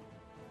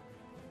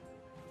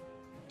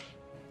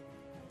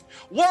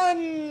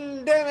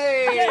 1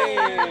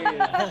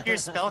 damage. Your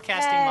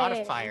spellcasting Yay.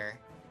 modifier.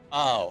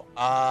 Oh,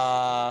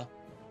 how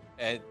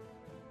It's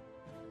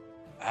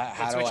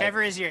do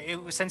whichever is your.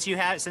 Since you're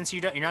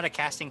not a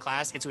casting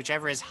class. It's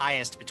whichever is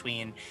highest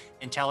between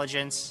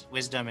intelligence,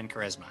 wisdom, and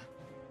charisma.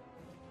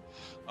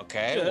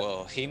 Okay,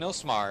 well, he knows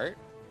smart.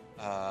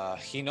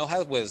 He know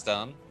has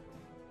wisdom.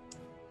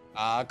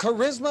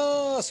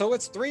 Charisma, so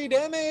it's 3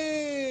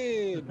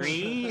 damage.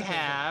 3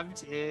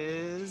 halved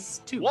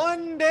is 2.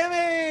 1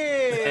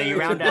 damage. So you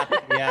round up.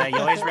 Yeah, you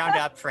always round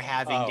up for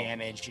having Oh.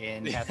 damage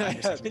in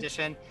Pathfinder 2nd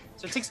Edition.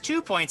 So it takes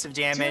 2 points of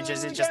damage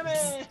as it just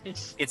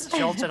it's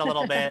jolted a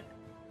little bit.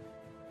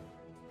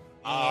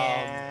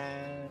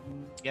 And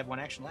you have 1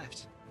 action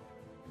left.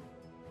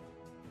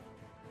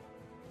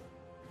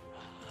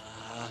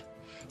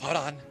 Hold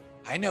on.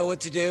 I know what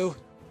to do.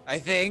 I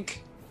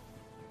think.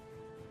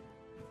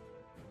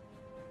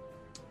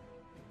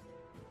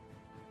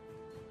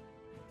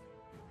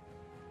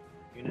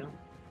 You know?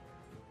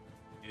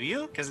 Do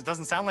you? Because it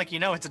doesn't sound like you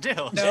know what to do.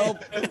 Nope.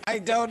 I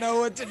don't know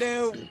what to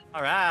do.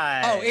 All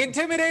right. Oh,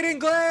 intimidating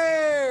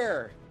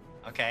glare.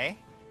 Okay.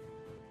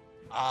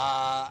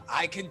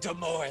 I can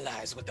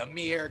demoralize with a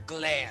mere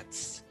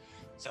glance.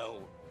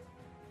 So,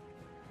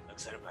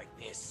 looks at him like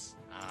this.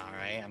 All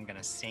right. I'm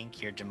gonna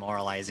sink your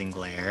demoralizing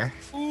glare.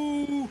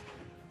 Ooh.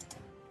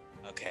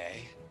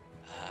 Okay.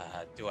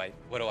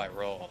 What do I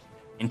roll?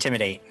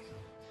 Intimidate.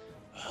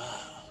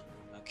 Oh,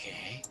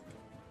 okay.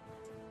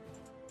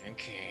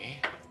 Okay.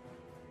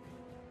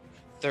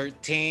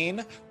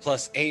 13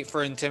 plus 8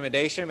 for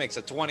intimidation makes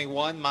a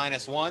 21,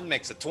 minus 1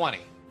 makes a 20.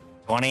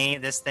 20.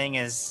 This thing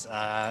is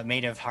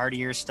made of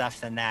hardier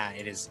stuff than that.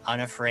 It is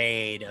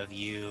unafraid of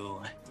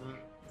you.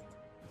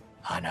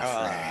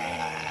 Unafraid.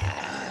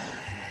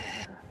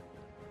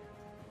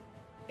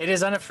 It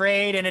is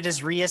unafraid, and it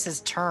is Rias's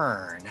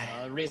turn.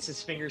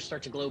 Rias's fingers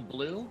start to glow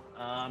blue.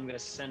 I'm going to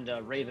send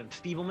a Ray of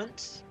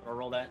Enfeeblement. I'll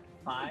roll that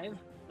 5.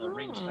 A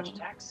range touch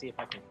attack, see if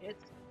I can hit.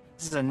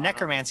 This is a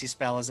necromancy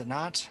spell, is it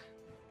not?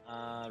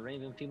 Ray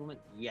of Enfeeblement,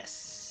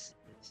 yes,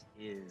 it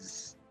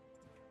is.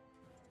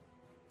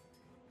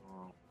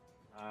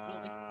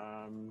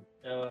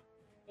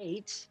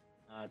 8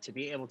 to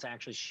be able to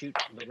actually shoot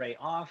the ray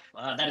off.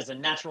 That is a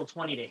natural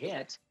 20 to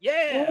hit.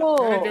 Yeah.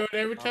 Gotta do it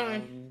every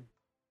time.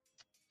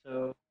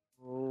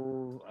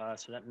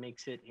 So that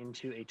makes it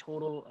into a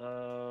total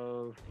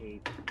of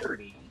a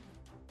 30.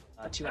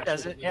 Two That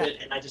does actions it,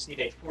 yeah. and I just need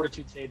a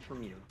fortitude save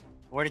from you.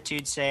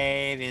 Fortitude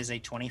save is a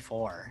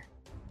 24.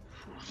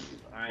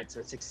 All right,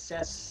 so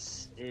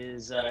success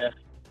is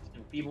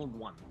enfeebled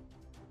 1.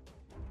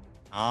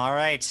 All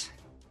right.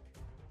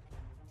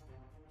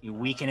 You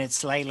weaken it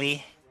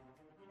slightly.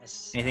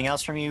 Yes. Anything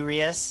else from you,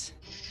 Rias?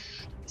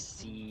 Let's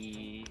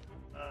see.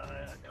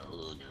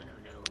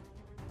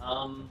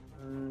 No.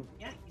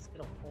 Yeah, he's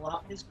gonna pull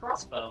out his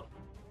crossbow.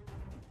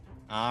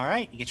 All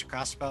right, you get your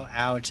crossbow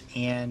out,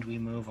 and we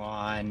move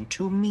on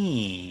to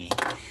me.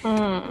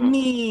 Mm.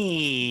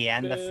 Me!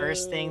 And the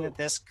first thing that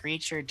this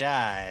creature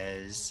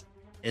does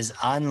is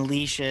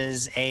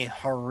unleashes a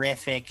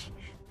horrific,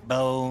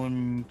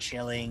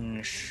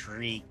 bone-chilling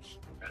shriek.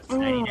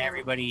 I need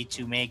everybody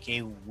to make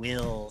a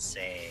will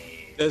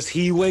save. Does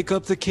he wake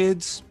up the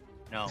kids?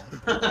 No.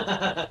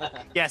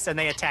 Yes, and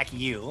they attack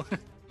you.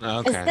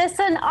 Okay. Is this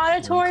an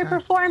auditory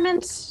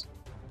performance?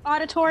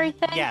 Auditory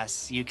thing?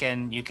 Yes, you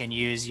can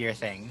use your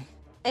thing.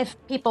 If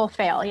people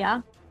fail,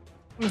 yeah?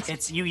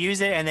 It's you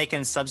use it and they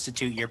can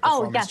substitute your Oh,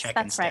 performance yes, check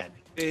that's right.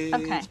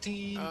 instead. Okay.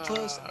 15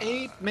 plus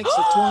 8 makes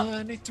it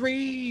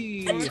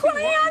 23. 20 on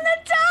the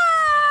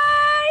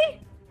die!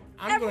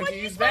 I'm going to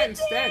use that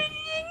instead.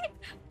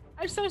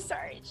 I'm so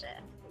sorry, Jen.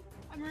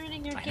 I'm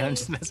ruining your I game. don't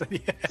just mess with you.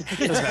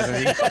 Just mess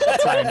with you.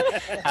 It's fine.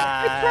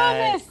 I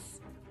promise.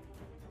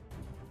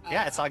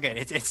 Yeah, it's all good.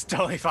 It's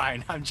totally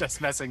fine. I'm just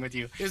messing with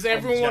you. Does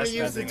everyone want to just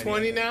use the messing with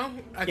 20 you. now?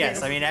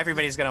 Yes, I mean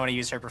everybody's gonna want to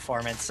use her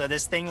performance. So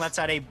this thing lets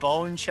out a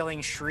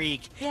bone-chilling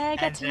shriek. Yeah, I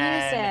get and to use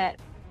then it.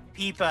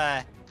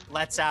 Peepa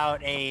lets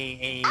out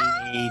a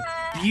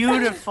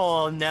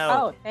beautiful note,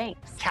 Oh,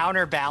 thanks.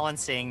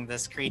 counterbalancing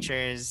this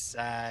creature's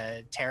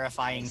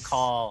terrifying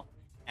call.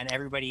 And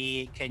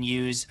everybody can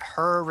use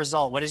her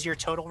result. What is your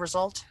total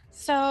result?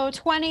 So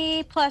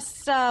 20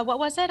 plus, what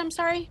was it? I'm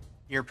sorry?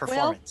 Your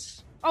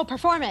performance. Oh,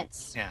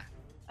 performance. Yeah.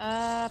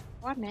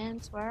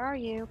 Performance, where are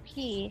you?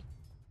 P.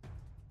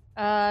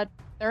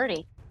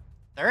 30.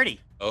 30.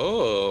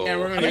 Oh. Yeah,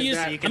 we're I'm gonna gonna use use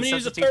that. I'm gonna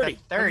use a substitute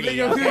that 30.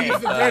 30. I'm gonna Okay.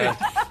 use the 30.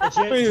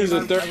 Legit, use a I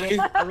 30.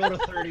 I rolled a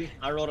 30.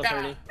 I rolled a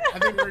 30. Yeah, I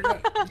think we're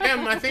good.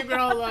 Damn, I think we're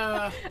all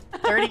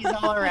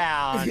 30s all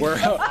around. We're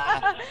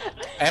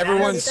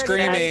everyone's 30,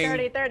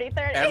 screaming. 30.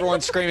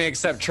 Everyone's screaming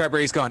except Trevor.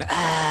 He's going.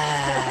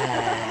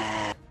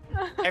 Ah.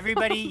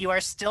 Everybody, you are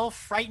still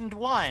frightened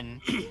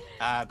 1,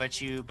 but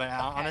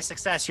on a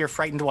success, you're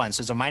frightened 1.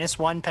 So it's a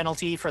 -1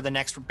 penalty for the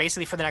next,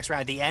 basically for the next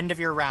round. At the end of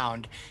your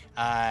round,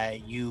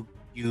 you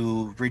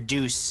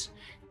reduce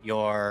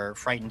your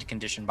frightened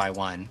condition by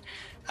 1.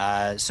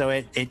 So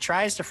it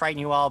tries to frighten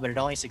you all, but it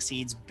only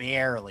succeeds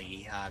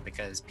barely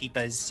because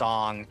Peepa's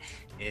song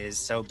is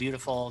so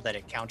beautiful that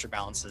it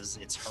counterbalances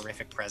its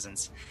horrific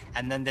presence.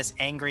 And then this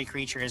angry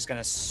creature is going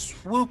to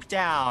swoop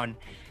down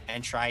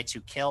and try to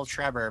kill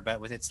Trevor, but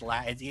with its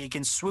it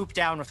can swoop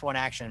down with 1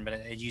 action, but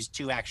it used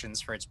 2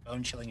 actions for its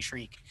bone-chilling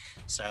shriek,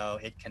 so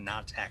it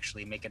cannot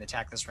actually make an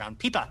attack this round.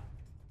 Peepa,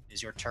 it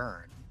is your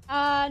turn.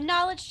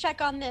 Knowledge check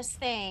on this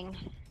thing.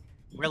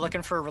 We're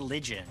looking for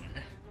religion.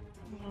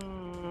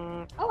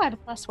 Oh, I have a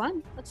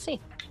 +1. Let's see.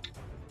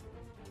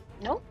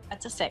 Nope,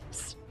 that's a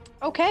 6.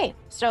 Okay,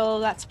 so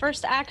that's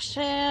first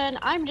action.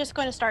 I'm just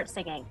going to start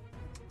singing.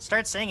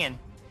 Start singing.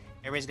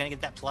 Everybody's gonna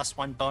get that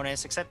 +1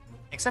 bonus, except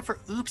for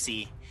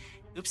Oopsie.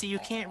 Oopsie, you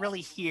can't really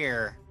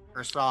hear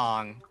her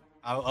song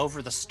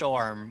over the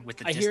storm with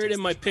the. I hear it distance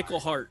in my that you pickle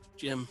are. heart,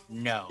 Jim.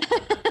 No.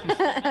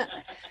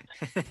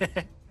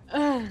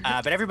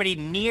 But everybody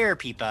near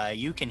Peepa,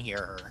 you can hear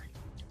her.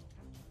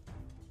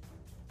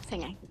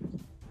 Singing.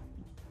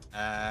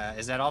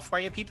 Is that all for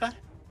you, Peepa?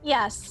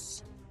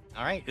 Yes.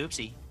 All right,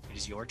 Oopsie, it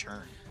is your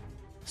turn.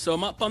 So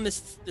I'm up on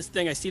this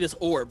thing. I see this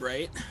orb,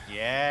 right?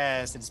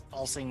 Yes, it's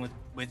pulsing with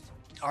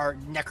our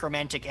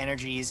necromantic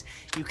energies.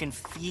 You can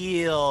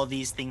feel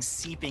these things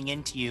seeping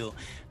into you.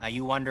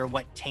 You wonder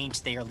what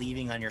taint they are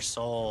leaving on your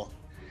soul.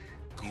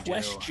 You do.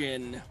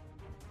 Question: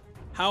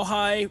 how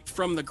high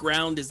from the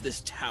ground is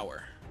this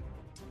tower?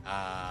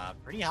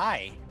 Pretty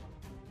high.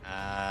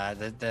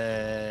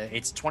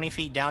 It's 20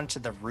 feet down to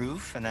the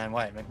roof, and then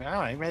what? I don't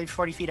know, maybe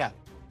 40 feet up.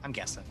 I'm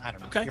guessing. I don't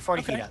know. Okay, You're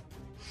 40 okay. feet up.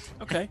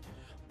 Okay.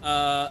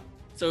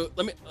 So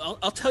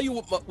I'll tell you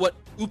what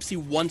Oopsie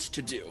wants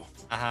to do.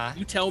 Uh-huh.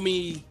 You tell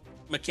me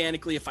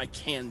mechanically if I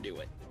can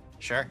do it.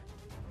 Sure.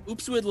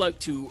 Oopsie would like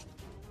to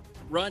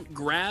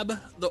grab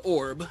the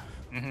orb,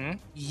 Mm-hmm.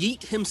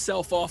 yeet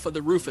himself off of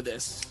the roof of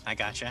this. I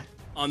gotcha.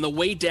 On the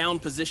way down,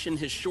 position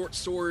his short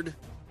sword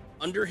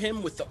under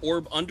him with the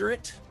orb under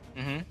it,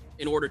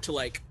 in order to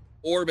like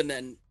orb and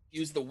then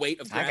use the weight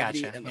of I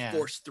gravity gotcha, and the yeah.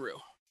 force through.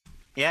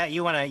 Yeah,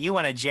 you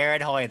wanna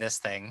Jared Hoy this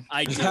thing.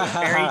 I do.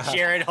 Very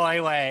Jared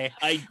Hoy way.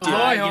 I do.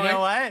 Hoy, You hoy. know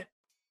what?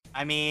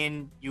 I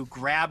mean, you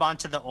grab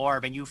onto the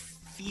orb and you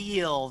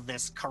feel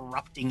this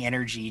corrupting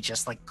energy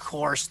just like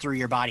course through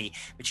your body.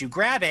 But you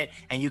grab it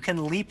and you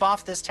can leap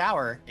off this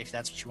tower if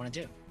that's what you want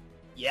to do.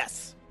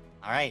 Yes.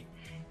 All right.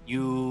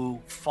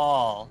 You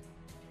fall.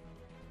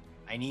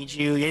 I need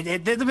you. Look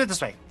at it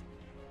this way.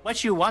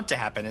 What you want to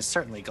happen is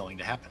certainly going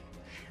to happen.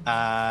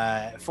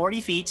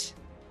 40 feet.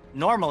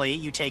 Normally,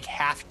 you take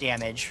half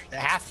damage.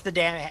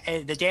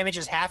 The damage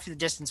is half the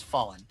distance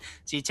fallen.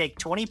 So you take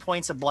 20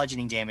 points of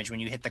bludgeoning damage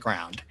when you hit the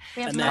ground.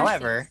 We have And then- mercy.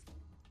 However,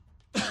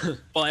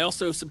 Well, I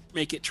also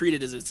make it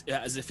treated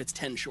as if it's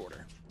 10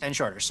 shorter. 10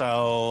 shorter.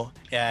 So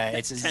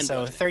it's 10 so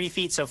bludgeoning. 30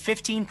 feet. So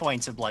 15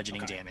 points of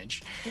bludgeoning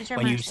damage Use your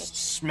when you mercy.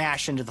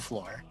 smash into the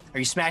floor or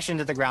you smash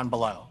into the ground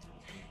below.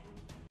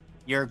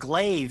 Your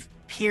glaive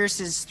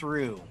pierces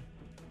through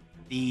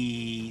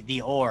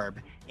the orb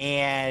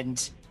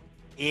and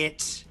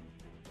it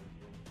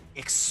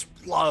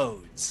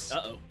explodes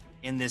Uh-oh.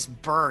 in this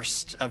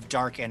burst of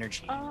dark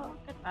energy. Oh,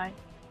 goodbye.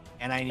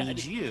 And I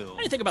need you I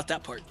didn't think about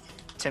that part.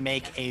 to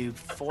make a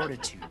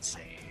fortitude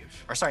save.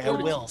 Or sorry, a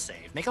will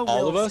save. Make a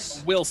All will of us?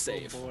 save. Will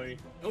save.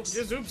 Oh, just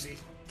oopsie.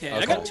 Okay, I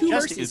Okay. got two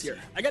Just mercies oopsie. here.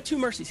 I got two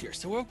mercies here,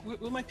 so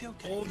we might be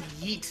okay. Old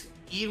Yeet.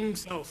 Eat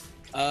himself.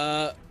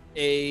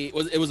 It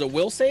was a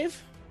will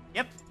save?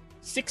 Yep.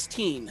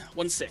 16.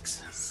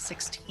 1-6.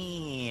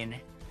 16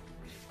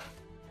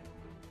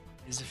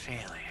 is a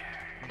failure.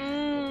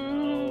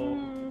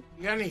 Mm,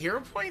 You got any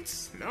hero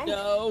points? No.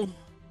 No.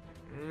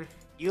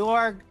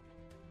 Mm.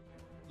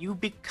 You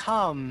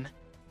become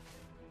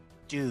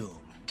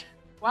doomed.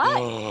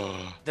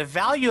 what? The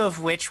value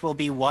of which will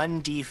be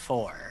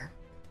 1d4.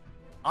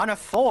 On a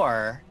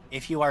 4,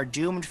 if you are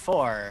doomed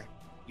 4,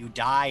 you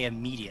die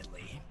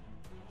immediately.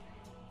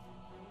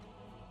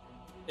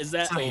 Is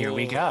that So here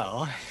we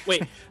go.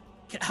 Wait.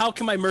 How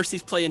can my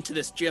mercies play into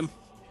this, Jim?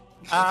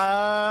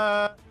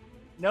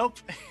 Nope.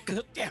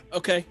 Damn.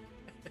 Okay.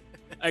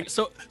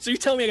 So you're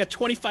telling me I got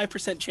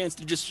 25% chance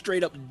to just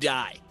straight up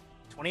die?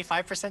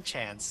 25%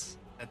 chance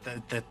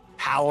that the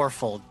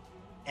powerful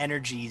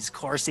energies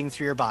coursing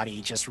through your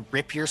body just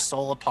rip your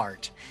soul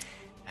apart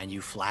and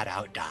you flat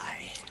out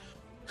die.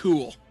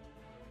 Cool.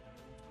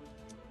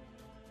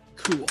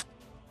 Cool.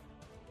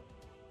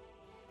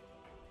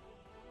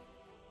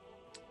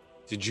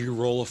 Did you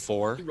roll a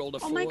 4? You rolled a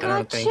 4. Oh my I God,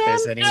 don't think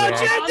there's Jim. any No, way.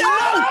 Jim,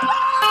 no!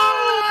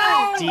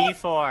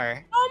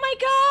 D4. Oh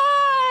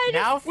my god!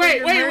 Now for Wait,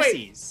 your wait, wait.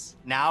 mercies.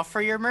 Now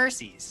for your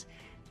mercies.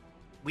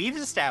 We've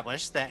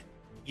established that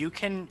you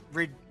can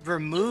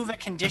remove a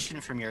condition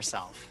from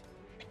yourself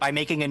by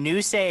making a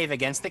new save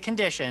against the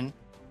condition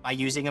by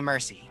using a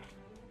mercy.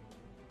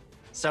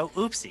 So,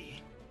 oopsie.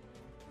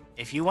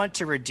 If you want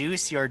to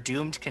reduce your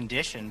doomed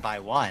condition by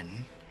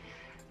 1,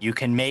 you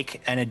can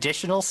make an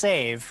additional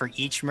save for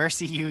each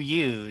mercy you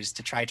use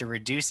to try to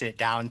reduce it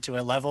down to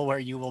a level where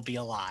you will be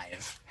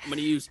alive. I'm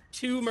gonna use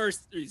 2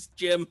 mercies,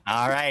 Jim.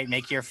 All right,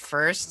 make your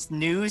first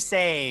new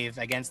save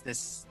against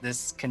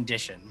this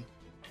condition.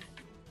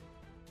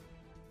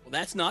 Well,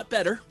 that's not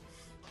better.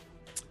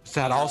 Is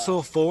that also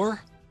a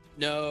 4?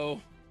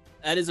 No,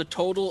 that is a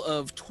total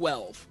of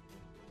 12.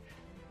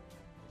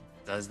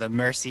 Does the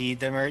mercy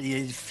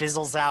it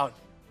fizzles out?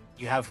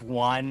 You have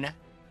one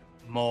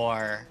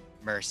more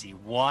mercy,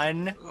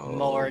 one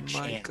more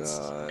chance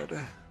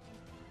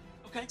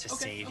Okay. to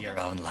save your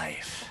own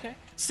life. Okay.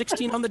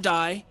 16 on the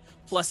die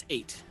plus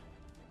 8.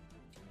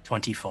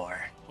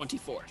 24.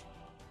 24.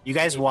 You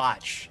guys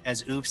watch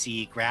as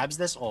Oopsie grabs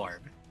this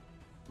orb,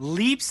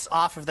 leaps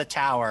off of the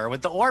tower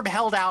with the orb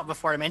held out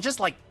before him, and just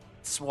like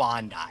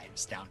swan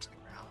dives down to the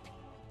ground.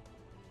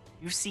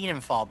 You've seen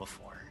him fall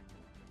before.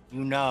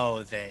 You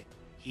know that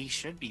he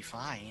should be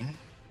fine.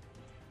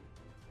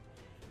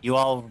 You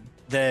all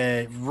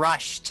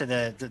rush to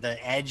the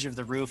edge of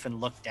the roof and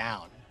look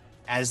down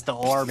as the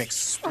orb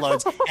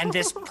explodes and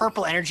this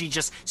purple energy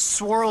just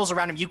swirls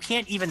around him. You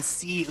can't even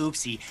see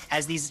Oopsie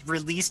as these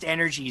released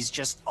energies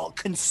just all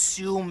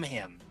consume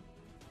him.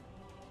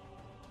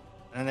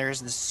 And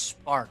there's this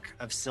spark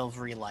of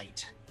silvery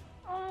light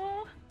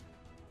Oh,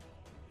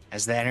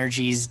 as the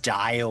energies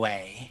die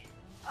away.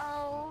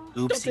 oh,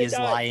 Oopsie they is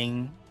die?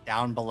 lying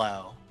down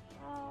below.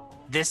 oh.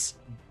 This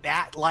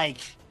bat-like,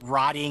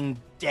 rotting,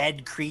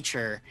 dead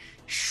creature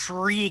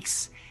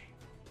shrieks,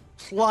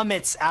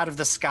 plummets out of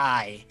the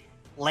sky,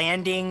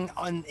 landing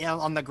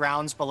on the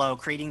grounds below,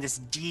 creating this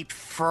deep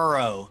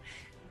furrow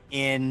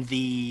in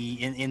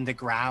the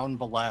ground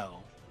below.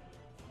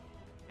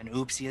 And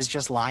Oopsie is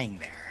just lying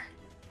there.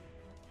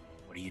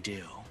 What do you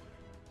do?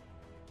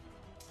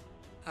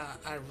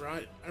 I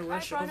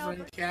rush run over over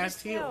and to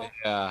cast you. heal.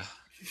 Yeah.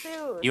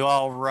 Dude. You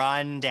all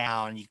run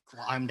down, you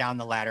climb down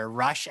the ladder,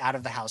 rush out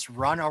of the house,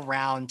 run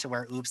around to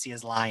where Oopsie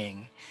is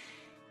lying.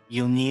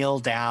 You kneel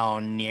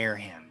down near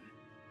him.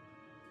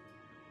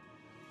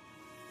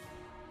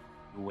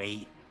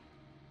 Wait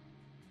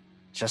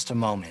just a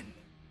moment.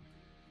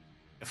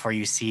 before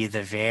you see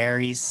the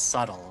very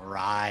subtle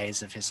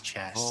rise of his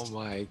chest. Oh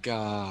my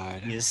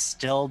god. He is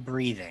still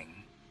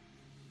breathing.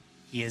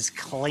 He is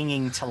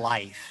clinging to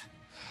life,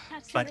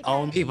 but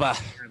only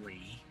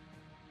barely.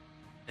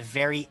 The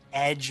very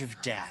edge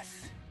of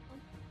death.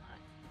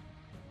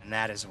 And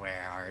that is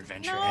where our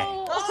adventure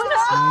ends.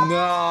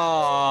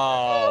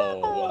 No.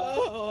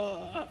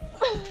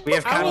 We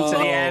have come to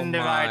the end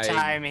of our my.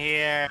 time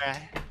here.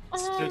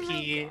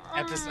 Spooky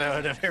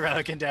episode of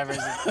Heroic Endeavors.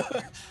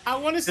 I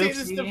want to say this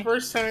is the Oopsie.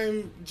 first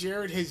time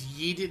Jared has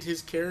yeeted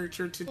his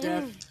character to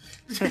death.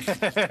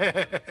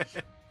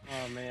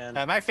 Oh man.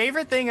 My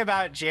favorite thing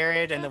about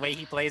Jared and the way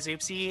he plays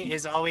Oopsie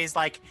is always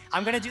like,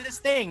 I'm gonna do this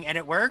thing, and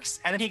it works,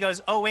 and then he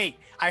goes, oh wait,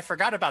 I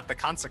forgot about the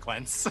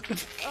consequence.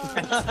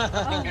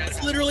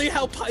 That's literally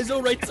how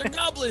Paizo writes their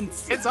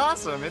goblins. It's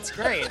awesome. It's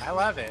great. I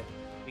love it.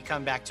 We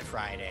come back to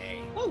Friday.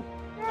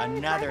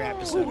 Another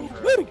episode of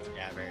Heroic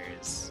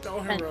Endeavors. Go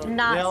heroic.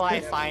 Not Will I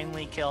scary.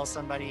 finally kill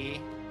somebody?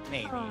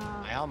 Maybe.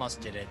 I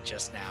almost did it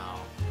just now.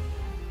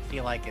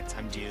 Feel like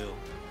I'm due.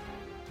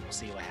 We'll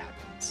see what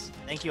happens.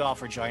 Thank you all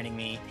for joining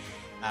me.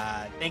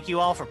 Thank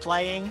you all for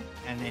playing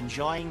and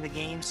enjoying the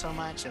game so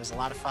much. It was a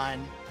lot of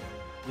fun.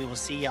 We will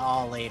see you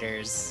all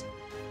later.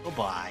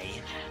 Goodbye.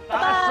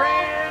 Bye,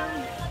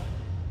 friend.